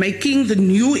 making the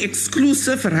new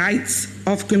exclusive rights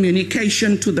of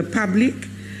communication to the public,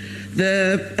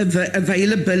 the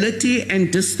availability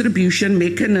and distribution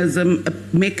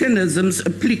mechanisms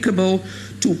applicable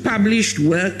to published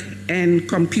work and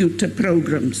computer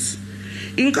programs.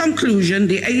 In conclusion,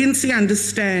 the ANC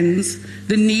understands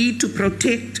the need to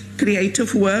protect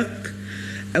creative workers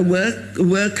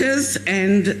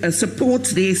and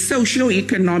supports their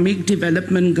socio-economic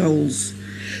development goals.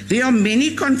 There are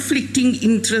many conflicting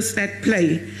interests at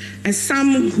play, as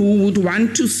some who would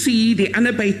want to see the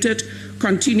unabated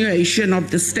continuation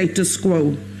of the status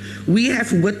quo. We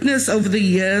have witnessed over the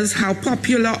years how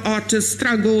popular artists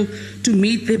struggle to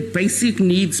meet their basic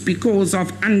needs because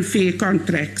of unfair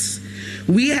contracts.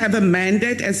 We have a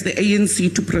mandate as the ANC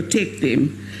to protect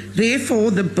them.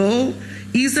 Therefore, the bill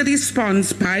is a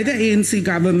response by the ANC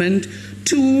government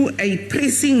to a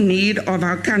pressing need of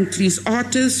our country's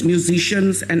artists,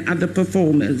 musicians, and other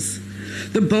performers.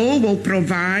 The bill will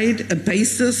provide a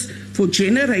basis for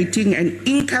generating an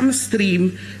income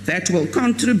stream that will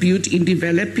contribute in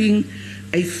developing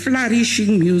a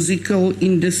flourishing musical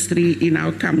industry in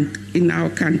our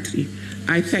country.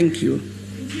 I thank you.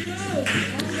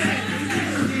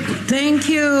 Thank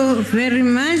you very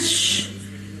much,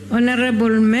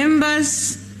 honorable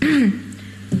members.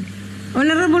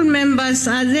 Honorable members,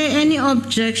 are there any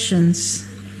objections?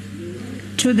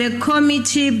 to the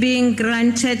committee being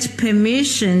granted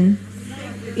permission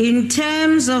in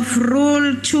terms of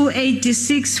Rule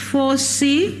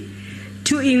 286(4)(c)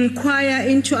 to inquire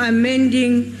into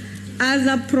amending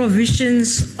other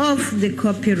provisions of the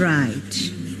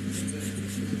copyright.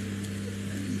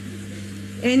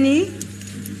 Any?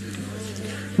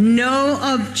 No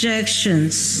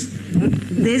objections.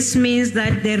 This means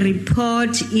that the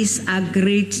report is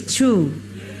agreed to.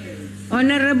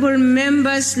 Honorable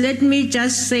members, let me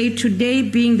just say today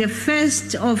being the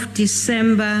 1st of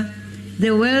December,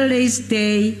 the World AIDS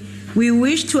Day, we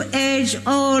wish to urge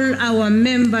all our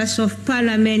members of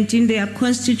parliament in their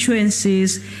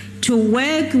constituencies to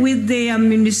work with their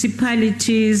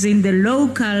municipalities in the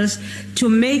locals to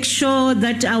make sure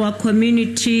that our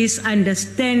communities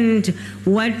understand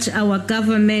what our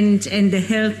government and the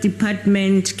health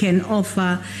department can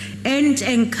offer and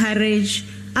encourage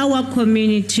our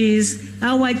communities,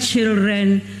 our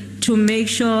children, to make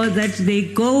sure that they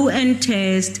go and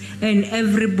test and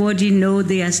everybody know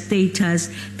their status,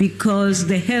 because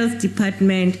the health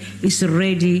department is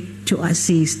ready to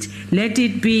assist. Let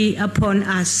it be upon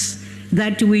us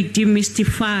that we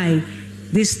demystify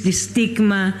the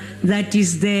stigma that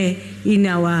is there in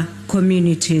our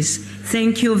communities.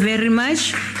 Thank you very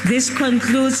much. This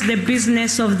concludes the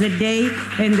business of the day,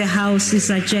 and the House is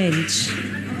adjourned.